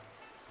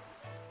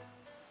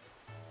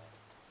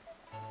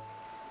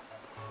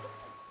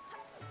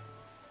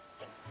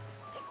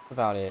 That's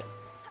about it.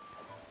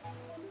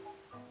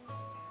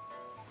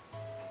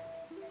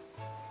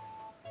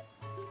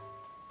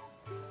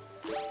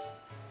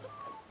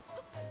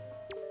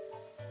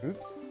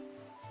 Oops.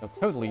 Feel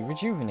totally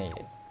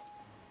rejuvenated.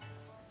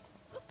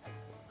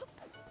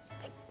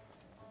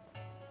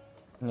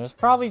 And there's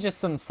probably just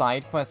some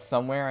side quests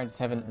somewhere I just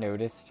haven't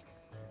noticed.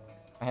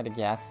 I had to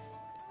guess.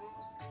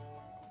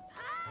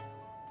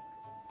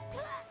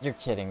 You're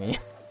kidding me.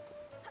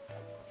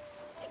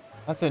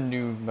 That's a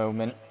noob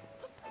moment.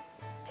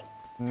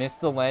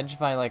 Missed the ledge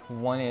by like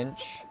 1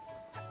 inch.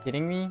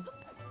 Kidding me?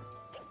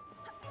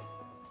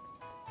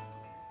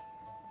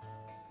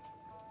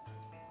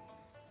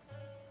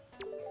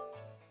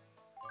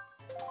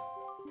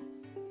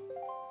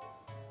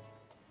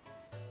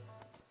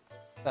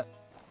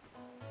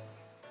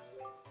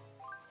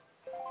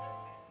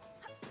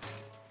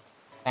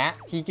 Fat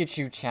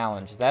Pikachu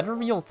Challenge. Is that a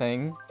real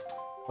thing?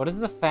 What is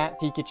the Fat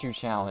Pikachu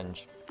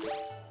Challenge?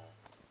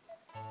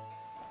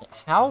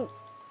 How?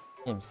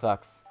 Game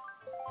sucks.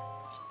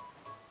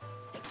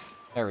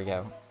 There we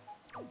go.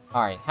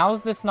 Alright, how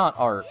is this not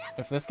art?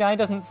 If this guy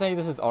doesn't say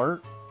this is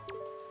art,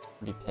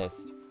 I'd be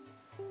pissed.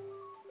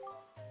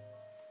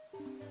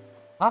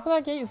 Top of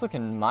that gate is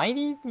looking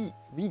mighty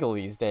legal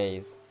these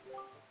days.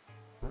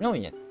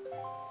 Brilliant.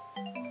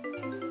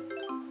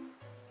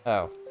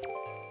 Oh.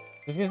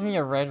 This gives me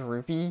a red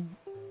rupee.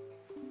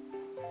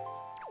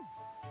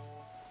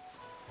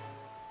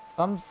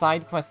 Some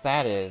side quest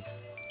that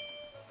is.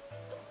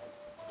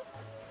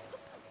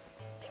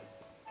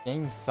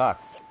 Game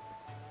sucks.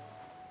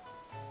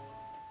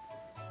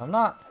 I'm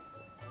not...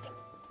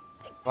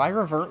 Do I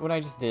revert what I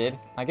just did?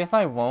 I guess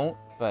I won't,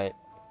 but...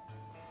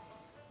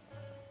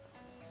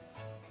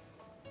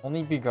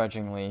 only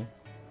begrudgingly.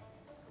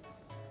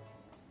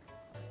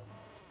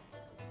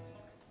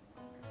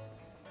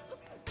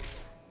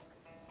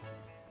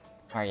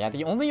 Alright, yeah,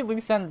 the only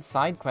loose end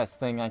side quest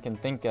thing I can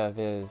think of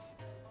is...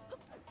 I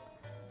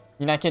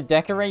mean, I could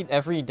decorate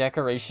every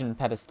decoration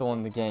pedestal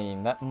in the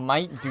game. That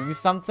might do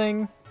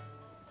something.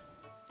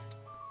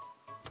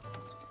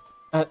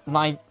 I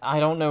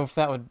don't know if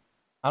that would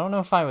I don't know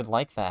if I would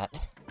like that.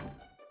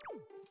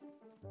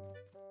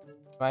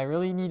 Do I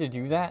really need to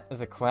do that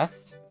as a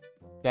quest?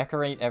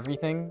 Decorate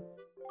everything?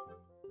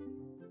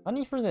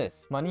 Money for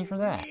this, money for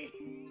that.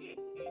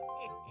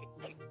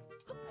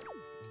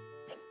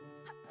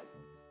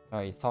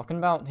 Alright, he's talking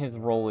about his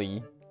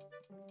rolly.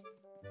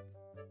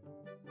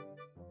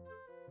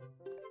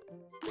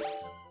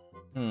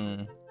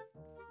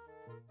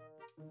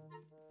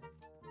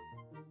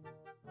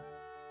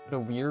 Put a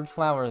weird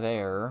flower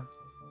there.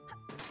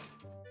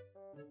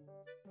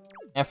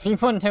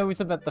 Everyone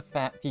knows about the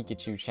Fat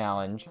Pikachu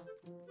challenge.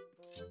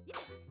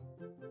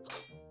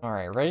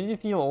 Alright, ready to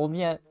feel old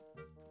yet?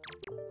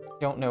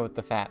 Don't know what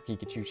the Fat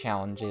Pikachu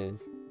challenge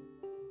is.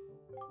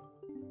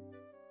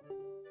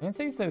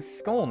 Fancy's those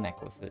skull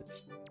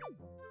necklaces.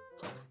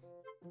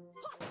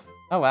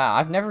 Oh wow,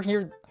 I've never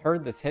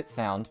heard this hit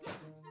sound.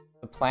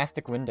 The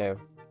plastic window.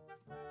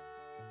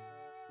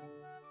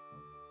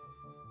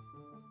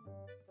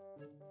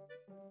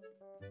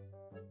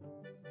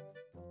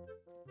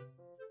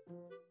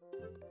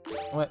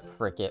 What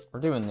fricket? We're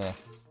doing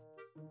this.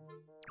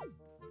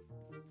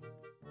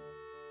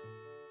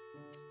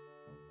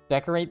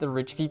 Decorate the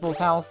rich people's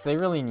house? They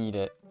really need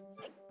it.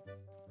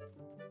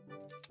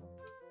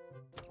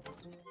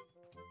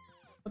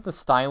 Put the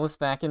stylus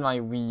back in my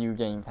Wii U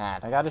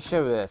gamepad. I gotta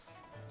show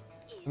this.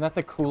 Isn't that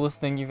the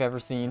coolest thing you've ever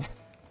seen?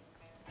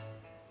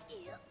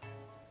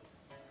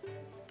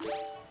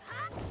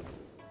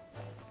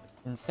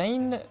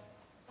 Insane.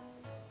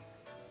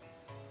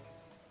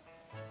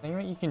 Insane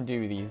what you can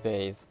do these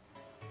days.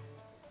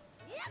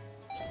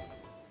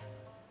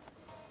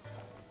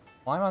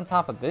 Well, I'm on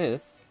top of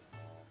this.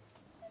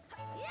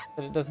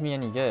 But it does me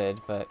any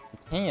good, but we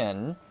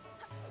can.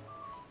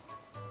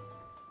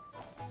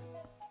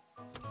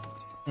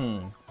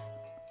 Oh,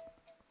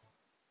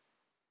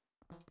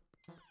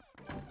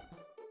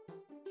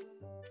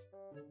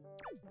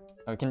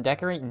 we can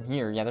decorate in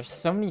here. Yeah, there's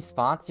so many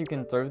spots you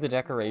can throw the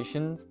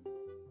decorations.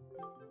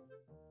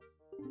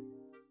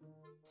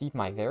 See,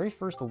 my very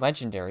first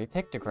legendary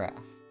pictograph.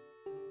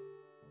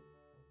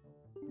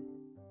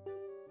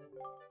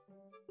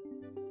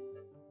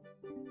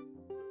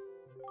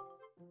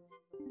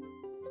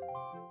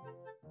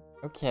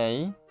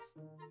 Okay.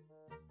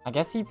 I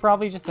guess he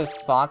probably just has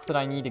spots that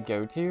I need to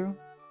go to.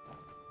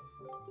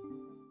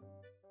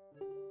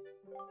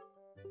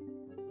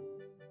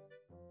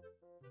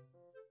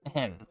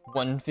 Ahem,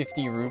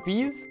 150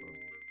 rupees.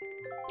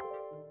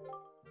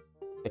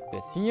 Pick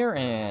this here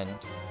and...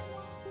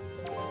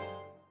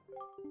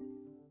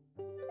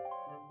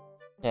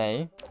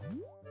 Okay.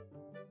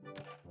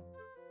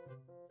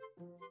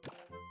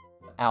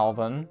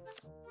 Album.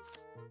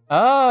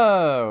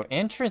 Oh,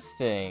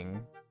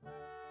 interesting.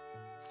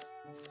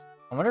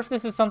 I wonder if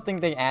this is something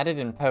they added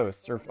in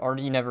post, or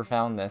already never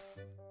found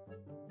this.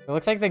 It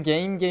looks like the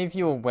game gave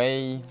you a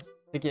way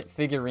to get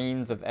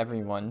figurines of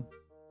everyone.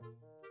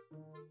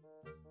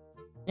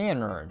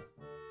 Ganon.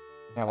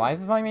 Yeah, why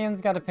has my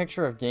man's got a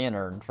picture of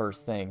Ganon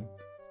first thing?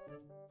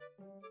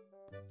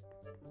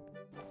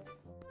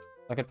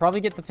 I could probably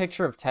get the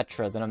picture of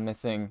Tetra that I'm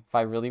missing if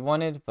I really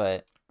wanted,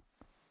 but...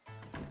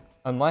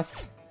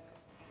 Unless...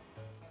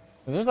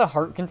 If there's a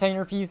heart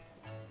container piece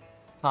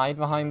tied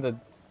behind the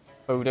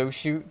photo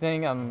shoot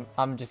thing,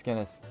 I'm just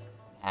gonna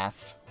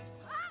pass.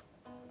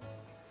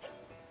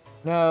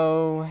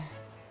 No.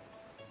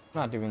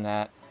 Not doing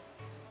that.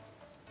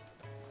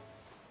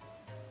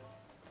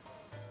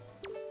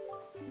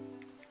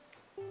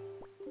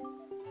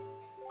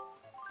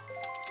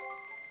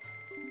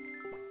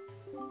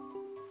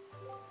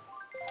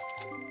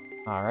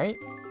 Alright.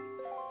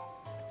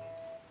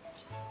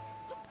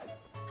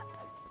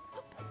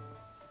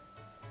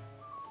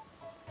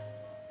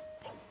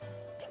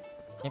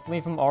 Can't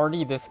believe I'm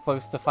already this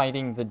close to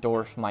fighting the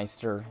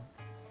Dorfmeister.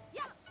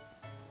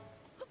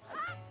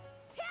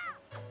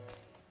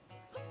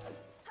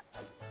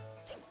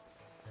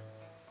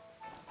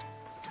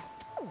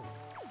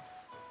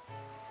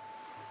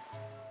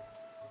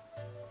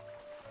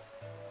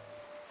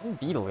 Where'd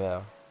Beetle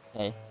go?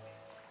 Okay.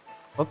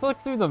 Let's look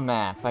through the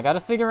map. I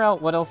gotta figure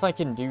out what else I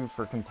can do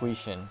for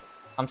completion.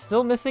 I'm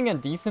still missing a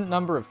decent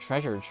number of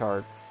treasure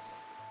charts.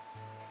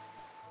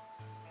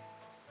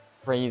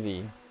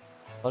 Crazy.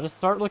 I'll just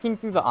start looking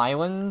through the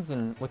islands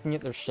and looking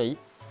at their shape.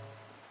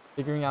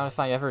 Figuring out if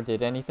I ever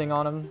did anything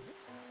on them.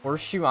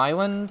 Horseshoe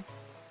Island?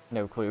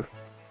 No clue.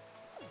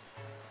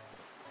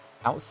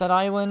 Outset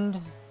Island?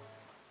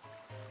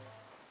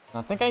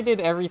 I think I did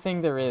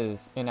everything there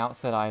is in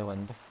Outset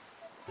Island.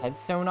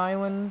 Headstone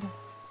Island?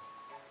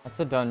 That's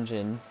a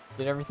dungeon.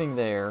 Did everything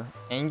there.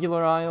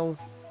 Angular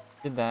Isles?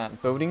 Did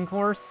that. Boating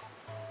course?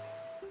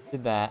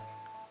 Did that.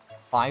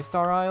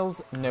 5-star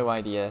Isles? No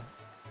idea.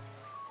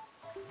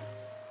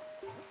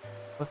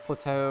 Cliff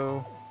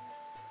Plateau.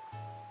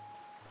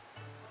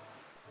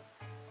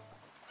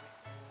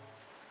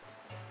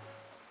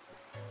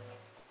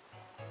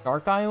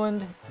 Dark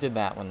Island? Did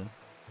that one.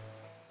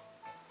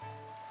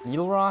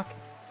 Needle Rock?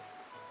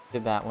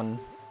 Did that one.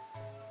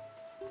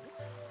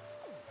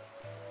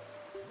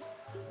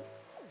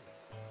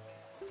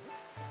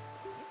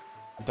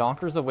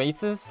 Donker's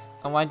Oasis?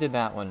 Oh, I did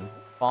that one.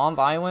 Bomb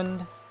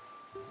Island?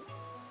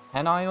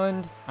 Hen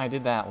Island? I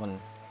did that one.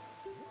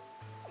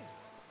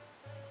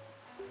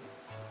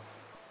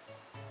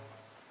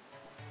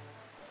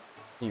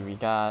 See, we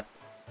got...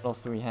 What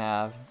else do we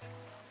have?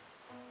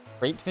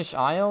 Great Fish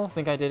Isle? I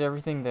think I did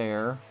everything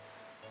there.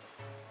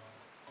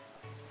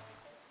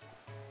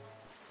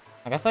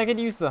 I guess I could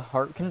use the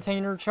heart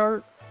container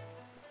chart.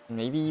 And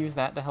maybe use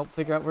that to help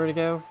figure out where to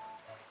go.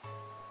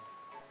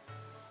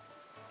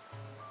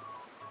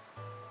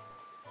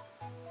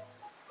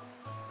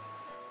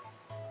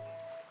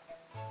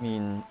 I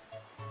mean...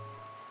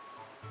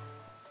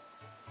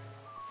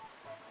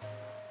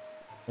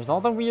 There's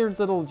all the weird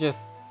little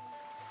just...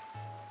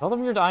 All the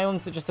weird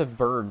islands that just have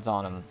birds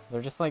on them.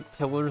 They're just like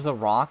pillars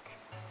of rock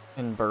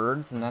and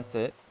birds, and that's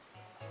it.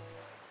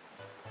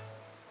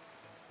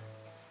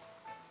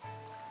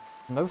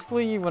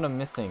 Mostly what I'm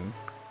missing.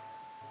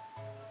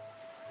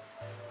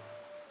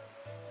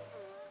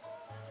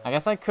 I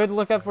guess I could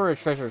look up where a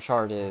treasure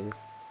chart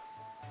is.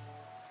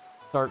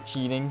 Start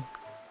cheating.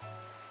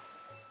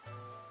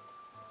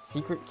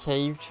 Secret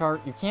cave chart.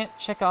 You can't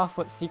check off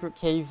what secret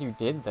caves you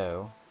did,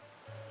 though.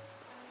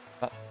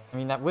 I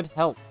mean, that would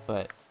help,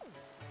 but...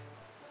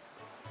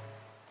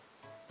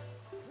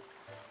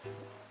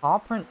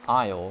 Pawprint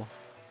Isle.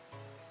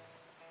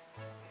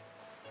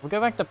 We'll go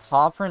back to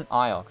Pawprint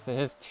Isle, because it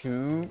has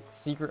 2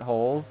 secret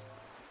holes.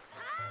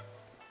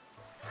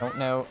 Don't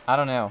know. I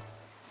don't know.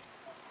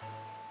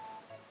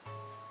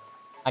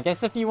 I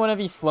guess if you want to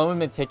be slow and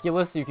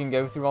meticulous, you can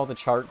go through all the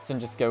charts and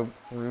just go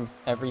through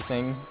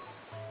everything.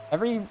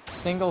 Every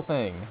single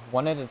thing,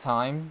 one at a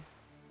time.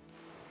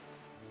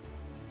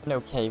 It's an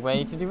okay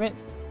way to do it.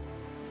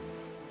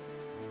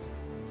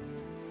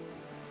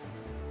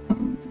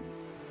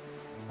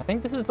 I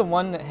think this is the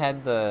one that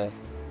had the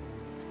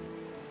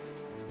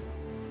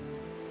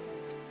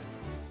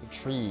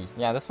tree.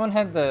 Yeah, this one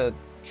had the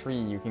tree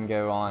you can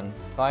go on.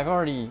 So I've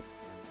already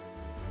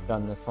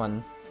done this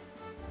one.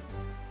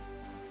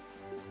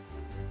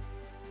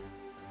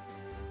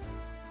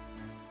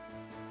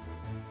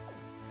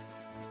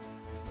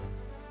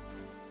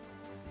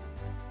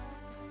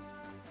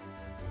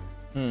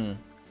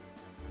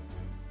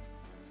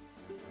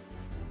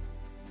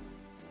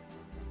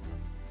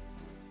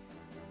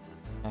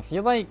 I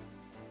feel like...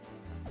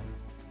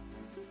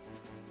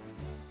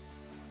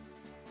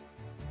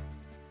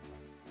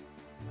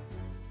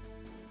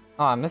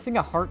 Oh, I'm missing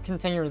a heart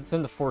container that's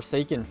in the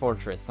Forsaken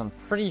Fortress, I'm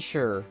pretty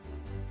sure.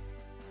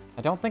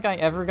 I don't think I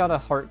ever got a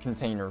heart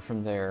container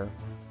from there.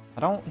 I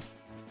don't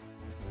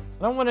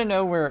want to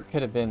know where it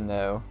could have been,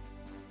 though.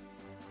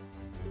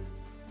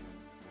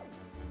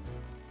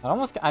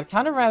 I'd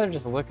kind of rather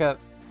just look up...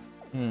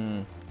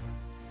 Not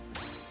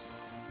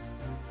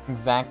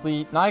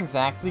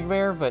exactly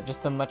where, but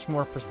just a much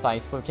more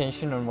precise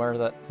location on where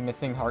the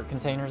missing heart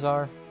containers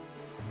are.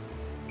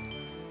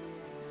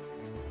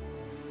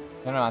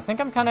 I don't know, I think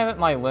I'm kind of at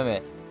my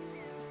limit.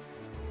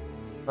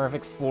 Or I've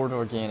explored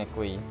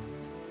organically.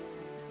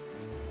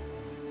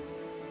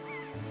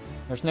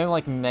 There's no,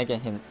 like, mega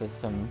hint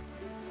system.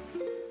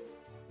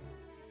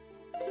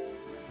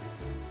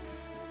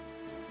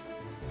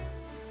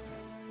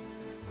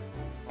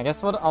 I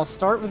guess I'll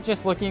start with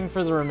just looking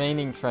for the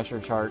remaining treasure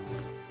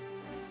charts.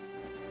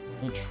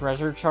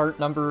 Treasure chart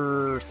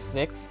number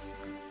 6?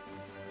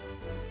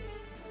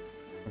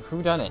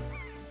 Who done it?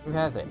 Who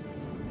has it?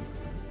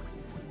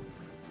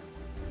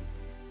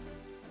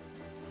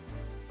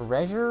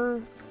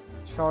 Treasure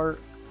chart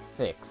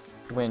 6.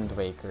 Wind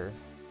Waker.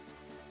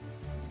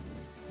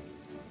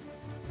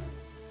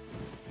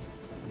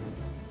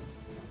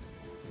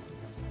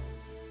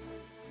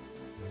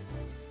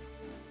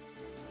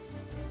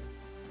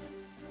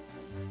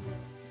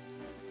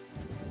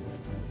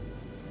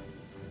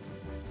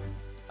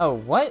 Oh,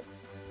 what?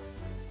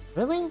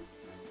 Really?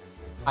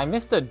 I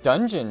missed a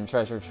dungeon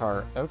treasure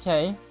chart.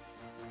 Okay.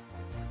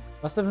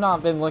 Must have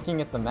not been looking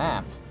at the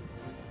map.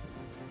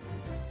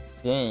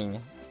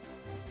 Dang.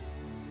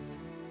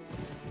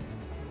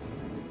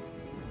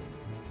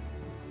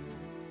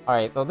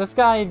 Alright, well this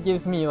guide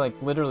gives me,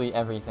 like, literally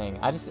everything.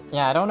 I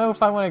don't know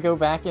if I want to go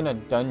back in a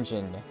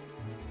dungeon.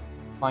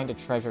 Find a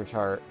treasure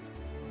chart.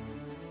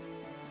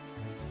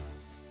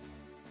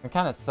 It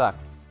kind of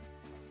sucks.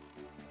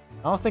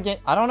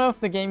 I don't know if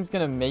the game's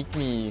gonna make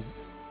me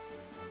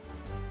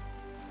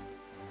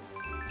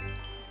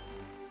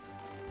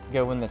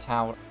go in the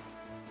tower,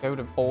 go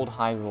to Old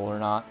Hyrule or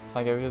not. If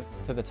I go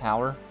to the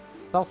tower,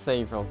 so I'll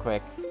save real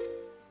quick.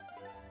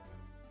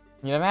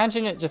 You'd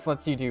imagine it just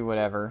lets you do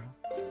whatever.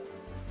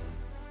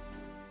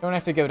 Don't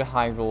have to go to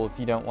Hyrule if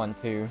you don't want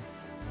to.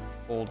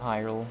 Old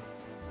Hyrule.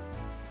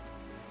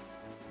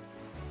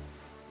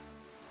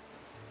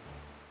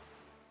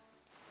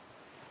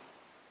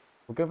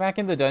 We'll go back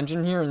in the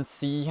dungeon here and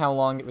see how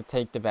long it would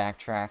take to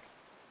backtrack.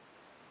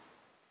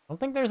 I don't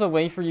think there's a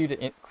way for you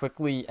to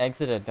quickly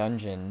exit a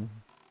dungeon.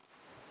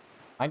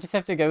 I just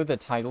have to go to the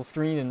title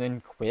screen and then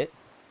quit.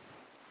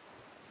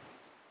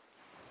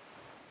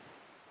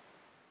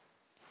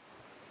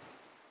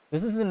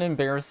 This is an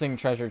embarrassing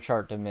treasure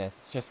chart to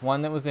miss. Just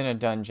one that was in a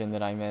dungeon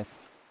that I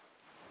missed.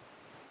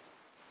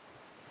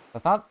 I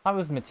thought I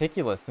was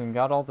meticulous and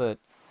got all the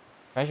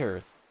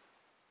treasures.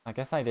 I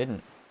guess I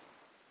didn't.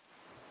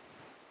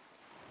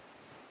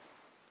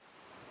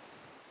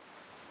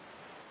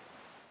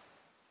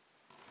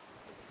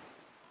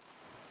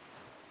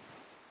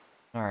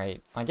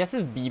 Alright, I guess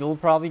his beetle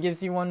probably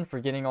gives you one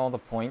for getting all the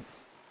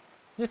points.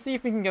 Just see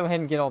if we can go ahead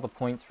and get all the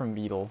points from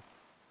beetle.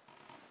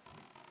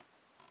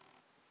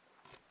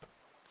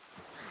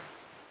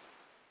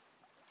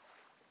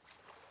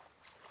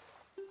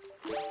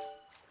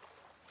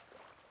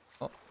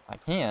 Oh, I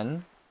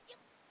can.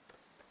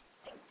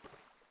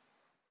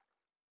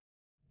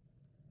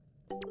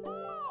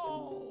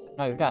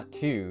 Oh, he's got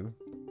 2.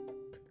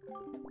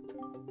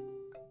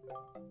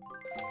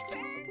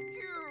 Thank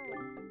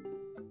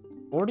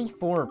you.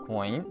 44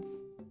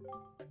 points.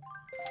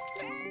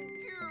 Thank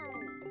you.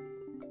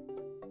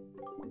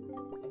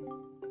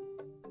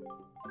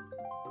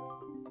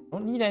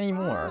 Don't need any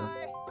more.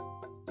 Bye.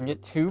 You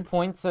get 2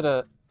 points at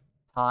a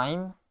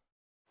time?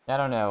 I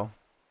don't know.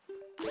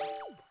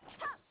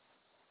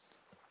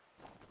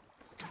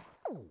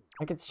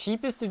 Like, it's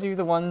cheapest to do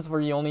the ones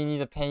where you only need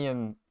to pay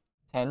him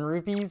 10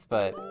 rupees,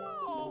 but...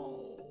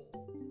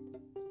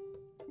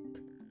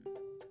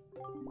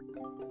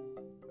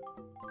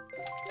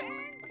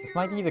 This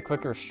might be the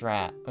quicker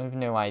strat. I have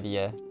no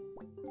idea.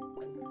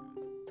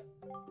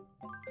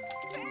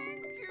 Thank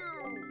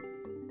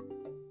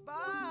you.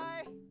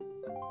 Bye.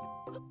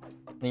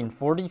 I mean,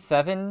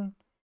 47,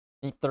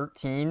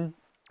 13,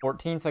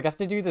 14, so I have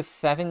to do this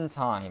 7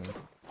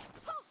 times.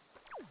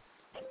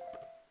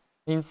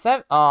 I mean,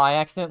 oh, I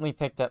accidentally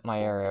picked up my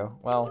arrow.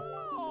 Well...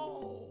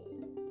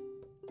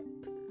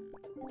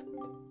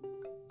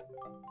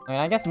 I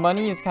mean, I guess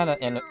money is kind of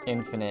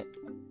infinite.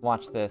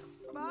 Watch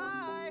this.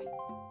 Bye.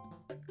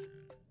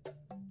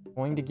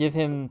 Going to give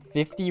him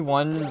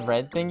 51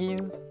 red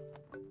thingies.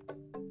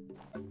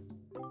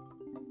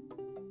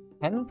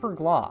 10 per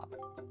glob.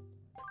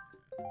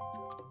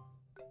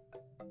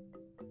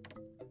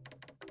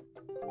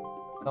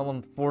 Sell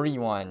him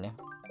 41.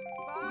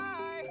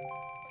 Bye.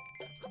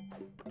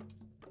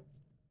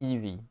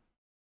 Easy.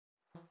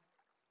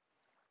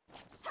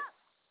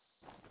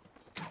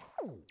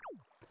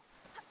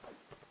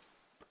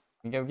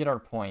 We go get our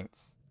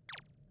points.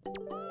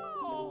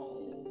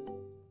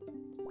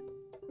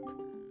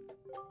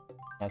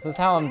 This is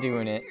how I'm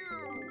doing it.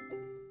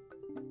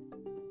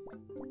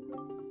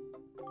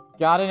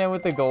 Gotta know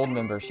what the gold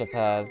membership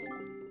has.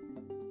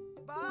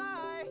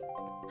 Bye.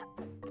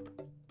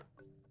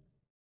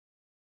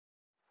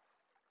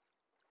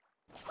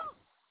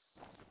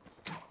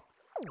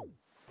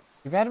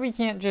 Too bad we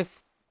can't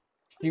just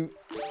shoot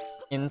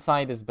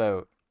inside his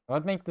boat. That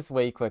would make this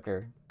way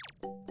quicker.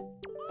 Thank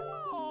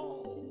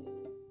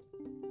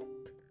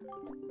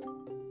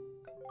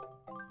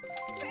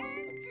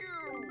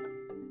you.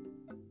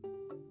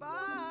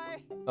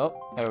 Bye.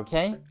 Oh,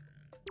 okay.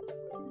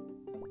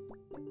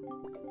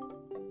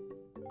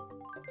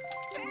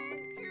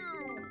 Thank you.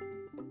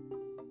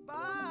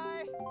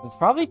 Bye. It's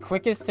probably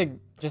quickest to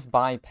just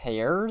buy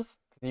pairs,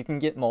 because you can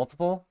get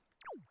multiple.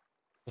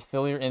 Just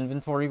fill your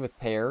inventory with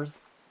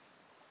pairs.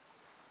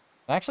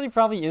 It actually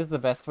probably is the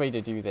best way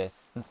to do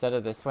this, instead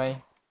of this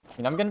way. I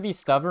mean, I'm gonna be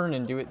stubborn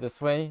and do it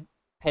this way.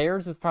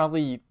 Pairs is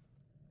probably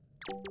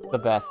the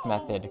best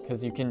method,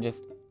 because you can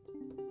just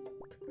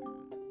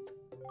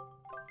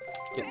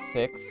get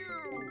 6.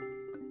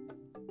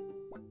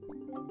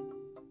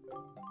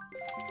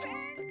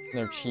 And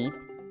they're cheap.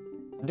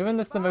 I'm doing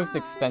this the most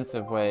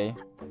expensive way.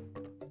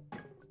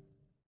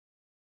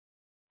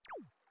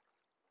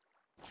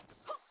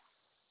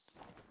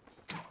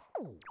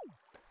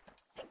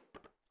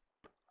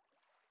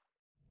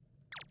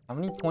 How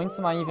many points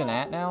am I even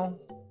at now?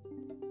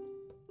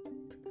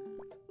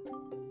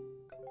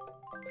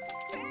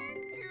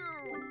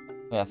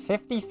 Yeah,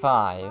 55.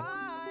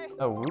 Bye.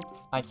 Oh,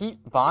 whoops. I keep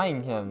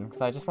buying him,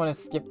 because I just want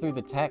to skip through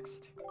the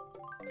text.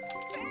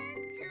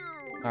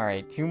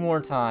 Alright, 2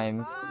 more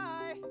times.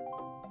 Bye.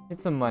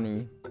 Get some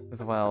money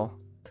as well.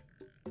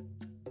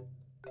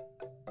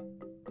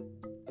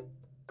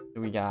 What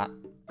do we got?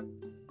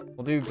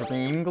 We'll do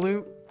green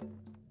glue.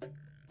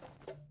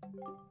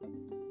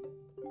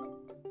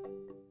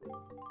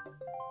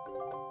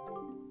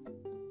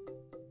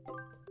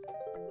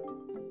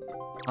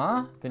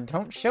 Huh? Then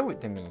don't show it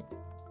to me.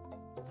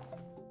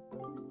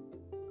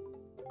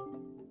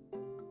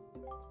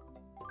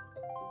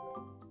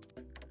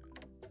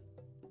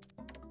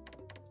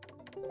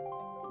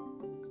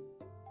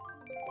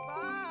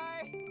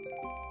 Bye.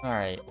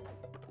 Alright.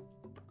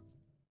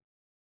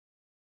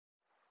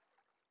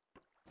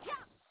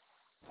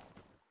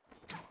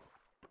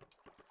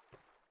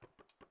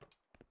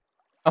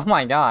 Oh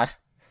my god.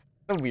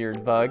 A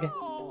weird bug.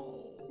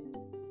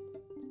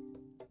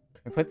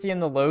 It puts you in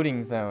the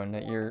loading zone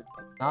that you're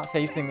not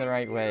facing the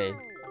right way.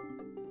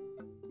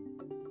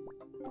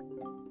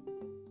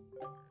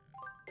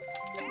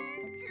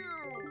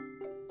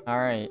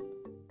 Alright.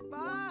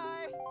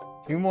 Bye.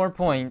 2 more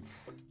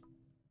points.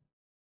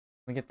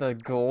 We get the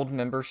gold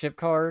membership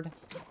card.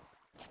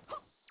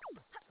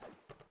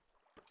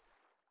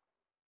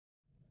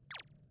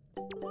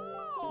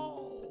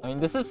 I mean,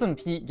 this is some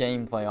peak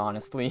gameplay,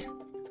 honestly.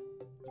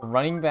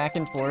 Running back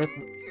and forth,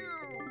 Thank you.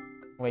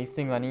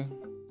 wasting money. Thank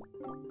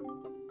you.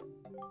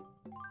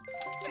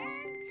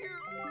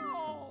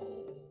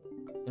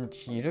 And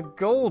cheat a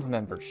gold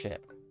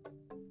membership.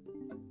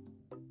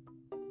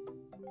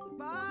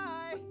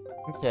 Bye.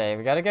 Okay,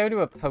 we gotta go to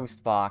a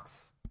post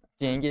box.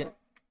 Dang it.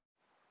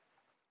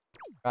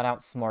 Got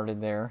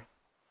outsmarted there.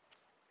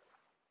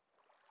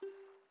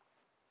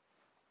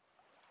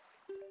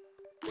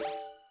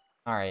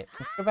 Alright,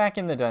 let's go back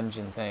in the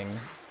dungeon thing.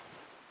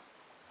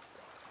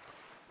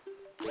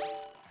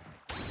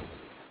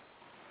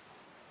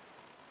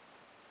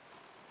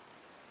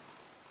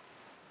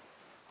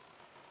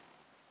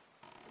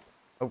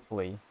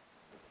 Hopefully.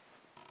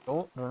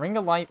 Oh, the Ring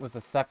of Light was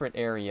a separate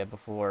area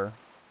before.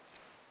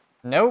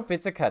 Nope,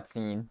 it's a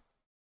cutscene.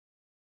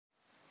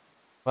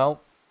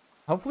 Well,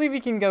 hopefully we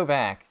can go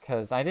back,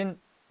 because I didn't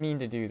mean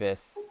to do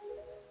this.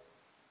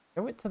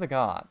 Show it to the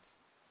gods.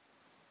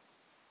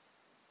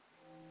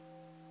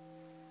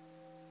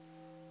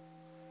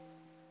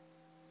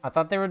 I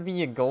thought there would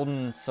be a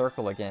golden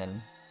circle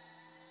again.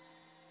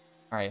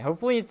 Alright,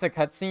 hopefully it's a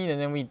cutscene and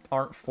then we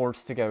aren't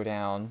forced to go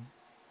down.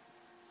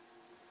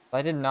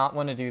 I did not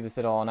want to do this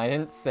at all, and I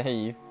didn't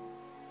save.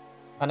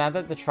 Oh, now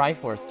that the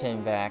Triforce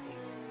came back.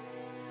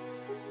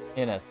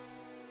 In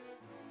us.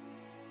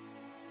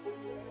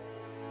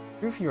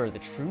 Proof you are the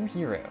true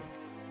hero.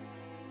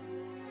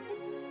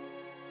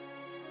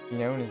 Be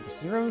known as the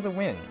hero of the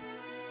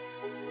winds.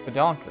 The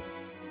Donker.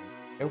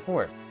 Go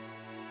forth.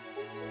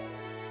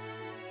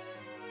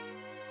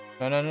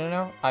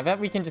 No. I bet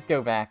we can just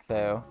go back,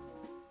 though.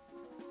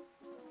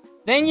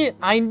 Dang it!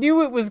 I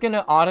knew it was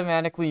gonna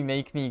automatically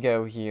make me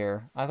go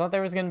here. I thought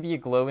there was gonna be a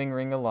glowing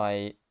ring of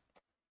light.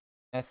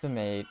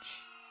 SMH.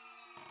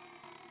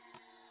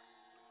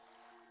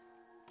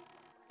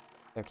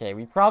 Okay,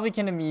 we probably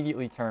can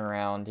immediately turn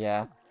around,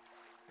 yeah.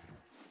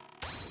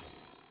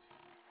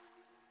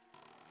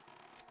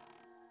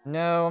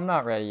 No, I'm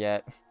not ready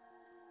yet.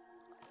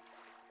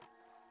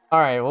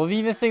 Alright, we'll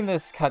be missing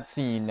this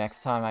cutscene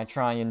next time I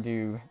try and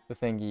do the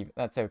thingy, but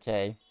that's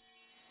okay.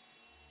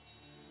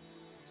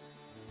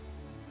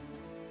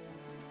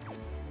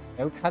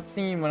 No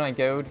cutscene when I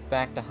go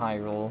back to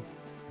Hyrule.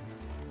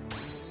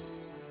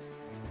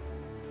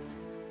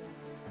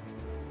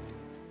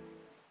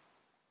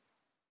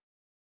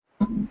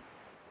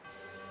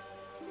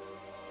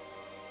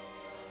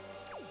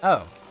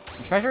 Oh,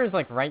 the treasure is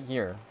like right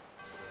here.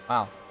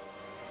 Wow.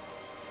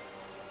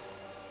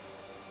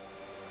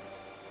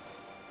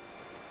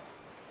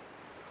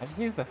 I just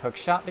use the hook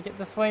shot to get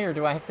this way, or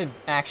do I have to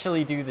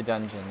actually do the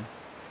dungeon?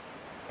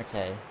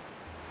 Okay.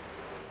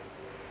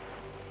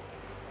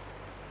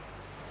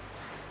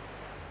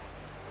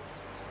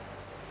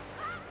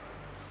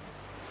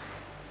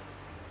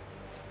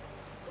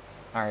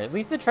 Alright, at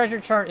least the treasure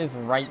chart is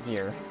right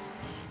here.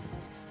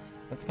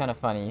 That's kind of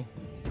funny.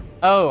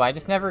 Oh, I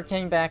just never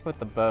came back with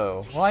the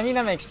bow. Well, I mean,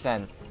 that makes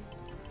sense.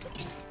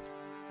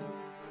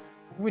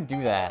 Who would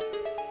do that?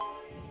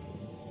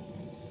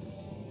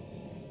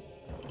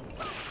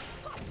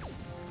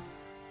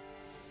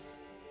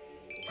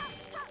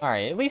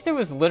 Alright, at least it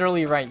was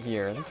literally right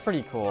here. That's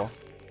pretty cool.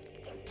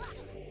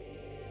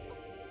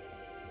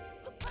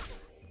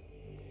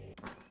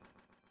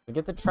 We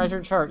get the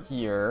treasure chart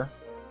here.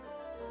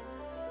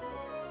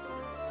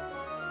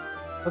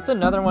 What's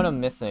another one I'm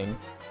missing?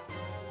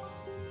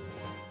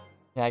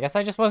 Yeah, I guess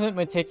I just wasn't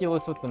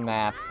meticulous with the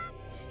map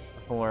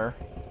before.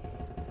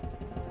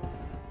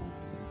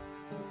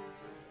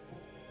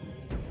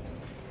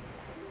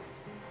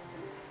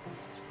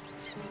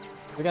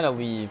 We gotta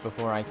leave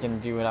before I can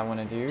do what I want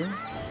to do.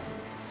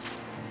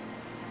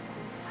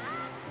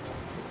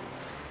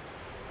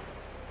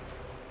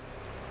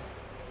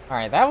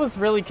 Alright, that was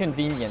really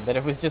convenient that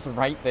it was just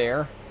right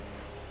there.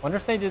 Wonder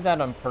if they did that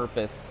on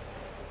purpose.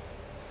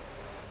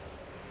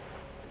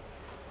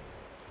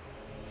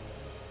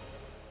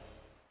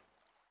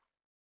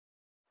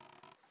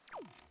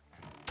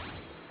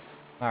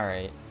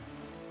 Alright.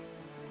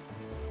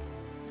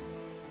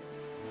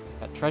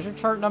 Got treasure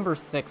chart number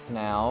 6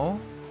 now.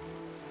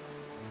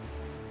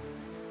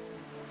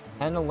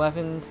 10,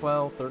 11,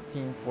 12,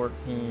 13,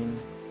 14.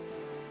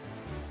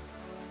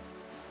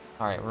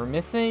 Alright, we're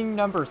missing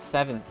number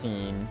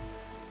 17. I'm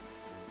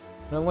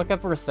gonna look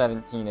up where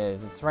 17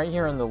 is. It's right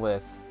here on the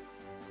list.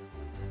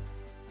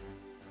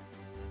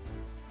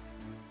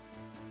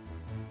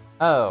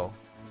 Oh.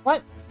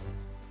 What?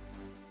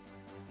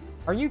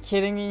 Are you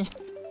kidding me?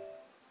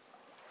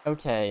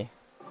 Okay.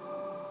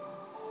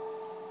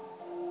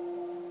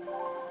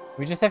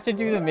 We just have to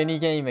do the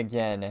minigame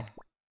again.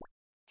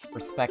 For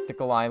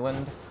Spectacle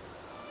Island.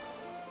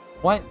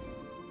 What?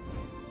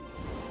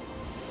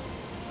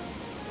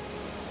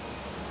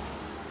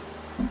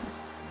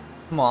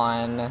 Come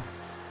on.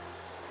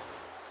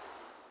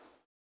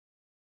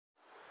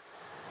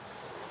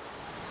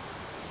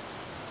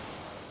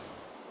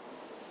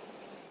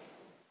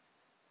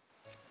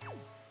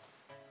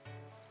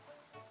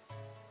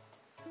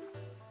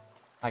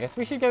 I guess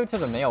we should go to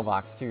the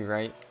mailbox too,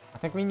 right? I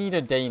think we need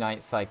a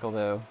day-night cycle,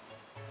 though.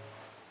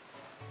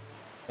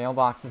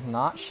 Mailbox is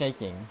not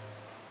shaking.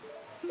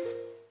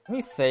 Let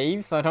me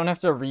save so I don't have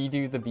to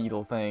redo the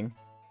beetle thing.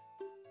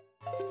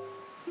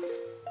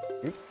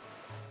 Oops.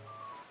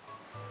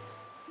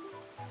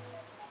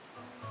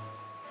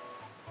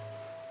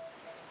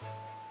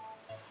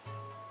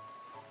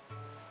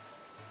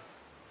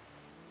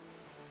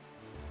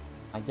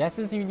 I guess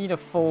is you need a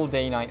full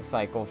day-night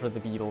cycle for the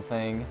beetle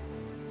thing.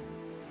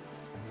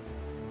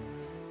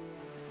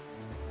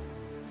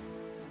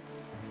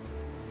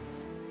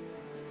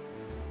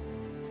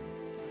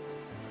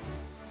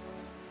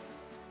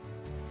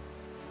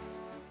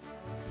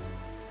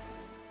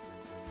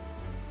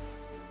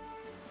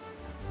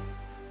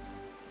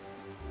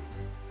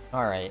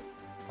 Alright.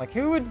 Like,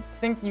 who would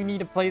think you need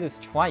to play this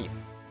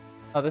twice?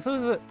 Oh, this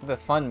was the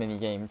fun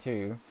minigame,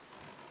 too.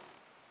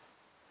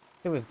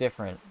 It was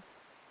different.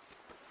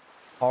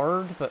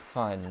 Hard, but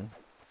fun.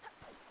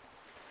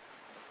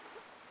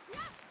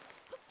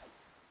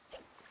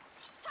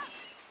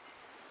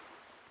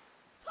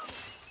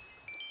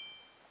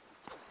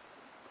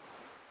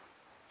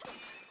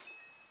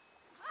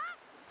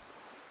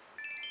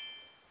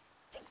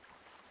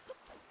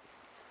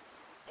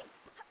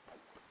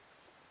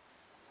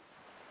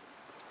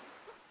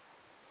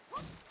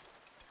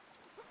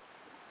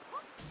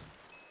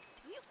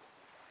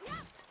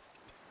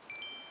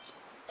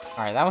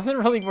 Alright, that wasn't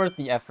really worth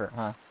the effort,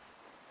 huh?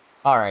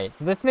 Alright,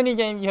 so this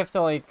minigame you have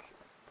to, like,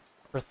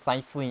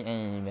 precisely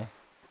aim.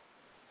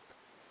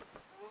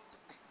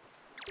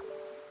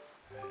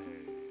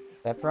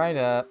 Step right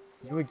up.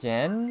 You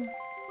again?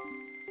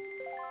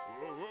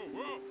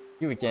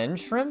 You again,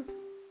 shrimp?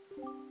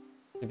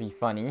 To be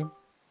funny.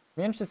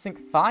 Managed to sink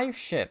 5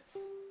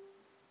 ships.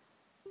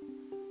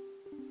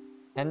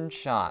 10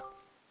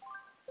 shots.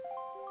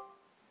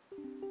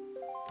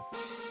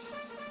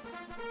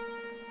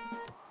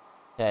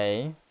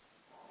 Okay.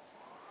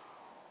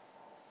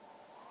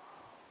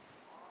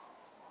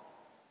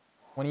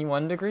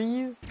 21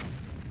 degrees?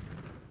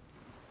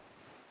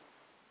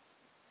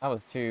 That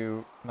was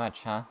too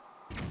much, huh?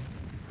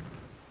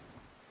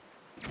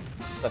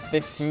 The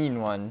 15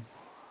 one.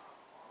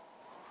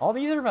 All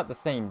these are about the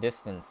same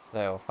distance,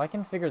 so if I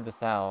can figure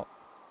this out...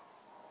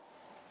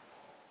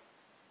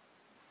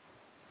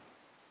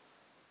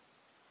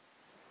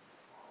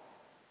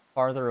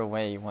 Farther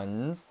away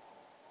ones.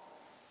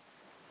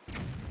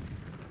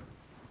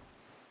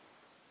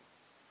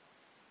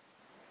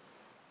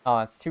 Oh,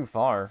 that's too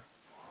far.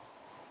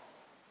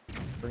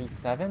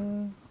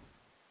 37?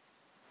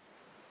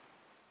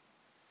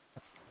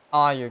 That's...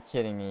 Aw, you're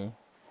kidding me.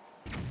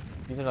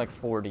 These are like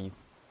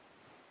 40s.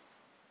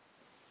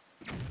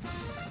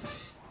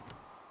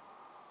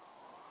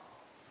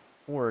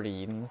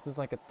 And this is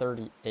like a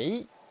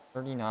 38?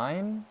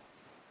 39?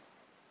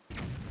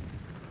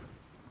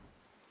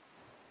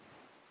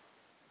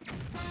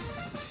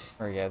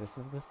 There we go, this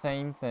is the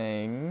same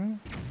thing.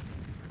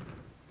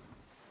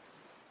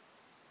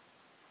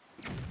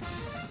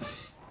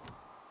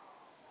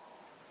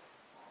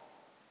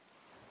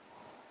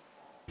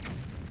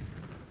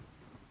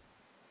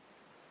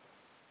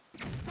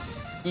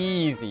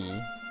 Easy.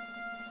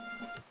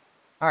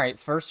 Alright,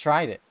 first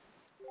tried it.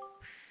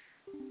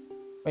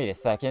 Wait a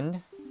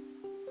second.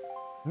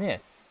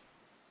 Miss.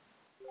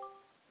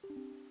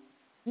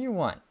 What do you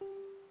want?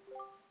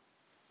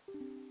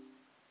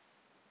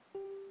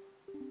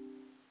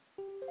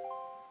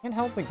 Can't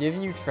help but give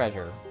you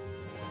treasure.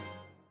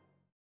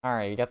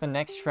 Alright, you got the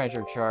next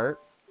treasure chart.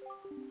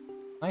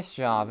 Nice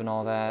job and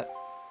all that.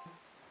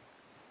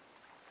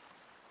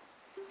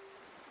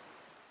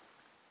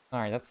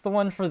 Alright, that's the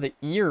one for the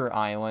Ear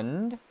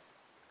Island.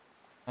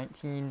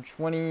 19,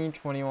 20,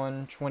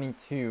 21,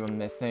 22 I'm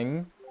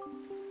missing.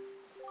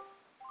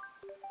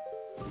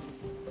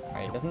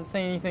 Alright, it doesn't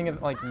say anything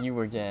about, like,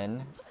 you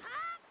again.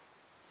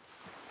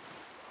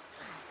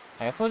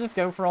 I guess we'll just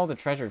go for all the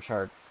treasure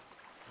charts.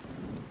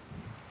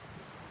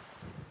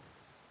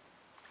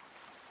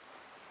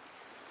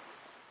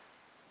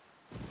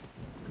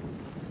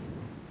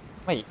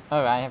 Wait,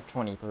 oh, I have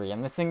 23.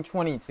 I'm missing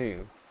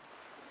 22.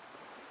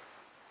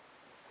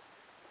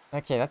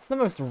 Okay, that's the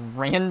most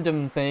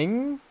random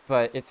thing,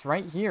 but it's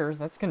right here.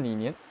 That's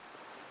convenient.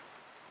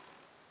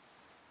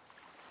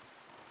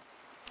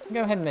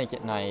 Go ahead and make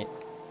it night.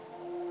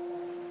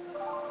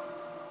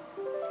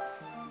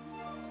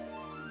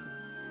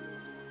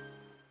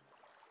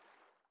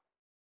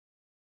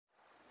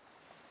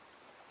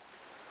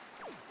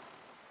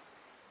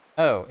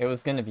 Oh, it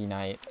was gonna be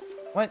night.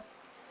 What?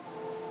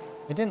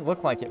 It didn't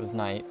look like it was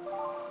night.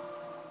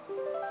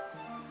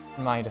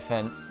 In my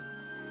defense.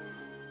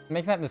 I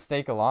make that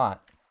mistake a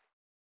lot.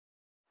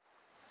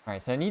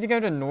 Alright, so I need to go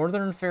to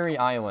Northern Fairy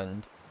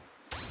Island.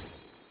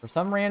 For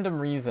some random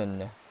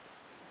reason.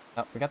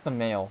 Oh, we got the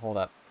mail. Hold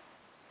up.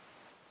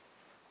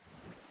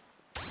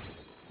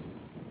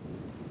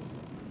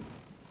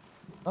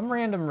 Some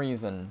random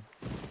reason.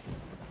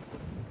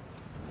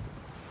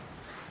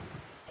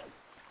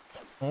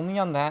 Only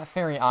on that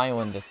fairy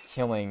island does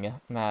killing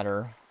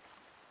matter.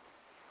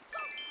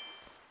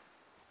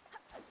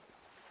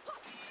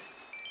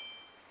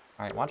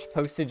 Alright, watch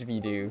postage be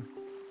due.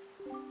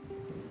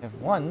 I have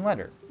one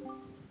letter.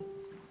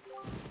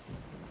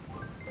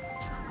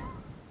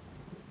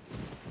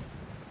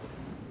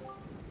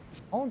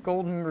 All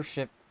gold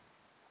membership.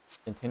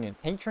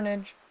 Continued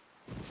patronage.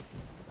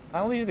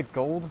 I'll use the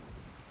gold.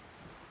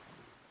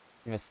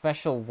 You have a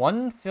special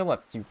 1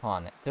 fill-up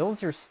coupon that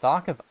fills your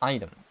stock of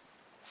items.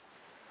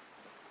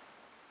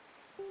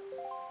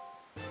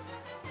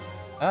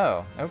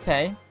 Oh,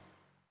 okay.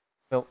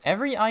 Fill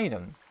every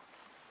item.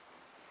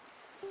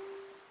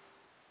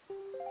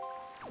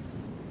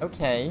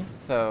 Okay,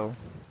 so...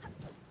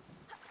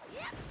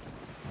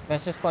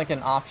 that's just like an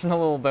optional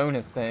little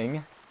bonus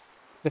thing.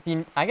 If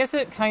you, I guess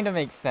it kind of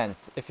makes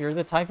sense. If you're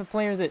the type of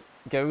player that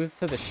goes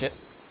to the ship,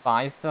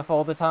 buys stuff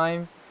all the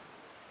time,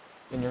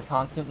 then you're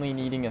constantly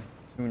needing a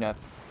tune-up,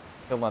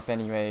 fill-up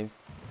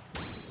anyways.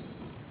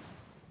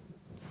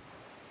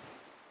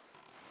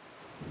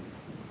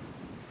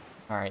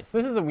 Alright, so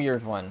this is a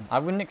weird one. I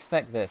wouldn't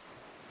expect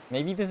this.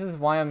 Maybe this is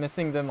why I'm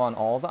missing them on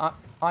all the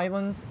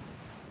islands.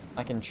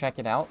 I can check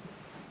it out.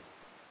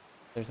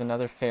 There's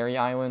another fairy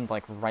island,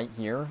 like, right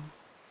here.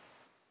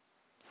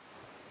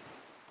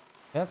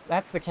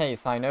 That's the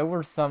case. I know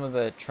where some of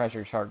the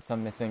treasure charts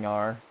I'm missing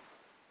are.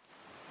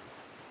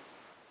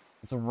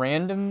 It's a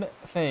random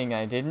thing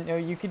I didn't know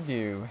you could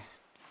do.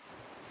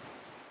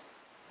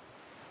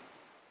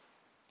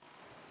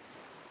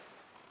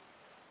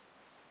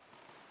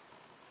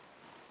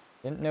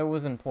 Didn't know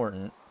was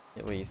important,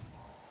 at least.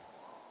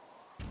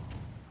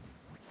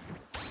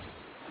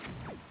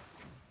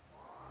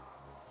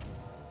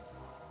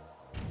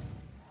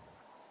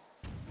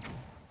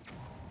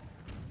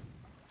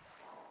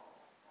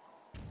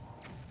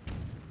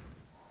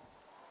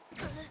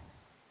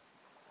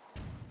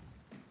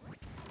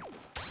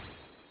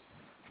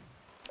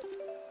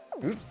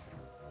 Oops.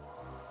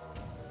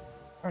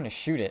 I'm trying to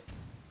shoot it.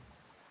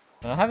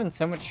 I'm having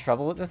so much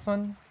trouble with this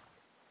one.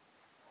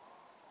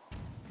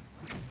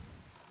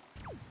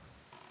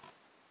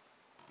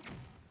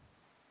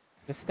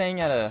 Just staying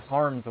out of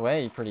harm's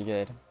way pretty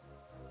good.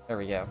 There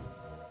we go.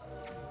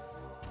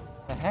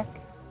 The heck?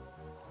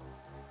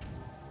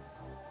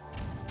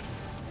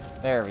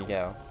 There we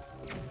go.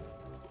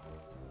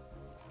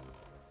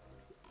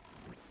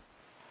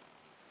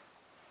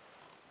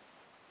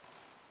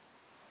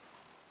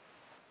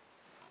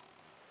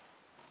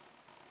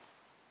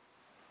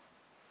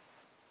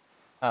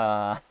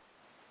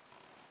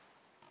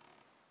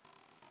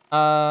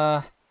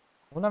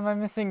 What am I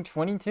missing?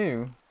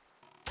 22.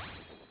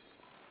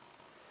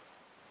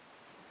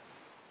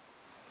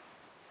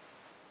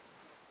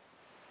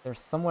 There's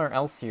somewhere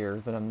else here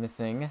that I'm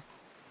missing.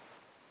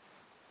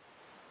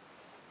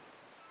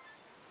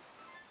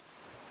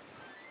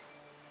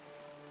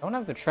 I don't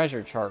have the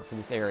treasure chart for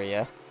this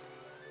area.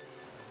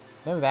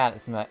 Know that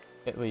is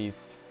at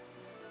least.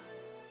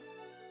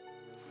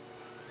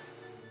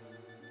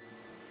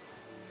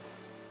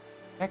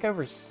 Back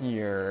over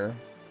here.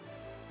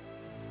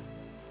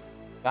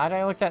 Guide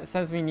I looked at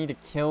says we need to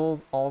kill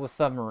all the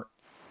submarine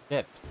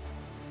ships.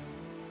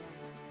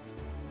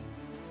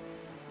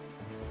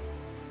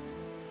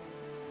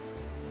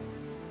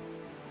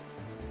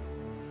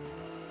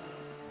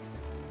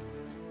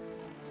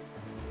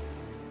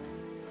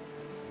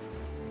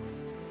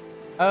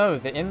 Oh,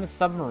 is it in the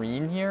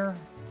submarine here?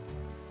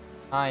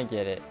 I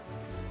get it.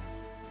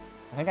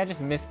 I think I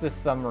just missed this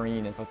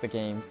submarine is what the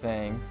game's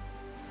saying.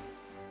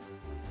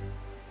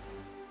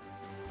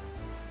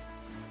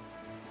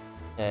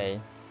 Okay.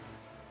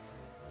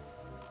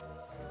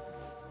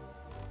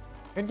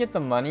 Could get the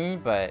money,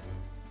 but...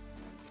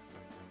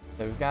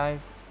 those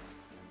guys?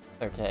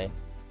 Okay.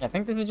 I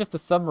think this is just a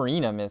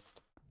submarine I missed.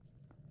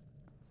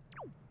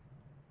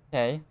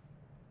 Okay.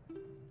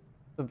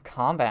 Some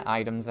combat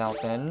items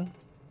out then.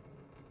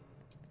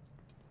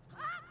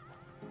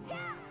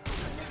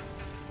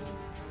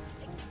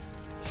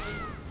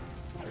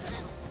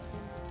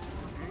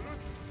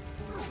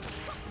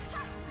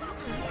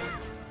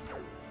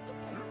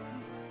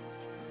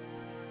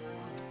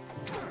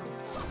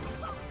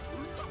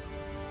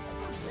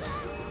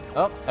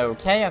 Oh,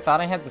 okay, I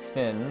thought I had the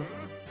spin.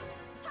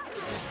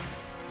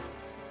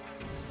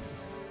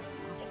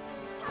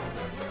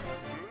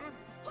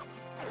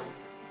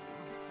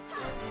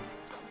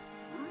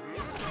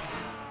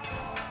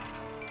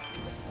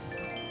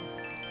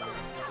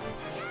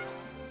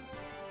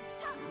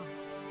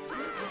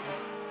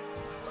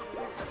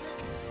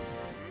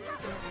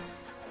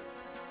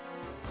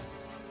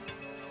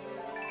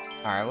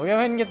 Alright, we'll go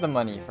ahead and get the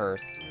money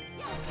first.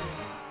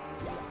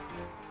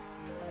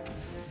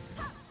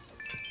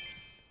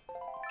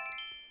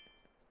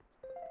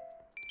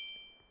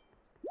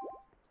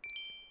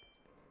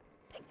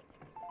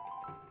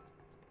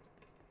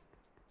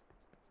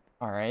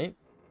 Alright.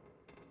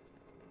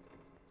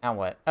 Now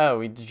what? Oh,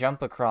 we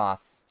jump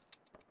across.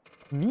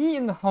 Me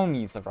and the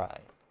homies arrived.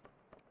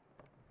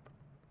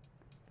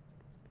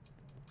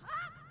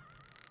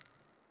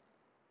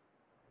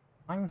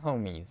 I'm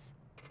homies.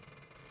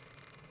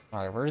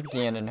 Alright, where's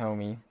Ganon,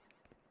 homie?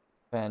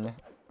 Then.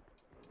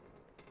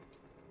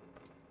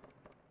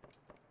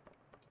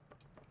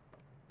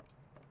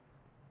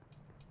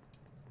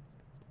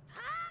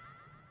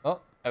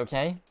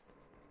 Okay.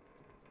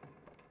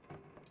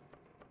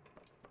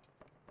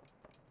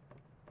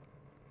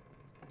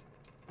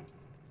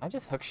 I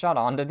just hookshot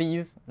onto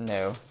these?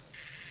 No.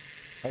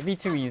 That'd be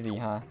too easy,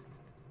 huh?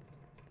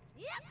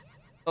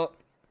 Oh.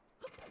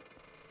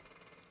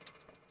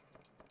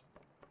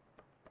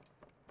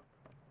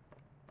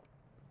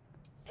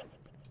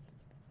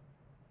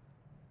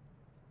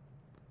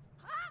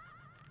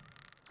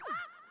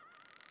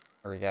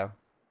 There we go.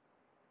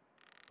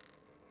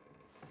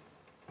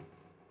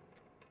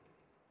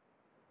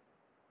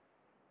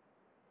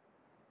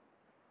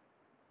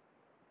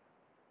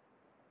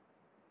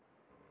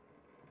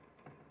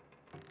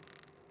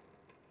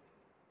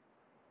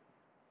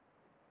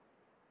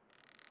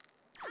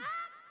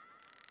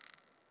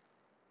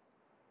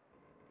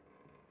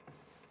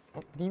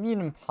 What do you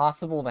mean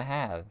impossible to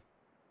have?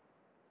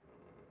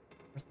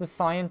 Where's the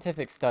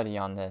scientific study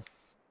on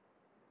this?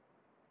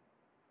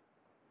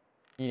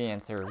 Need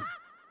answers.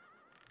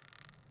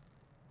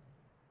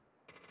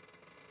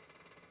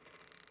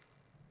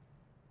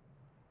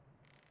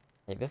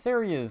 Okay, this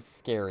area is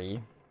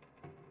scary.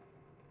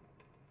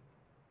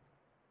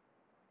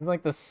 It's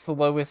like the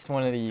slowest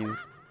one of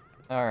these.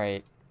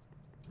 Alright.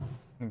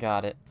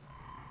 Got it.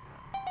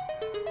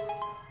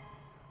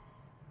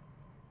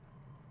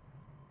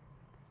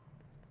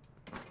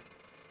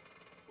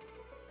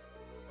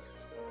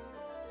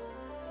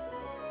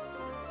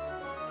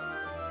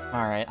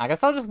 Alright, I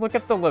guess I'll just look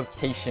up the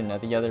location of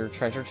the other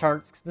treasure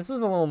charts, because this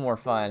was a little more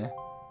fun.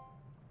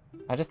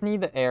 I just need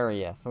the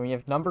area, so we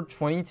have number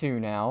 22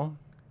 now.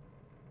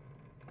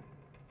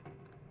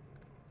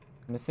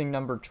 Missing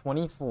number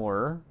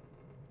 24.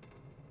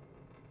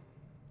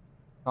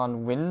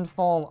 On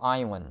Windfall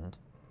Island.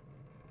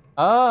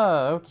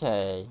 Oh,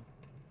 okay.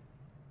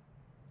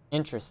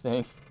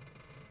 Interesting.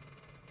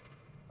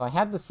 I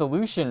had the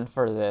solution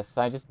for this,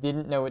 I just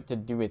didn't know what to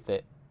do with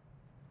it.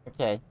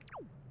 Okay.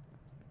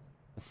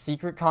 The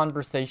secret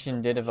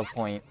conversation did have a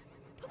point.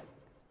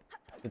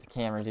 It's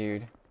camera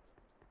dude.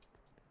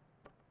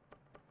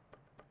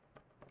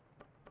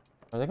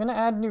 Are they gonna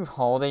add new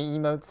holiday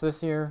emotes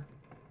this year?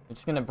 They're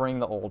just gonna bring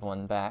the old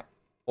one back.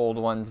 Old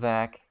ones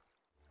back.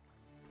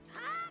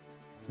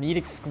 Need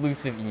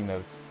exclusive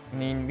emotes. I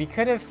mean, we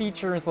could have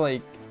features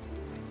like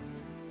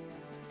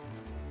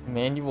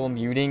manual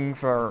muting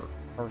for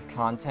our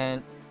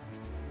content,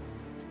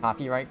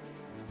 copyright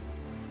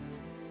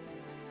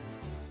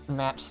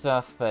match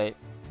stuff, but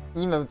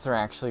emotes are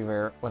actually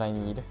what I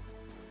need.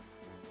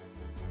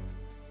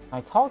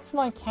 I talk to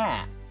my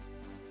cat.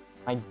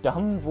 My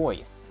dumb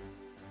voice.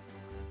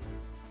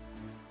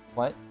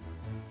 What?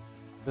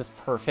 Is this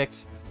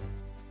perfect?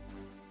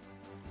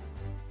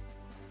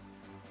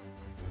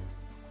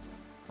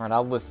 Alright,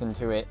 I'll listen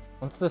to it.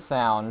 What's the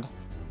sound?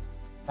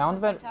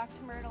 Sound better. Talk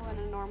to Myrtle in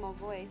a normal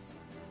voice.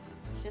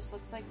 She just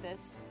looks like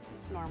this.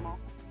 It's normal.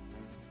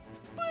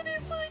 But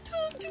if I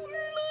talk to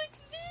her like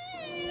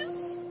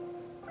this,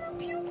 her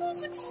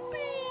pupils expand.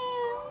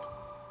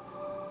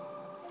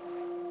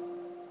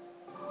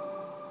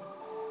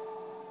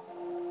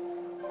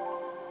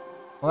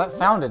 Well, that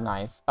sounded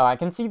nice. Oh, I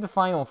can see the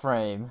final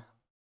frame.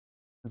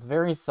 It's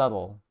very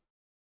subtle.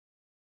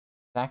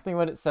 Exactly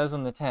what it says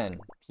on the 10.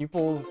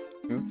 Pupils,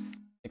 oops,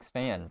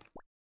 expand.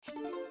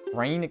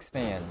 Brain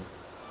expand.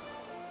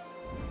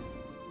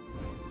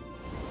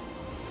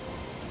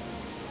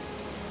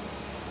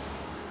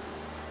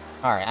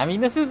 Alright, I mean,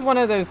 this is one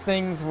of those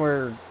things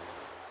where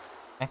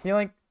I feel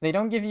like they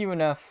don't give you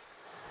enough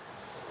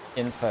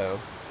info.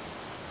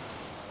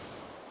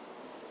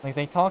 Like,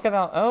 they talk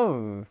about,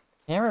 oh,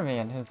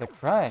 cameraman has a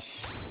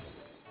crush.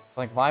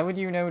 Like, why would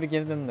you know to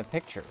give them the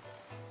picture?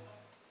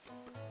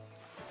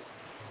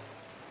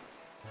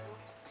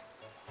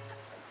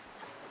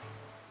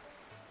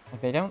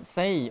 Like, they don't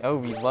say, oh,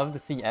 we'd love to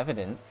see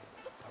evidence.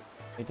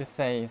 They just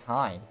say,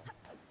 hi.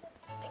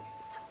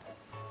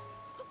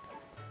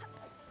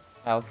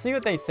 Now, let's see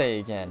what they say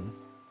again.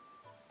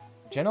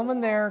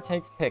 Gentleman there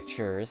takes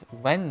pictures.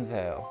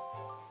 Lenzo.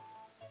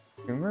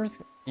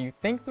 Rumors? Do you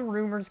think the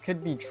rumors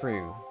could be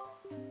true?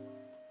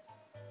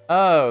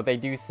 Oh, they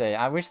do say,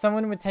 I wish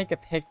someone would take a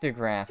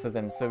pictograph of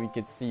them so we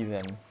could see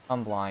them.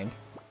 I'm blind.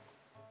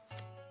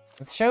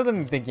 Let's show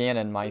them the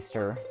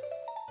Ganonmeister.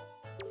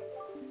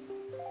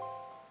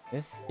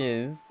 This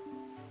is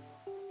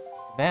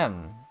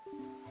them.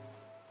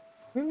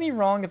 Completely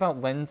wrong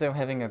about Lenzo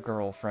having a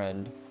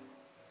girlfriend.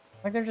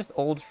 Like, they're just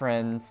old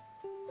friends.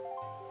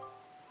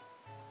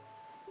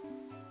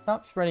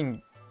 Stop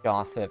spreading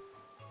gossip.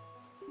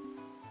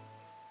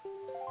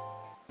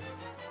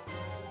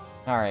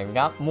 Alright, we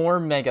got more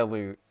mega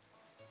loot.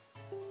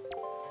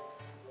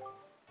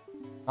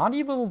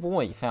 Naughty little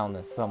boy found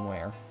this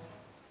somewhere.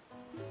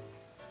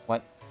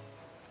 What?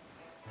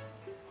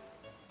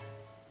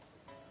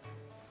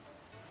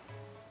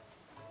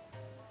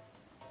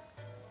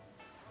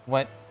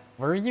 What?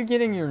 Where are you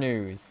getting your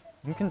news?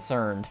 I'm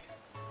concerned.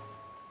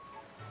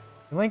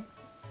 Like...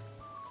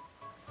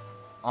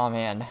 Oh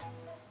man.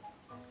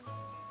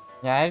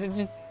 Yeah,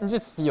 I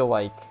just feel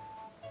like...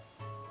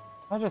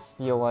 I just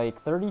feel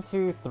like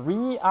 32,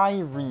 3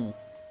 Irie.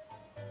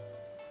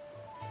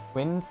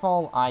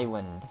 Windfall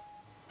Island.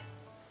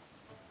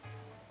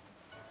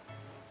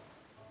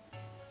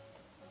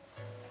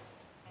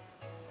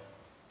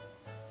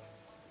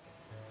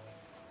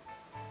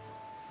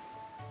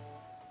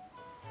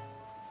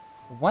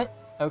 What?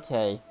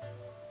 Okay.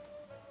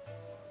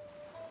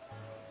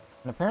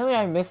 And apparently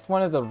I missed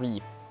one of the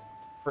reefs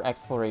for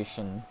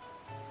exploration.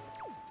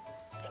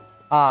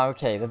 Ah,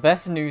 okay, the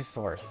best news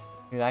source.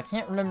 Dude, I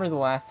can't remember the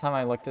last time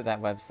I looked at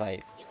that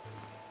website.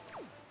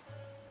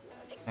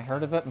 I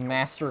heard about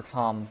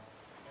Mastercom.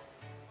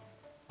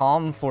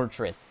 Calm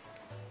Fortress.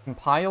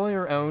 Compile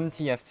your own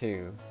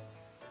TF2.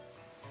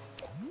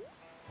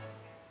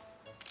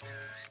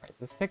 Does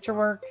this picture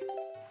work?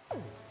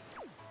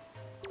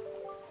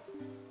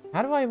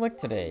 How do I look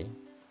today?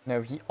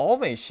 No, he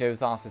always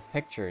shows off his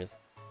pictures.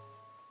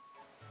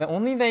 If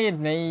only they had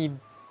made...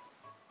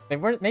 They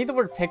weren't made the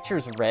word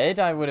pictures red,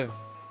 I would have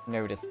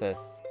noticed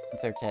this.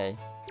 It's okay.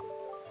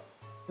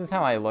 This is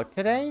how I look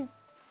today?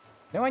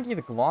 No idea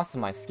the gloss of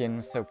my skin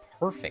was so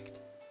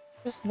perfect.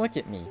 Just look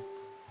at me.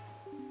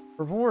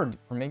 Reward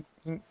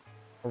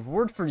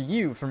for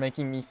you for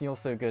making me feel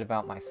so good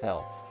about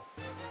myself.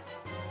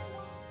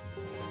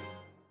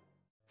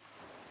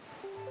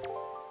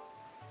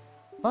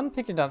 Fun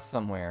picked it up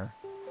somewhere.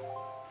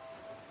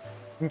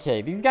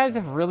 Okay, these guys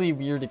have really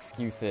weird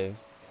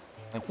excuses.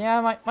 Like,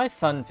 yeah, my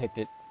son picked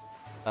it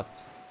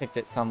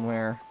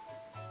somewhere.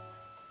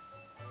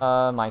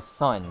 My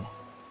son.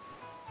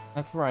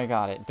 That's where I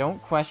got it.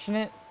 Don't question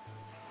it.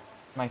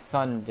 My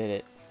son did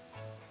it.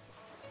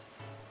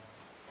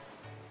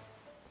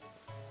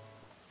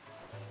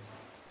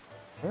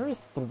 Where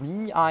is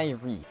 3-Eye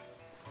Reef?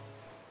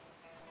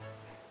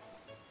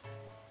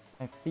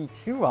 I see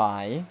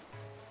 2-Eye.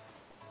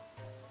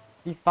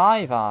 See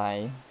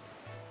 5-Eye.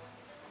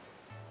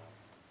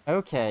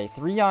 Okay,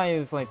 3-Eye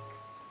is like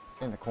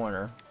in the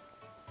corner.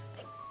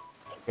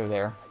 Go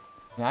there.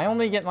 Yeah, I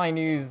only get my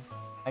news.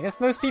 I guess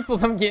most people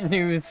don't get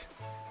news.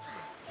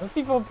 Most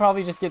people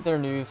probably just get their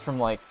news from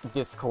like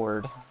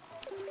Discord.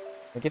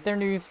 They get their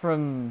news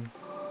from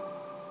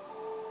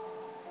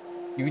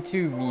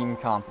YouTube meme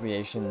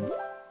compilations.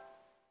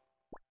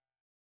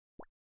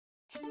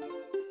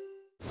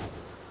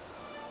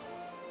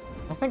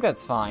 I think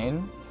that's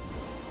fine.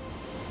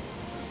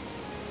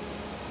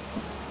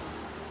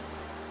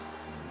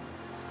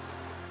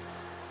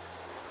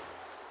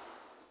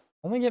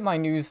 Only get my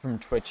news from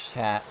Twitch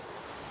chat.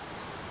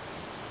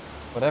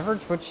 Whatever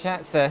Twitch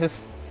chat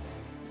says.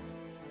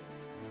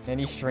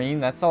 Any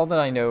stream, that's all that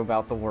I know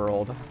about the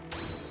world.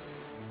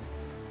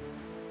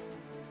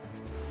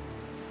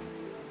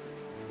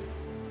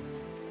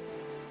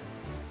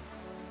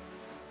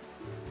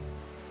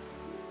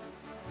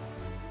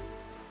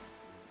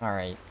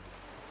 Alright.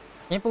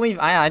 Can't believe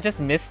I just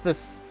missed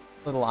this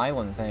little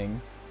island thing.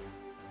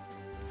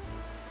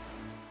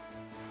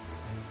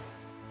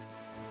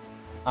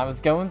 I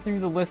was going through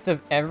the list of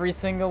every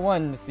single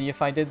one to see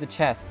if I did the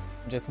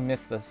chests. Just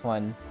missed this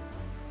one.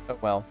 But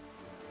well.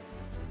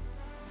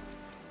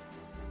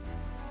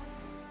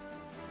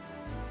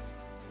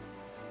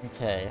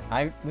 Okay,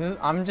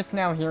 I'm just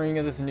now hearing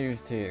of this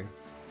news too.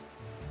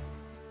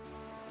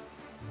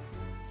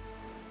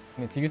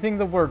 And it's using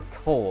the word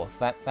coal,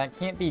 so that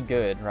can't be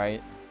good,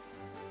 right?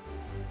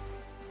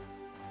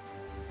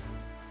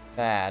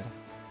 Bad.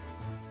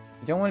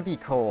 You don't want to be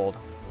cold.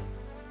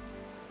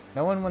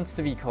 No one wants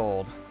to be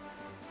cold.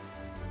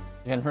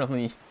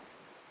 Generally.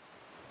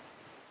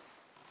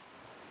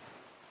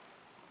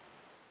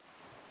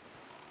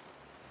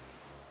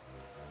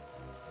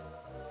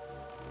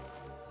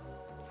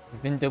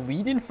 You've been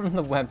deleted from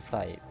the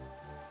website.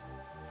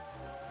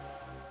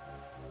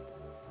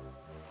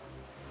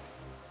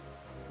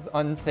 It's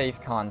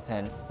unsafe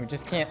content. We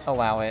just can't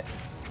allow it.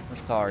 We're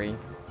sorry.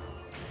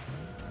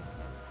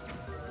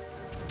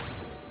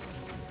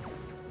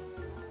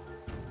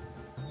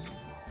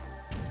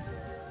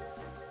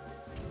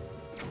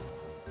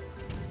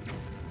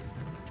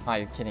 Are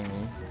you kidding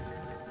me?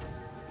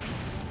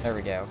 There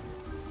we go.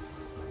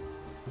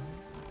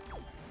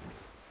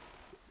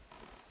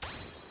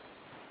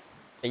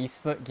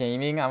 Facebook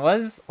gaming?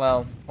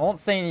 Well, I won't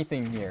say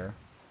anything here.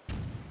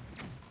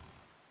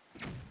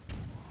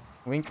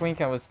 Wink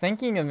wink, I was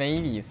thinking of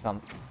maybe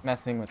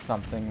messing with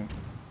something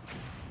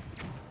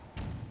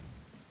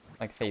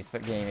like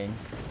Facebook gaming.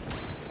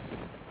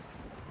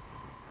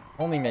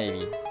 Only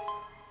maybe.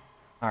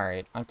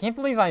 Alright, I can't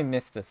believe I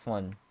missed this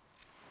one.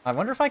 I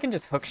wonder if I can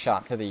just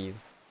hookshot to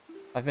these.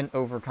 I've been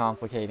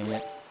overcomplicating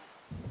it.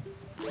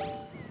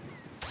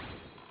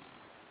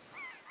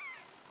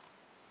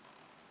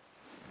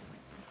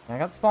 I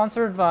got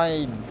sponsored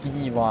by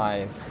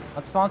DLive.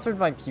 Got sponsored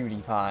by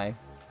PewDiePie.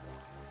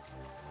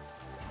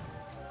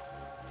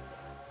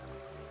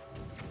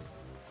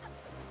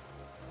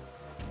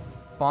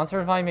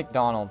 Sponsored by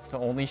McDonald's to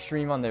only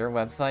stream on their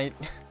website.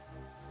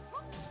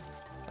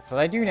 That's what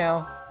I do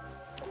now.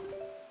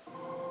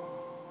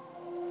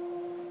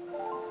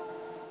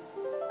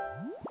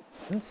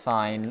 It's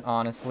fine,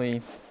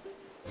 honestly.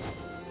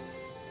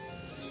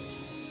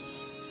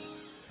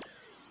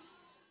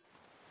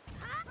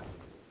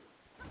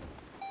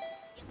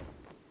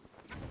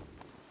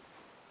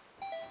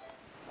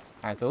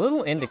 Alright, the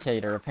little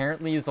indicator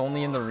apparently is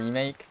only in the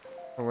remake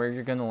for where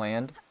you're gonna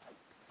land.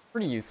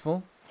 Pretty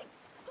useful.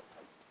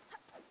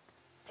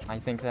 I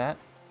think that.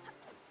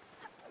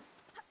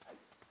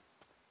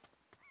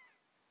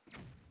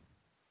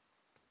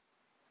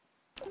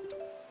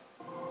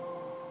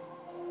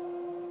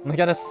 We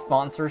got a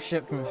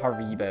sponsorship from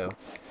Haribo. I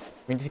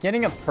mean, just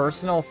getting a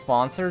personal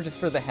sponsor just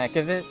for the heck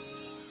of it.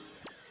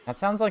 That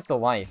sounds like the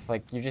life.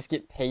 Like, you just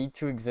get paid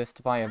to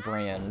exist by a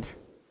brand.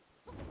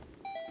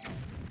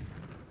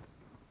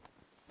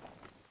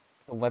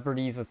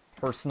 Celebrities with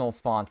personal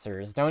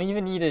sponsors. Don't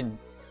even need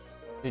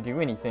to do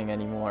anything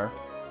anymore.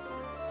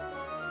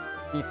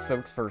 Be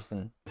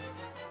spokesperson.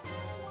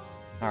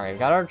 Alright, we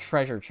got our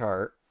treasure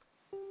chart.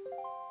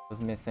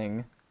 Was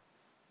missing.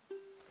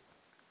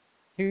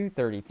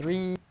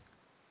 233.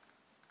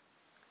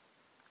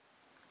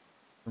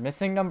 We're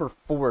missing number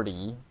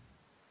 40.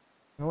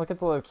 Look at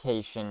the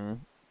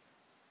location.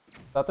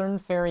 Southern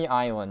Fairy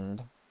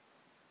Island.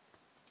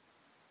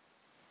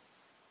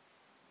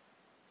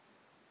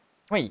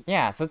 Wait,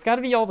 yeah, so it's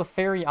gotta be all the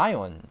fairy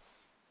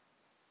islands.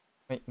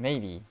 Wait,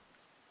 maybe.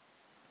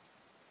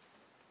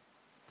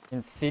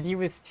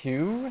 Insidious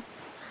 2?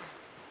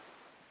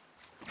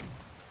 Is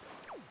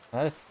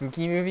that a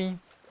spooky movie?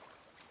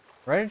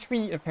 Reddit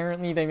tweet,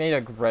 apparently they made a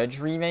Grudge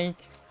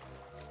remake.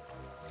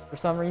 For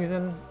some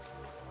reason.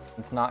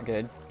 It's not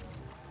good.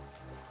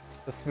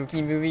 The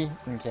spooky movie?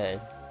 Okay.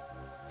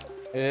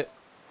 Did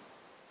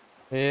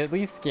it at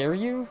least scare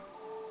you?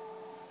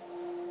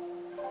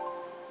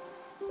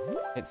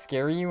 It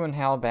scare you and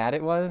how bad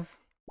it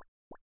was?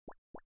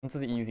 That's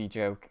the easy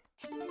joke.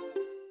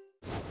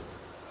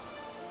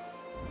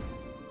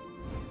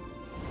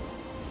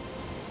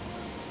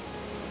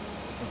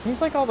 It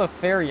seems like all the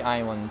fairy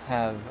islands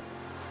have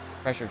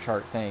treasure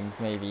chart things,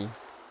 maybe.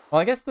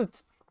 Well, I guess the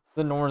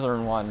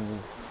northern one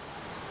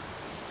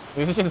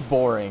was just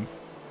boring.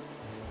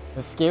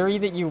 It's scary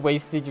that you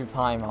wasted your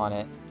time on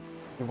it.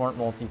 You weren't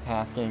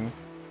multitasking.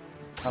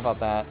 How about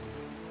that?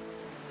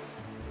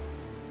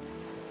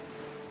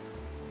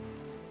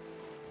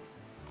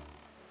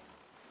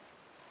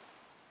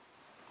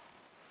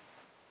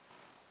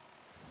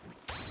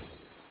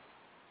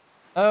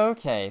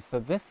 Okay, so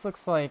this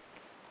looks like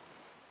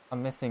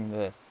I'm missing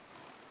this.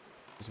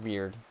 Which is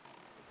weird.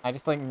 I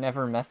just, like,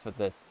 never messed with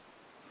this.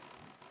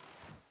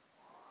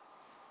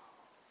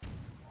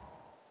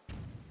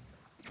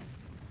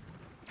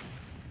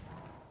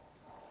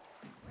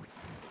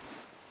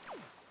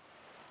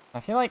 I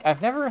feel like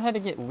I've never had to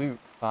get loot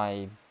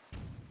by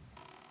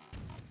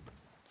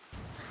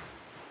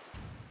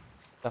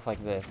stuff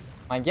like this.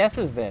 My guess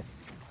is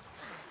this.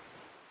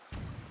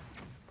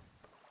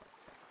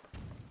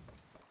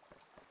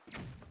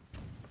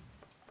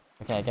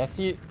 Okay, I guess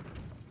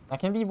that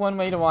can be one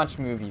way to watch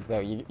movies, though.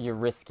 You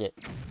risk it.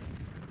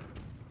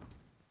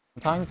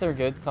 Sometimes they're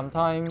good,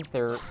 sometimes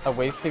they're a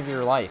waste of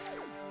your life.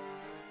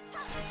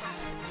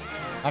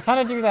 I kind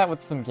of do that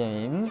with some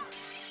games.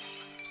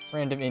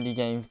 Random indie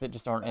games that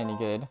just aren't any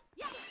good.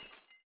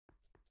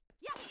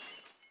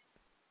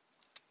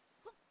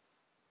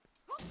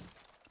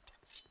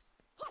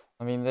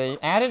 I mean, they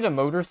added a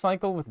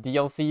motorcycle with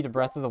DLC to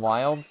Breath of the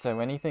Wild, so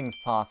anything's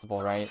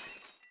possible, right?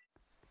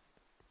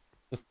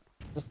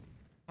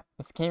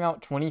 This came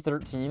out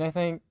 2013, I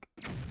think.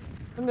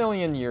 A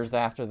million years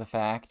after the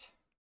fact.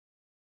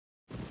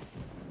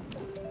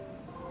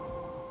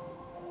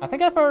 I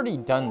think I've already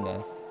done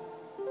this.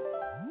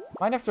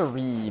 Might have to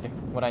read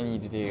what I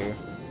need to do.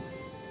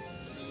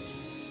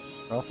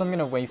 Or else I'm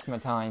gonna waste my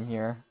time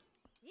here.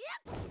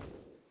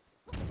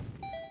 I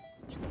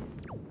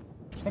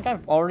think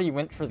I've already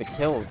went for the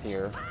kills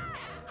here.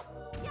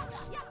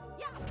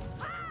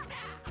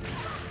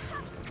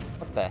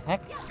 What the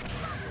heck?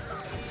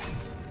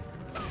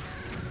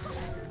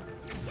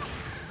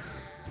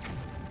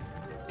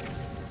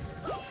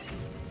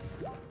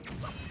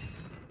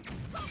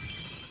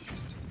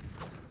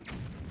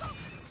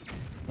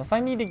 Unless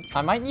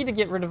I might need to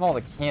get rid of all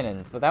the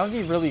cannons, but that would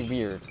be really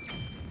weird.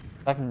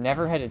 I've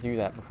never had to do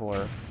that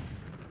before.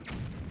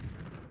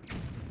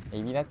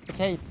 Maybe that's the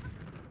case.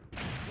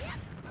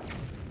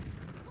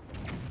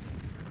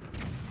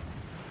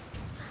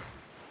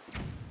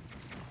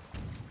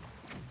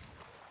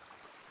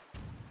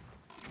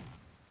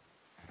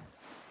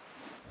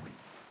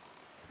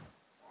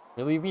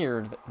 Really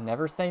weird, but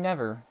never say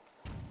never.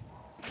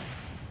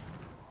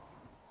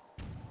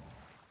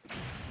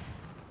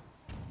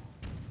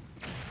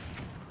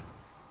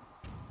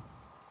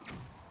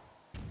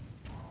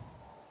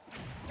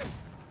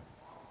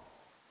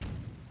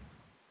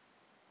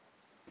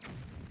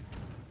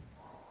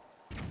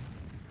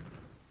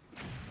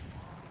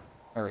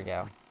 There we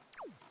go.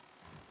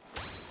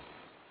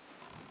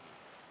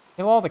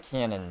 Kill all the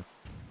cannons.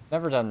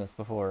 Never done this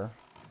before.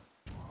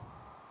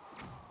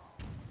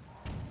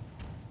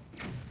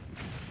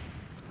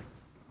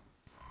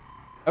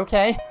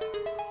 Okay.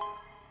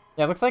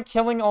 Yeah, it looks like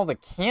killing all the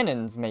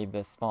cannons made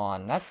this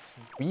spawn. That's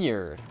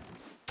weird.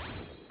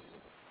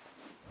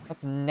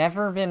 That's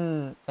never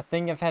been a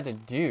thing I've had to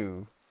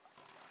do.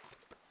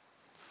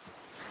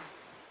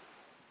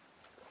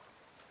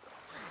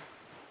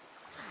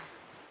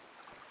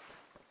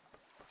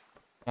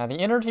 Now the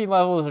energy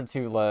levels are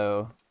too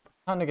low.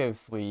 Time to go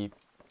sleep.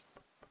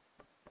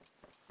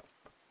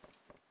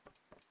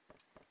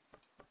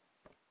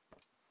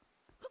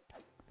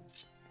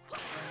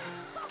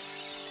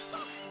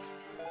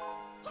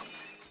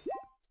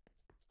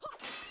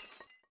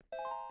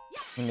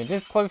 I mean, it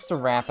is close to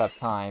wrap-up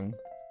time.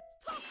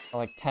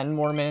 Like 10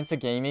 more minutes of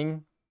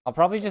gaming. I'll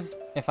probably just,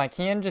 if I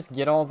can, just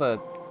get all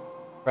the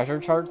treasure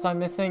charts I'm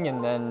missing,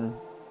 and then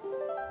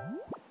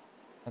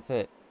that's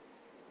it.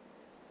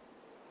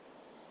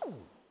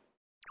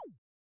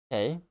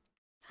 Okay.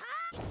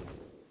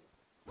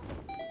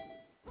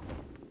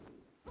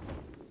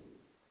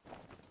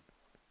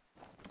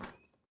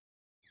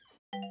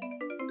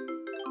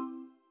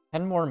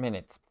 Ten more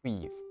minutes,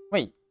 please.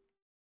 Wait.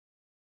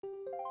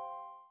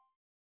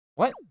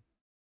 What?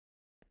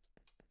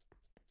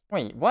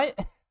 Wait, what?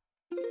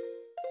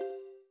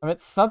 I'm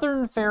at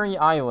Southern Fairy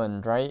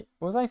Island, right?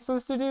 What was I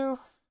supposed to do?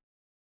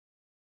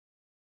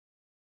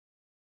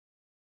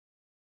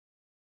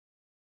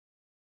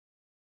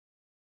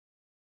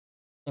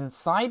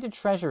 Inside a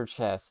treasure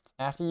chest.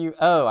 After you...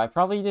 Oh, I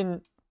probably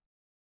didn't...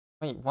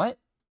 Wait, what?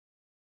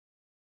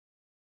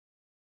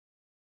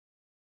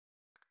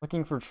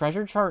 Looking for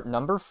treasure chart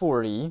number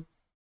 40.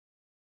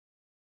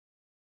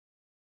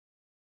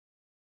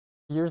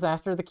 Years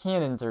after the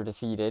cannons are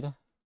defeated.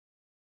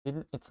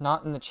 It's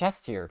not in the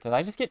chest here. Did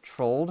I just get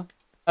trolled?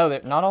 Oh,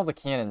 not all the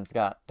cannons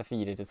got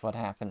defeated is what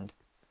happened.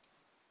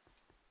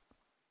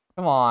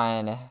 Come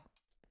on.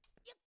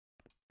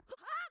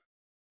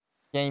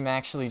 Game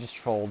actually just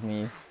trolled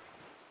me.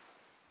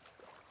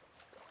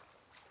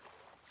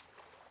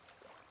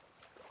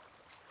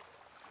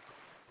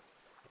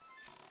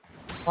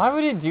 Why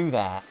would it do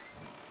that?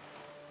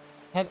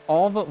 Had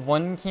all but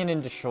one cannon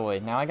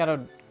destroyed. Now I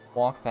gotta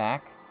walk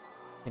back.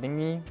 Kidding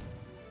me?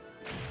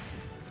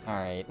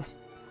 Alright.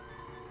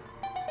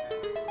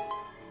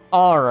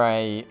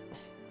 Alright.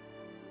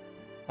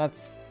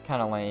 That's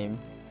kinda lame.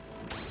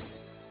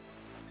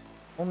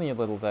 Only a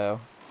little, though.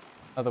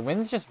 Oh, the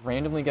wind's just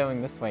randomly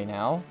going this way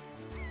now.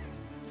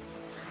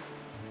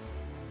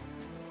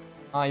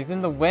 Aw, he's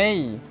in the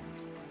way!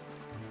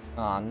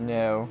 Aw,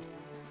 no.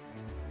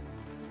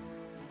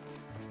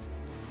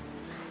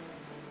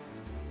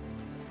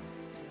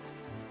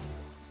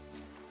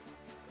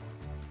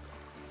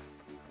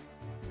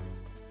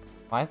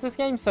 Why is this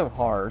game so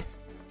hard?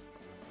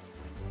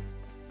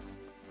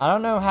 I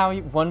don't know how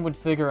one would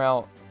figure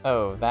out,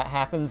 oh, that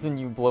happens when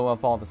you blow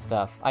up all the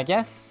stuff. I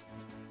guess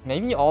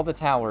maybe all the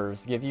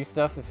towers give you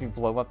stuff if you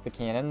blow up the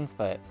cannons,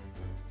 but...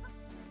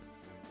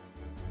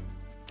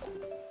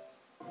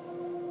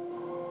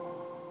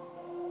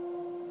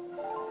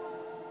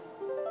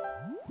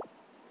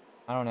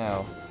 I don't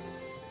know.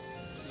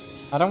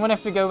 I don't want to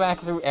have to go back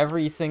through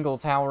every single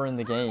tower in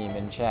the game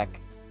and check.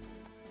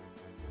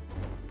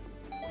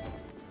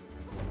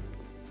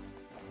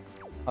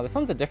 Oh, this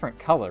one's a different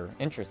color.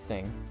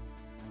 Interesting.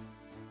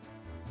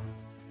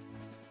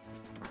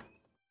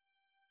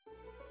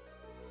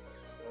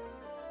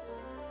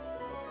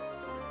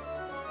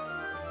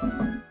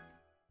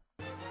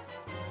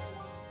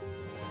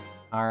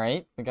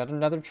 Alright, we got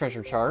another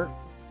treasure chart.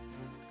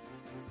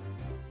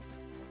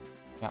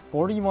 Got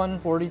 41,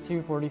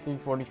 42, 43,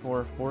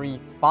 44,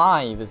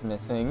 45 is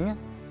missing.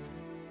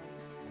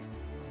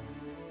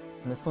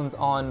 And this one's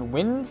on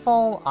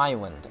Windfall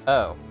Island.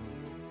 Oh.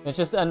 It's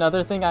just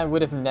another thing I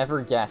would have never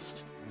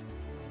guessed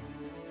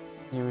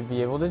you would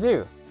be able to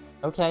do.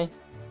 Okay.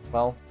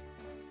 Well.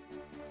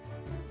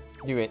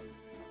 Do it.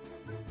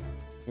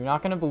 You're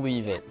not gonna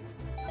believe it.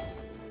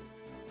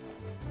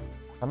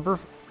 Number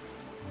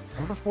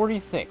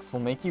 46 will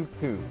make you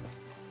poop.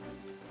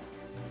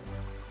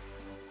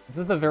 This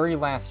is the very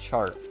last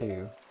chart,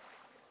 too.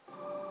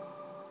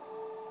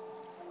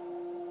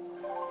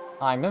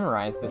 I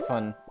memorized this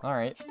one.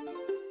 Alright.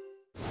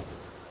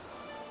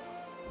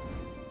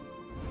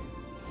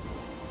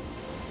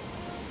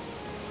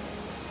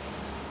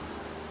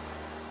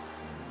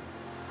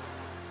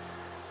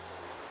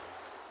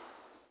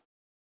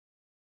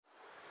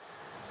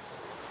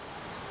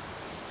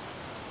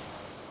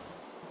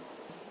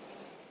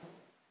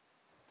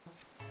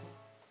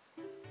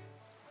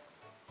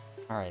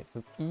 Alright, so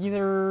it's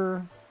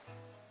either...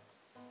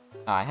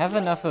 I have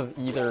enough of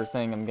either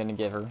thing I'm gonna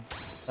give her.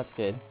 That's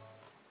good.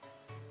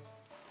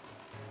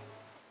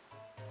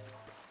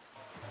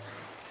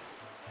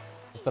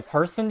 Is the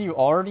person you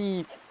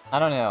already... I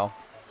don't know.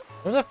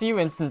 There's a few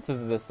instances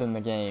of this in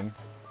the game.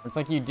 It's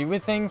like you do a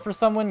thing for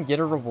someone, get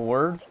a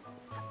reward,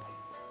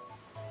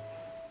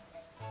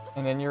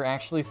 and then you're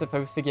actually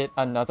supposed to get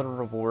another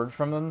reward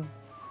from them.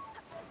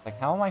 Like,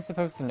 how am I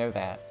supposed to know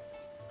that?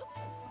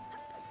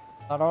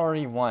 I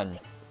already won.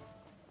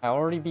 I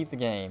already beat the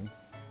game.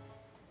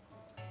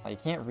 Oh, you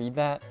can't read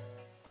that?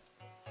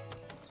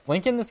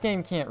 Link in this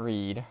game can't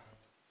read.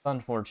 It's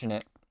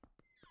unfortunate.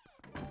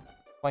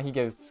 Why he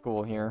goes to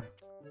school here.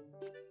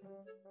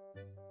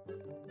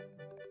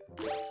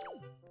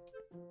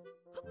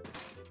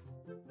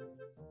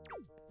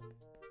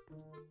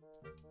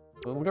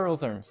 Little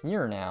girls are in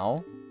here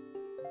now.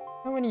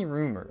 How many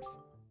rumors?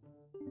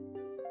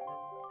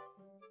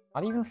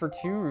 Not even for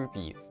 2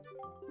 rupees.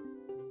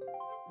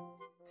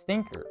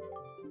 Stinker.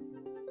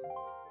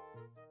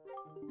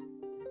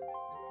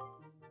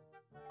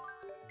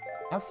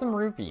 Have some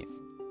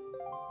rupees.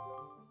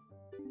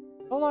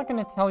 Still not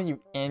gonna tell you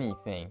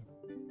anything.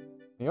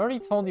 We already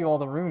told you all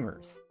the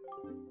rumors.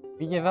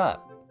 We give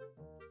up.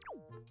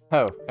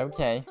 Oh,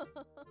 okay.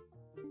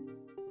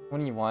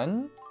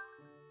 21?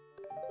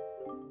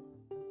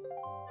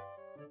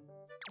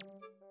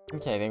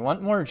 Okay, they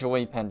want more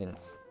joy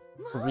pendants.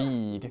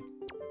 Greed.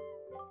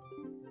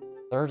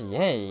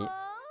 38?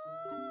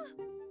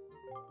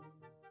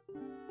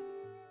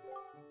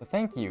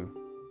 Thank you.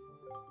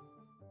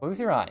 Close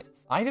your eyes.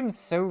 This item is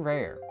so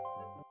rare.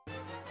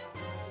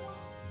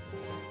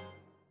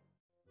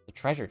 The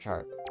treasure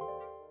chart.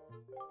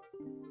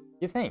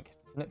 You think?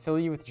 Doesn't it fill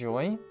you with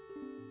joy?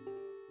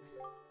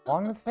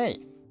 Along with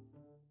face.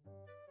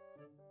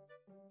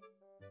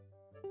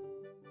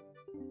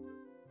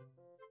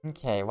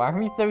 Okay, why are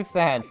we so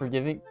sad for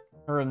giving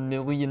her $1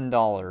 million?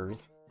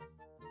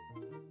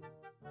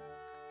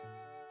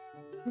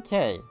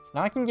 Okay, so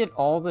now I can get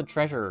all the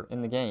treasure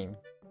in the game.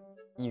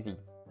 Easy.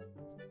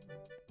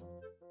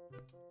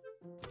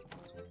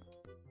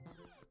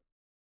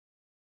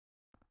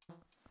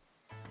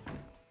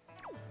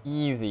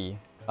 Easy.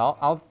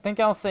 I'll think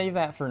I'll save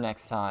that for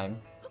next time.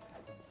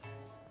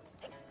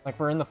 Like,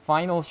 we're in the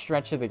final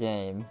stretch of the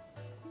game.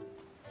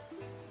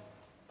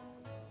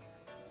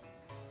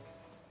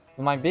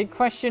 So my big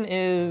question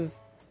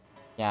is...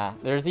 Yeah,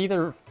 there's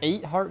either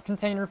 8 heart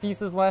container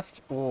pieces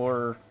left,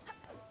 or...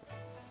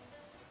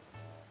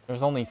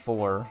 There's only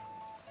 4.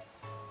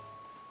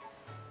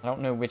 I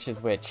don't know which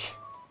is which.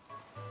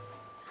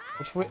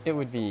 Which it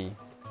would be.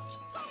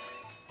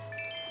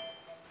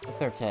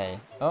 It's okay.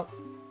 Oh.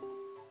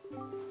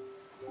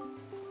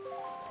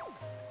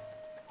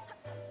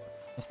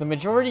 It's the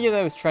majority of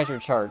those treasure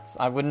charts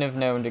I wouldn't have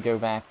known to go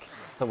back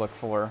to look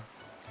for.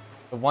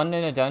 The one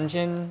in a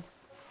dungeon...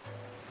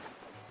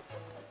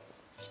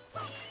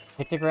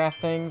 Pictograph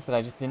things that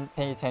I just didn't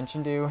pay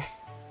attention to.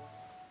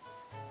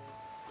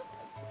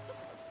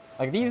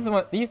 Like,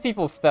 these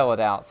people spell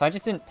it out, so I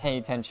just didn't pay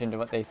attention to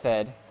what they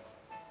said.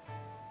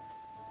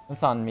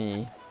 That's on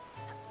me.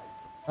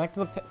 Like,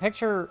 the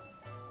picture...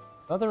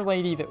 The other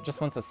lady that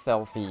just wants a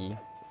selfie...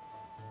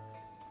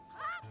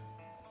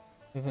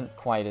 isn't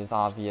quite as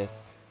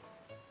obvious.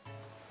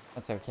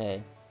 That's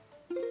okay.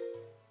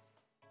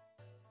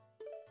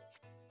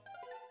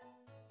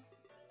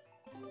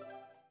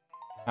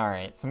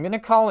 Alright, so I'm gonna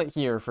call it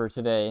here for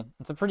today.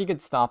 It's a pretty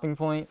good stopping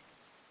point.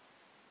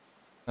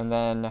 And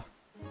then...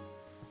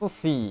 we'll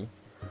see.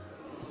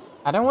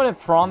 I don't want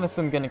to promise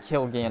I'm gonna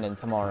kill Ganon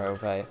tomorrow,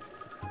 but...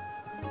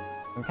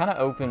 I'm kind of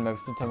open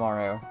most of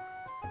tomorrow.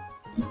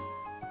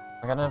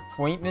 I got an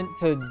appointment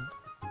to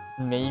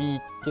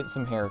maybe get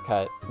some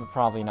haircut, but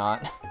probably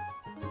not.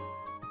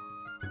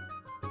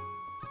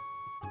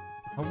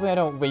 Hopefully I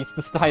don't waste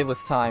the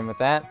stylist time with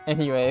that.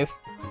 Anyways,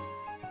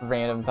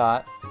 random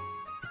thought.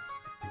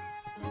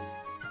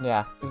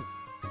 Yeah,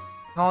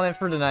 calling it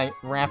for tonight,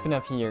 wrapping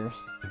up here.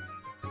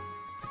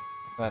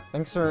 But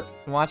thanks for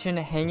watching,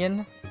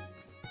 hanging.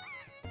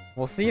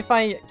 We'll see if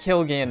I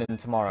kill Ganon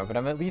tomorrow, but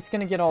I'm at least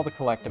gonna get all the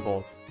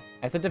collectibles.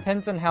 As it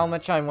depends on how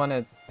much I want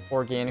to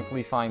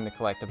organically find the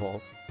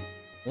collectibles.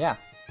 Yeah.